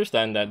 No, I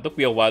understand that. It took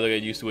me a while to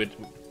get used to it.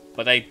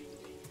 But I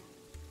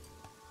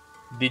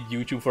did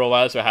YouTube for a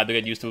while, so I had to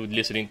get used to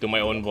listening to my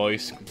own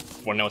voice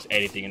when I was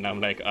editing, and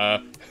I'm like,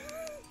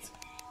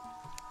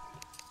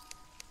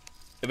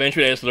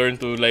 Eventually I just learned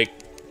to like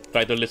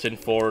try to listen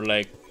for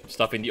like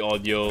stuff in the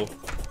audio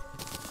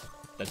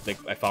that's like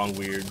I found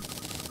weird.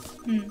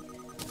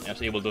 I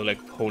was able to like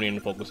hone in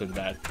and focus on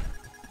that.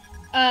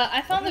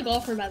 I found the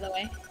golfer, by the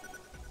way.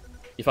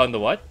 You found the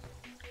what?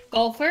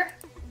 Golfer?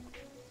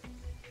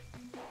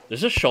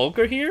 There's a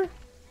shulker here?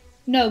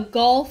 No,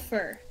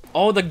 golfer.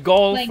 Oh, the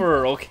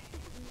golfer. Okay.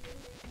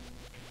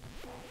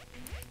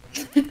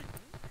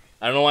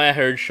 I don't know why I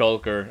heard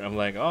shulker. I'm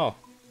like, oh.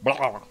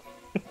 Blah.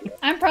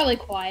 I'm probably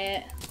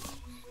quiet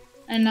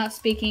and not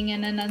speaking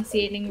and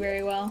enunciating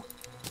very well.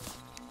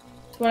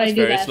 It's what I do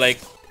fair. best. It's like,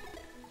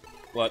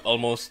 what,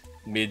 almost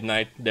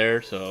midnight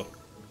there, so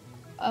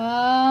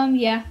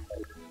Yeah.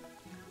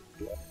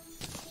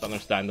 it's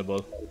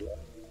understandable.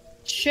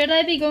 Should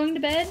I be going to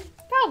bed?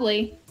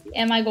 Probably.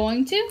 Am I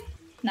going to?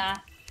 Nah.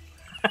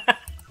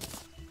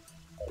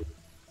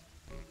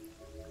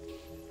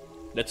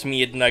 That's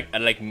me at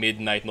like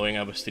midnight knowing I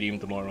have a stream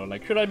tomorrow.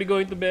 Like, should I be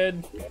going to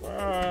bed?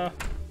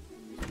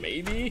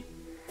 Maybe.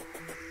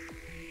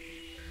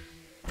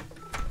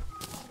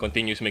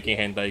 Continues making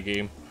hentai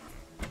game.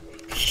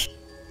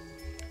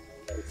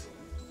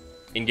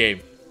 In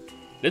game.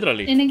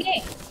 Literally. In a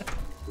game.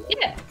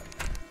 Yeah.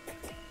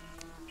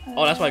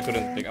 Oh, that's why I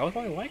couldn't think. I was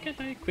wondering, why can't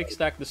I quick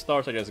stack the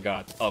stars I just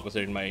got? Oh, because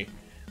they're in my...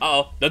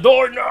 Uh-oh, the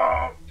door,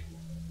 no!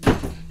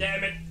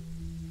 Damn it!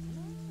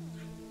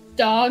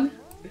 Dog.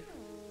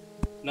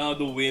 Now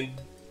the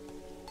wind.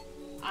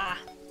 Ah.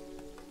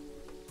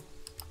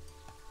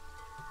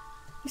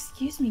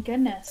 Excuse me,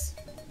 goodness.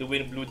 The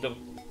wind blew the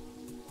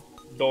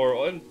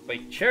door on. My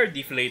chair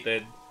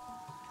deflated.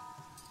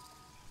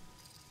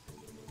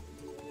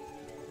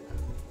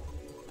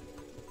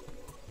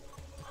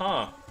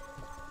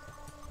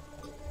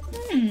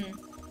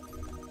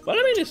 But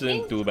I mean, this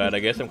isn't too bad. I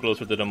guess I'm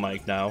closer to the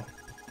mic now.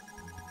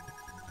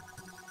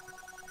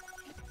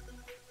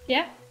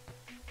 Yeah.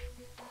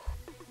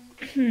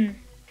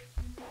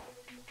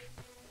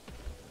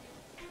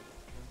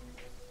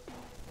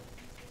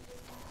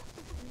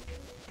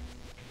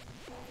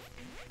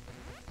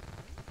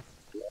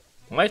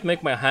 Might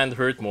make my hand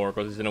hurt more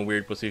because it's in a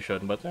weird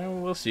position, but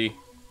we'll see.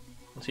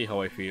 We'll see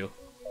how I feel.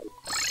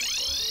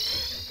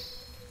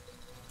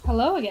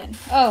 Hello again.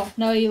 Oh,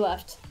 no, you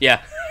left.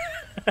 Yeah.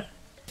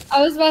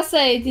 I was about to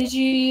say, did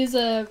you use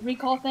a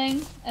recall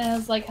thing? And I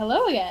was like,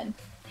 hello again.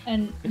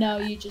 And no,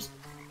 you just...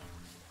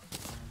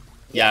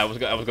 Yeah, I was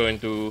going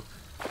to...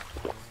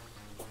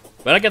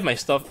 When I get my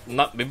stuff,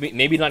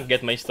 maybe not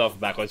get my stuff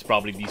back, or it's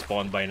probably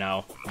despawned by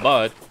now.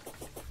 But...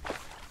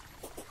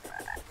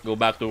 Go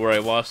back to where I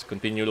was,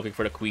 continue looking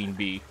for the queen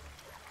bee.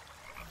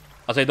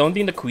 As I don't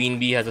think the queen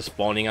bee has a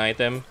spawning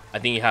item. I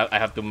think I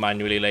have to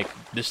manually like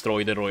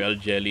destroy the royal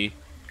jelly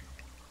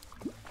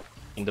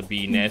in the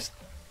bee nest.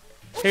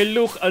 Hey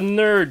look, a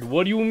nerd!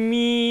 What do you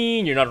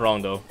mean? You're not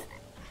wrong though.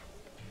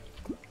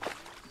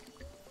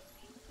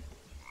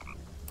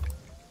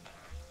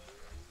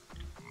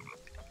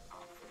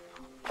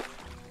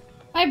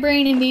 My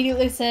brain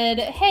immediately said,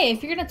 hey,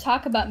 if you're gonna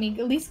talk about me,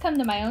 at least come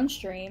to my own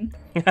stream.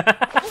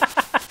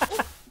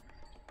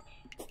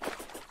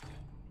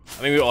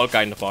 I mean, we all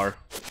kind of are.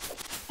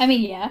 I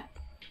mean, yeah.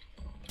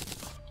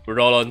 We're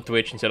all on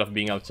Twitch instead of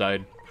being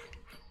outside.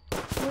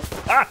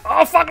 Ah!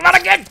 Oh fuck, not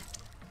again!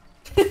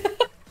 I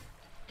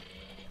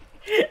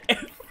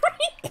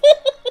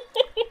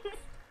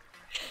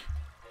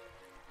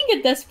think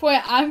at this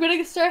point, I'm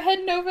gonna start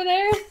heading over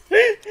there.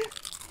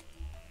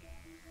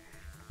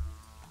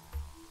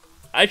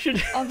 I should...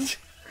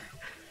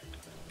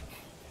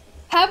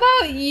 How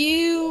about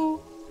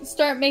you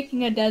start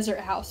making a desert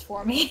house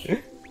for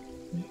me?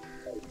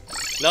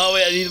 No,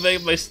 wait, I need to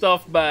make my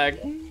stuff back.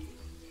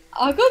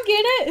 I'll go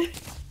get it.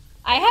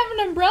 I have an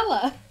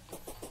umbrella.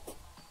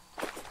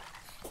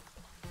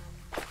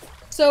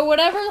 So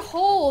whatever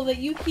hole that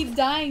you keep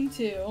dying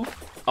to...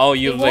 Oh,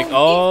 you like...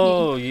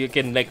 Oh, you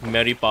can like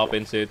Mary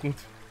Poppins it.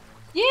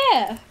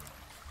 Yeah.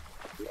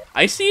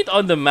 I see it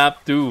on the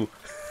map too.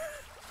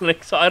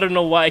 Like, so I don't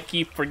know why I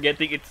keep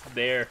forgetting it's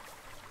there.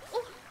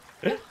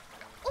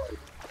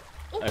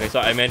 Okay, so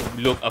I meant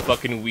look a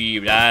fucking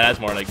weeb. Ah, that's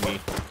more like me.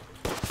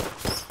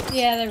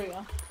 Yeah, there we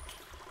go.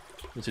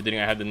 Considering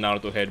I have the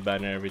Naruto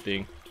headband and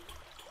everything.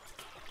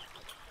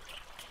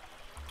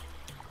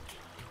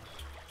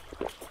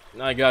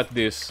 I got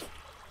this.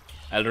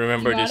 I'll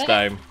remember this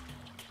time.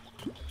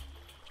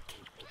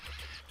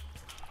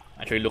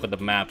 Actually, look at the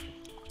map.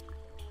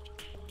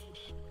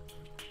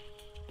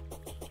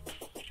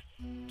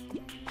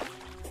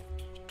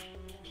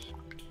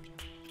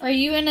 Are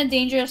you in a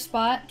dangerous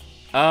spot?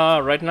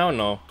 Right now,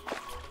 no.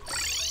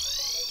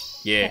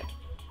 Yeah.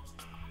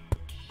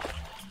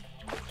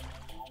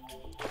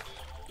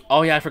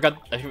 Oh yeah, I forgot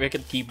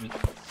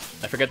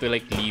to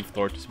like leave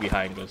torches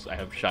behind because I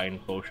have shine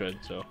potion,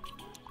 so.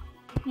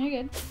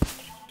 You're good.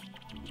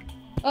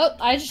 Oh,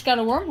 I just got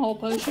a wormhole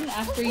potion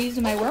after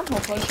using my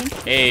wormhole potion.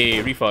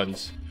 Hey,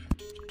 refunds.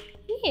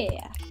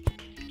 Yeah.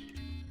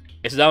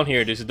 It's down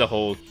here, this is the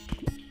hole.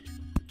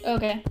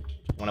 Okay.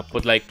 I'm gonna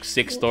put like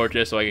 6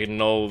 torches so I can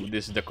know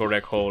this is the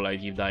correct hole. I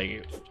keep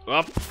dying.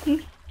 Up.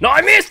 No,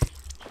 I missed!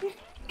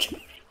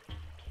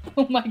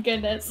 Oh my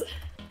goodness.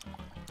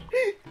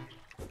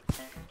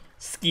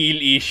 Skill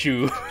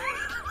issue.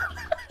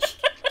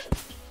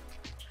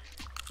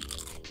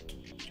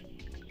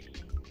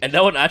 And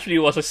that one actually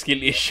was a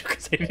skill issue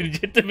because I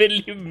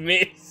legitimately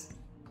missed.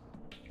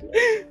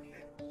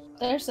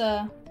 There's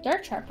a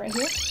dart trap right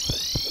here.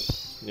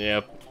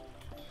 Yep.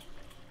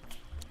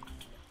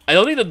 I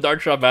don't need the dart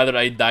trap, rather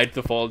I died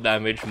to fall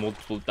damage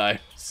multiple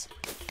times.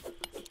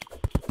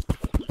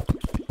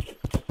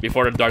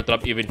 Before the dart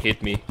trap even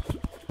hit me.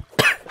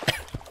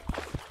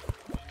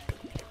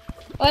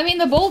 Well, I mean,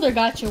 the boulder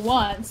got you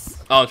once.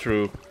 Oh,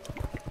 true.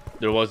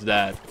 There was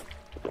that.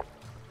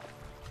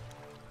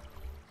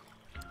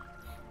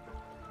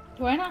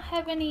 Do I not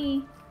have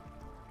any...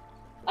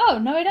 Oh,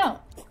 no I don't.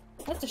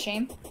 That's a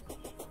shame.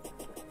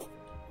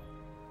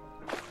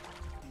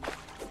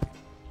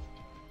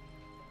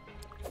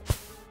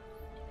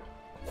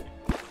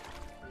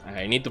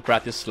 I need to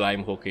practice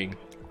slime hooking.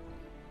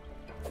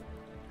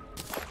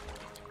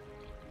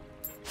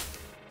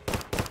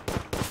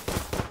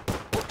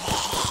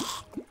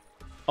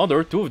 Oh, there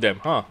were 2 of them,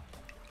 huh?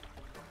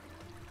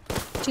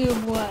 2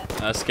 of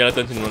what?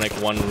 Skeletons in like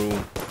 1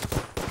 room.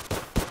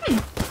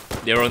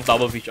 They were on top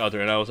of each other,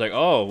 and I was like,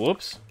 "Oh,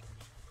 whoops!"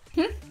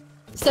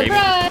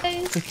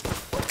 Surprise!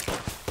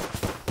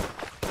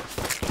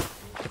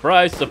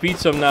 Surprise! It's a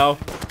pizza now.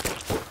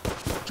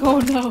 Oh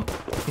no!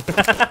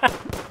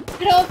 I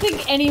don't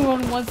think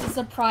anyone wants a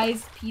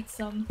surprise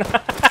pizza.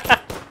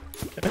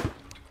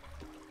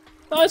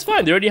 No, it's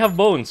fine. They already have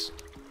bones.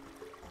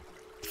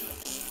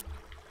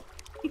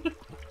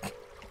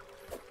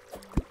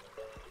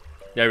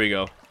 There we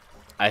go.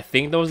 I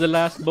think that was the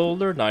last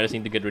boulder. Now I just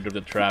need to get rid of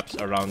the traps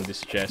around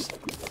this chest.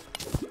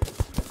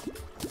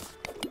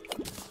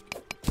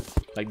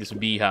 Like this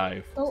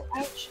beehive. Oh,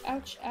 ouch,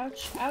 ouch,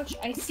 ouch, ouch.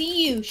 I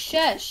see you.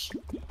 Shush.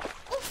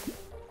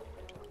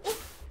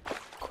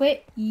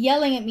 Quit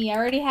yelling at me. I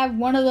already have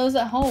one of those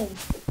at home.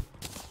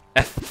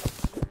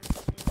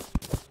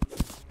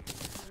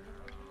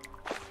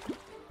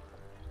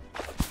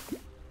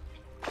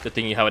 The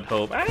thing you have at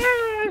home.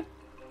 Ah!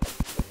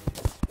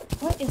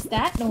 What is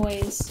that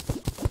noise?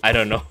 I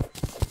don't know.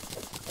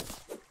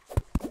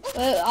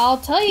 I'll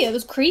tell you, it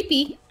was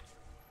creepy.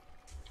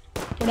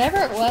 Whatever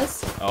it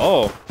was.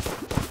 Oh.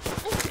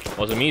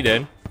 Wasn't me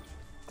then.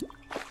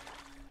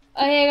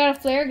 Oh yeah, I got a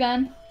flare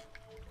gun.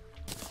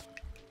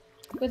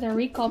 With a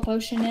recall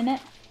potion in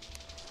it.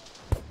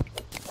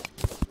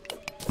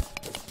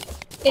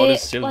 Oh,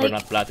 this silver,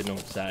 not platinum,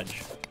 Sag.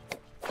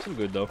 Still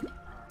good though.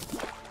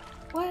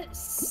 What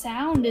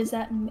sound is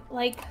that?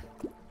 Like...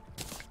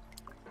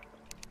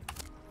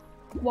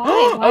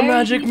 Why? A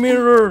magic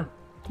mirror!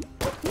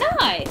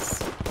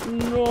 Nice!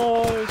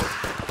 Nice!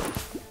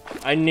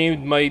 I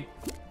named my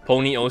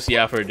pony OC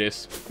after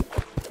this.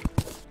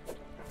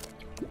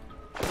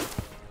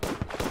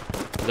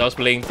 I was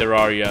playing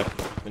Terraria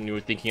when you were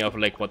thinking of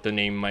like what to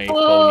name my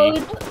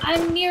pony.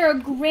 I'm near a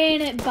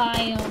granite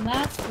biome,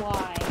 that's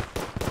why.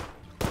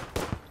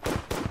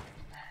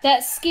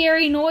 That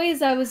scary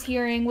noise I was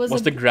hearing was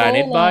the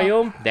granite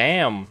biome?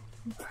 Damn.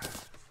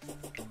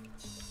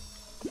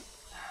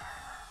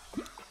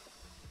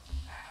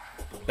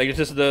 Like it's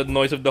just the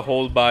noise of the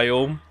whole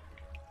biome?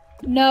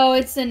 No,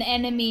 it's an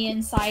enemy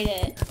inside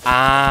it.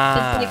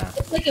 Ah.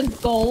 It's like a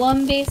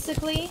golem,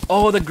 basically.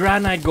 Oh, the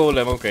granite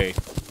golem. Okay.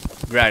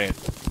 Granite.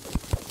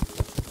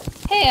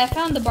 Hey, I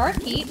found the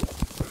barkeep.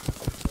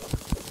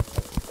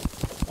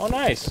 Oh,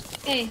 nice.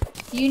 Hey,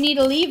 you need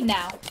to leave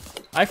now.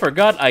 I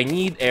forgot I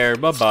need air.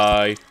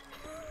 Bye-bye.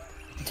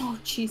 Oh,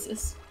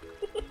 Jesus.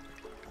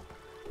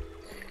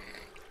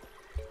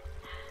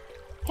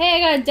 Hey, I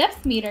got a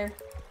depth meter.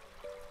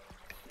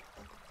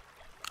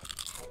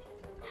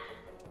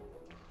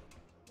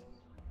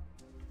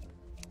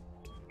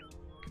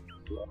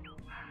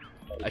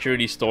 I should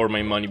really store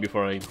my money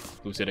before I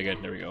lose it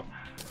again. There we go.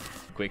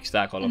 Quick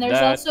stack all And of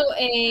there's that. also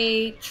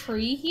a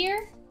tree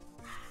here.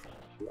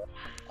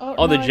 Oh,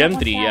 no, the I gem don't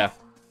want tree, that. yeah.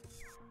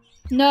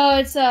 No,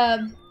 it's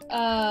a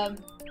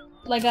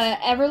like a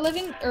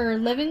ever-living or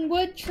living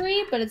wood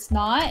tree, but it's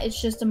not.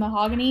 It's just a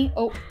mahogany.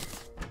 Oh,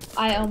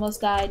 I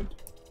almost died.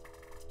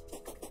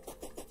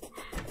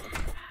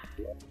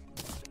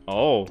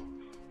 Oh.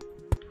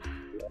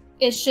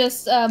 It's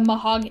just a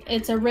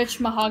It's a rich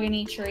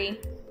mahogany tree.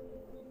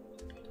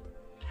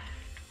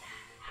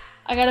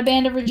 I got a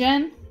band of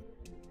regen.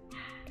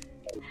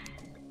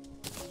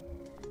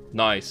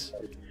 Nice.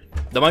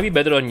 That might be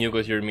better on you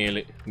because you're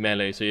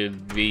melee, so you'll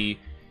be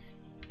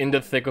in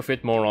the thick of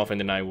it more often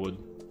than I would.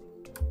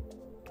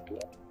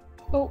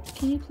 Oh,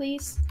 can you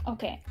please?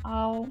 Okay,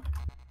 I'll...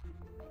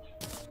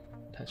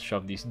 Let's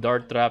shove these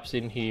dart traps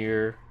in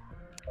here.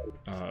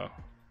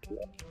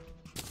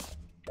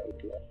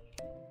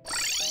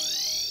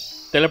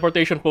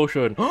 Teleportation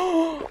potion.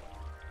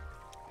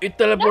 It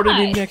teleported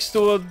me next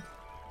to a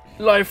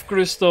life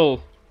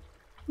crystal.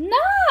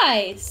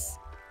 Nice!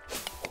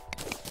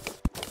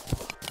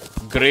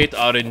 Great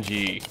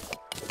RNG.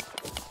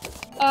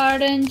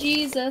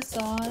 RNG's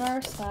on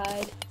our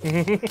side.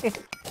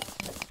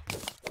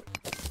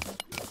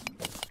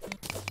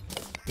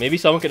 Maybe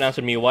someone can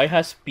answer me, why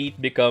has Pete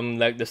become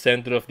like the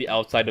center of the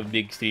outside of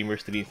big streamer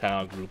street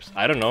hangout groups?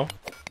 I don't know.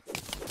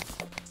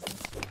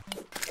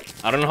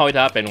 I don't know how it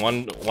happened.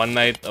 One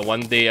night,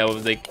 one day I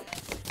was like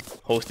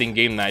hosting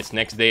game nights.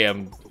 Next day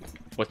I'm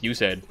what you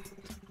said.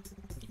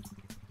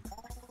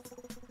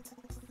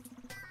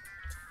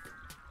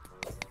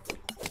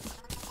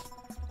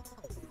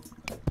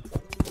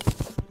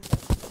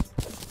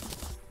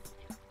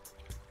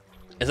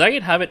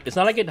 It's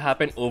not like it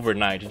happened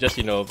overnight. It's just,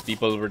 you know,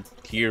 people were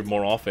here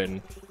more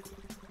often.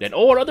 Then,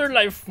 oh,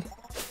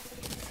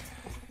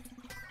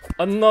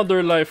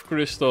 another life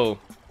crystal.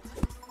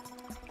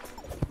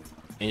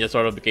 And it just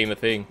sort of became a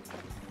thing.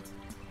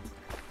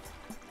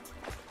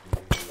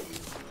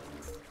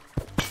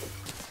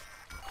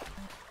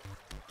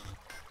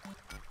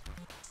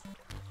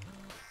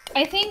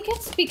 I think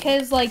it's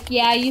because, like,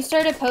 yeah, you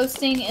started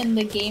posting in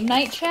the game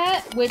night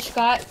chat, which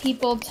got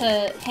people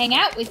to hang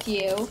out with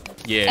you.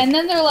 Yeah. And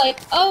then they're like,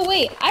 oh,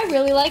 wait, I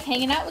really like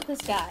hanging out with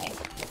this guy.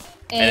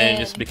 And then it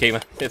just became a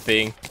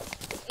thing.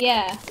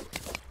 Yeah.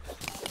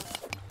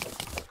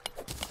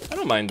 I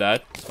don't mind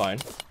that. It's fine.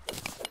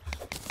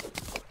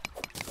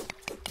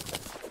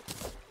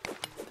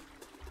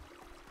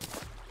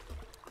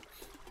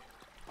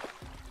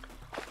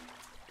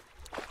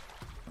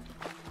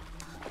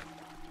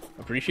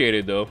 Appreciate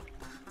it though.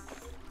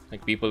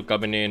 Like people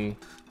coming in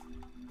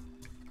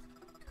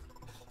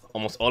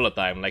almost all the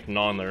time, like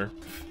Nonner.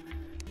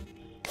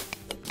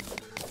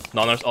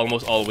 Nonner's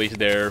almost always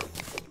there.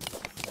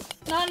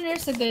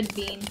 Nonner's a good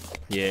bean.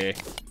 Yeah.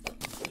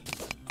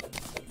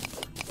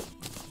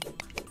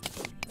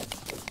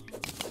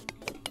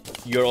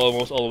 You're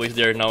almost always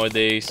there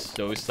nowadays,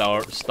 so is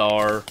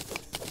Star.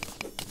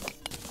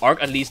 Ark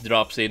at least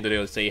drops in,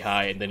 they'll say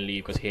hi and then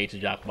leave because he hates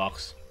the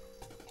Jackbox.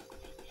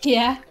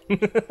 Yeah.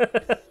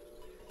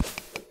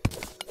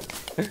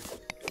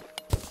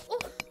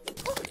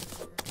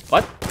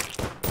 What?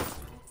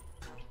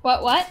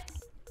 What?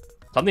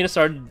 Something just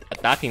started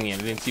attacking me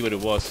and I didn't see what it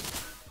was.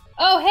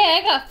 Oh, hey,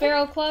 I got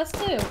feral claws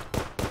too.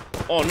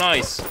 Oh,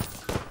 nice.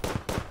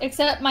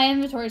 Except my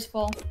inventory's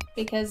full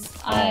because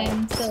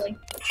I'm silly.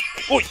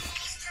 Oi!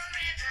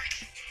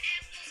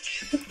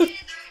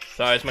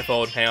 Sorry, it's my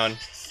phone. Hang on.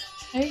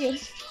 Very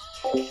good.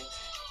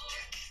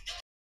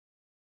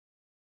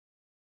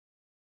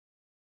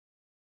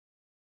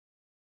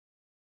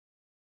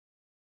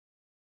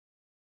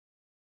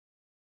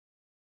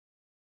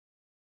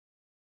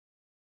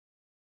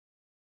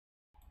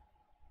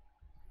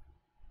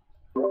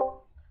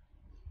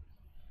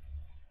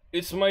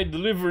 It's my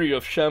delivery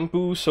of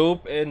shampoo,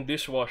 soap, and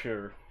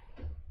dishwasher.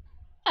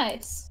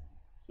 Nice.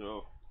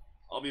 So,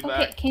 I'll be Okay,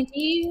 back. can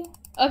you...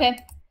 Okay.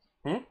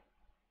 Hmm?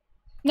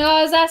 No,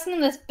 I was asking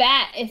this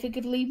bat if it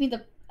could leave me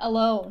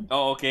alone.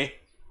 Oh, okay.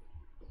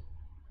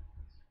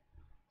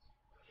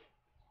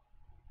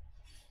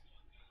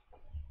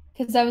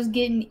 Because I was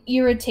getting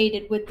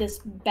irritated with this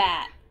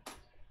bat.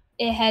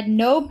 It had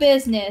no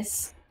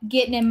business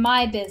getting in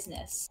my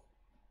business.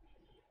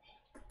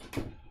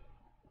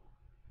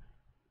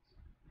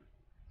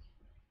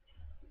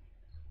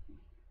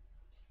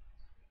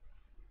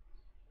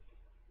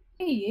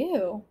 Hey,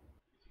 you.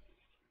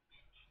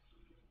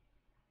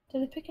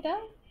 Did I pick it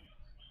up?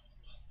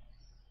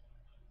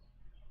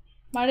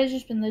 Might have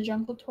just been the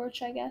jungle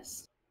torch, I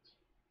guess.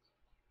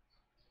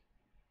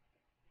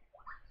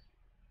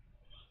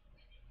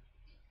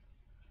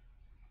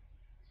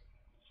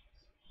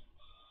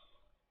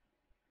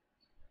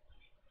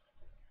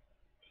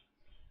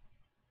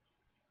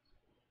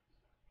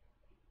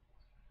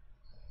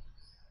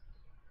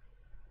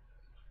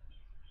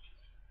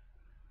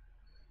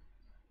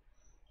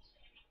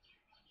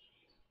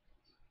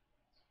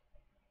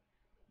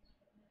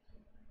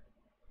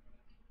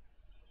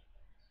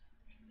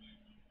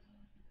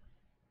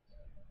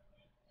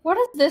 What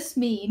does this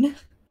mean?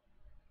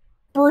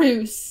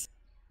 Bruce.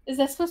 Is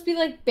that supposed to be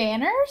like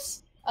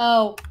banners?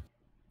 Oh.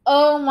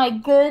 Oh my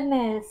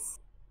goodness.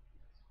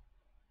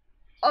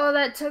 Oh,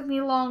 that took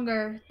me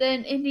longer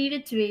than it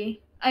needed to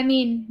be. I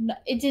mean,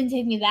 it didn't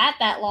take me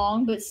that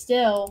long, but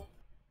still.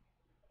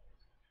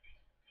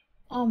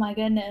 Oh my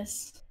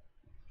goodness.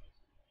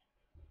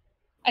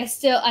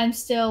 I'm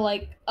still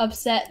like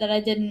upset that I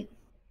didn't.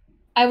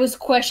 I was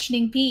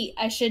questioning Pete.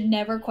 I should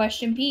never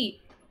question Pete.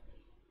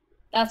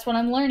 That's what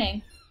I'm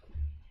learning.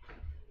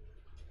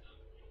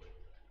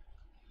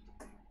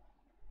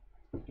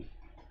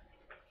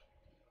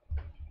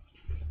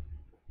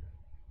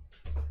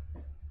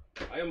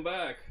 I am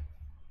back.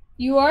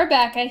 You are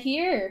back, I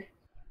hear.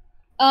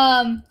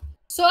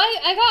 So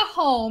I got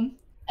home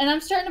and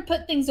I'm starting to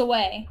put things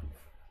away.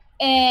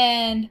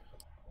 And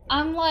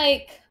I'm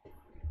like,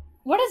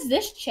 what is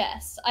this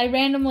chest? I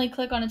randomly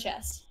click on a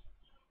chest.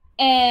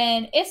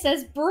 And it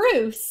says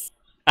Bruce.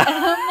 And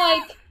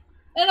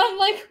I'm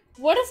like,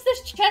 what is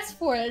this chest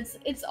for?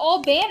 It's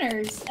all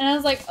banners. And I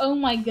was like, oh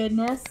my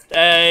goodness.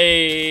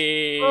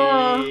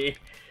 Hey,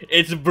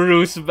 it's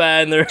Bruce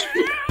Banner.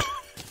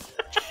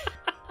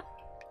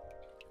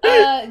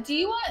 Do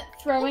you want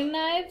throwing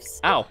knives?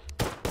 Ow.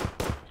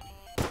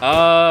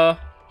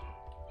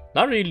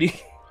 Not really.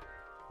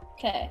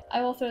 Okay,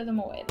 I will throw them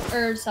away.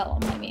 Or sell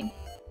them, I mean.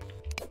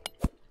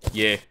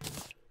 Yeah.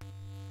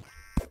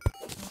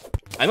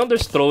 I know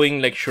there's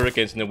throwing like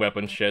shurikens in the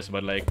weapons chest,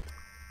 but like...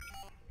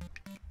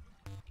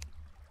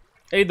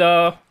 Hey,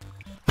 da.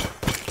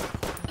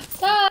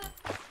 Stop.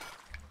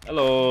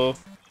 Hello.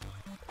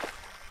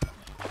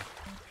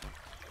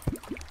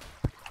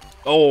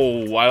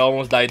 Oh, I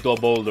almost died to a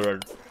boulder.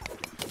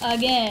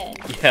 Again.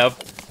 Yep.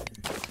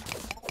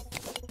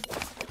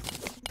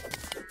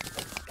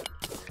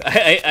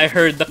 I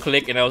heard the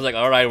click and I was like,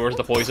 alright, where's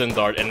the poison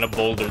dart? And the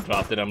boulder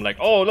dropped and I'm like,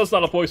 oh, that's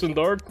not a poison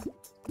dart.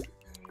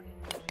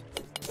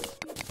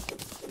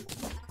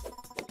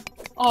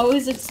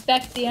 Always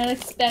expect the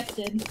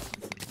unexpected.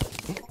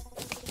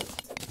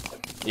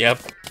 Yep.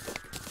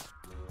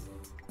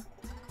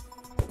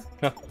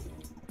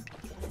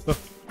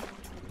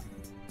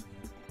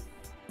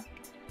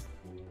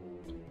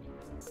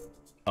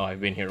 Oh,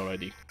 I've been here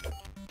already.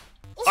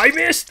 I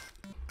missed!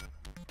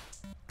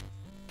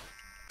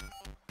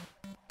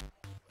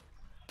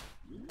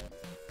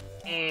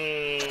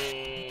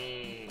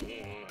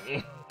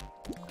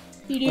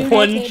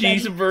 One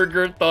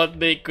cheeseburger thought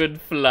they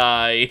could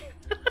fly.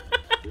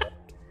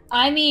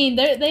 I mean,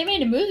 they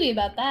made a movie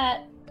about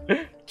that.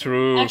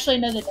 True. Actually,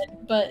 no, they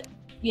didn't. But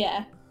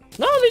yeah.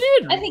 No, they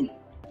did. I think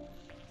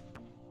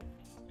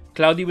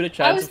Cloudy with a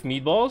chance of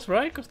meatballs,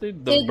 right? Because the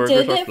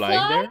burgers are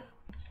flying there.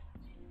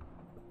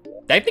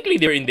 Technically,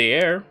 they're in the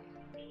air.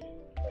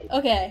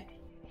 Okay.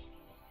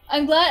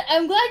 I'm glad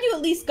you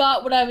at least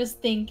got what I was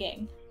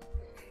thinking.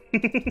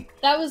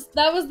 that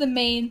was the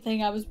main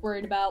thing I was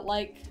worried about.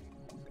 Like,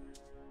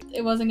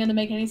 it wasn't gonna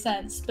make any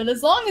sense. But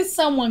as long as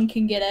someone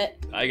can get it.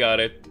 I got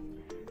it.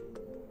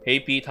 Hey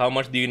Pete, how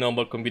much do you know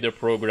about computer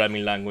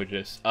programming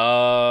languages?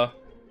 Not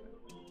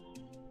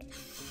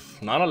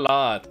a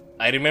lot.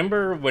 I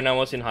remember when I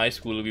was in high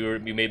school,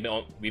 we made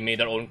our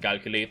own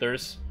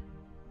calculators,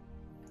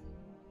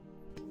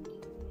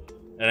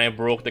 and I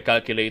broke the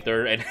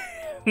calculator and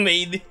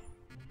made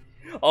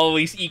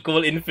always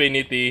equal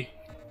infinity.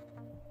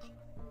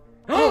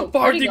 Oh,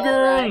 Party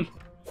girl! Right.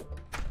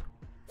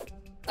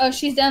 Oh,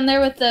 she's down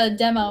there with the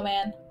demo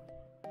man.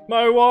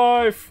 My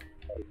wife.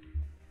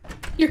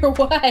 Your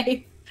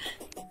wife.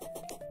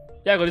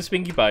 Yeah, I got this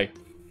Pinkie Pie.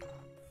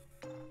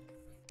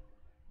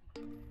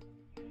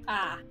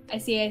 Ah, I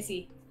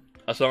see.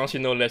 As long as you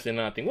know less than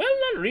nothing. Well,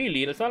 not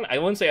really. That's not. I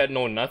won't say I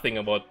know nothing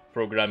about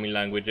programming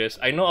languages.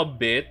 I know a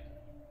bit.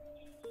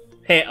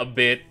 Heh, a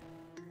bit.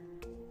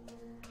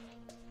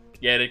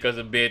 Yeah, because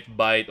a bit,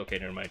 byte. Okay,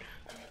 never mind.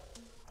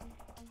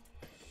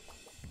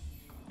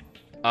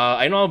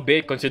 I know a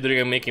bit considering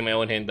I'm making my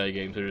own hentai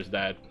game, so there's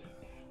that.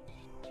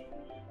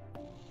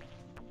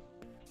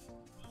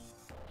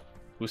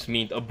 Who's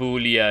mean? A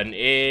Boolean.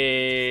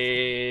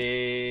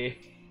 Eh.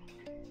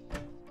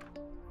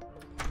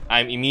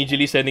 I'm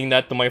immediately sending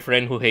that to my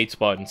friend who hates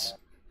puns.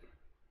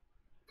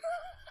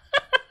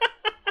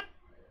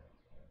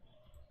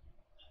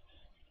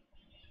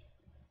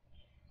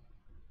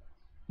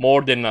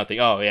 More than nothing.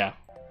 Oh, yeah.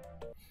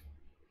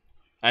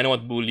 I know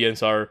what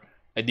Booleans are.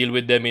 I deal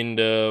with them in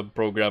the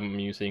program I'm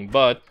using,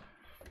 but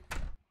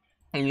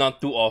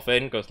not too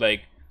often, because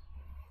like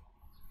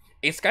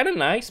it's kind of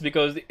nice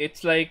because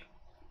it's like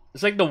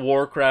the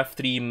Warcraft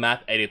 3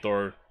 math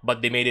editor,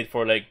 but they made it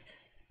for like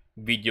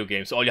video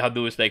games. So all you have to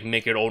do is like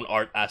make your own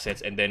art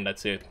assets, and then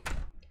that's it.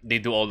 They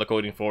do all the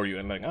coding for you.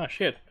 And like, ah,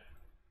 shit,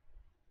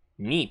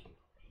 neat.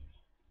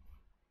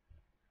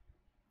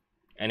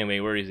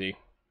 Anyway, where is he?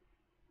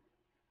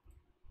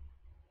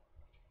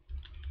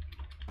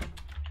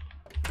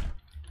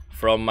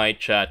 From my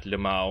chat,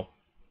 Lemao.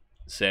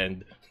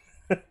 Send.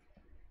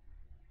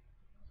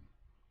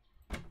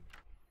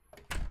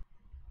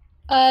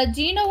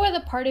 Do you know where the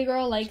party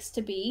girl likes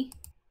to be?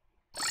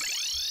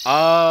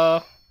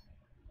 Not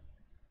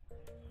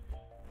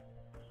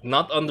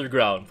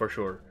underground for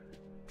sure.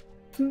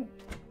 From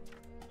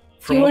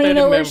what I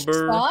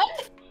remember,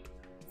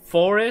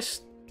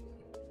 forest.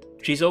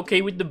 She's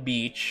okay with the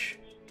beach.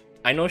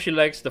 I know she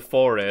likes the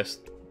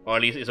forest, or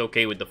at least is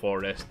okay with the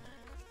forest.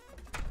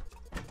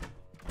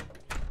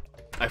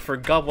 I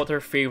forgot what her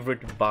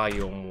favorite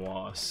biome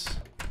was.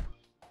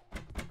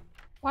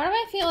 Why do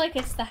I feel like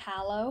it's the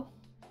Hallow?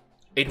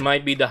 It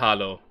might be the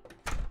Hollow.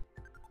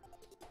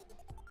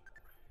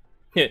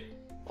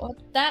 Well,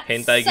 that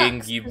Hentai game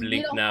sucks, give 'cause we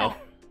link don't now.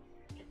 have-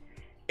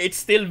 It's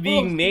still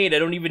being made. I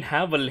don't even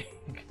have a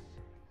link.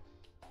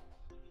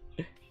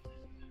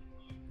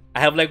 I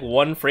have like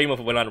one frame of,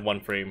 well, not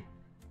one frame.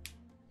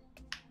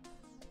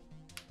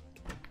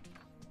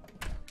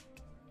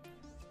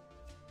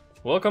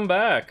 Welcome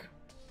back.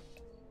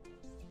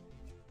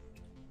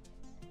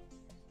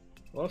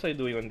 What was I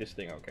doing on this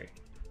thing? Okay.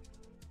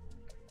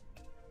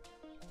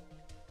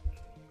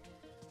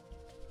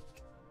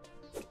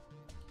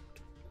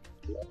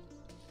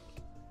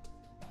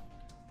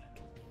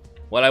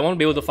 Well, I won't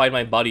be able to find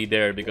my body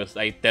there because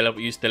I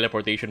use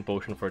teleportation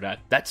potion for that.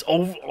 That's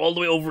all the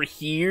way over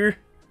here?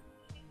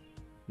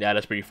 Yeah,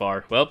 that's pretty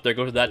far. Well, there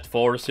goes that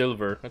 4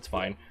 silver. That's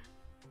fine.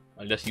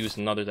 I'll just use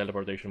another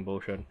teleportation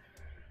potion.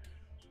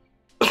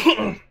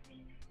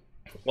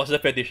 What's the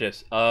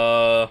fetishes?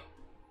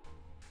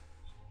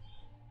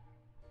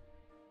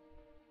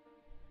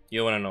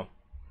 You wanna know?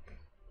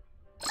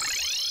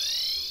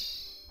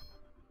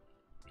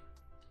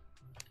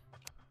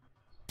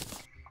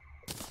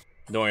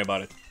 Don't worry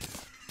about it.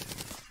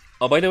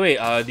 Oh, by the way,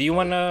 do you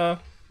wanna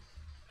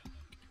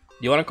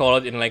call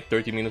it in like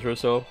 30 minutes or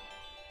so?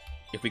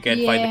 If we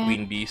can't find the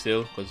queen bee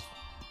still, because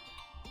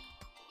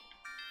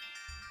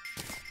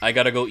I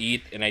gotta go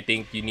eat, and I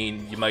think you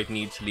might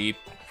need sleep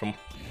from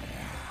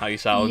how you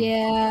sound.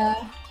 Yeah.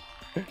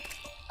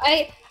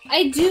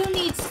 I do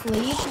need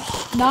sleep,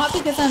 not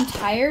because I'm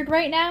tired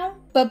right now,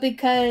 but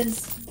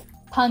because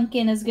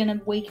Pumpkin is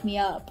gonna wake me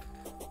up.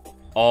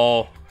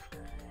 Oh.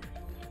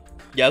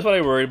 Yeah, that's what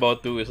I worry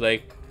about too, is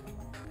like,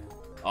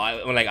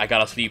 I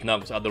gotta sleep now,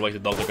 because otherwise the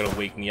dogs are gonna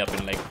wake me up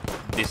in like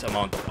this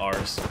amount of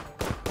hours.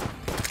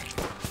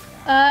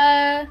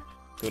 To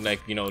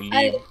like, you know,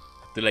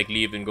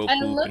 leave and go poop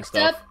and I looked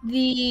stuff. up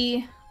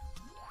the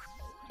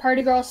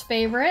party girl's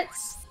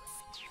favorites.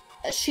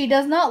 She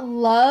does not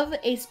love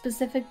a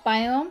specific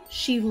biome.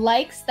 She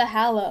likes the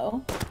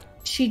Hallow.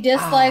 She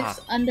dislikes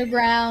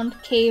underground,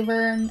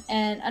 cavern,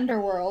 and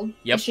underworld.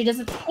 Yep. She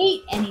doesn't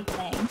hate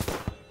anything.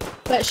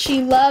 But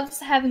she loves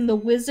having the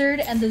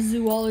wizard and the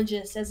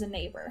zoologist as a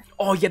neighbor.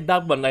 Oh yeah,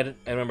 that one. I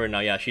remember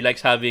now. Yeah, she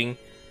likes having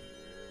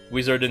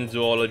wizard and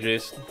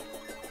zoologist.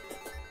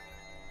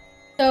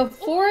 So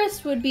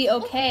forest would be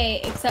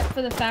okay, except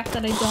for the fact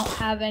that I don't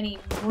have any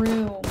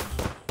room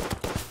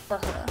for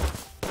her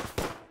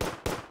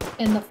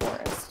in the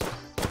forest.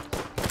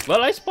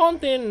 Well, I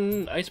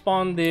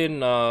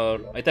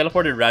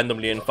teleported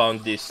randomly and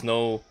found this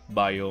snow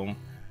biome.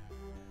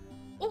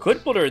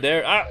 Could put her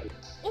there. Ah.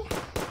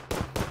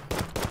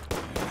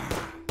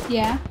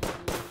 Yeah.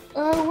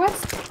 Oh,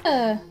 what's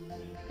the...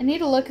 I need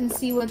to look and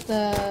see what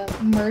the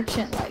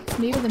merchant likes.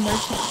 Maybe the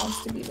merchant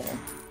wants to be there.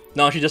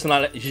 No, she does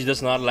not. She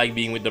does not like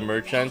being with the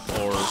merchant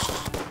or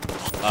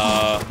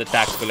the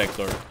tax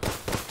collector.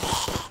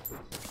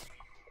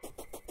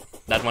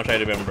 That much I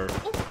remember.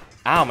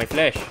 Ow, my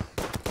flesh.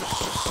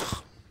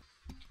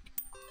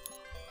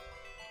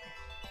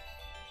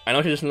 I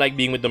know she doesn't like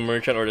being with the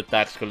merchant or the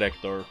tax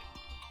collector.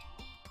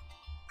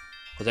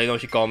 Because I know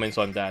she comments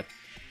on that.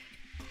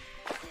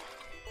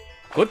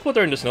 Could put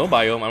her in the snow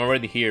biome. I'm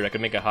already here. I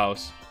can make a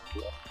house.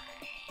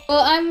 Well,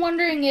 I'm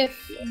wondering if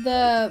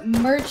the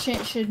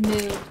merchant should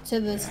move to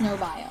the snow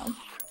biome.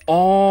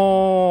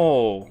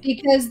 Oh.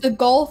 Because the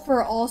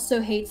golfer also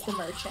hates the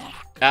merchant.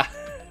 Ah.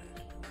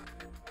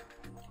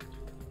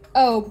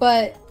 Oh,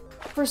 but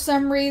for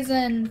some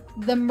reason,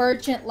 the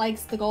merchant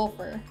likes the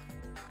golfer.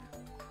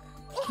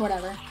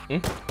 Whatever. Hmm?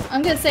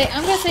 I'm gonna say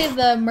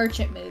the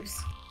merchant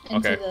moves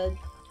into Okay. the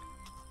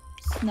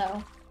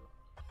snow.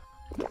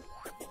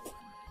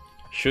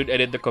 Should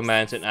edit the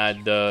commands and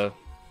add the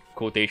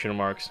quotation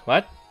marks.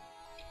 What?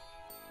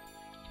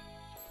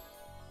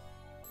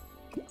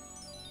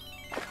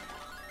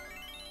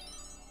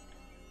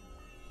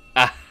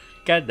 Ah,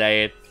 god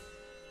damn it.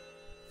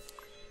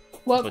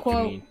 What That's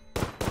quote? you mean.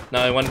 No,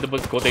 I wanted to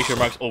put quotation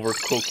marks over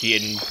cookie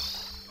and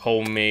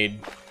homemade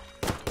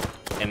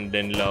and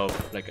then love.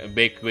 Like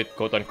baked with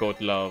quote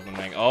unquote love. I'm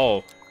like,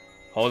 oh,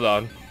 hold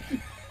on.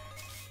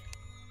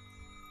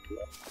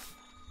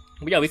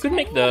 But yeah, we could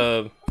make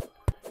the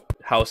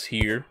house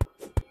here.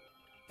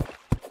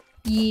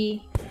 Yeah.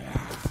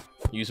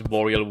 Use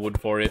boreal wood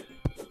for it.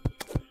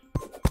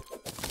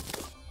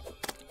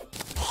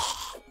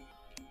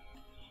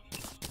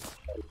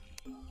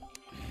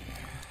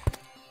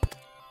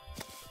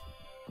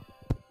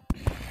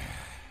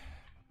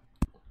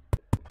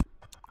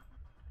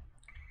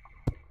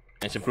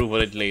 Let's improve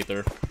on it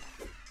later.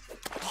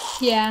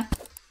 Yeah.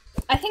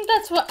 I think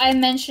that's what I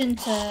mentioned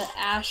to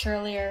Ash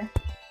earlier.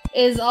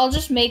 Is I'll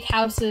just make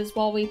houses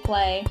while we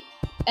play.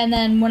 And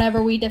then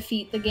whenever we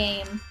defeat the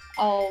game,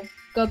 I'll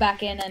go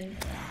back in and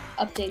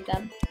update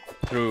them.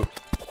 True.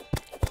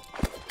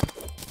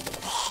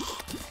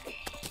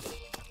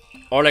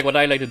 Or like what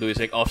I like to do is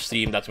like off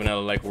stream, that's when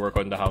I'll like work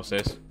on the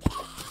houses.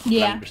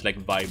 Yeah. I'm just like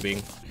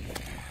vibing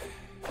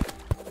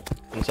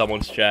in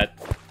someone's chat.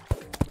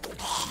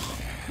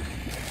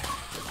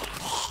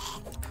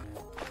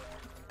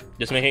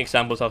 Just making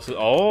examples of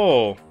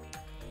oh,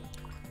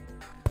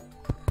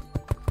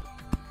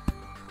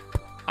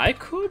 I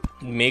could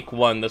make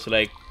one that's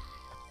like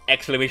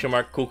exclamation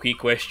mark cookie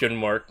question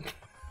mark.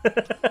 So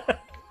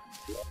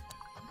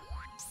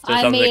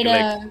I made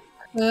a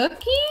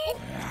cookie?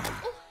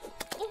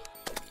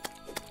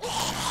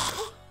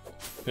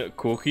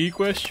 Cookie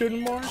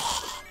question mark?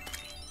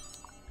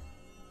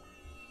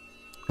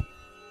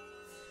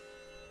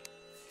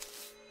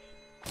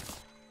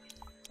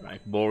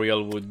 Right,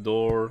 boreal wood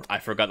door. I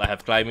forgot I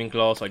have climbing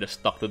claws, so I just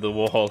stuck to the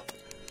wall.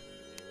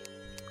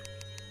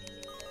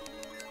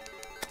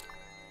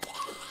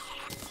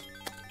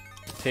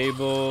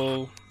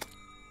 Table.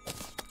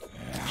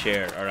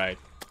 Chair, alright.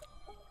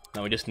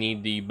 Now we just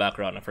need the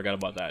background, I forgot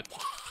about that.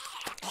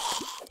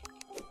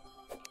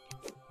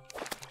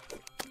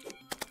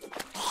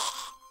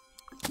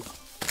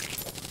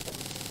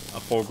 A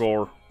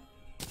forgore.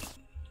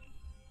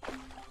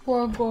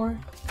 Forgore.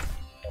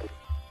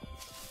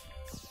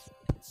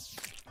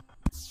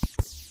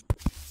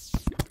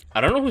 I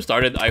don't know who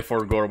started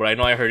I4Gore, but I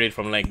know I heard it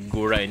from like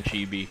Gura and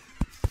Chibi.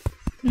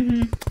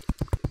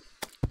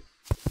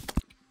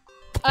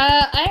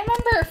 I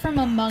remember it from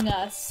Among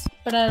Us,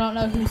 but I don't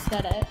know who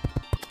said it.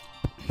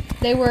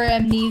 They were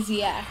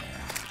amnesiac,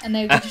 and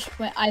they just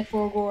went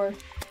I4Gore.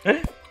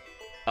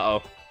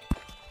 Uh-oh.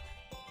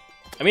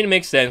 I mean, it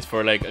makes sense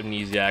for like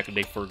amnesiac,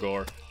 they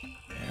forgore.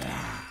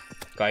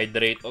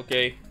 Hydrate,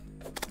 okay.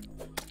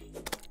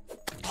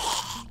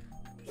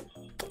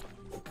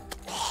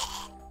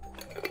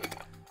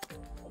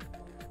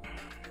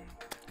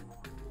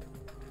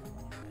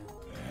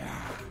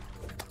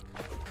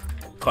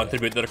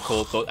 Contribute to the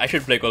cold code. I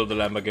should play Call of the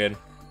Lamb again.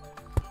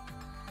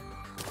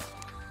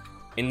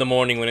 In the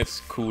morning when it's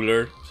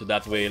cooler, so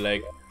that way,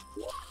 like,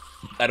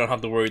 I don't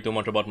have to worry too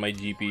much about my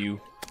GPU.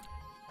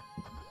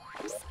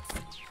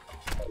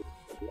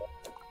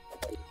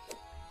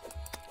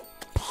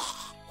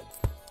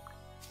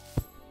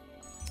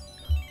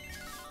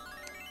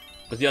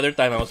 Because the other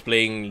time I was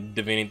playing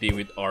Divinity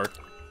with Art,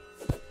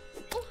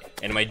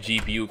 and my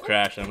GPU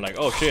crashed, and I'm like,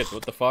 oh shit,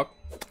 what the fuck?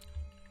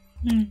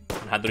 I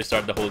had to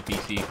restart the whole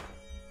PC.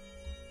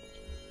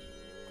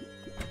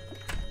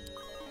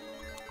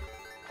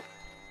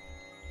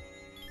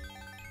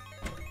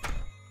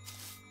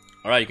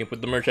 Alright, you can put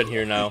the merchant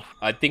here now.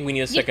 I think we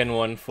need a second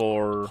one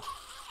for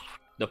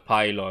the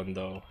pylon,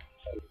 though.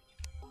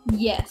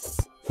 Yes.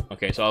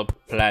 Okay, so I'll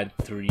plant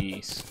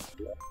trees.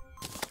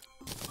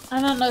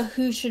 I don't know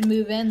who should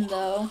move in,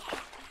 though.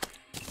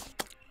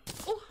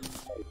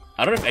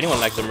 I don't know if anyone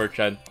likes the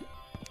merchant.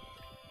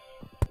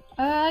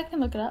 I can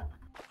look it up.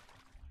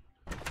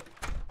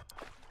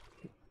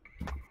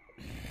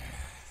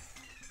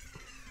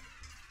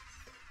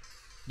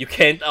 You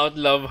can't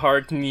outlove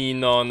Heart Me,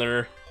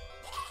 Nonner.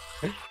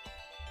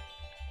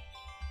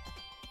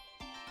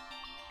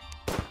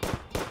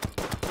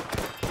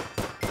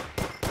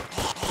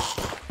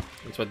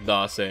 That's what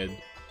Da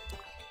said.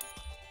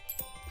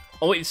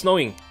 Oh wait, it's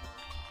snowing.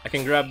 I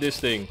can grab this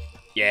thing.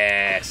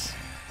 Yes!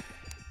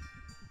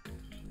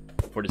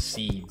 For the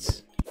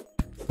seeds.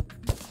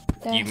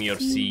 Give me your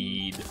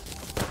seed.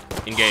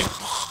 In game.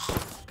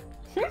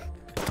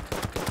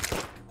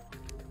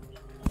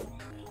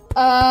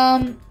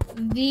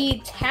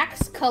 The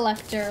tax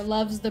collector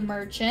loves the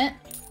merchant.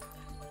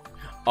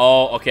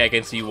 Oh, okay, I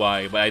can see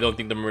why, but I don't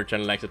think the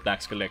merchant likes the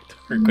tax collector,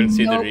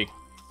 considering.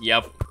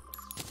 Yep.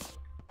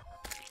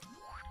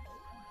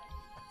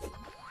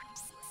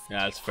 Yeah,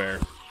 that's fair.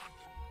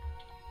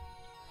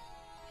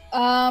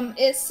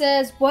 It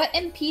says, what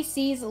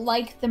NPCs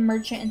like the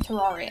merchant in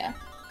Terraria?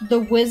 The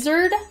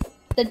wizard,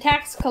 the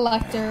tax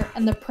collector,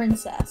 and the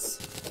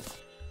princess.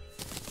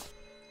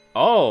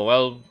 Oh,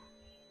 well,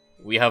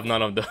 we have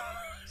none of those.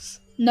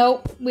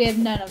 Nope, we have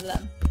none of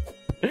them.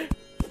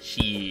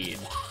 Shit.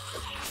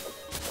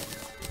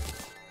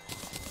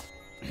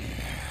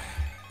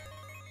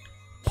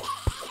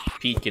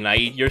 Pete, can I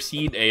eat your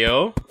seed,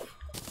 Ayo?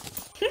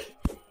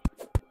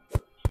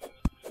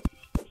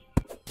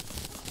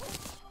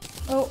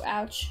 Oh,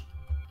 ouch.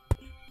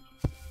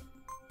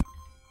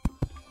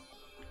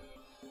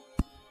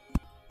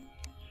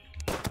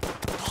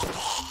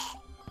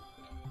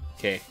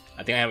 Okay,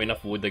 I think I have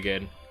enough wood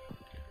again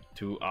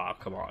to...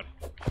 come on.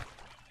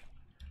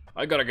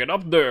 I gotta get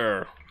up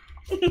there!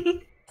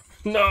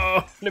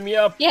 No! Let me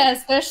up! Yeah,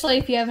 especially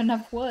if you have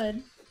enough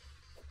wood.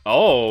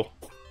 Oh!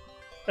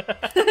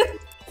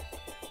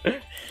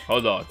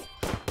 Hold on.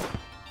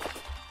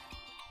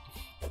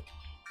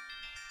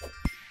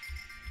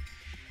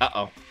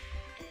 Uh-oh.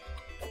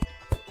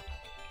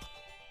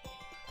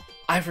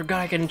 I forgot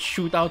I can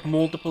shoot out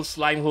multiple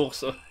slime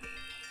hooks.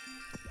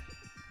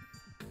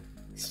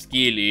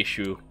 Skill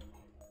issue.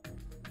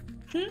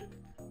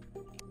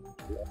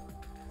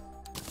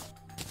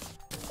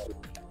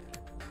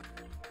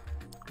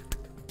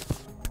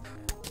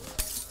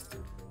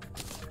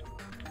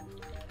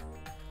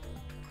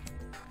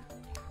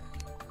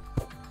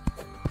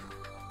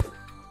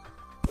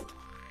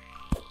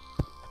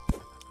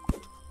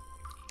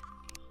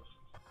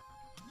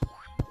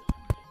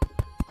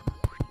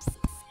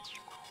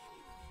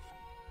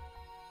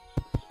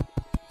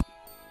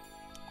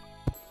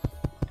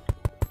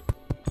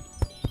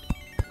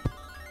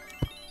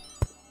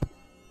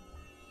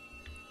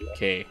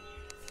 Okay.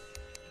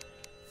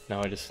 Now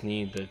I just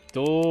need the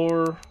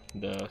door,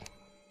 the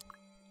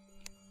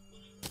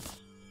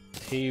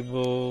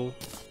table,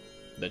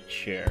 the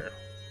chair.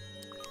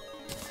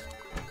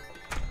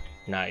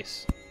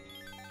 Nice.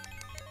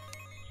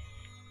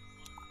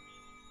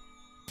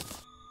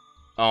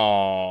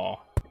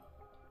 Oh.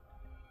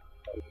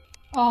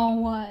 Oh,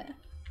 what?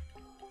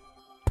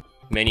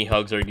 Many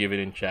hugs are given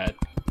in chat.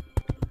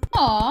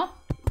 Aw.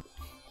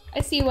 I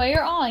see why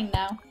you're awing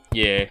now.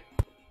 Yeah.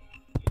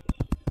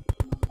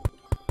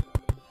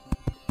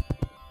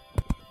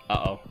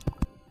 Uh-oh.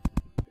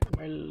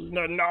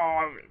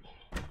 No.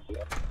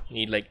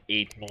 Need like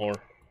 8 more.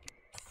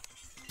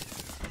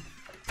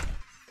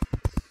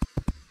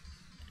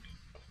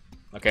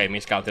 Okay,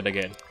 miscounted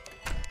again.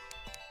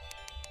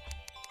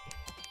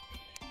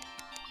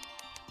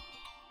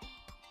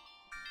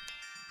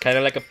 Kind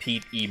of like a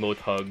Pete emote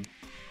hug.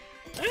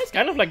 It's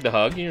kind of like the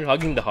hug. You're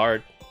hugging the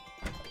heart.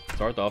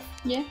 Sort of.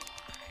 Yeah.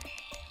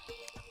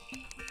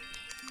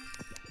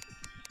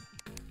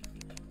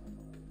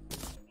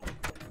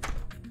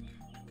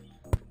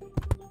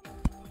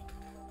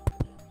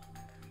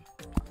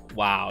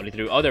 Wow,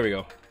 literally. Oh, there we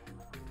go.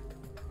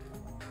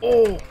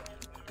 Oh!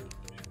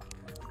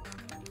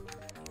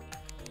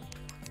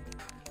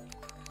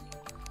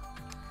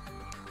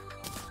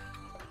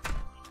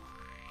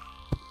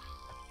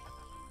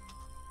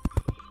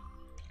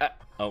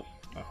 Oh,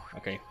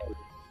 okay.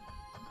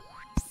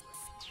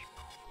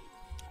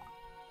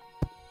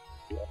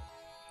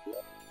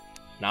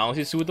 Now is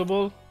it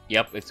suitable?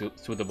 Yep, it's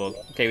suitable.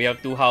 Okay, we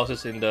have 2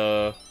 houses in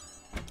the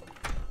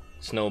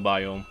snow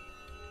biome.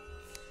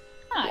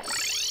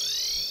 Nice.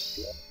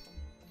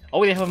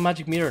 Oh, they have a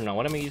magic mirror now.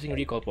 What am I using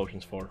recall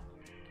potions for?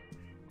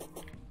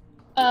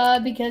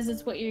 Because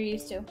it's what you're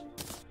used to.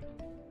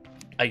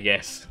 I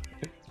guess.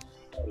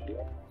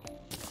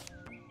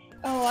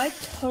 Oh, I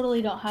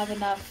totally don't have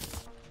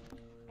enough.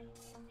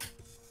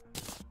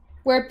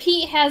 Where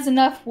Pete has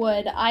enough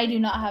wood, I do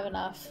not have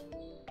enough.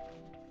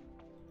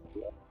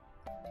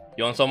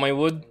 You want some of my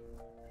wood?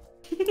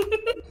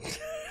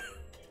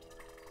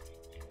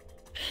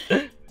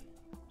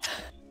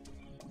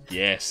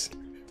 Yes.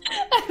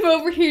 I'm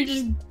over here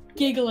just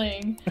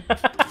giggling.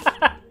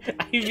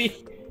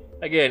 Ivy.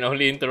 Again,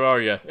 only in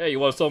Terraria. Hey, you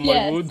want some of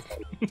my wood?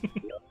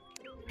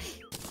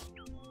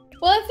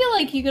 Well, I feel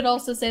like you could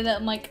also say that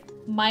in like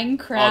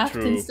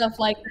Minecraft and stuff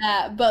like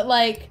that, but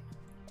like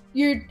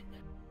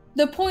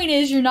the point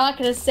is you're not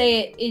gonna say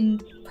it in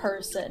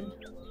person.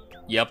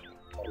 Yep.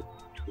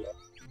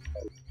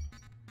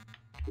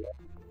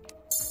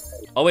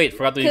 Oh wait,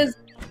 forgot to.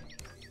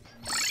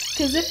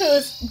 Because if it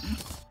was,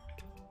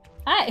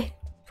 hi.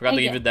 Forgot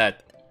to give it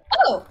that.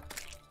 Oh,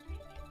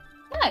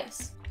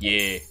 nice.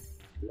 Yeah.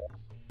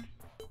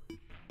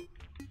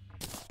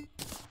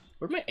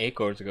 Where'd my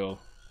acorns go?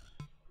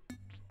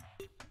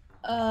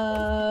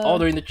 Oh,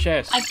 they're in the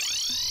chest.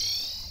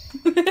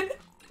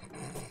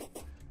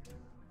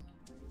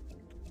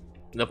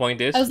 The point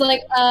is, I was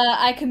like,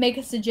 I could make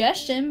a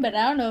suggestion, but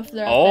I don't know if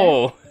they're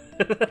up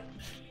there.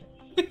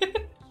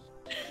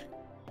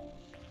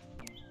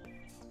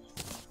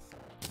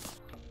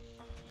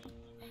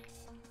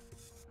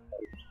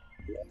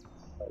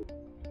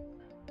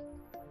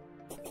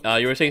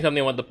 You were saying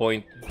something about the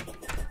point.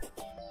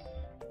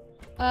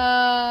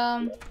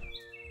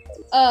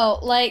 Oh,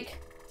 like,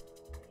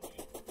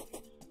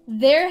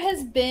 there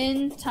has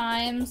been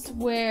times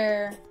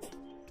where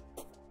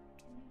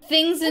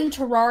things in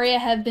Terraria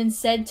have been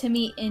said to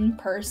me in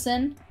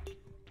person.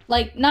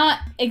 Like, not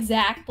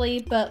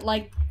exactly, but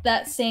like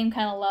that same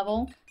kind of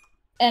level.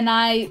 And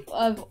I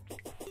have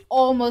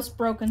almost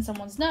broken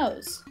someone's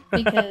nose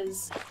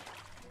because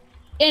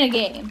in a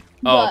game.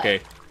 Oh,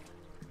 okay.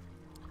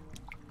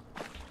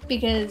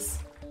 Because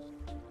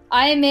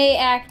I may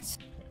act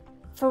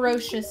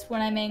ferocious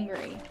when I'm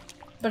angry,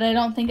 but I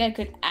don't think I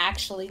could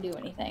actually do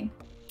anything.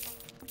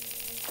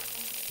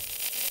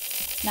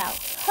 Now,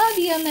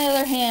 Hubby, on the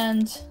other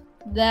hand,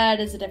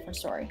 that is a different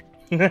story.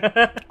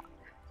 I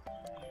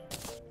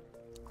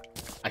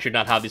should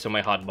not have this on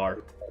my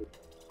hotbar.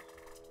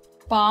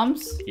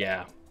 Bombs?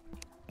 Yeah.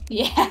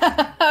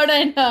 Yeah, how'd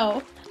I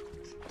know?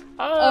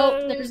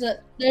 Oh, there's a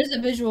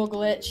visual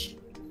glitch.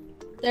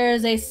 There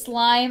is a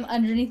slime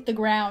underneath the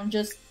ground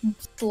just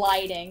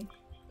sliding.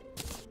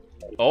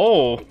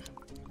 Oh.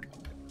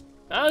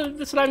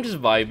 The slime just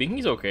vibing.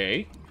 He's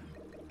okay.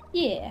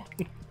 Yeah.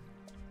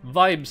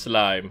 Vibe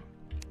slime.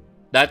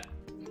 That...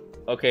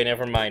 Okay,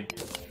 never mind.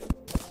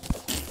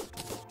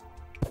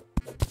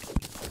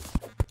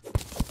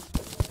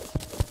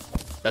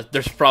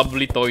 There's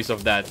probably toys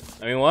of that.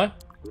 I mean, what?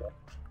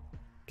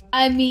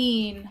 I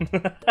mean...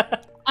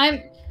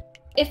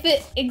 If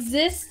it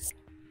exists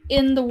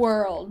in the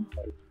world,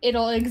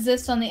 it'll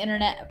exist on the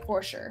internet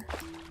for sure.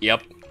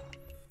 Yep.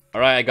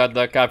 Alright, I got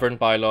the cavern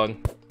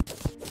pylon.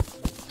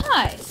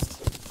 Nice.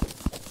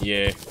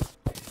 Yeah.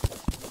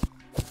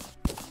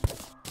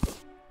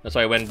 That's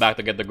why I went back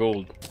to get the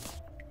gold.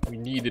 We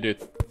needed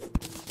it.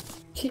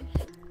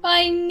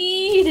 I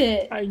need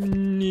it. I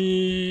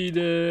need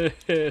it.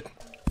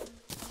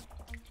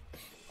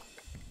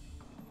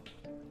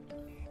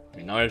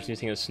 Okay, now I'm just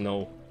using a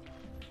snow.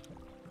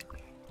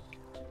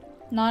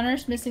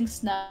 Nonner's missing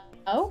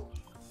snow?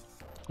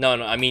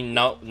 No, I mean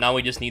now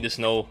we just need the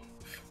snow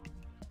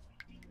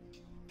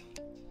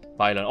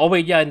pylon. Oh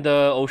wait, yeah, and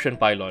the ocean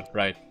pylon,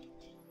 right?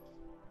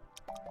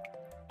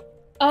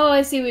 Oh,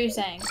 I see what you're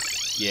saying.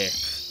 Yeah.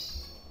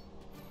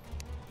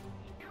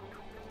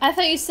 I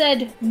thought you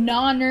said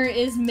Nonner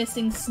is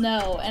missing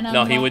snow, and I'm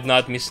No, like, he would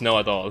not miss snow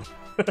at all.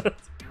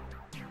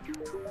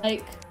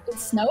 Like,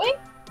 it's snowing?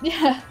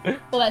 Yeah.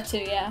 Well, that too,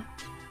 yeah.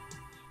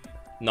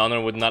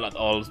 Nonner would not at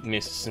all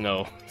miss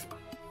snow.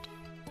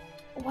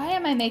 Why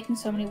am I making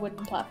so many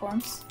wooden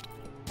platforms?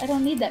 I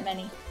don't need that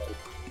many.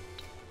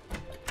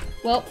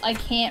 Well, I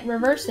can't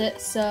reverse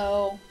it,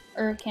 so...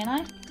 Or can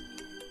I?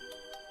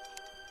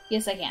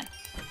 Yes, I can.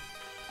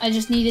 I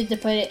just needed to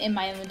put it in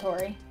my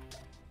inventory.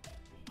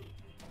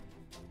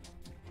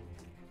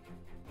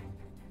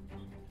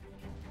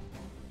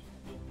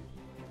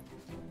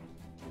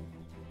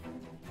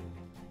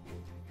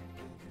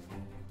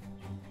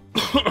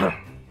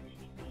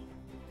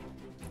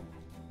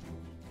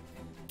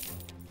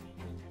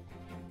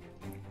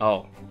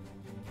 Oh.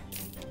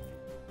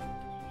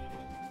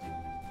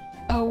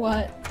 Oh,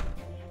 what?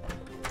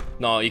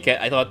 No, you can't.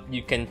 I thought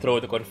you can throw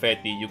the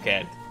confetti. You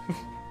can't.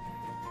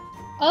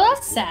 Oh,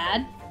 that's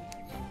sad.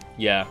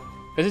 Yeah.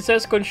 Because it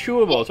says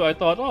consumable, so I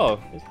thought, oh,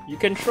 you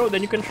can throw,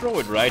 then you can throw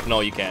it, right?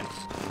 No, you can't.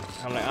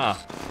 I'm like,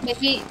 ah.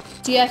 Maybe,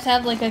 do you have to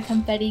have like a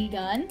confetti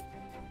gun?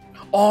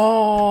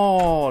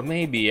 Oh,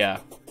 maybe, yeah.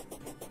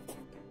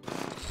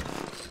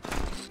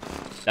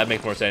 That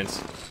makes more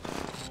sense.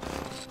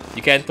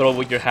 You can't throw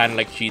with your hand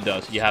like she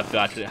does. You have to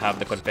actually have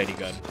the confetti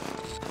gun.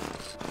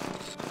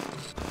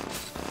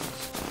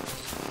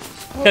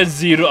 A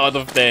 0 out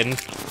of 10.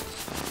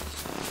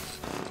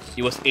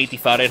 It was 80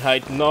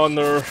 Fahrenheit.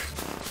 Nonner.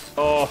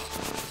 Oh,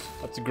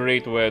 that's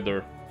great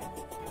weather.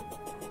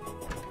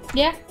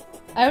 Yeah,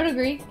 I would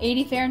agree.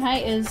 80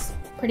 Fahrenheit is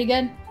pretty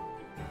good.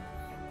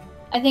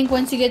 I think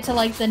once you get to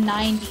like the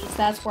 90s,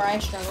 that's where I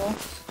struggle.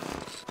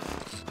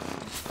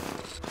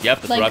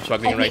 Yep, that's Like, what I'm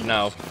struggling I right think-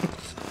 now.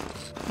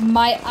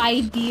 My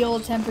ideal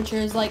temperature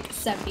is like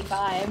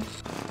 75.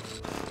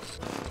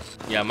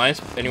 Yeah,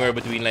 mine's anywhere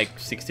between like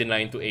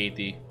 69 to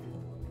 80.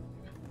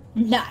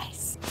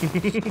 Nice.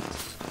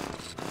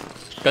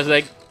 Because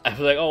like, I was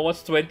like, oh,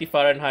 what's 20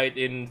 Fahrenheit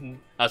in...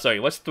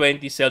 sorry, what's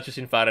 20 Celsius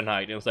in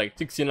Fahrenheit? And it was like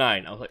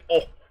 69. I was like,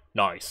 oh,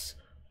 Nice.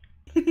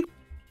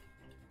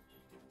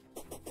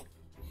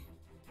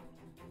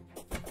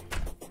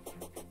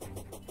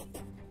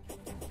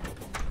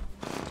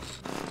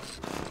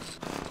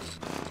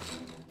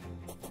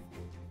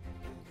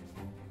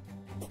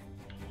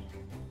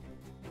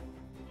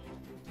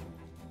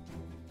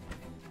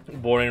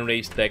 Born and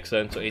raised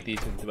Texan, so 80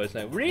 is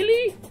now.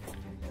 Really?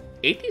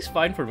 80 is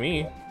fine for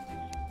me.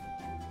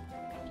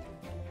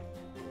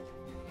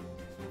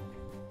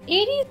 80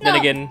 is Then not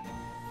again,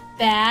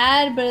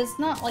 bad, but it's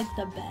not like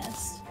the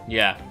best.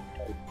 yeah.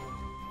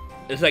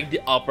 It's like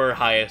the upper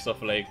highest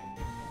of like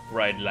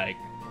where I'd like.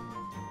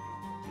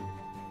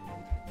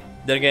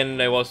 Then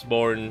again, I was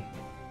born.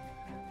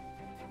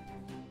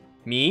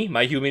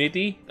 My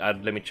humidity?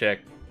 Let me check.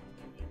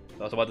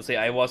 I was about to say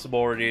I was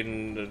born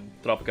in a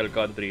tropical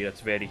country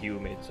that's very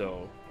humid,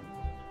 so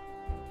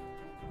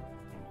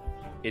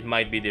it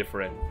might be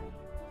different.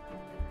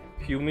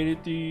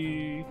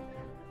 Humidity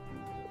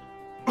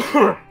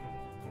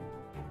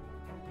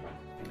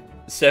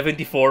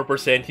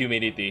 74%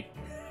 humidity.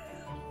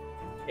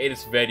 It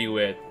is very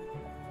wet.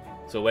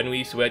 So when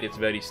we sweat, it's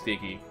very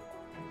sticky.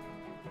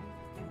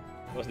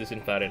 What's this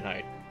in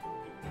Fahrenheit?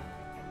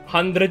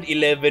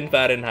 111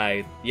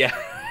 Fahrenheit. Yeah.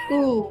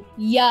 Ooh,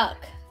 yuck.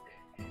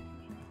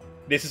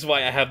 This is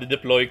why I have the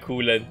deploy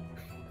coolant.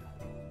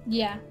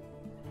 Yeah.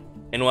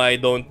 And why I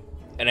don't,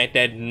 and I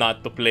tend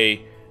not to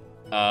play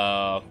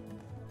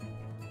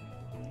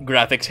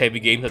graphics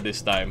heavy games at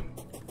this time.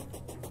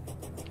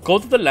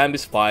 Cult of the Lamb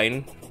is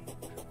fine,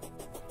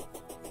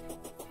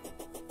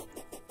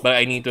 but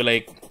I need to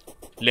like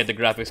let the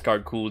graphics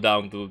card cool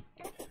down to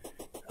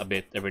a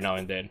bit every now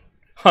and then.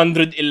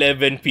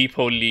 111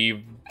 people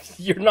leave.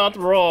 You're not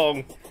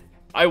wrong.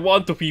 I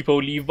want to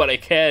people leave, but I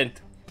can't.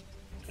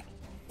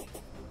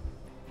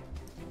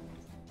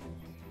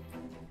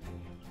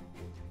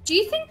 Do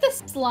you think the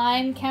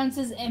slime counts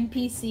as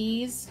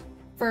NPCs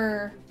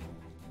for,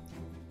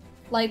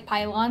 like,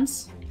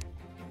 pylons?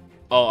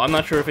 Oh, I'm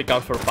not sure if it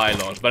counts for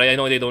pylons, but I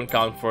know they don't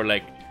count for,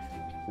 like,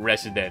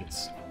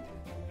 residents.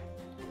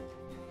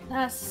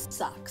 That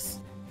sucks.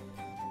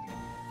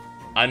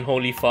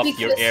 Unholy fuck,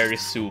 your Because- air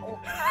is soup.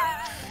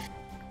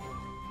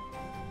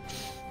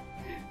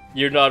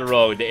 You're not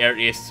wrong, the air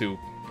is soup.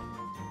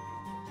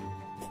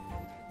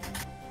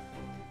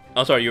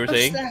 Oh, sorry, you were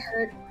saying? That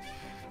hurt.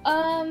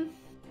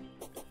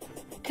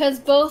 Because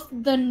both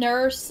the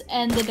nurse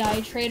and the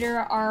dye trader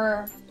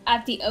are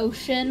at the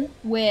ocean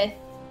with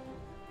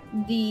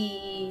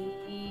the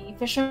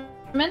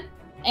fisherman,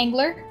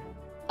 angler.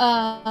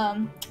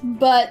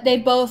 But they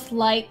both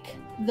like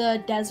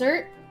the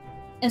desert,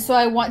 and so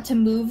I want to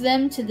move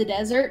them to the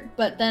desert,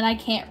 but then I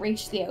can't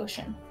reach the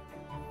ocean.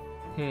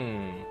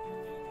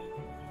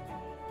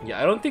 Yeah,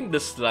 I don't think the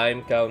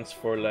slime counts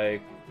for,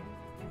 like...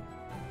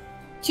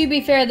 To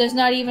be fair, there's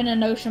not even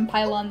an ocean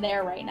pylon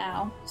there right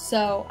now,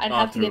 so I'd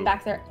have to true. get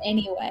back there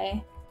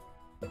anyway.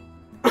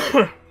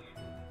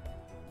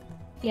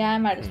 Yeah, I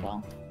might as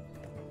well.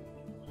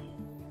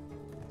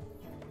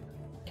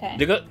 Okay.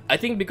 Because, I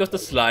think because the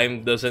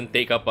slime doesn't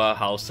take up a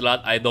house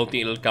slot, I don't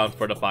think it'll count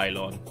for the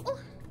pylon.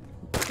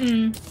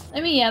 I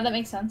mean, yeah, that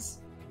makes sense.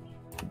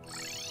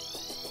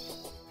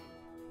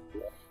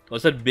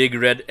 What's that big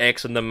red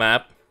X on the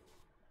map?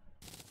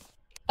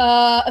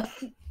 Yeah,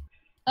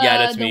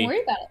 that's me. Don't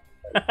worry about it.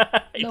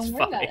 It's Don't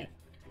worry about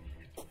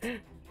fine.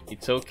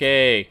 It's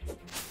okay.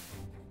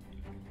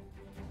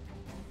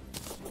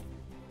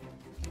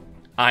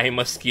 I'm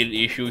a skill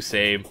issue,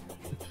 same.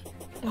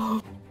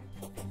 What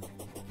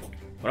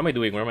am I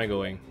doing? Where am I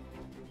going?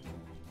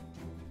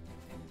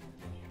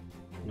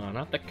 No,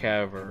 not the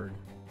cavern.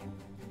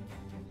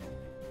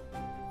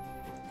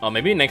 Oh,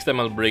 maybe next time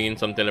I'll bring in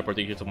some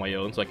teleportation of my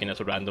own so I can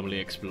just randomly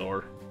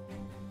explore.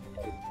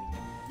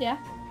 Yeah.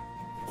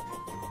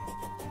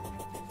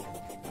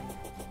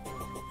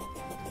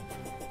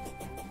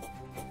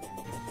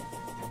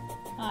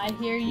 I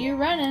hear you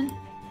running.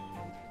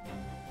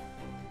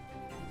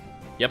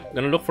 Yep,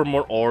 gonna look for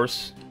more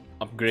ores.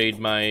 Upgrade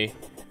my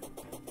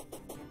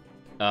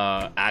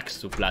axe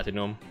to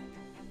platinum.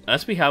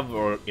 Unless we have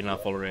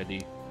enough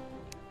already.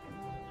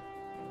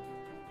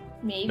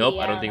 Maybe. Nope,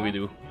 I don't think we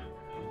do.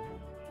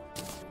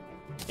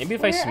 Maybe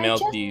if I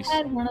smelt these. I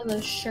had one of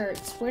those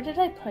shirts. Where did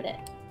I put it?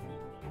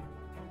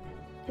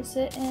 Is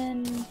it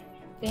in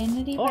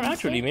Vanity? Or by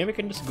actually, mistake? maybe we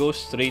can just go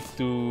straight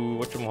to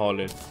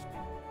whatchamacallit.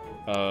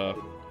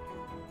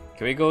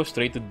 Can we go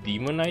straight to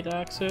Demonite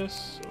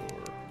Axes?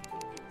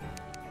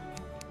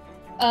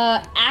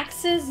 Or...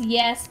 axes,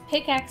 yes.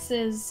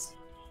 Pickaxes.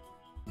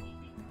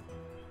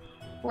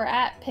 We're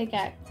at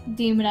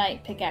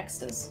Demonite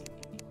pickaxes.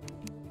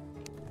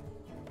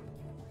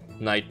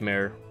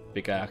 Nightmare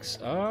pickaxe.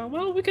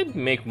 Well, we could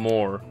make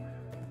more.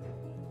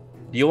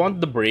 Do you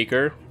want the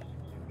breaker?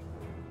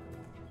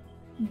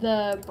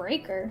 The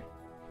breaker.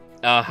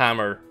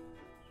 Hammer.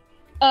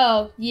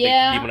 Oh,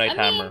 yeah. Demonite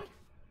hammer.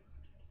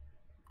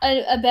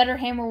 A better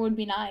hammer would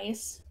be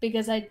nice,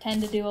 because I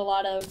tend to do a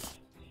lot of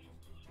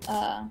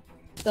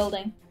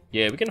building.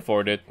 Yeah, we can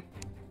afford it.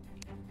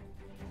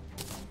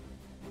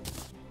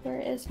 Where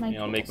is my?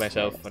 I'll make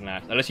myself an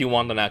axe. Unless you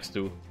want an axe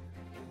too.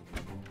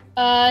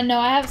 No,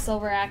 I have a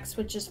silver axe,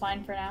 which is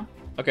fine for now.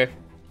 Okay.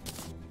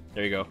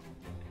 There you go.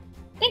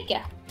 Thank you.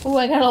 Oh,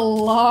 I got a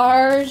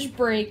large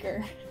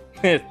breaker.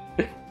 I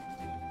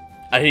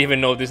didn't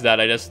even notice that.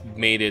 I just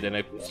made it and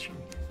I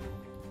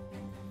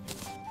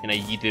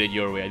yeeted it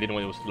your way. I didn't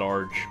know it was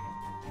large.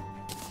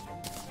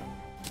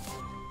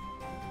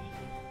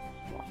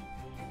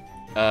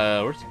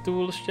 Where's the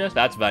tools chest?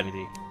 That's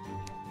vanity.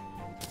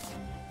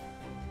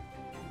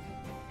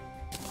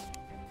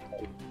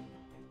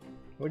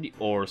 Where are the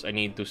ores? I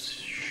need to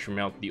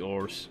smelt the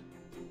ores.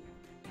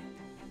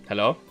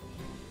 Hello?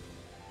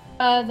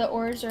 The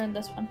ores are in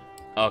this one.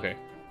 Okay.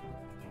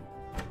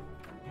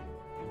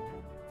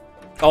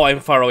 Oh, I'm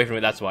far away from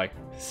it, that's why.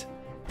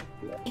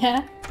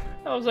 Yeah.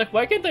 I was like,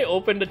 why can't I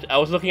open the... I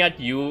was looking at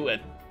you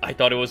and I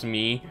thought it was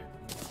me.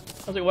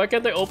 I was like, why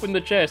can't I open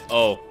the chest?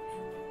 Oh,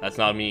 that's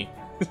not me.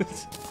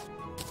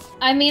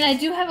 I mean, I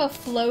do have a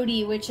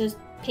floaty, which is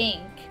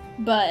pink,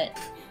 but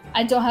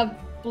I don't have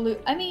blue...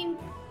 I mean,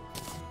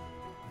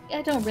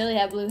 I don't really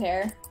have blue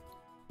hair.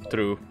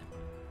 True.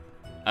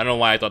 I don't know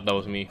why I thought that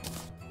was me.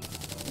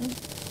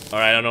 Or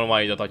I don't know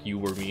why I thought you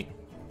were me.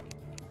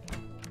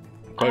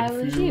 I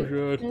was you.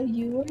 No,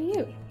 you were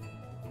you.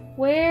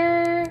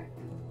 Where...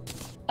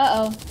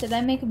 Uh-oh. Did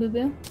I make a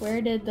boo-boo?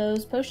 Where did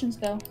those potions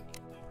go?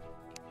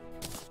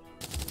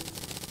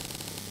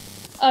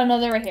 Oh, no,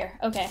 they're right here.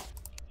 Okay.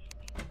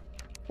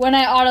 When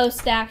I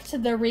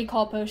auto-stacked, the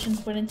recall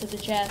potions went into the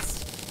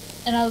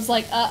chest. And I was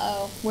like,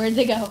 uh-oh. Where'd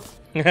they go?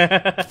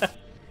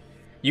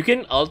 You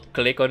can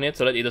alt-click on it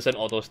so that it doesn't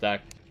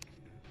auto-stack.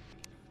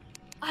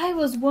 I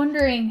was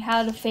wondering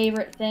how to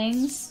favorite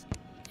things.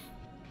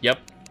 Yep.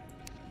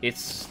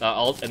 It's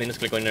alt and then just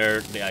click on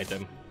the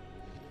item.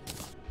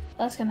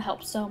 That's gonna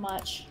help so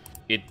much.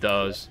 It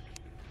does.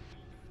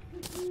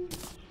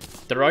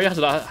 Terraria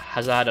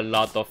has had a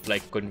lot of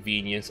like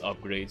convenience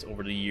upgrades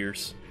over the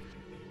years.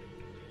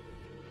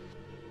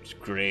 It's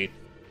great.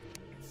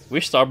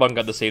 Wish Starbound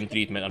got the same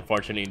treatment.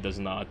 Unfortunately, it does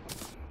not.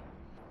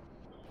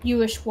 You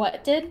wish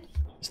what did?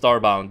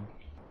 Starbound.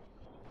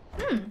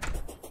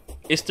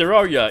 It's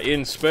Terraria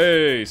in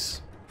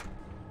space.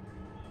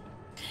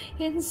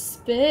 In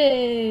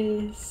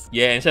space.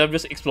 Yeah, instead of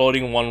just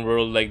exploring one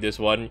world like this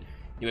one,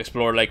 you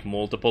explore like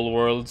multiple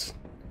worlds.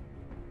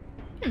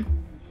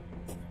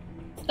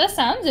 That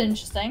sounds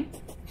interesting.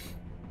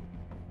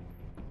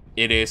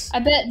 It is. I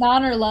bet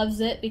Donner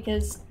loves it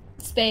because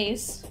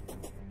space.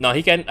 No,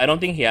 he can. I don't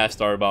think he has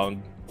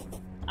Starbound.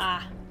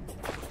 Ah.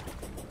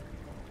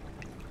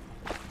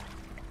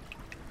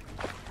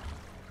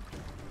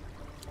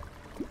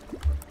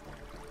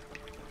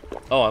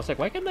 Oh, I was like,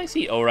 why can't I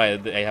see? Oh, right,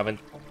 I haven't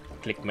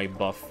clicked my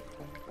buff.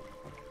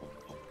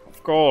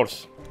 Of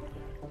course.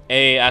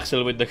 Hey,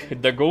 Axel with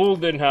the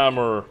golden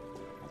hammer.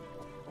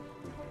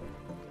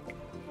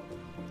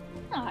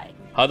 Hi.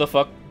 How the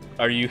fuck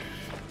are you?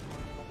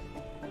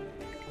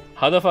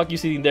 How the fuck you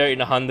sitting there in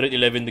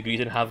 111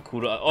 degrees and have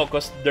cool? Oh,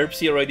 cause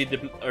Derpsy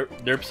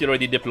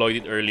already deployed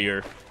it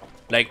earlier.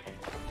 Like,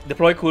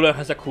 deploy cooldown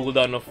has a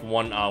cooldown of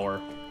 1 hour.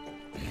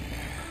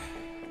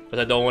 But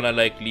I don't wanna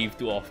like leave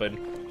too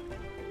often.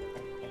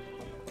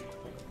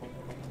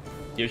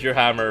 Here's your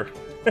hammer.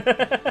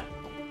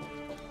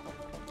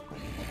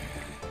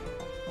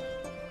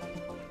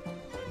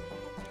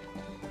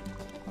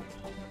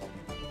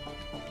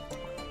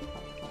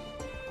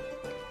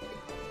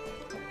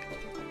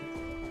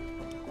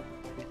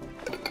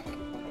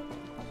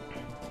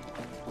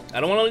 I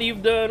don't want to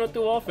leave the not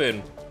too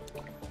often.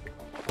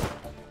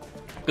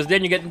 Because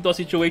then you get into a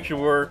situation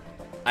where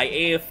I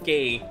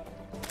AFK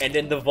and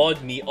then the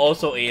VOD me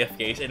also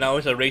AFKs and now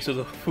it's a race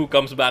of who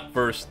comes back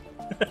first.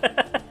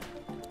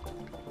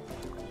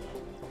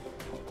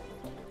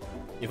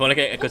 If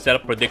only I could set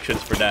up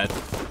predictions for that.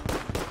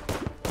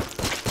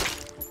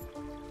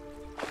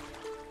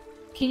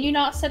 Can you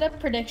not set up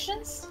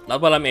predictions?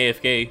 Not while I'm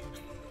AFK.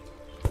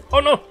 Oh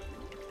no!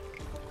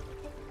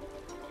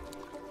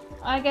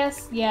 I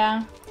guess,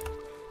 yeah.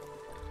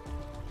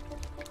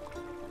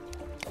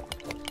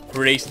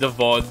 Race the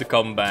VOD to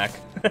come back.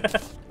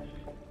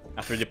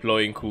 After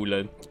deploying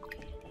coolant.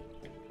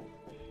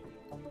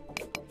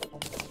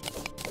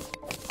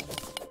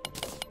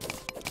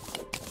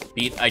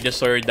 Pete, I just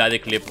saw your daddy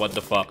clip, what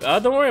the fuck?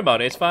 Don't worry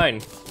about it, it's fine.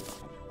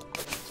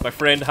 It's my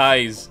friend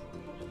Highs.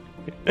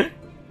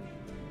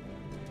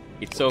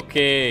 It's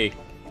okay.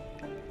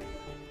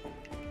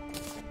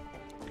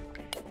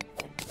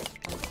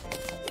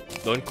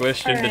 Don't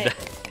question the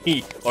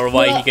daddy or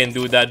why he can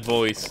do that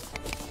voice.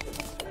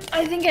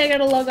 I think I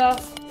gotta log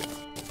off.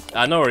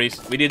 No worries.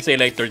 We did say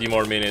like 30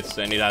 more minutes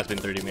and it has been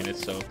 30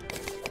 minutes, so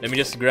let me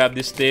just grab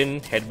this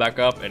tin, head back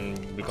up, and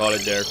we'll call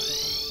it there.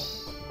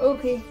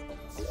 Okay.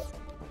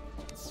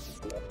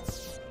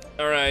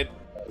 Alright.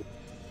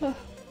 I'm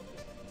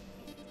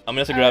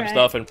gonna grab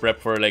stuff and prep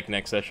for like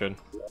next session.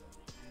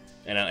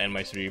 And I'll end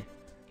my stream.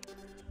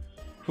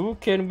 Who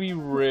can we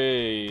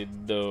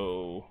raid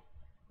though?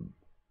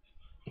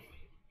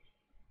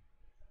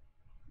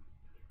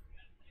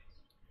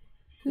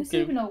 Who's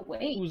even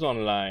awake? Who's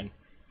online?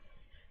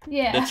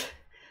 Yeah.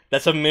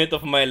 That's a minute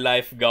of my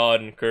life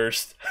gone,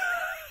 cursed.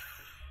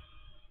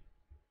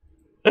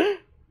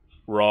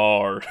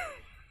 Roar.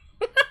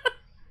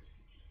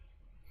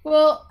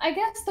 Well, I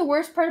guess the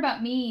worst part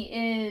about me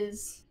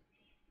is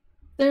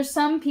there's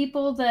some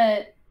people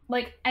that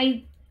like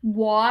I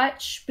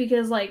watch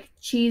because like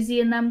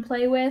Cheesy and them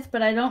play with,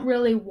 but I don't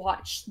really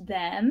watch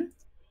them.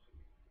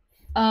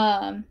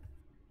 No,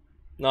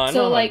 I So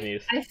know how like it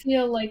is. I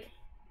feel like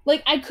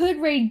I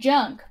could raid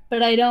Junk,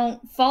 but I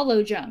don't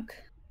follow Junk.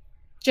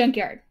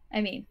 Junkyard,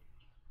 I mean.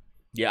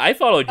 Yeah, I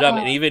follow Junk,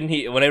 and even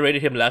when I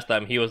rated him last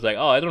time, he was like,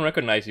 "Oh, I don't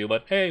recognize you,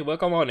 but hey,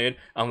 welcome on in."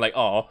 I'm like,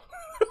 "Oh."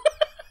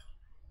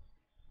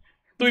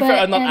 To be fair,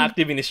 I'm not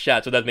active in his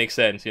chat, so that makes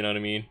sense. You know what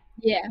I mean?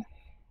 Yeah.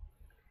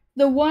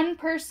 The one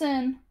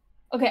person.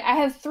 Okay, I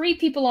have 3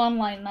 people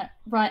online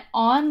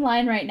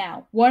right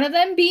now. One of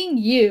them being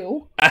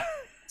you,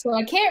 so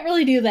I can't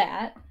really do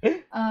that.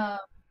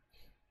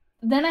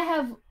 Then I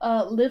have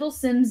little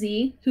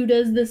Simsy who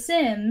does The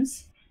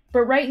Sims,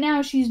 but right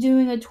now she's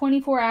doing a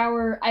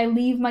 24-hour I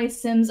leave my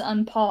Sims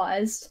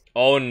unpaused.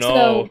 Oh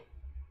no.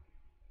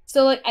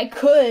 So like I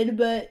could,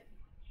 but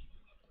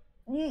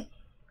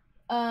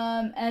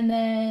and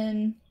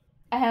then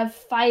I have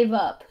 5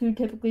 Up who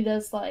typically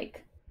does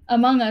like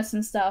Among Us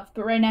and stuff,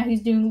 but right now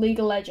he's doing League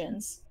of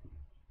Legends.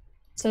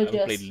 So I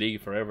haven't played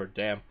League forever.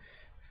 Damn.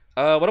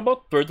 What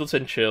about Turtles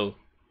and Chill?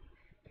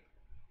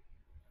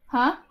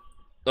 Huh?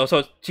 Oh,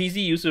 so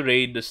Cheesy used to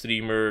raid the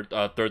streamer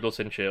Turtles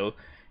and Chill.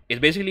 It's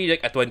basically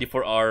like a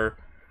 24-hour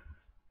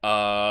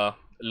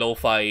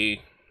lo-fi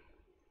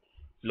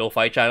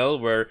channel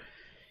where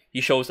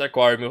he shows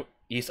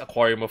his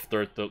aquarium of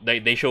turtle.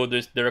 They show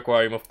their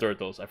aquarium of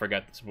turtles. I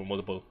forgot it's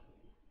multiple.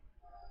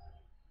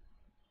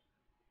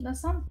 That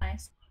sounds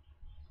nice.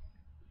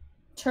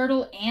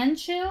 Turtle and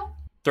Chill?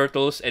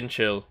 Turtles and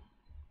Chill.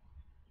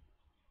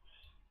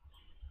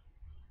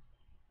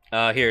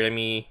 Here, let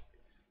me.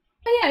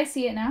 Oh yeah, I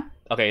see it now.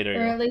 Okay, there you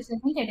or go. at least I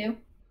think I do.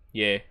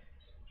 Yeah.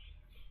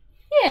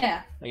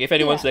 Yeah. Like if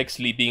anyone's like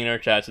sleeping in our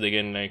chat, so they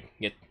can like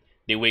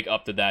they wake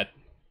up to that.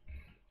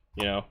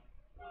 You know.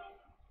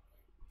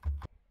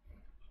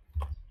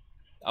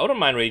 I wouldn't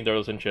mind raiding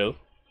Turtles and Chill.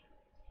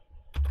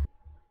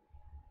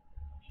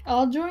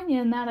 I'll join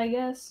you in that, I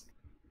guess.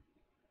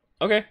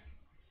 Okay.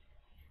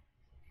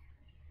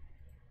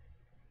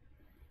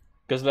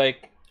 Cause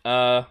like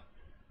I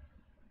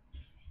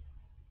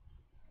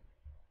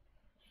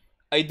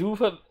do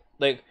have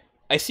like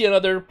I see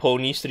another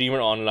pony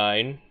streamer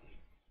online,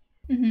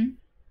 Mm-hmm.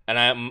 and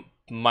I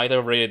might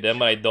have rated them,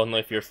 but I don't know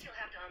if you're.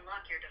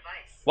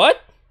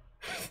 What?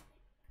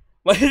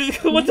 What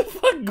the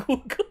fuck,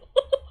 Google?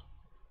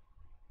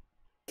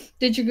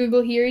 Did your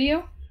Google hear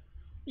you?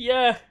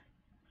 Yeah.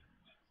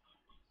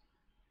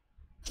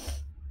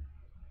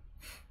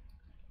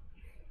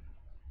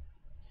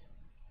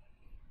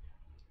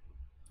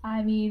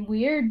 I mean,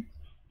 weird.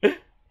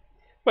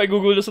 My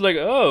Google just like,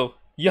 oh,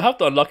 you have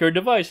to unlock your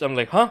device. I'm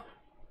like, huh?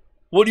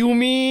 What do you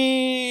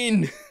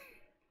mean?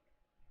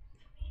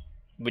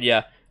 But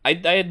yeah, I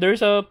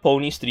there's a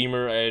pony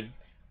streamer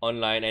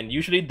online, and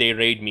usually they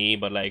raid me,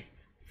 but like,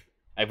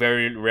 I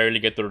very rarely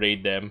get to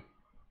raid them.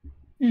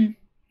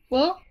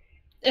 Well,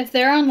 if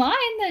they're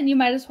online, then you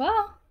might as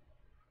well.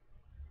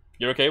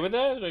 You're okay with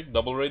that? Like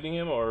double raiding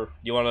him, or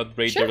you want to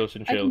raid Sure, Turtles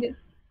and I Chill? can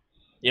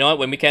You know what?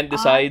 When we can't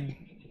decide,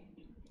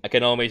 I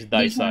can always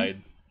dice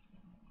side.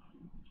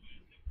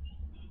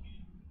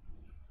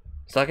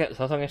 It's like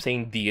I'm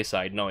saying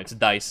deicide. No, it's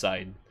dice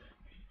side.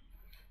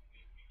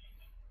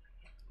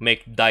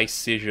 Make dice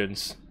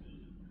decisions.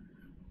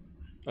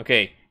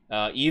 Okay,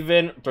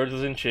 even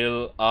Turtles and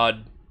Chill,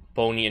 Odd,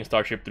 Pony, and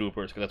Starship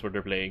Troopers, because that's what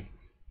they're playing.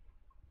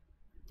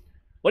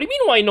 What do you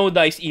mean why no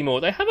dice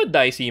emote? I have a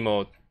dice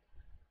emote.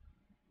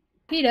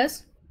 He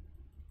does.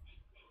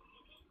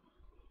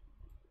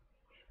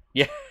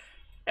 Yeah,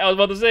 I was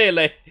about to say,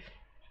 like...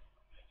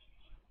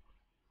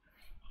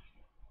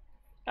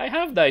 I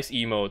have dice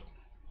emote.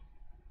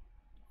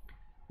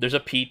 There's a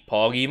Pete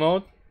Pog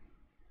emote.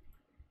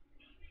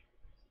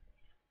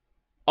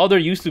 Oh, there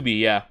used to be,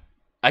 yeah.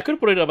 I could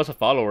put it up as a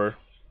follower.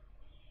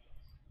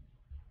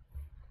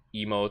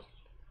 Emote.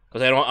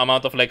 Because I'm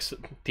out of like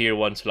tier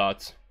 1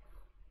 slots.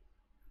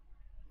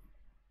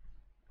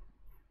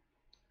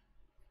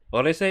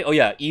 What did I say? Oh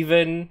yeah,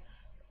 even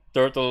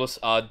Turtles,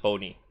 Odd,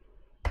 Pony.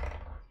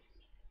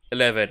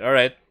 11,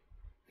 alright.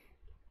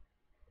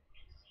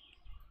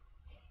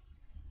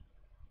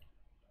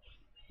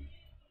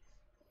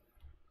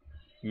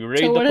 You raid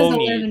So the what does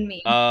pony. 11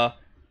 mean?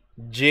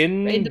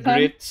 Gin, Raid the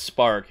pony? Grit,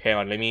 Spark. Hang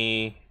on, let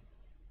me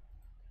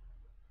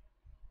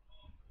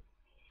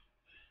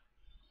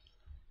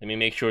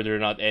make sure they're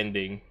not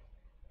ending.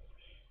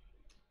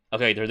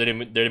 Okay, they're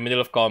in the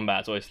middle of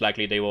combat, so it's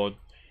likely they won't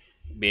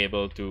be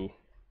able to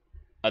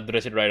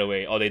address it right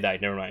away. Oh, they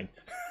died. Never mind.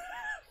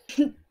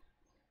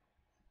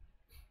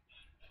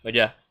 But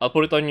yeah, I'll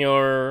put it on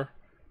your...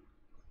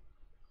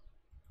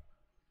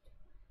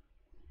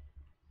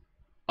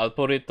 I'll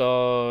put it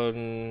on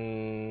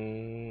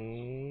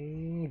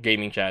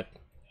gaming chat.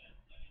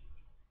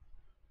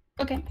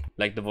 Okay.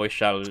 Like the voice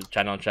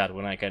channel chat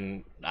when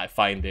I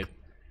find it.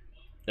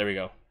 There we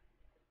go.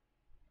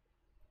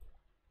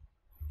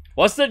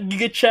 What's that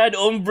Giga Chad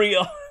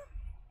Umbria?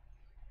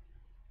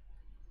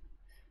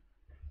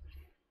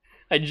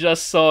 I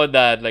just saw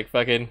that, like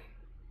fucking.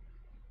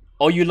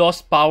 Oh, you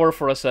lost power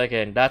for a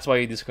second. That's why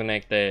you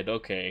disconnected.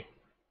 Okay.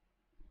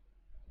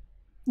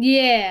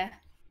 Yeah.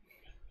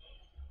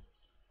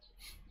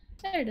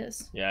 There it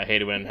is. Yeah, I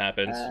hate it when it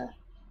happens.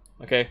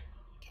 Okay.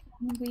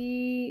 Can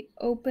we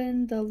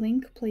open the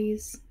link,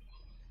 please?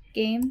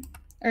 Game?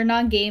 Or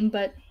not game,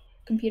 but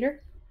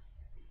computer?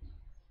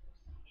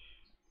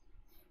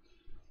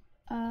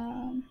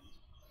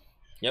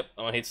 Yep,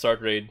 I'm gonna hit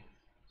start raid.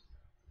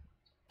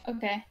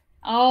 Okay.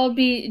 I'll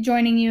be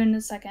joining you in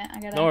a second. I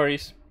gotta No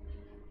worries.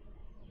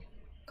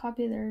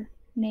 copy their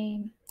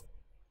name.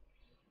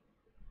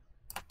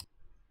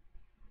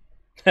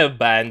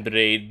 Band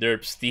raid,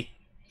 derpsty.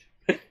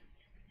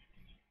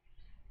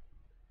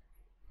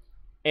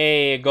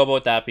 Hey,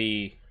 Gobo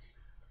Tappy.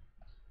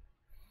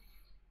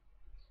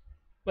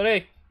 But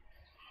hey,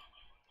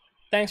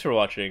 thanks for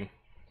watching.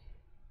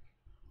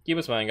 Keep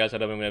us smiling, guys. God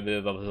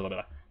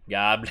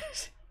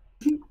bless.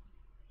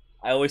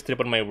 I always trip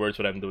on my words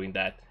when I'm doing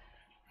that.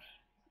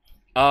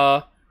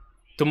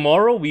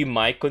 Tomorrow we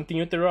might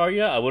continue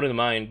Terraria. I wouldn't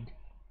mind.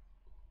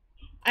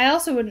 I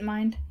also wouldn't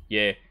mind.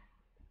 Yeah.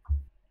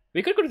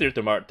 We could continue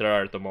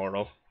Terraria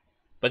tomorrow.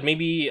 But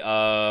maybe,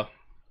 Oh!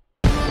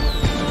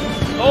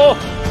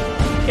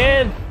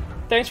 Ken!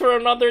 Thanks for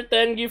another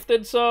 10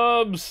 gifted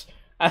subs!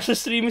 As the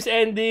stream is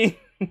ending!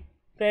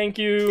 Thank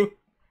you!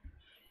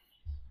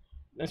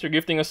 Thanks for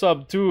gifting a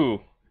sub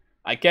too.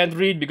 I can't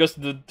read because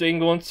the thing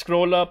won't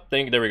scroll up.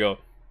 There we go.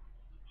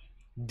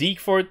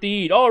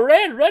 Deek14. Oh,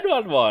 red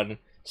one.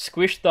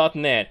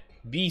 Squish.net.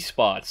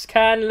 B-Spot.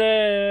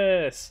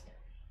 Scanless.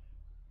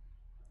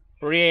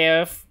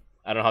 Ref.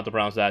 I don't know how to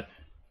pronounce that.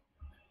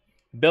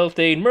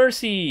 Beltane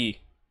Mercy.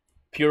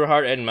 Pure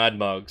Heart and Mad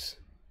Mugs.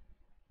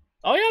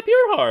 Oh yeah,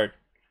 Pure Heart.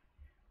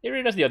 They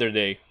read us the other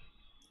day.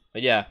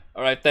 But yeah.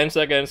 Alright, 10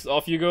 seconds.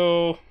 Off you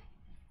go.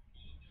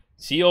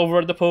 See you over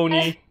at the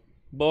pony.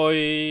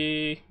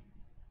 Boy.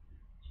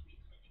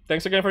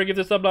 Thanks again for the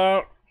gifted sub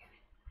now.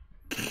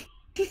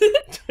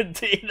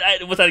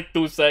 It was like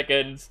 2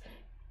 seconds.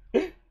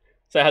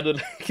 So I had to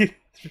like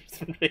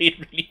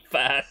raid really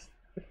fast.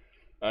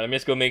 Let me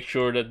just go make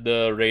sure that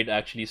the raid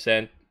actually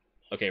sent.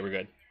 Okay, we're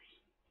good.